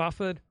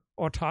 buffered,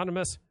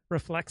 autonomous,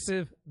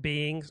 reflexive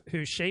beings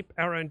who shape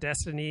our own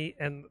destiny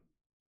and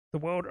the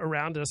world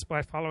around us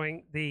by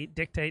following the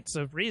dictates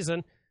of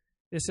reason.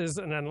 This is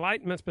an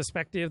Enlightenment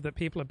perspective that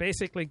people are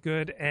basically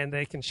good and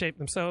they can shape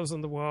themselves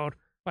in the world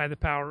by the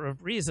power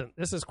of reason.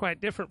 This is quite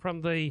different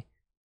from the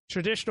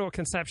traditional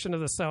conception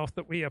of the self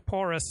that we are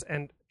porous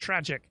and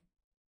tragic.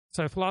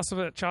 So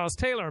philosopher Charles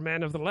Taylor, a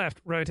man of the left,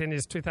 wrote in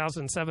his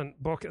 2007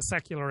 book, A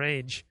Secular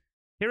Age,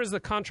 here is the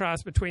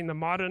contrast between the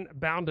modern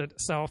bounded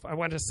self, I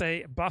want to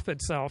say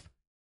buffered self,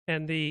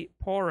 and the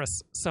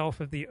porous self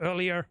of the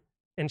earlier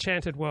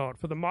enchanted world.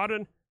 For the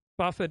modern,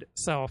 buffered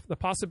self, the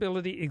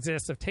possibility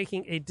exists of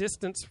taking a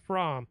distance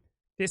from,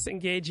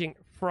 disengaging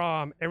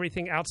from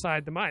everything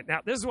outside the mind. Now,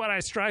 this is what I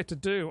strive to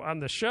do on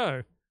the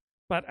show,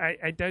 but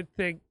I don't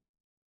think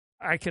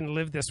I can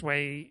live this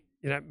way,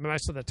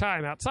 most of the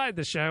time outside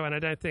the show, and I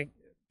don't think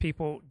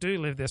people do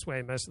live this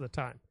way most of the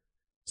time.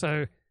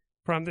 So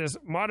from this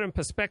modern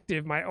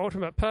perspective, my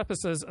ultimate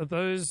purposes are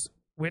those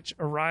which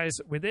arise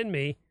within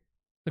me.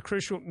 The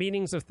crucial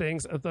meanings of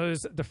things are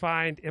those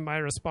defined in my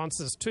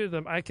responses to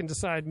them. I can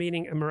decide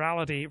meaning and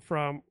morality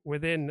from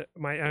within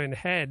my own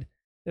head,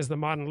 is the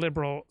modern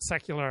liberal,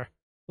 secular,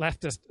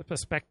 leftist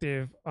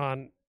perspective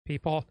on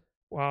people,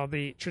 while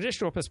the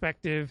traditional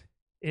perspective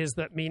is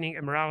that meaning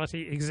and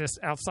morality exist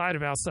outside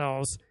of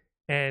ourselves,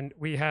 and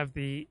we have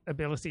the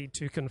ability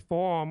to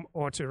conform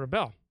or to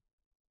rebel.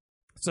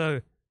 So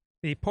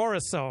the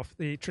porous self,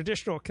 the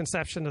traditional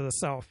conception of the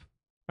self,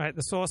 right,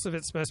 the source of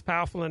its most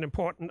powerful and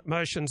important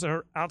emotions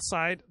are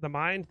outside the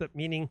mind, that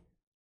meaning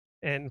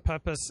and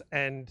purpose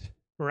and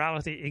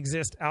morality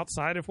exist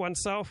outside of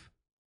oneself.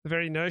 The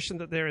very notion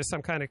that there is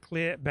some kind of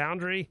clear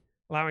boundary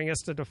allowing us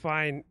to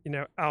define,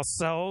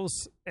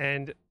 ourselves,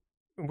 and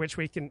in which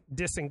we can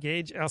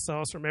disengage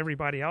ourselves from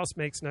everybody else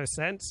makes no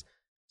sense.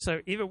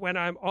 So even when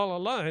I'm all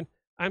alone,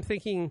 I'm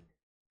thinking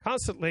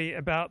constantly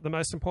about the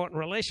most important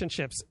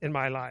relationships in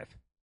my life.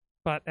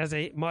 But as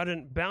a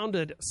modern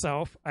bounded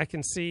self, I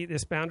can see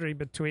this boundary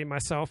between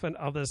myself and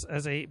others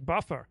as a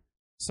buffer.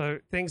 So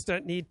things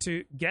don't need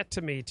to get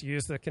to me, to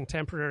use the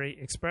contemporary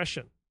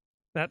expression.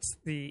 That's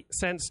the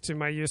sense to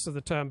my use of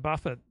the term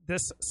buffer.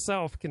 This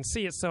self can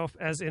see itself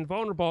as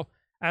invulnerable,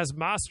 as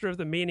master of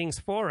the meanings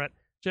for it.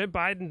 Joe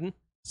Biden,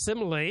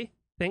 similarly,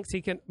 thinks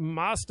he can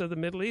master the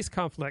Middle East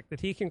conflict,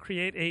 that he can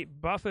create a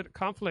buffered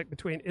conflict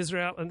between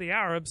Israel and the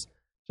Arabs,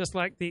 just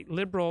like the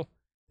liberal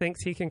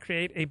thinks he can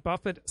create a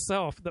buffered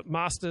self that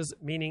masters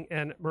meaning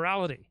and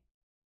morality.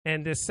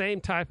 And this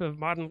same type of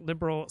modern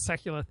liberal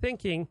secular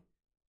thinking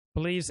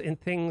believes in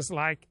things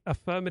like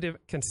affirmative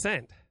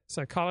consent.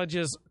 So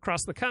colleges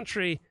across the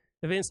country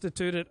have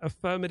instituted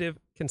affirmative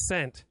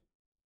consent,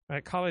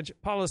 right? College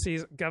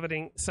policies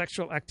governing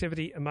sexual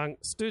activity among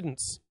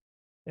students.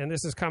 And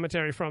this is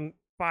commentary from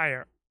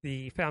FIRE,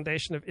 the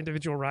Foundation of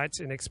Individual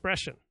Rights in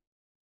Expression.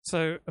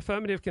 So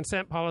affirmative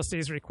consent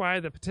policies require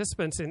that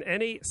participants in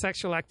any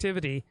sexual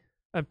activity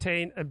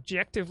obtain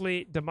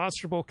objectively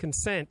demonstrable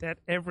consent at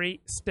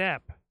every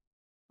step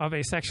of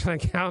a sexual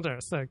encounter.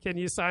 So can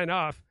you sign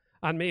off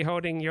on me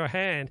holding your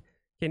hand?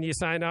 Can you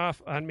sign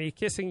off on me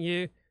kissing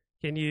you?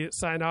 Can you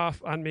sign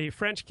off on me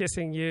French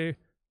kissing you?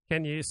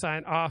 Can you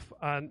sign off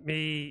on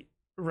me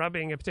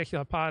rubbing a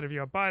particular part of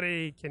your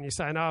body? Can you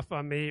sign off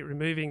on me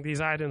removing these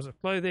items of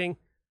clothing?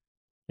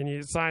 Can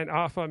you sign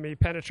off on me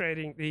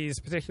penetrating these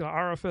particular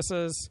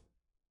orifices?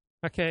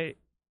 Okay,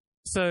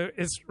 so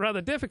it's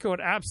rather difficult,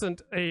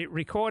 absent a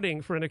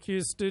recording, for an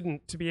accused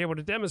student to be able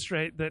to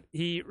demonstrate that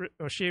he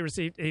or she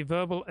received a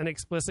verbal and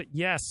explicit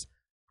yes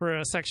for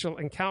a sexual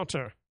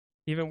encounter,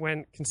 even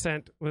when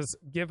consent was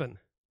given.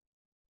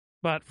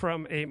 But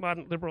from a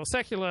modern liberal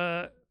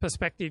secular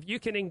perspective, you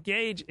can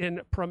engage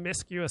in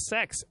promiscuous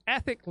sex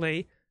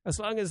ethically as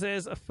long as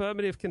there's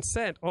affirmative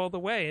consent all the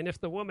way. And if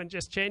the woman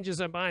just changes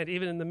her mind,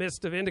 even in the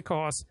midst of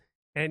intercourse,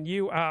 and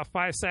you are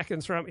 5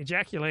 seconds from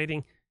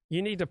ejaculating,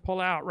 you need to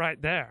pull out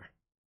right there.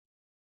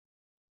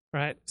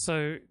 Right?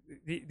 So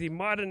the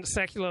modern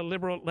secular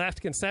liberal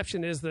left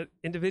conception is that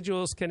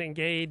individuals can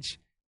engage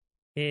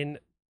in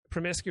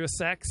promiscuous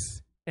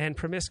sex and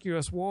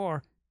promiscuous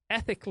war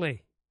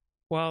ethically,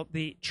 while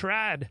the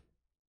trad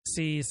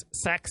sees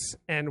sex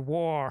and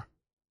war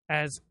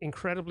as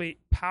incredibly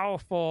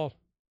powerful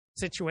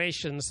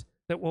situations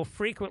that will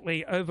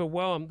frequently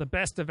overwhelm the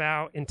best of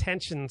our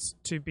intentions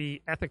to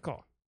be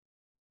ethical.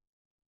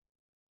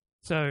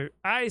 So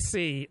I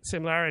see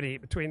similarity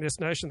between this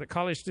notion that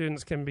college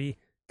students can be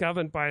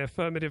governed by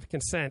affirmative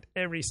consent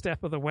every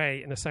step of the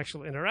way in a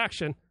sexual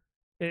interaction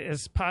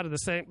as part of the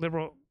same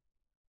liberal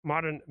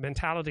modern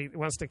mentality that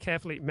wants to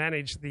carefully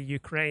manage the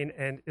Ukraine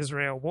and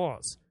Israel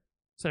wars.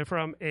 So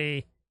from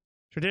a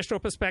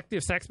traditional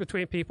perspective, sex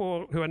between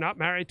people who are not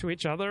married to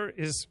each other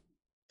is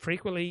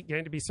frequently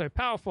going to be so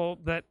powerful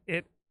that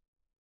it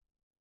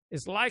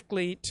is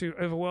likely to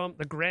overwhelm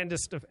the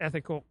grandest of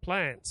ethical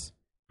plans.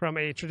 From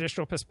a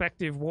traditional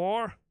perspective,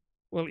 war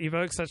will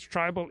evoke such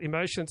tribal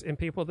emotions in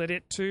people that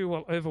it too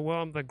will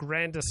overwhelm the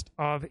grandest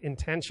of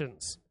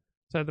intentions.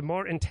 So the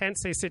more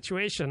intense a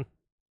situation,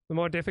 the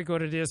more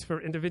difficult it is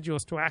for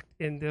individuals to act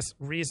in this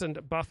reasoned,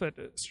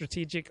 buffered,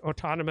 strategic,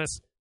 autonomous,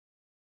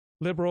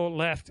 liberal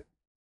left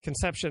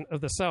conception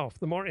of the self.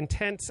 The more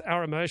intense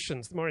our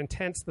emotions, the more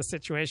intense the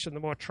situation, the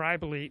more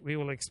tribally we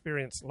will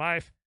experience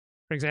life.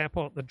 For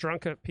example, the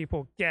drunker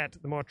people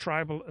get, the more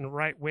tribal and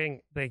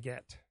right-wing they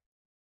get.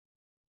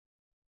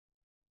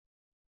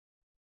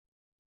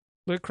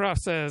 Luke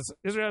Croft says,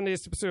 Israel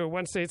needs to pursue a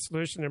one-state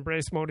solution and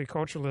embrace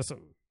multiculturalism.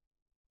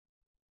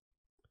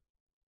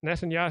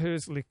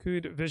 Netanyahu's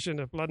Likud vision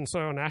of blood and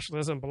soil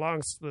nationalism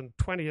belongs to the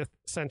 20th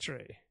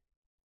century.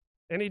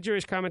 Any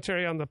Jewish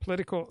commentary on the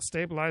political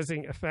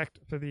stabilizing effect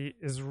for the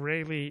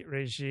Israeli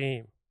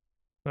regime?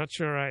 Not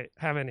sure I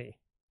have any.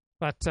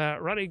 But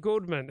Ronnie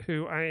Goldman,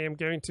 who I am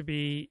going to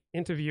be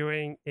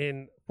interviewing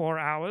in 4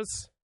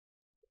 hours,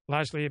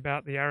 largely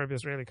about the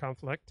Arab-Israeli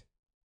conflict,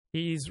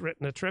 he's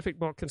written a terrific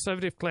book,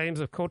 Conservative Claims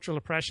of Cultural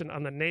Oppression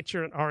on the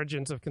Nature and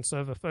Origins of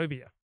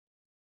Conservaphobia.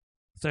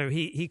 So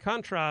he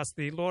contrasts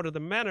the Lord of the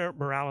Manor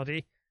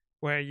morality,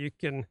 where you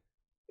can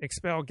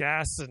expel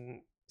gas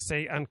and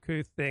say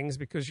uncouth things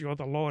because you're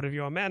the lord of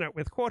your manor,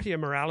 with courtier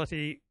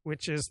morality,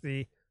 which is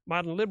the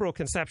modern liberal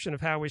conception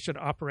of how we should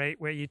operate,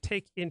 where you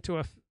take into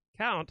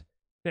account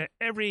that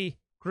every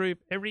group,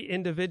 every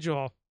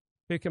individual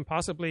who can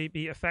possibly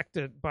be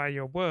affected by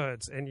your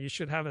words, and you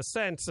should have a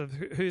sense of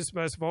who's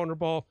most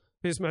vulnerable,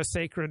 who's most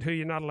sacred, who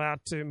you're not allowed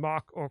to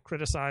mock or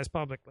criticize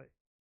publicly.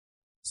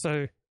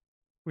 So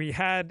we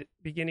had,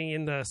 beginning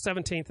in the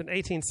 17th and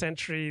 18th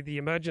century, the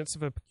emergence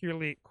of a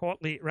peculiarly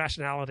courtly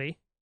rationality,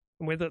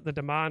 and with it the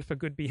demand for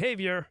good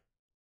behavior,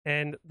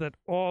 and that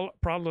all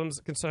problems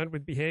concerned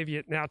with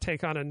behavior now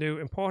take on a new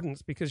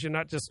importance because you're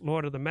not just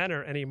lord of the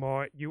manor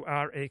anymore, you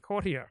are a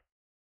courtier.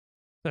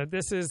 So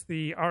this is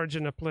the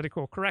origin of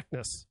political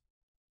correctness,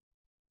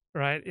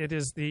 right? It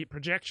is the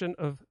projection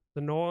of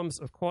the norms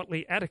of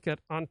courtly etiquette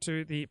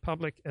onto the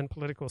public and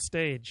political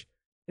stage.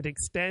 It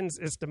extends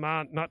its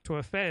demand not to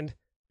offend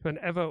to an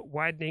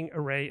ever-widening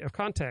array of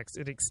contexts.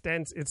 It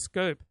extends its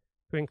scope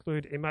to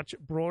include a much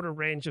broader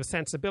range of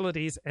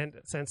sensibilities and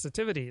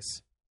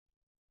sensitivities.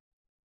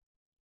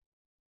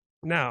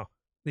 Now,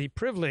 the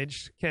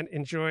privileged can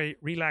enjoy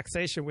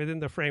relaxation within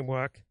the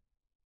framework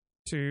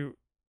to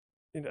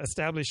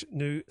establish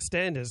new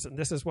standards, and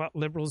this is what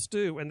liberals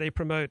do when they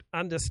promote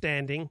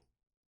understanding,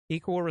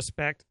 equal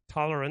respect,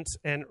 tolerance,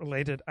 and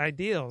related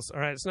ideals. All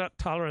right, it's not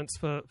tolerance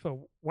for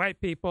white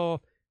people,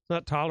 it's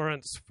not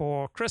tolerance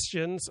for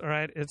Christians. All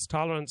right, it's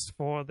tolerance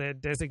for their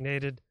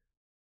designated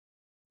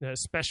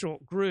special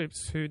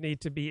groups who need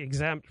to be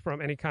exempt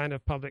from any kind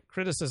of public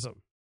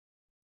criticism.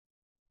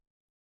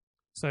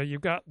 So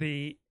you've got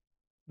the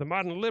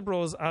modern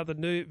liberals are the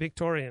new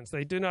Victorians.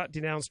 They do not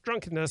denounce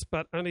drunkenness,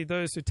 but only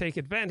those who take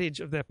advantage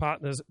of their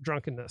partner's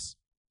drunkenness.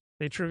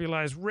 They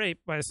trivialize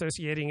rape by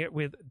associating it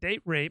with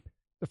date rape,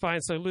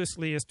 defined so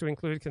loosely as to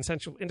include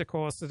consensual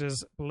intercourse that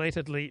is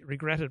belatedly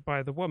regretted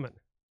by the woman.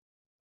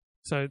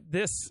 So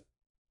this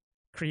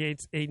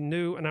creates a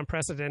new and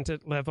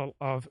unprecedented level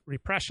of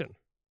repression.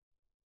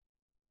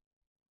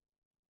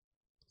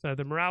 So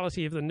the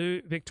morality of the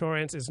new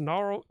Victorians is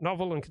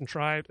novel and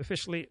contrived,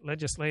 officially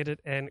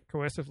legislated and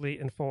coercively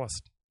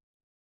enforced.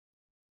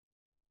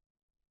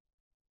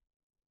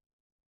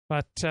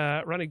 But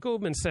Ronnie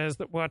Goldman says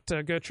that what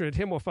Gertrude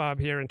Himmelfarb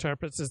here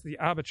interprets as the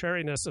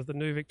arbitrariness of the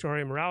new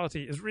Victorian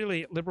morality is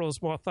really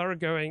liberals' more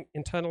thoroughgoing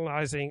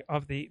internalizing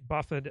of the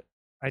buffered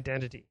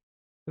identity,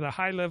 with a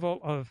high level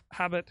of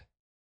habit,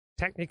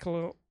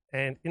 technical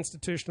and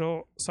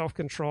institutional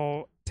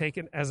self-control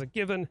taken as a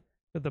given,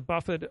 that the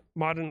buffered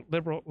modern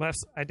liberal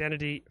left's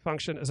identity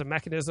function as a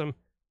mechanism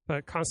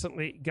for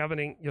constantly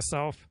governing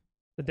yourself.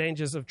 The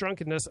dangers of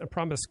drunkenness and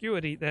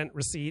promiscuity then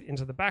recede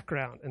into the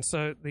background, and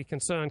so the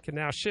concern can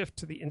now shift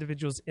to the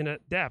individual's inner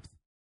depth.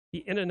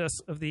 The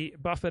innerness of the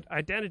buffered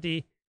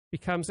identity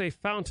becomes a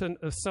fountain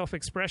of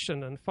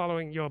self-expression and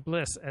following your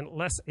bliss, and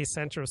less a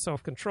center of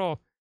self-control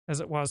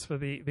as it was for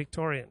the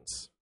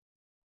Victorians.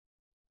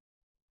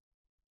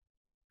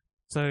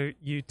 So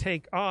you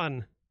take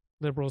on,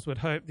 liberals would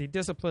hope, the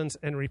disciplines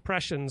and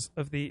repressions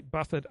of the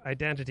buffered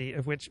identity,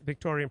 of which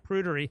Victorian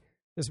prudery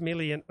is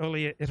merely an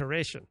earlier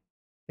iteration.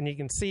 And you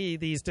can see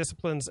these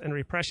disciplines and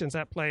repressions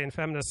at play in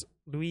feminist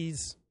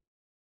Louise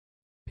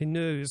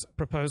Pinou's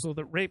proposal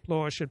that rape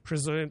law should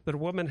presume that a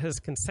woman has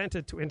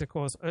consented to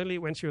intercourse only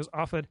when she was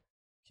offered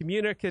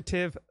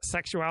communicative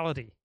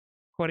sexuality,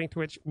 according to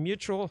which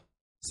mutual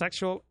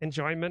sexual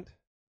enjoyment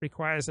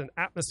requires an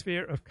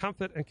atmosphere of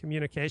comfort and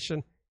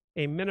communication,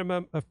 a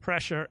minimum of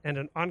pressure, and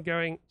an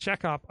ongoing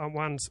checkup on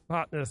one's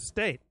partner's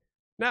state.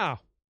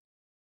 Now,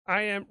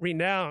 I am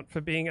renowned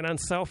for being an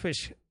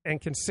unselfish and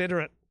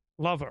considerate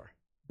lover,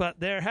 but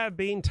there have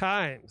been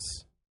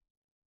times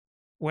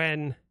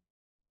when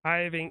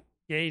I've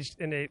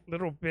engaged in a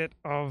little bit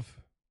of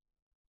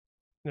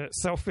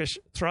selfish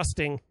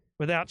thrusting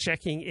without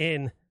checking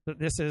in that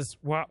this is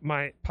what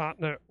my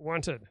partner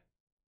wanted.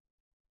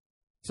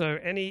 So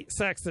any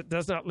sex that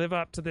does not live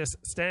up to this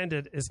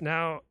standard is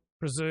now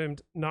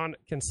presumed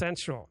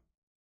non-consensual,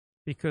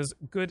 because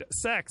good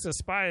sex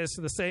aspires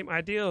to the same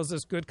ideals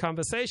as good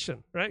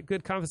conversation, right?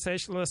 Good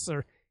conversationalists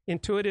are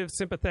intuitive,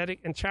 sympathetic,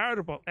 and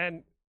charitable.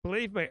 And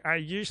believe me,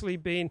 I've usually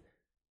been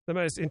the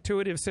most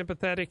intuitive,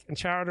 sympathetic, and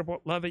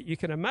charitable lover you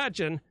can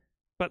imagine,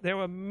 but there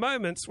were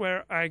moments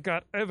where I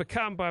got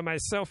overcome by my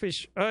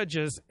selfish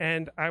urges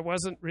and I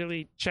wasn't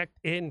really checked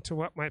in to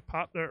what my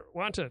partner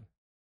wanted.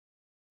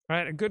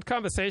 Right? A good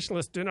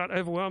conversationalist do not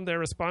overwhelm their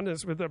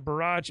respondents with a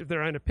barrage of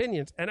their own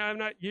opinions, and I'm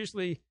not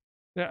usually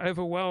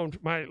overwhelmed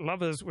my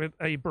lovers with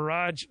a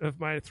barrage of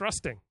my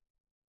thrusting.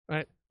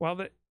 Right? While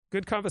the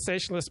good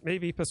conversationalists may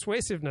be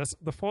persuasiveness,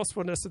 the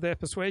forcefulness of their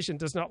persuasion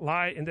does not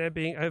lie in their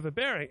being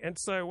overbearing. And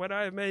so when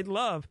I have made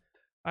love,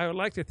 I would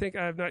like to think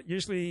I have not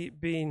usually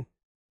been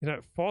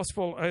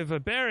forceful,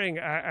 overbearing,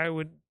 I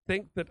would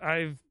think that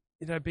I've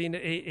been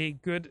a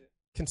good,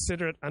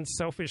 considerate,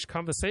 unselfish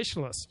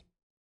conversationalist.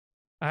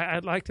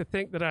 I'd like to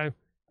think that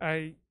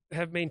I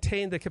have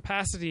maintained the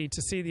capacity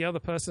to see the other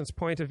person's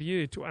point of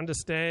view, to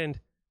understand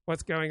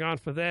what's going on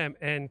for them,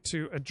 and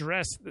to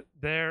address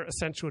their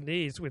essential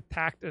needs with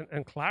tact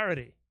and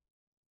clarity.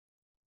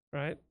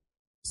 Right?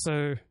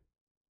 So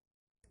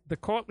the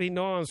courtly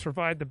norms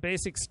provide the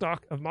basic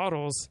stock of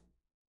models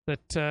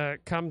that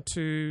come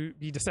to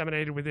be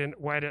disseminated within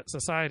wider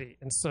society.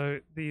 And so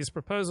these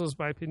proposals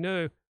by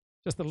Pinot,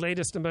 just the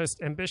latest and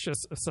most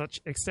ambitious of such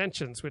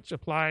extensions, which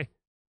apply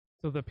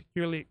to the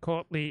peculiarly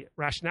courtly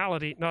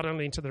rationality, not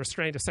only to the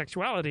restraint of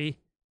sexuality,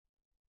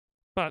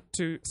 but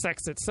to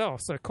sex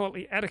itself. So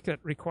courtly etiquette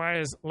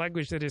requires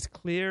language that is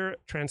clear,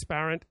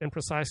 transparent, and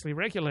precisely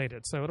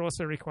regulated. So it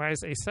also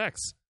requires a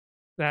sex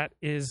that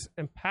is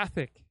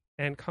empathic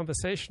and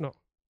conversational.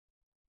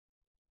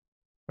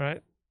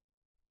 Right?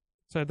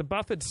 So the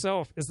buffered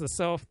self is the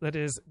self that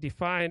is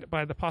defined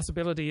by the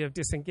possibility of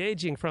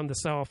disengaging from the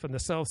self and the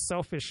self's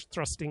selfish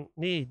thrusting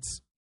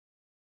needs.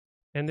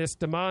 And this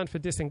demand for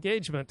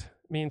disengagement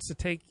means to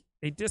take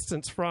a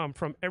distance from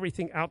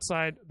everything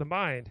outside the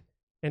mind,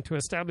 and to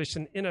establish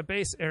an inner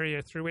base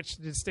area through which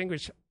to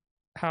distinguish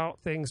how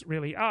things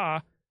really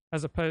are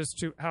as opposed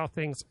to how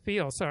things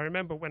feel. So I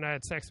remember when I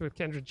had sex with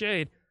Kendra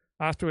Jade,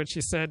 afterwards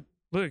she said,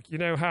 "Luke, you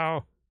know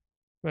how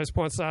most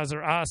porn stars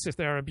are asked if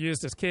they're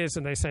abused as kids,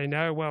 and they say,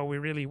 no, well, we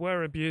really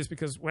were abused,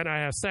 because when I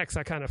have sex,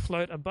 I kind of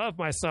float above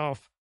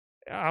myself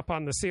up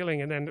on the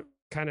ceiling and then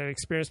kind of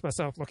experience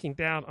myself looking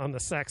down on the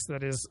sex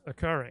that is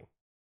occurring."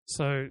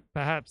 So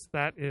perhaps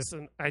that is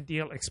an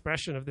ideal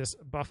expression of this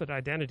buffered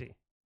identity.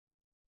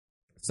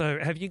 So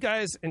have you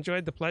guys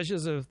enjoyed the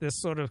pleasures of this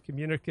sort of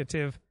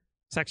communicative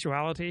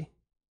sexuality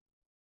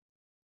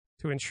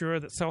to ensure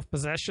that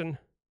self-possession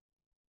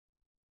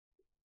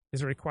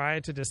is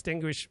required to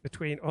distinguish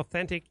between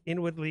authentic,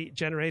 inwardly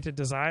generated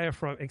desire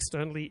from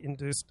externally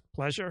induced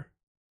pleasure?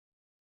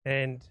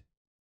 And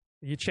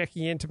are you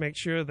checking in to make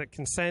sure that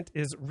consent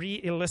is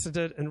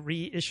re-elicited and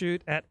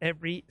reissued at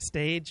every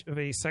stage of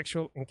a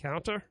sexual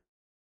encounter?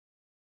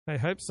 I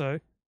hope so.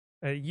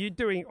 Are you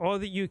doing all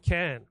that you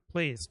can,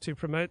 please, to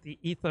promote the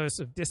ethos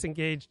of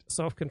disengaged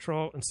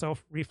self-control and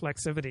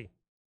self-reflexivity,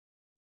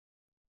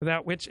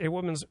 without which a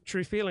woman's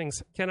true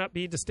feelings cannot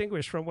be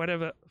distinguished from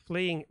whatever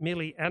fleeing,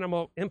 merely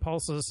animal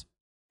impulses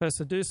her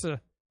seducer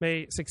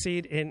may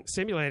succeed in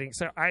simulating?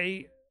 So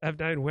I have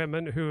known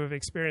women who have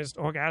experienced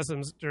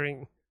orgasms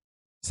during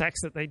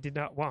sex that they did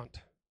not want.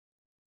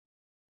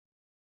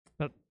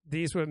 But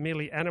these were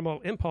merely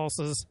animal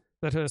impulses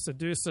that her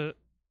seducer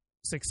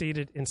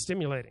succeeded in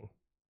stimulating.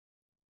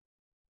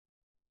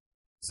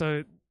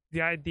 So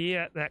the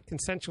idea that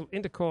consensual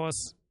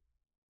intercourse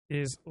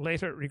is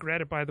later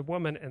regretted by the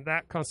woman and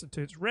that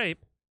constitutes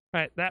rape,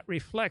 right, that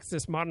reflects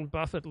this modern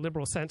buffered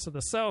liberal sense of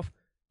the self,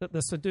 that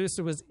the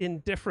seducer was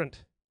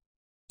indifferent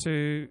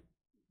to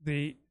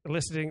the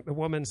eliciting the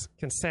woman's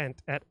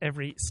consent at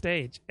every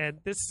stage. And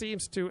this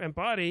seems to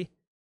embody,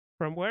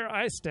 from where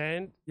I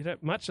stand,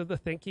 much of the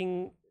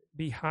thinking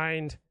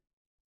behind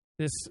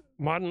this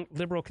modern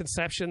liberal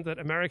conception that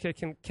America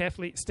can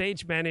carefully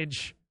stage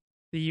manage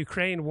the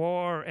Ukraine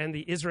war and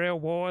the Israel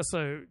war.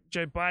 So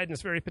Joe Biden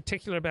is very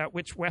particular about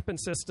which weapon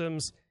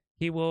systems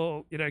he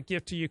will,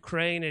 give to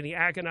Ukraine, and he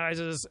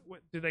agonizes.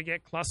 Do they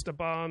get cluster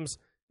bombs?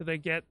 Do they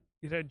get,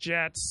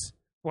 jets?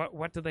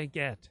 What do they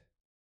get?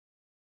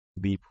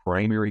 The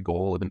primary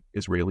goal of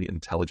Israeli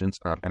intelligence,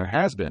 and it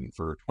has been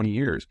for 20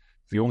 years,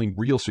 the only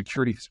real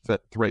security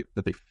threat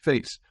that they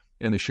face,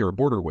 and they share a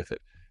border with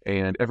it.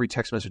 And every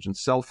text message and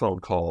cell phone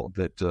call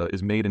that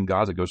is made in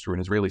Gaza goes through an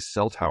Israeli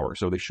cell tower.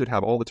 So they should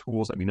have all the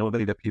tools that we know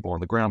that people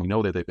on the ground. We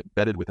know that they've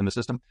embedded within the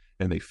system,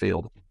 and they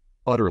failed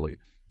utterly.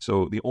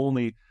 So the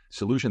only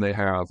solution they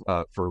have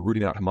for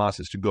rooting out Hamas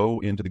is to go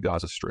into the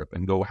Gaza Strip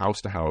and go house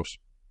to house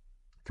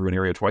through an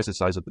area twice the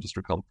size of the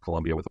District of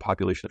Columbia with a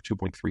population of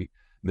 2.3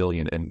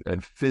 million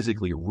and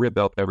physically rip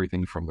out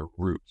everything from the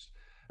roots.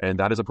 And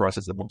that is a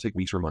process that won't take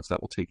weeks or months. That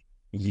will take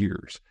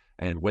years.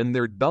 And when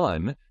they're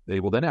done,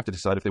 they will then have to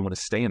decide if they want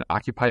to stay and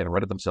occupy it and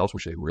run it themselves,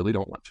 which they really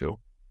don't want to,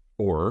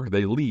 or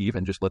they leave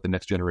and just let the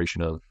next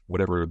generation of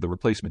whatever the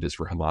replacement is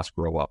for Hamas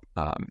grow up.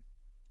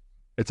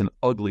 It's an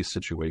ugly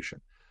situation,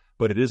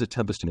 but it is a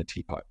tempest in a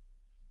teapot.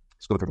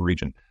 Let's go to the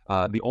region.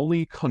 The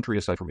only country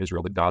aside from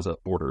Israel that Gaza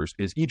borders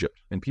is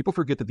Egypt. And people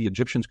forget that the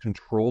Egyptians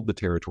controlled the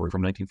territory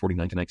from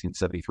 1949 to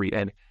 1973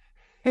 and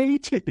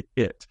hated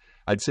it.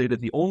 I'd say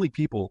that the only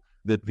people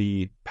that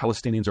the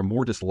Palestinians are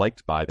more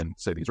disliked by than,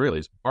 say, the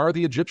Israelis are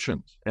the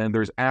Egyptians. And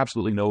there's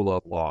absolutely no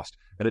love lost.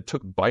 And it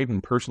took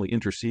Biden personally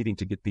interceding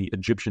to get the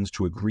Egyptians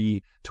to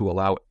agree to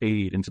allow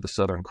aid into the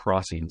southern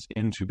crossings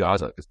into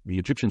Gaza. The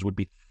Egyptians would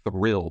be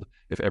thrilled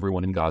if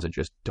everyone in Gaza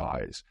just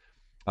dies.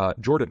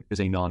 Jordan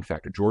is a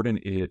non-factor. Jordan,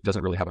 it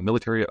doesn't really have a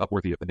military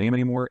upworthy of the name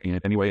anymore. And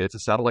anyway, it's a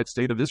satellite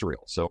state of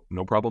Israel. So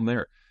no problem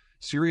there.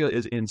 Syria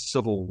is in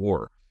civil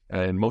war.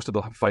 And most of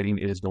the fighting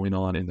is going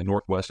on in the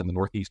northwest and the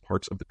northeast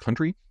parts of the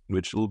country,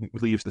 which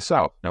leaves the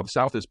south. Now, the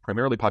south is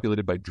primarily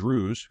populated by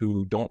Druze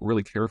who don't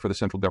really care for the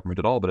central government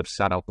at all, but have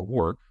sat out the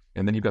war.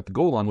 And then you've got the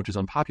Golan, which is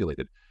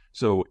unpopulated.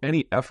 So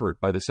any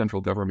effort by the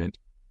central government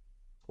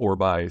or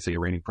by, say,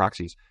 Iranian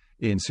proxies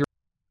in Syria.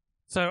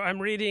 So I'm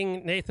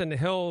reading Nathan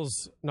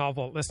Hill's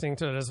novel, listening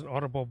to it as an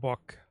audible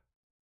book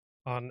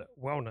on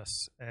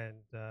wellness, and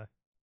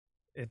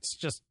it's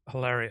just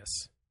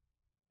hilarious.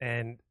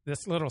 And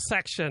this little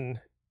section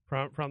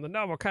from the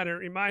novel kind of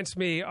reminds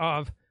me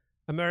of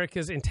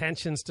America's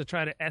intentions to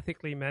try to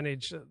ethically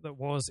manage the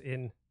wars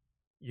in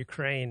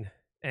Ukraine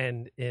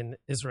and in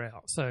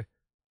Israel. So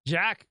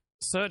Jack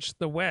searched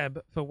the web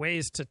for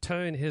ways to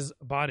tone his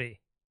body,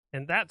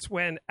 and that's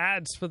when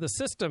ads for the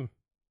system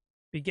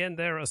began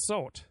their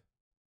assault.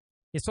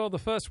 He saw the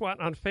first one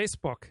on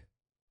Facebook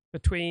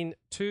between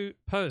two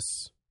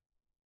posts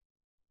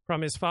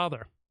from his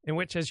father, in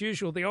which, as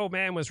usual, the old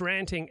man was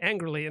ranting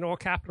angrily in all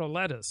capital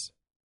letters.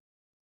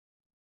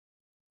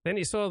 Then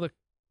he saw the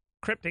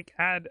cryptic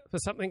ad for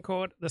something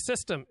called The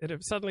System. It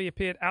had suddenly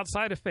appeared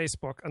outside of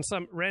Facebook on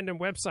some random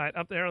website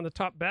up there on the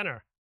top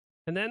banner.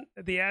 And then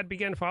the ad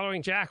began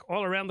following Jack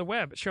all around the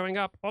web, showing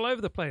up all over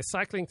the place,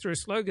 cycling through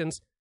slogans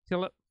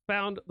till it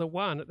found the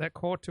one that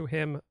caught to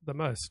him the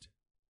most.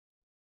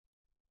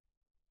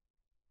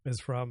 Is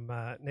from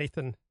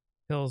Nathan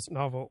Hill's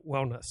novel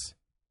Wellness.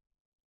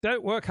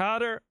 Don't work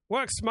harder,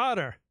 work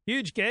smarter.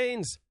 Huge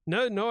gains,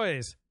 no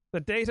noise. The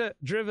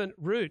data-driven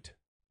route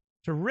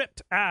to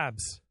ripped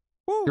abs.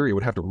 Woo. Syria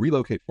would have to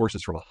relocate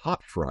forces from a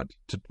hot front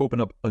to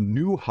open up a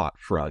new hot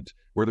front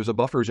where there's a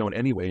buffer zone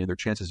anyway, and their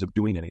chances of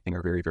doing anything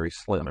are very, very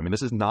slim. I mean,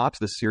 this is not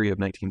the Syria of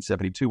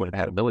 1972 when it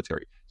had a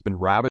military. It's been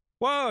ravaged.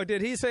 Whoa,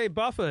 did he say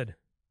buffered?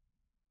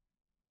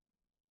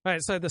 All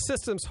right, so the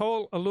system's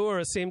whole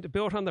allure seemed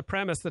built on the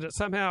premise that it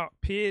somehow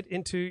peered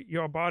into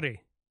your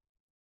body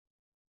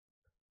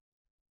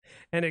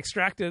and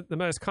extracted the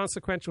most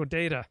consequential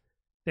data.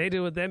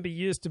 Data would then be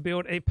used to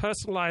build a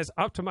personalized,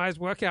 optimized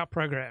workout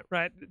program,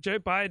 right? Joe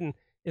Biden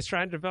is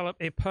trying to develop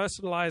a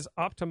personalized,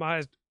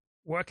 optimized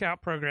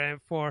workout program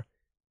for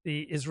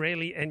the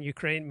Israeli and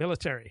Ukraine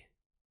military.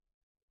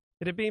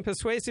 It had been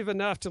persuasive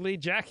enough to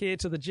lead Jack here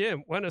to the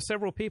gym, one of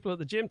several people at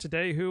the gym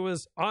today who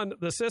was on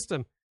the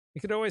system.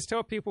 You could always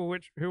tell people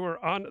who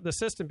were on the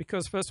system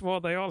because, first of all,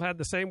 they all had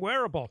the same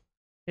wearable,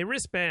 a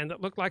wristband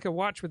that looked like a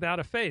watch without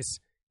a face,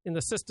 in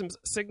the system's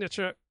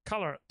signature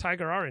color,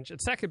 tiger orange.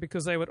 And second,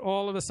 because they would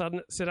all of a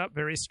sudden sit up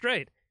very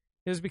straight.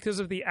 It was because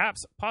of the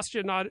app's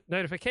posture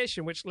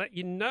notification, which let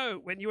you know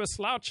when you were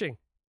slouching,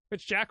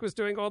 which Jack was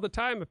doing all the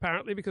time,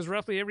 apparently, because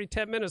roughly every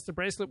 10 minutes the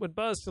bracelet would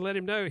buzz to let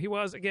him know he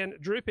was, again,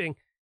 drooping,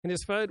 and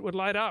his phone would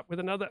light up with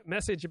another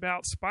message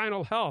about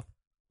spinal health,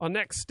 or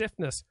neck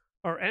stiffness,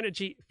 or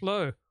energy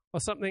flow, or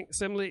something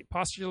similarly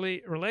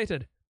posturally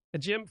related. A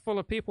gym full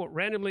of people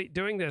randomly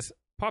doing this,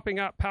 popping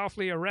up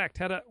powerfully erect,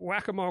 had a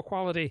whack-a-mole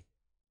quality.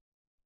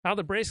 How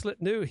the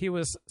bracelet knew he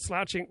was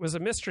slouching was a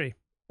mystery,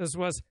 as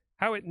was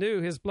how it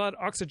knew his blood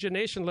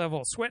oxygenation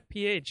level, sweat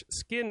pH,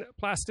 skin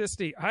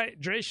plasticity,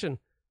 hydration,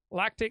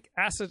 lactic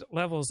acid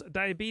levels,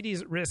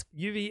 diabetes risk,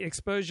 UV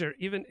exposure,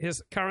 even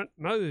his current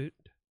mood.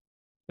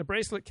 The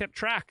bracelet kept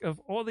track of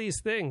all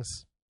these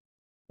things,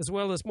 as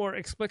well as more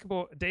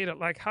explicable data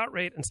like heart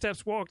rate and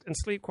steps walked and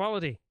sleep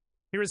quality.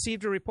 He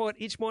received a report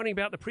each morning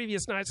about the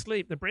previous night's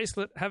sleep, the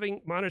bracelet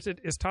having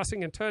monitored his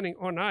tossing and turning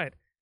all night.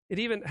 It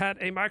even had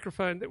a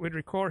microphone that would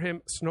record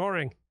him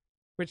snoring,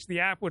 which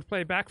the app would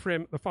play back for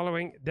him the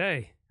following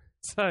day.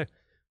 So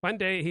one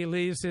day he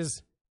leaves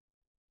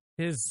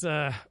his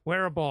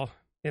wearable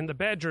in the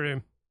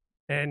bedroom,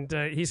 and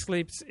he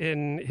sleeps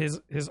in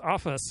his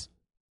office.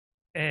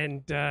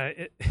 And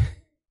the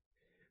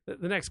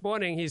next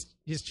morning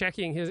he's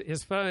checking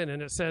his phone,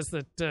 and it says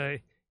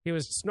that he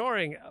was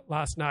snoring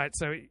last night.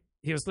 So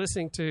he was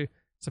listening to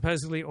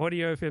supposedly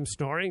audio of him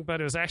snoring,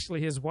 but it was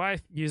actually his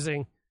wife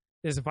using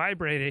this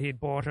vibrator he'd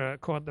bought her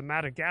called the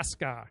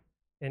Madagascar,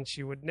 and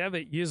she would never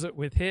use it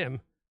with him,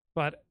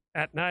 but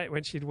at night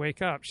when she'd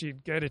wake up,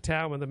 she'd go to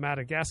town with the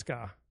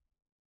Madagascar.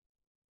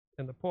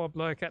 And the poor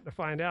bloke had to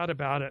find out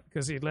about it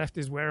because he'd left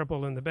his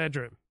wearable in the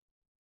bedroom.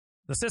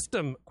 The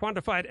system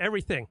quantified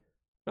everything,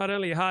 not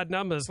only hard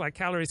numbers like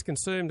calories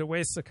consumed,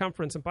 waist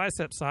circumference, and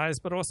bicep size,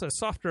 but also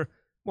softer,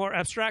 more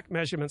abstract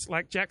measurements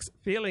like Jack's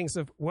feelings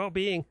of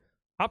well-being,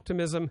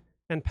 optimism,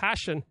 and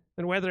passion,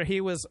 and whether he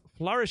was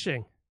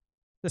flourishing.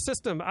 The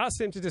system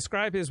asked him to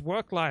describe his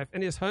work life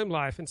and his home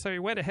life, and so he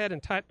went ahead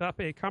and typed up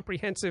a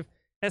comprehensive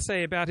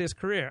essay about his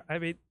career. I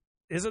mean,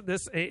 isn't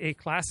this a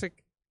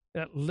classic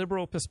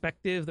liberal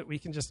perspective that we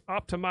can just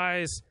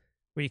optimize,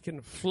 we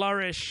can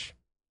flourish,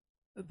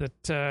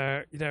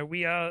 that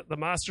we are the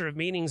master of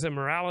meanings and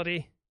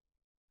morality?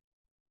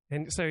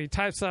 And so he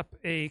types up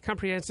a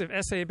comprehensive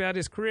essay about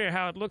his career,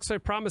 how it looked so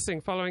promising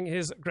following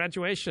his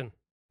graduation,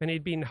 and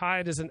he'd been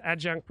hired as an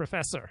adjunct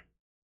professor.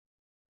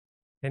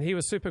 And he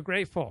was super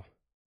grateful.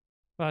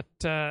 But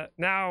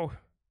now,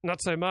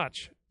 not so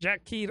much.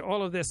 Jack keyed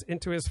all of this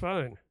into his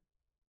phone,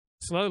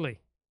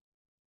 slowly.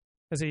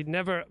 as he'd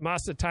never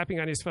mastered typing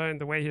on his phone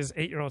the way his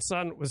 8-year-old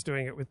son was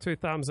doing it with 2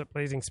 thumbs at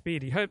blazing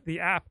speed. He hoped the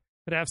app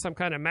would have some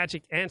kind of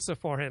magic answer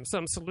for him,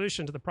 some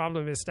solution to the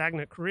problem of his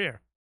stagnant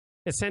career.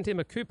 It sent him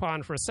a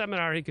coupon for a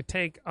seminar he could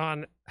take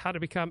on how to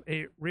become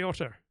a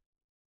realtor.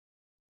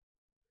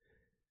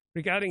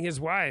 Regarding his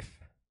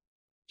wife,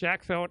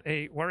 Jack felt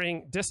a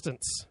worrying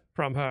distance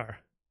from her.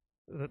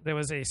 There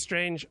was a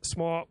strange,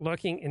 small,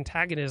 lurking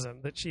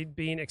antagonism that she'd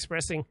been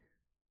expressing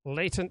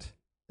latent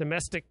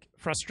domestic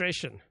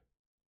frustration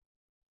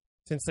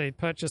since they'd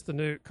purchased the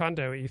new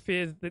condo. He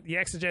feared that the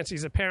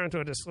exigencies of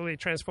parenthood had slowly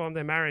transformed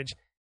their marriage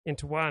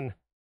into one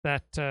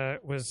that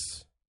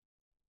was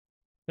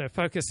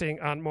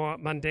focusing on more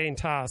mundane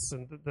tasks,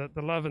 and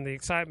the love and the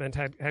excitement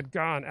had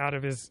gone out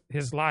of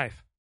his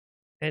life.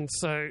 And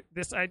so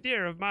this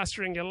idea of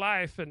mastering your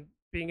life and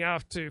being able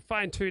to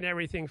fine-tune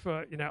everything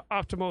for,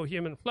 optimal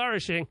human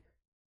flourishing,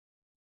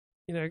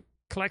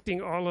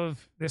 collecting all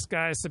of this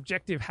guy's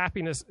subjective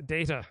happiness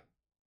data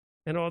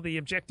and all the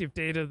objective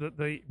data that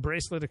the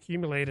bracelet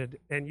accumulated,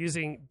 and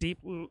using deep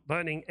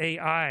learning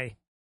AI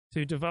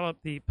to develop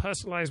the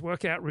personalized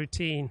workout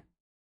routine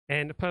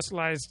and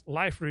personalized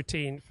life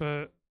routine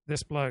for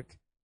this bloke,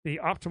 the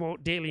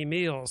optimal daily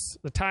meals,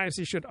 the times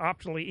he should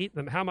optimally eat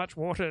them, how much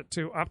water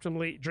to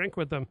optimally drink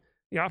with them,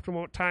 the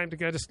optimal time to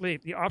go to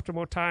sleep, the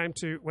optimal time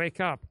to wake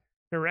up,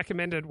 the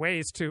recommended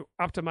ways to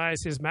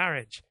optimize his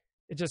marriage.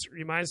 It just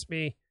reminds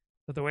me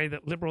of the way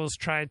that liberals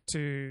tried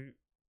to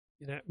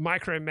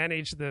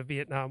micromanage the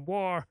Vietnam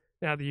War,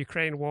 now the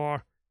Ukraine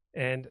War,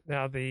 and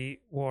now the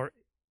war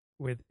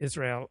with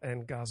Israel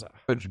and Gaza.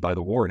 By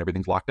the war and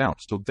everything's locked down,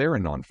 so they're a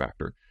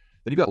non-factor.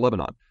 Then you've got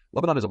Lebanon.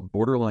 Lebanon is a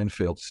borderline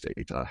failed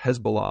state.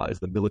 Hezbollah is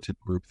the militant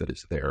group that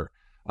is there,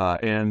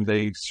 and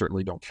they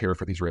certainly don't care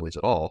for the Israelis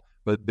at all.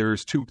 But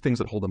there's 2 things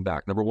that hold them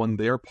back. Number one,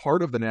 they are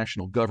part of the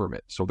national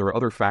government, so there are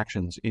other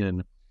factions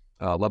in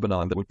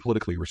Lebanon that would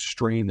politically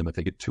restrain them if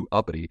they get too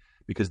uppity,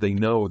 because they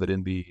know that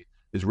in the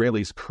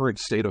Israelis' current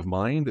state of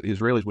mind, the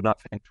Israelis would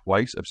not think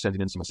twice of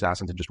sending in some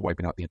assassins and just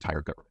wiping out the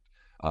entire government.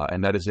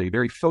 And that is a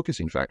very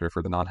focusing factor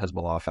for the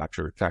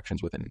non-Hezbollah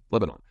factions within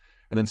Lebanon.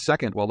 And then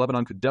second, while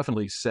Lebanon could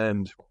definitely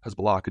send,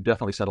 Hezbollah could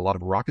definitely send a lot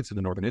of rockets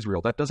into northern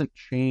Israel, that doesn't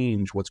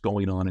change what's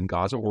going on in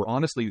Gaza or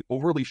honestly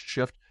overly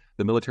shift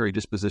the military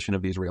disposition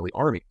of the Israeli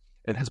army.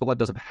 And Hezbollah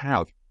doesn't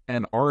have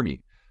an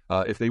army.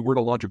 If they were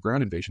to launch a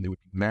ground invasion, they would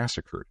be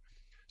massacred.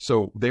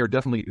 So they are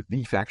definitely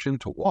the faction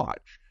to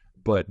watch,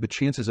 but the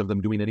chances of them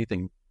doing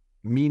anything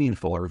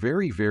meaningful are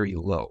very, very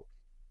low.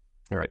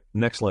 All right,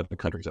 next line of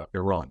countries up,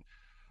 Iran.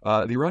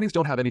 The Iranians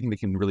don't have anything they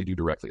can really do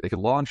directly. They could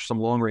launch some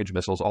long-range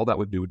missiles. All that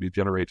would do would be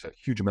generate a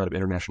huge amount of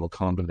international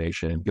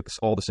condemnation, get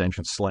all the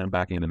sanctions slammed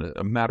back in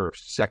a matter of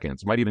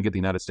seconds. Might even get the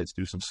United States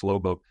to do some slow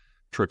boat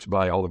trips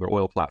by all of their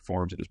oil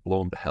platforms and just blow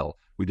them to hell.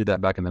 We did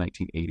that back in the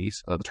 1980s.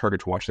 The target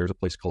to watch there is a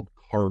place called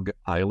Karg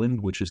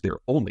Island, which is their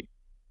only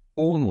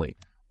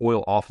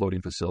oil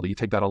offloading facility. You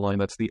take that online,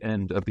 that's the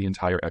end of the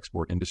entire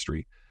export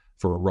industry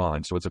for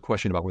Iran. So it's a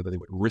question about whether they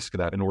would risk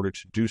that in order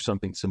to do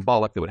something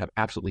symbolic that would have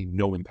absolutely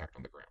no impact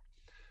on the ground.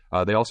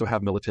 They also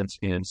have militants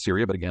in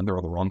Syria, but again, they're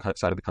on the wrong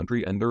side of the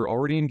country, and they're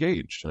already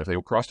engaged. And if they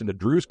crossed into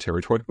Druze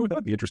territory,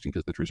 that'd be interesting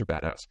because the Druze are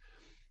badass.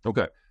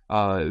 Okay.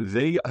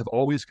 They have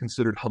always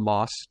considered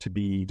Hamas to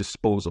be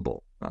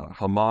disposable.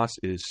 Hamas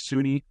is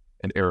Sunni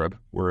and Arab,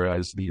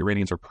 whereas the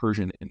Iranians are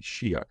Persian and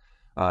Shia.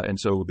 And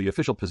so the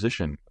official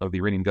position of the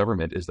Iranian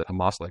government is that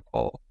Hamas, like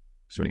all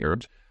Sunni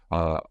Arabs,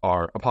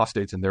 are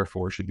apostates and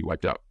therefore should be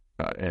wiped out.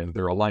 And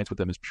their alliance with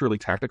them is purely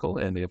tactical,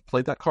 and they have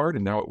played that card,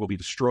 and now it will be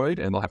destroyed,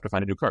 and they'll have to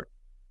find a new card.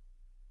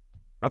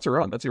 That's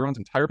Iran. That's Iran's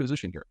entire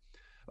position here.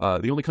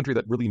 The only country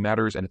that really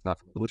matters, and it's not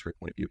from a military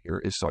point of view here,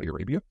 is Saudi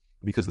Arabia,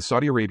 because the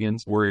Saudi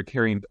Arabians were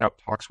carrying out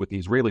talks with the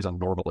Israelis on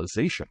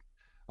normalization.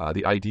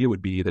 The idea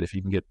would be that if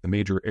you can get the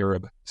major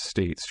Arab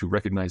states to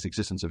recognize the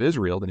existence of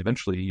Israel, then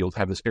eventually you'll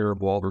have this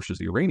Arab wall versus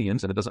the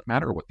Iranians, and it doesn't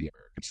matter what the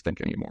Americans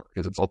think anymore,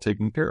 because it's all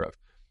taken care of.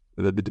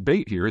 The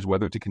debate here is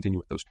whether to continue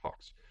with those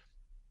talks.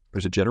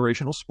 There's a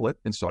generational split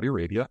in Saudi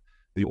Arabia.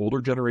 The older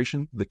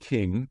generation, the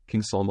King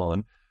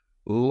Salman,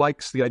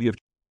 likes the idea of...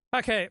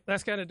 Okay,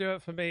 that's going to do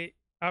it for me.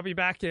 I'll be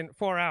back in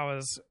 4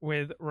 hours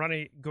with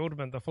Ronnie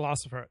Goldman, the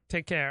philosopher.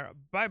 Take care.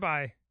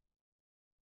 Bye-bye.